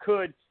if you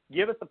could,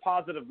 give us a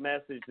positive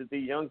message that the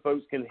young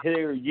folks can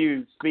hear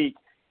you speak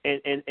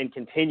and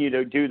continue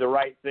to do the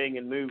right thing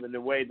and move in the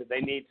way that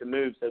they need to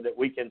move so that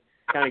we can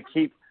kind of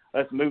keep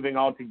us moving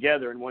all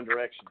together in one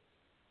direction.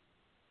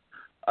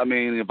 I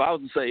mean, if I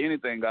was to say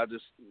anything, I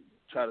just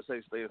try to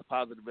say stay as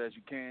positive as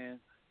you can.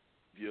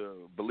 If you're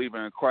a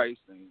believer in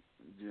Christ, and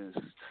just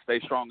stay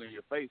strong in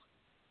your faith.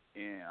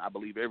 And I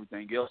believe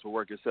everything else will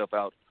work itself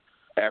out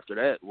after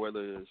that,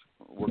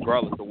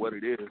 regardless of what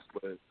it is.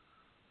 But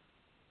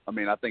I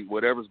mean, I think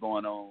whatever's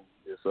going on,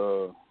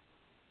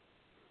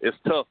 it's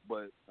tough.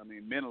 But I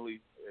mean, mentally,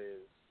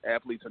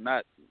 athletes or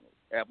not,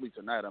 I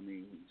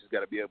mean, you just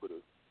got to be able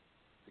to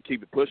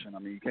keep it pushing. I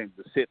mean, you can't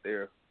just sit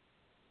there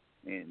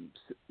and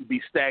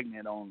be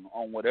stagnant on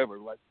whatever,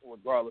 like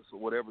regardless of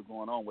whatever's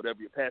going on, whatever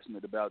you're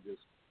passionate about,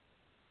 just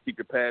keep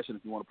your passion.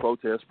 If you want to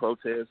protest.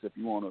 If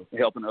you want to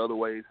help in other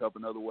ways, help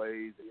in other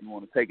ways. If you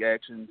want to take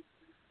action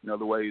in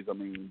other ways, I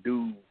mean,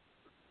 do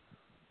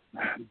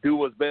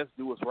what's best,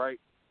 do what's right,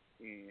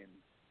 and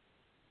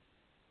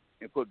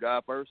put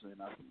God first, and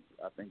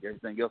I think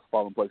everything else will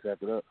fall in place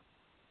after that.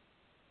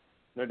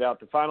 No doubt.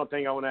 The final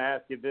thing I want to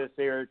ask you this,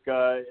 Eric,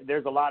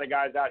 there's a lot of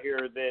guys out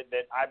here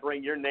that I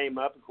bring your name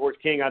up. Of course,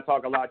 King, I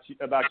talk about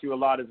you a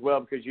lot as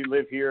well because you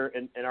live here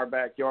in our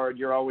backyard.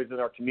 You're always in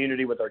our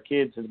community with our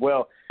kids as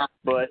well.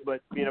 But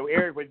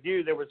Eric, with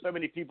you, there were so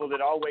many people that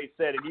always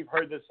said, and you've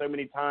heard this so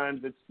many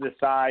times, it's the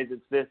size,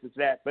 it's this, it's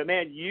that. But,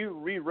 man, you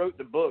rewrote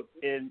the book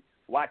in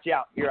Watch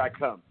Out, Here I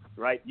Come,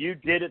 right? You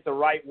did it the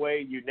right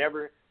way.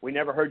 We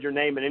never heard your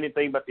name in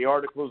anything but the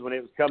articles when it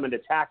was coming to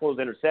tackles,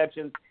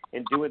 interceptions,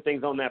 and doing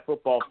things on that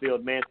football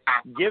field, man.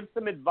 Give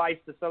some advice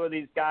to some of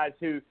these guys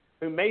who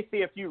may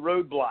see a few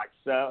roadblocks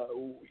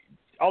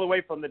all the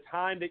way from the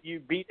time that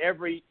you beat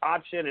every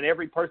option and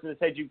every person that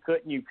said you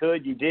couldn't, you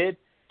did,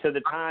 to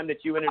the time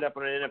that you ended up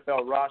on an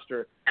NFL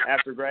roster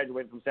after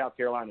graduating from South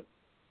Carolina.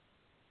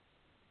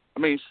 I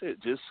mean,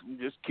 just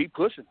keep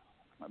pushing.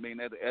 I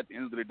mean, at the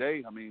end of the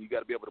day, I mean, you got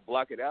to be able to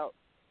block it out.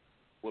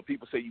 What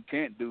people say you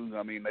can't do,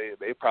 I mean,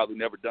 they've probably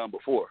never done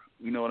before.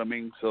 You know what I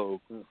mean? So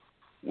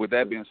with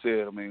that being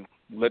said, I mean,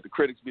 let the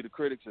critics be the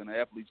critics and the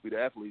athletes be the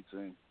athletes,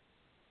 and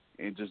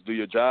just do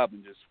your job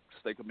and just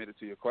stay committed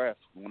to your craft.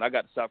 When I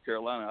got to South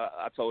Carolina,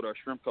 I told our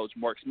shrimp coach,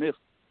 Mark Smith,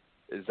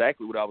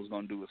 exactly what I was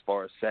going to do as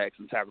far as sacks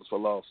and tackles for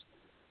loss,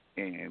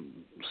 and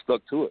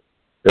stuck to it.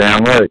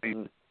 Damn right.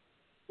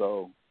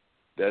 So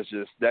that's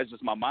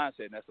just my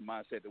mindset, and that's the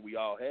mindset that we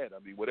all had. I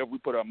mean, whatever we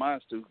put our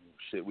minds to,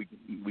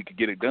 we could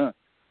get it done.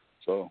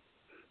 So,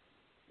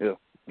 yeah,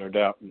 no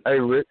doubt. Hey,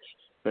 Rich.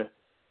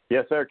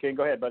 Yes, sir. King,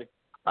 go ahead, buddy.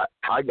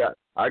 I got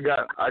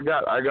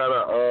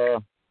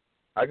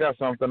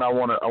something I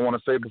want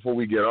to say before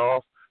we get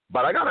off.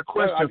 But I got a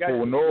question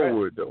for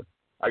Norwood though.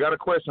 I got a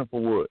question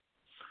for Wood.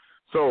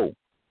 So,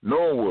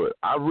 Norwood,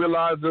 I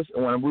realized this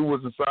when we was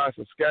inside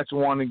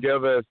Saskatchewan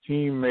together as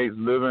teammates,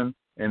 living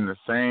in the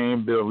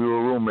same building. We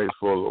were roommates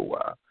for a little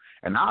while,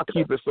 and I'll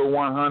keep it so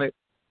 100.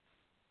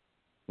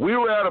 We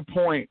were at a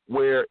point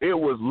where it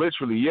was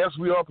literally, yes,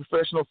 we are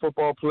professional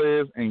football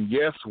players, and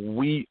yes,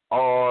 we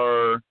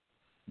are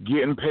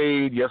getting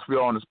paid. Yes, we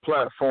are on this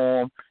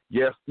platform.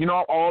 Yes,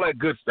 all that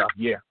good stuff,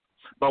 yeah.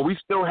 But we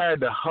still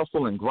had to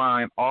hustle and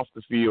grind off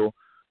the field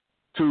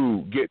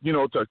to get,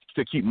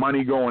 to keep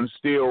money going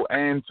still,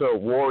 and to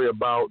worry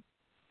about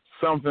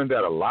something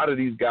that a lot of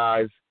these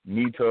guys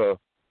need to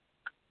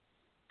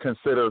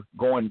consider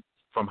going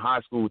from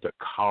high school to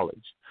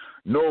college.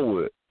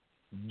 Norwood,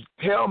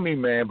 tell me,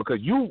 man, because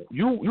you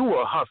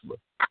were a hustler.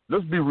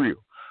 Let's be real.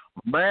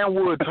 Man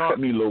Wood taught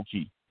me low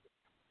key.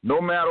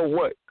 No matter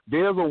what,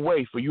 there's a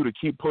way for you to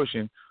keep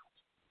pushing,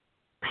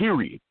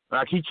 period.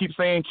 Like he keeps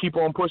saying, keep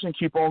on pushing,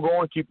 keep on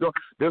going, keep going.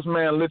 This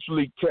man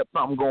literally kept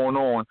something going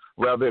on,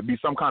 whether it be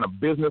some kind of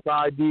business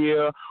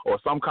idea or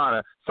some kind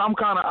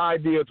of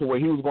idea to where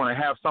he was going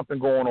to have something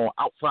going on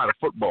outside of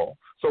football.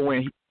 So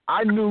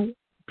I knew,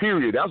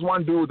 period. That's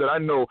one dude that I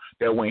know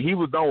that when he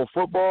was done with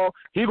football,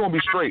 he gonna be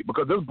straight,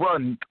 because this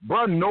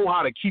brother know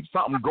how to keep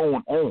something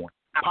going on,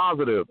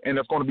 positive, and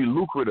it's going to be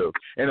lucrative,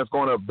 and it's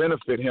going to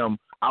benefit him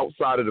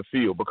outside of the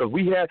field. Because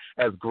we had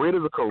as great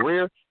as a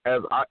career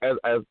as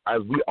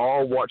we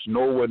all watched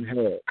Norwood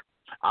had.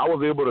 I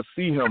was able to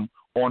see him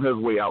on his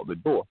way out the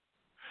door,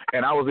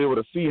 and I was able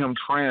to see him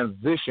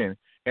transition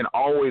and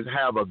always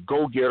have a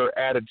go-getter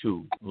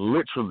attitude,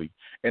 literally.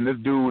 And this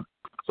dude.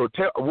 So,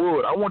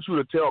 Wood, I want you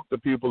to tell the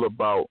people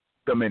about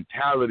the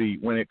mentality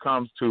when it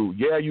comes to,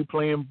 you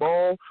playing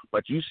ball,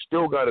 but you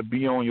still got to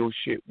be on your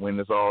shit when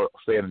it's all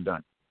said and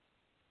done.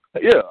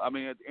 Yeah, I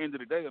mean, at the end of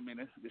the day, I mean,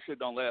 this shit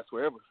don't last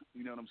forever.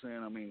 You know what I'm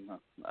saying? I mean,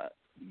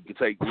 you could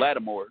take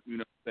Lattimore, you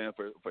know what I'm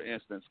saying, for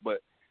instance,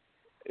 but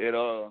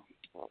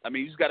I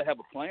mean, you just got to have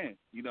a plan.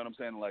 You know what I'm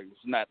saying? Like,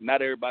 it's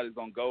not everybody's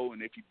going to go,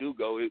 and if you do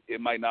go,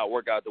 it might not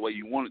work out the way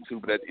you want it to,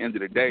 but at the end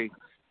of the day,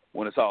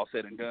 when it's all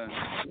said and done,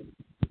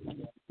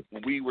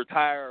 when we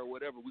retire or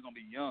whatever, we're going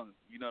to be young.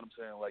 You know what I'm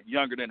saying? Like,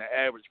 younger than the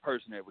average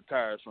person that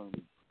retires from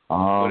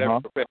whatever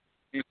profession.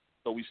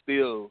 So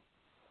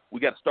we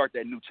got to start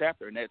that new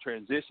chapter, and that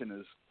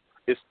transition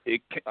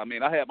I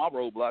mean, I had my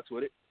roadblocks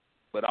with it,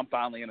 but I'm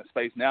finally in a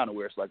space now to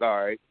where it's like,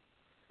 all right,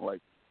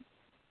 like,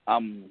 I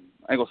ain't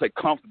going to say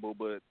comfortable,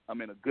 but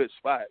I'm in a good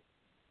spot.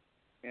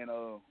 And,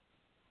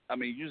 I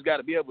mean, you just got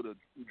to be able to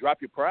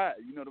drop your pride.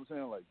 You know what I'm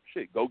saying? Like,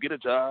 shit, go get a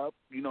job.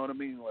 You know what I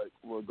mean? Like,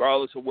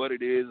 regardless of what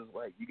it is, it's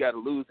like you got to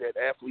lose that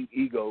athlete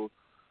ego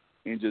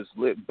and just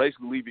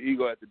basically leave your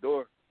ego at the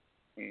door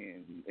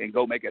and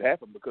go make it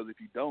happen. Because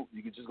if you don't,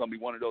 you're just going to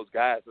be one of those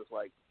guys that's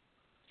like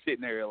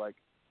sitting there like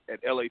at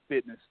LA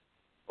Fitness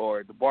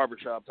or at the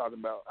barbershop talking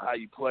about how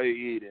you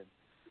played and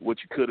what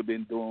you could have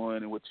been doing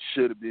and what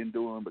you should have been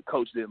doing, but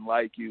coach didn't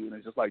like you. And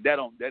it's just like that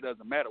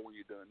doesn't matter when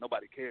you're done.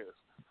 Nobody cares.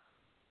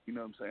 You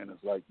know what I'm saying?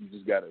 It's like you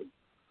just got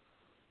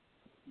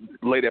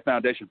to lay that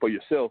foundation for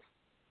yourself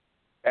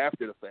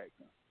after the fact.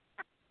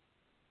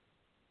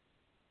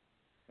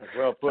 That's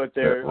well put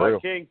there.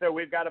 King, so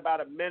we've got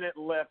about a minute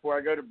left before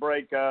I go to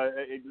break.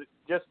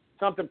 Just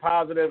something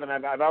positive, and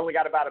I've only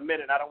got about a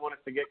minute. I don't want us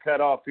to get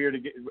cut off here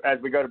as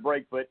we go to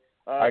break, but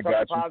something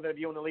positive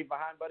you want to leave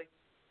behind, buddy?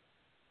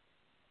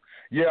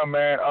 Yeah,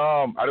 man.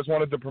 I just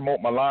wanted to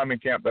promote my lineman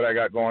camp that I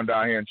got going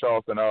down here in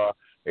Charleston.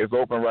 It's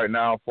open right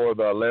now for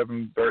the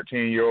 11,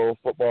 13-year-old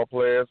football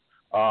players.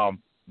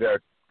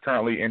 They're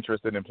currently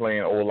interested in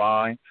playing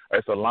O-line.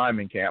 It's a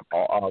lineman camp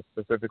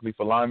specifically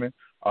for linemen.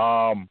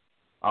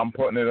 I'm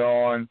putting it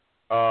on,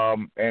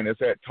 and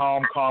it's at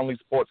Tom Conley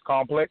Sports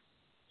Complex,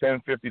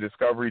 1050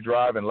 Discovery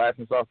Drive in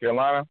Lansing, South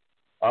Carolina.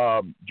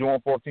 June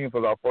 14th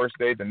is our first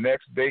day. The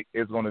next date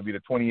is going to be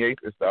the 28th.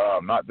 It's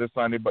not this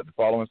Sunday, but the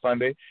following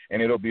Sunday.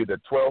 And it'll be the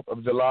 12th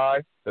of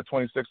July, the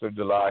 26th of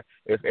July.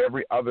 It's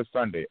every other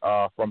Sunday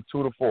from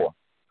 2 to 4.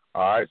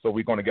 All right, so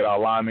we're going to get our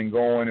linemen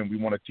going, and we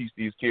want to teach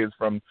these kids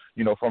from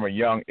a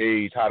young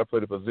age how to play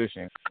the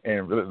position.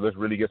 And let's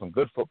really get some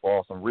good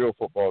football, some real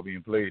football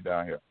being played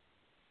down here.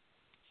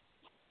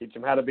 Teach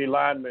them how to be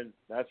linemen.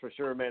 That's for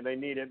sure, man. They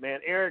need it,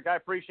 man. Eric, I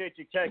appreciate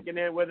you checking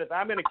in with us.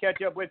 I'm going to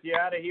catch up with you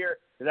out of here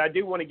because I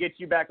do want to get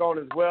you back on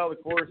as well.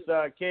 Of course,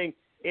 King,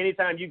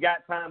 anytime you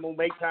got time, we'll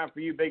make time for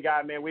you, big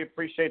guy, man. We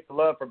appreciate the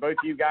love for both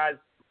of you guys.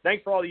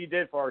 Thanks for all you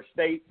did for our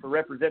state, for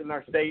representing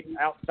our state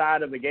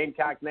outside of the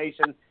Gamecock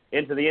Nation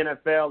into the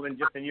NFL and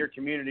just in your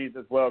communities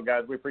as well,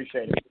 guys. We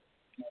appreciate it.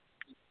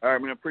 All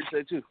right, man.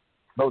 Appreciate you.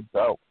 No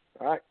doubt.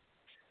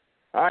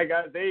 All right,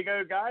 guys, there you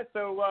go, guys.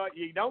 So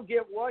you don't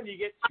get one, you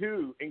get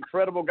two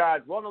incredible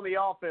guys, one on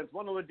the offense,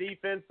 one on the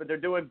defense, but they're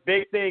doing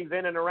big things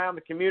in and around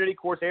the community. Of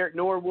course, Eric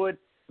Norwood,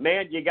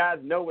 man, you guys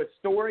know his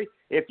story.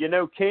 If you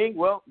know King,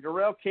 well,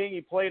 Jarrell King,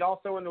 he played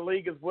also in the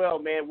league as well,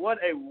 man. What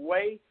a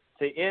way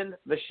to end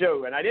the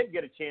show. And I didn't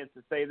get a chance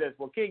to say this.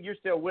 Well, King, you're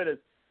still with us.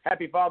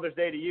 Happy Father's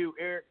Day to you,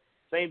 Eric.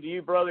 Same to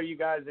you, brother. You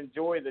guys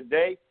enjoy the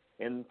day.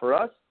 And for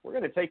us, we're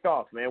going to take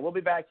off, man. We'll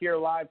be back here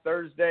live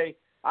Thursday.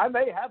 I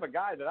may have a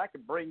guy that I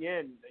could bring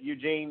in,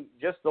 Eugene,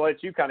 just to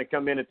let you kind of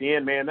come in at the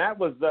end, man. That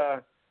was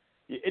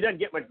it doesn't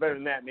get much better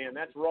than that, man.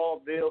 That's raw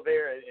deal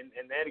there,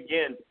 and that,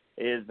 again,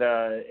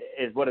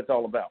 is what it's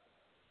all about.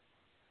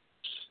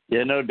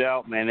 Yeah, no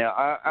doubt, man.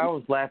 I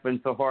was laughing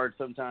so hard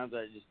sometimes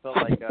I just felt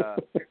like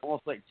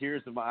almost like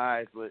tears in my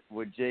eyes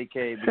with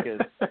JK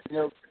because,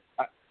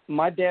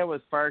 My dad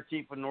was fire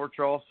chief in North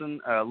Charleston,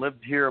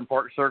 lived here in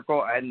Park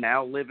Circle. I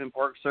now live in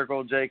Park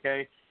Circle,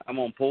 JK. I'm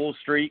on Poole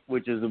Street,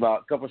 which is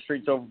about a couple of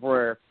streets over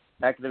where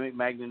Academic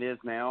Magnet is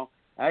now.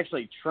 I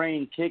actually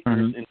train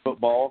kickers in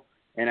football,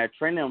 and I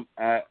train them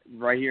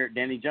right here at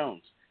Danny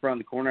Jones. Around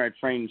the corner, I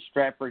train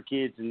Stratford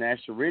kids and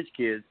National Ridge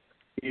kids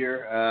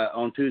here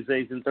on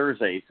Tuesdays and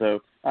Thursdays. So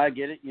I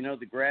get it.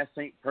 The grass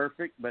ain't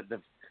perfect, but the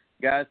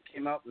guys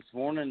came out this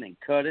morning and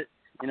cut it,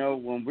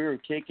 when we were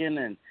kicking,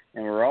 and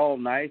we're all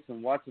nice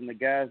and watching the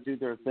guys do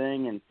their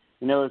thing. And,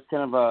 it's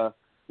kind of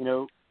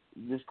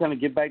just kind of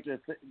get back to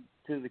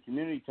the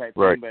community type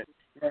thing.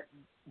 But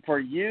for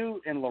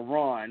you and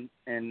LaRon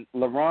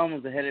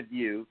was ahead of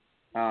you.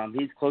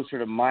 He's closer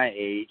to my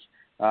age.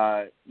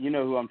 You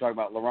know who I'm talking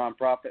about, LaRon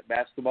Prophet,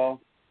 basketball.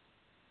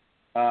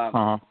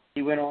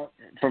 He went on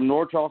from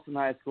North Charleston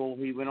High School.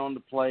 He went on to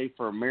play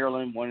for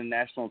Maryland, won a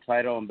national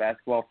title in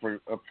basketball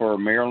for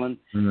Maryland.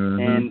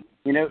 And,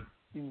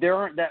 there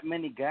aren't that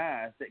many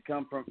guys that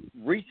come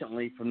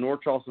recently from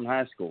North Charleston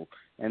High School.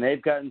 And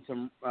they've gotten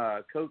some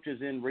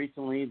coaches in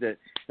recently that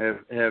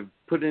have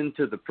put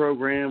into the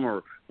program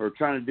or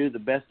trying to do the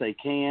best they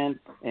can.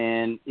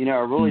 And, I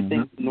really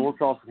think North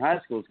Charleston High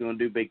School is going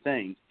to do big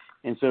things.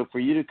 And so for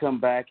you to come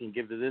back and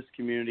give to this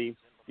community,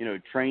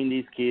 train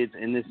these kids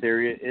in this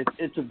area,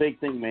 it's a big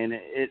thing, man.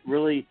 It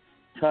really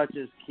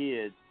touches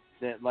kids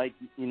that,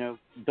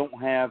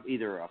 don't have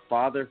either a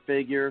father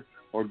figure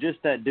or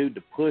just that dude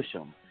to push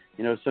them.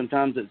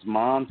 Sometimes it's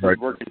moms who's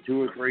working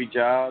 2 or 3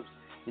 jobs.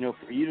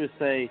 For you to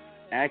say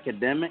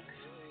academics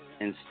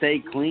and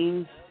stay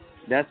clean,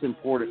 that's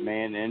important,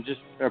 man. And just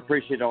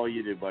appreciate all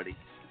you do, buddy.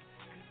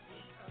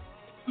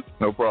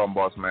 No problem,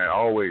 boss man.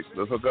 Always.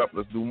 Let's hook up.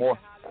 Let's do more.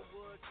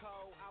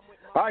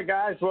 All right,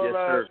 guys. Well,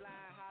 yes,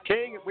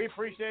 King, we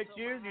appreciate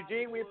you.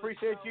 Eugene, we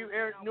appreciate you.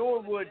 Eric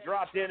Norwood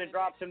dropped in and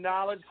dropped some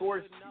knowledge. Of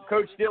course,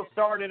 Coach Steele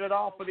started it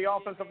off for the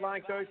offensive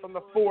line coach from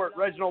the Fort,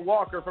 Reginald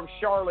Walker from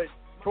Charlotte,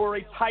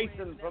 Torrey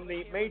Tyson from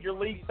the Major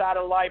League side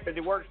of life as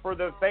he works for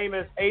the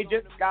famous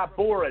agent, Scott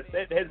Boras.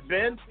 It has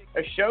been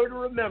a show to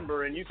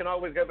remember, and you can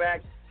always go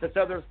back to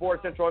Southern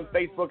Sports Central on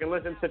Facebook and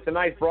listen to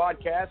tonight's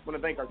broadcast. I want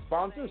to thank our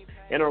sponsors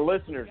and our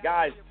listeners.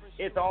 Guys,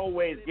 it's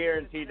always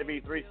guaranteed to be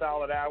 3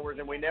 solid hours,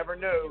 and we never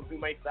know who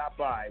may stop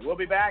by. We'll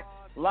be back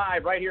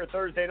live right here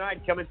Thursday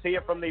night, coming to you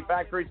from the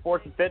Factory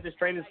Sports and Fitness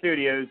Training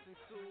Studios.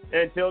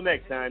 Until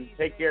next time,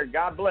 take care.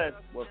 God bless.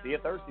 We'll see you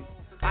Thursday.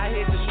 I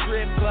hit the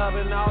strip club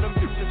and all them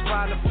bitches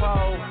find a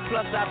pole.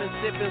 Plus I've been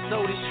sipping,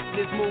 so this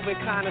shit is moving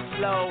kinda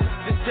slow.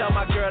 Just tell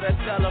my girl to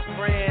tell a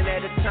friend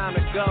that it's time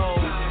to go.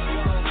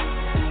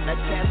 Now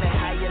tell me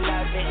how you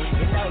love it.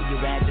 You know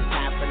you at the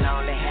top and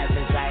all the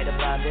heavens right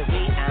above it.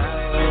 We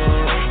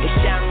own.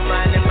 It's young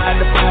money,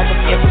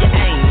 motherfucker. If you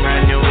ain't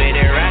running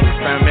with it, run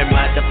from it,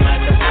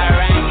 motherfucker.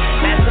 Alright,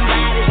 now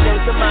somebody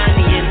show some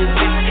money in this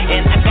bitch.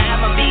 And I got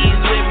my bees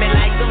with me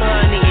like some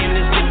honey in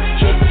this bitch.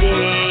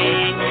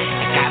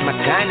 My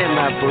gun in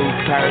my boot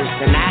purse,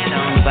 and I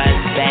don't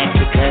bust back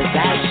because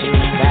I shoot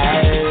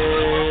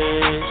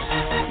first.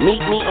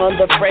 Meet me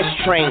on the fresh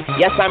train.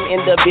 Yes, I'm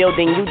in the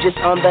building. You just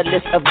on the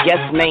list of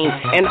guest names,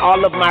 and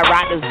all of my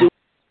riders do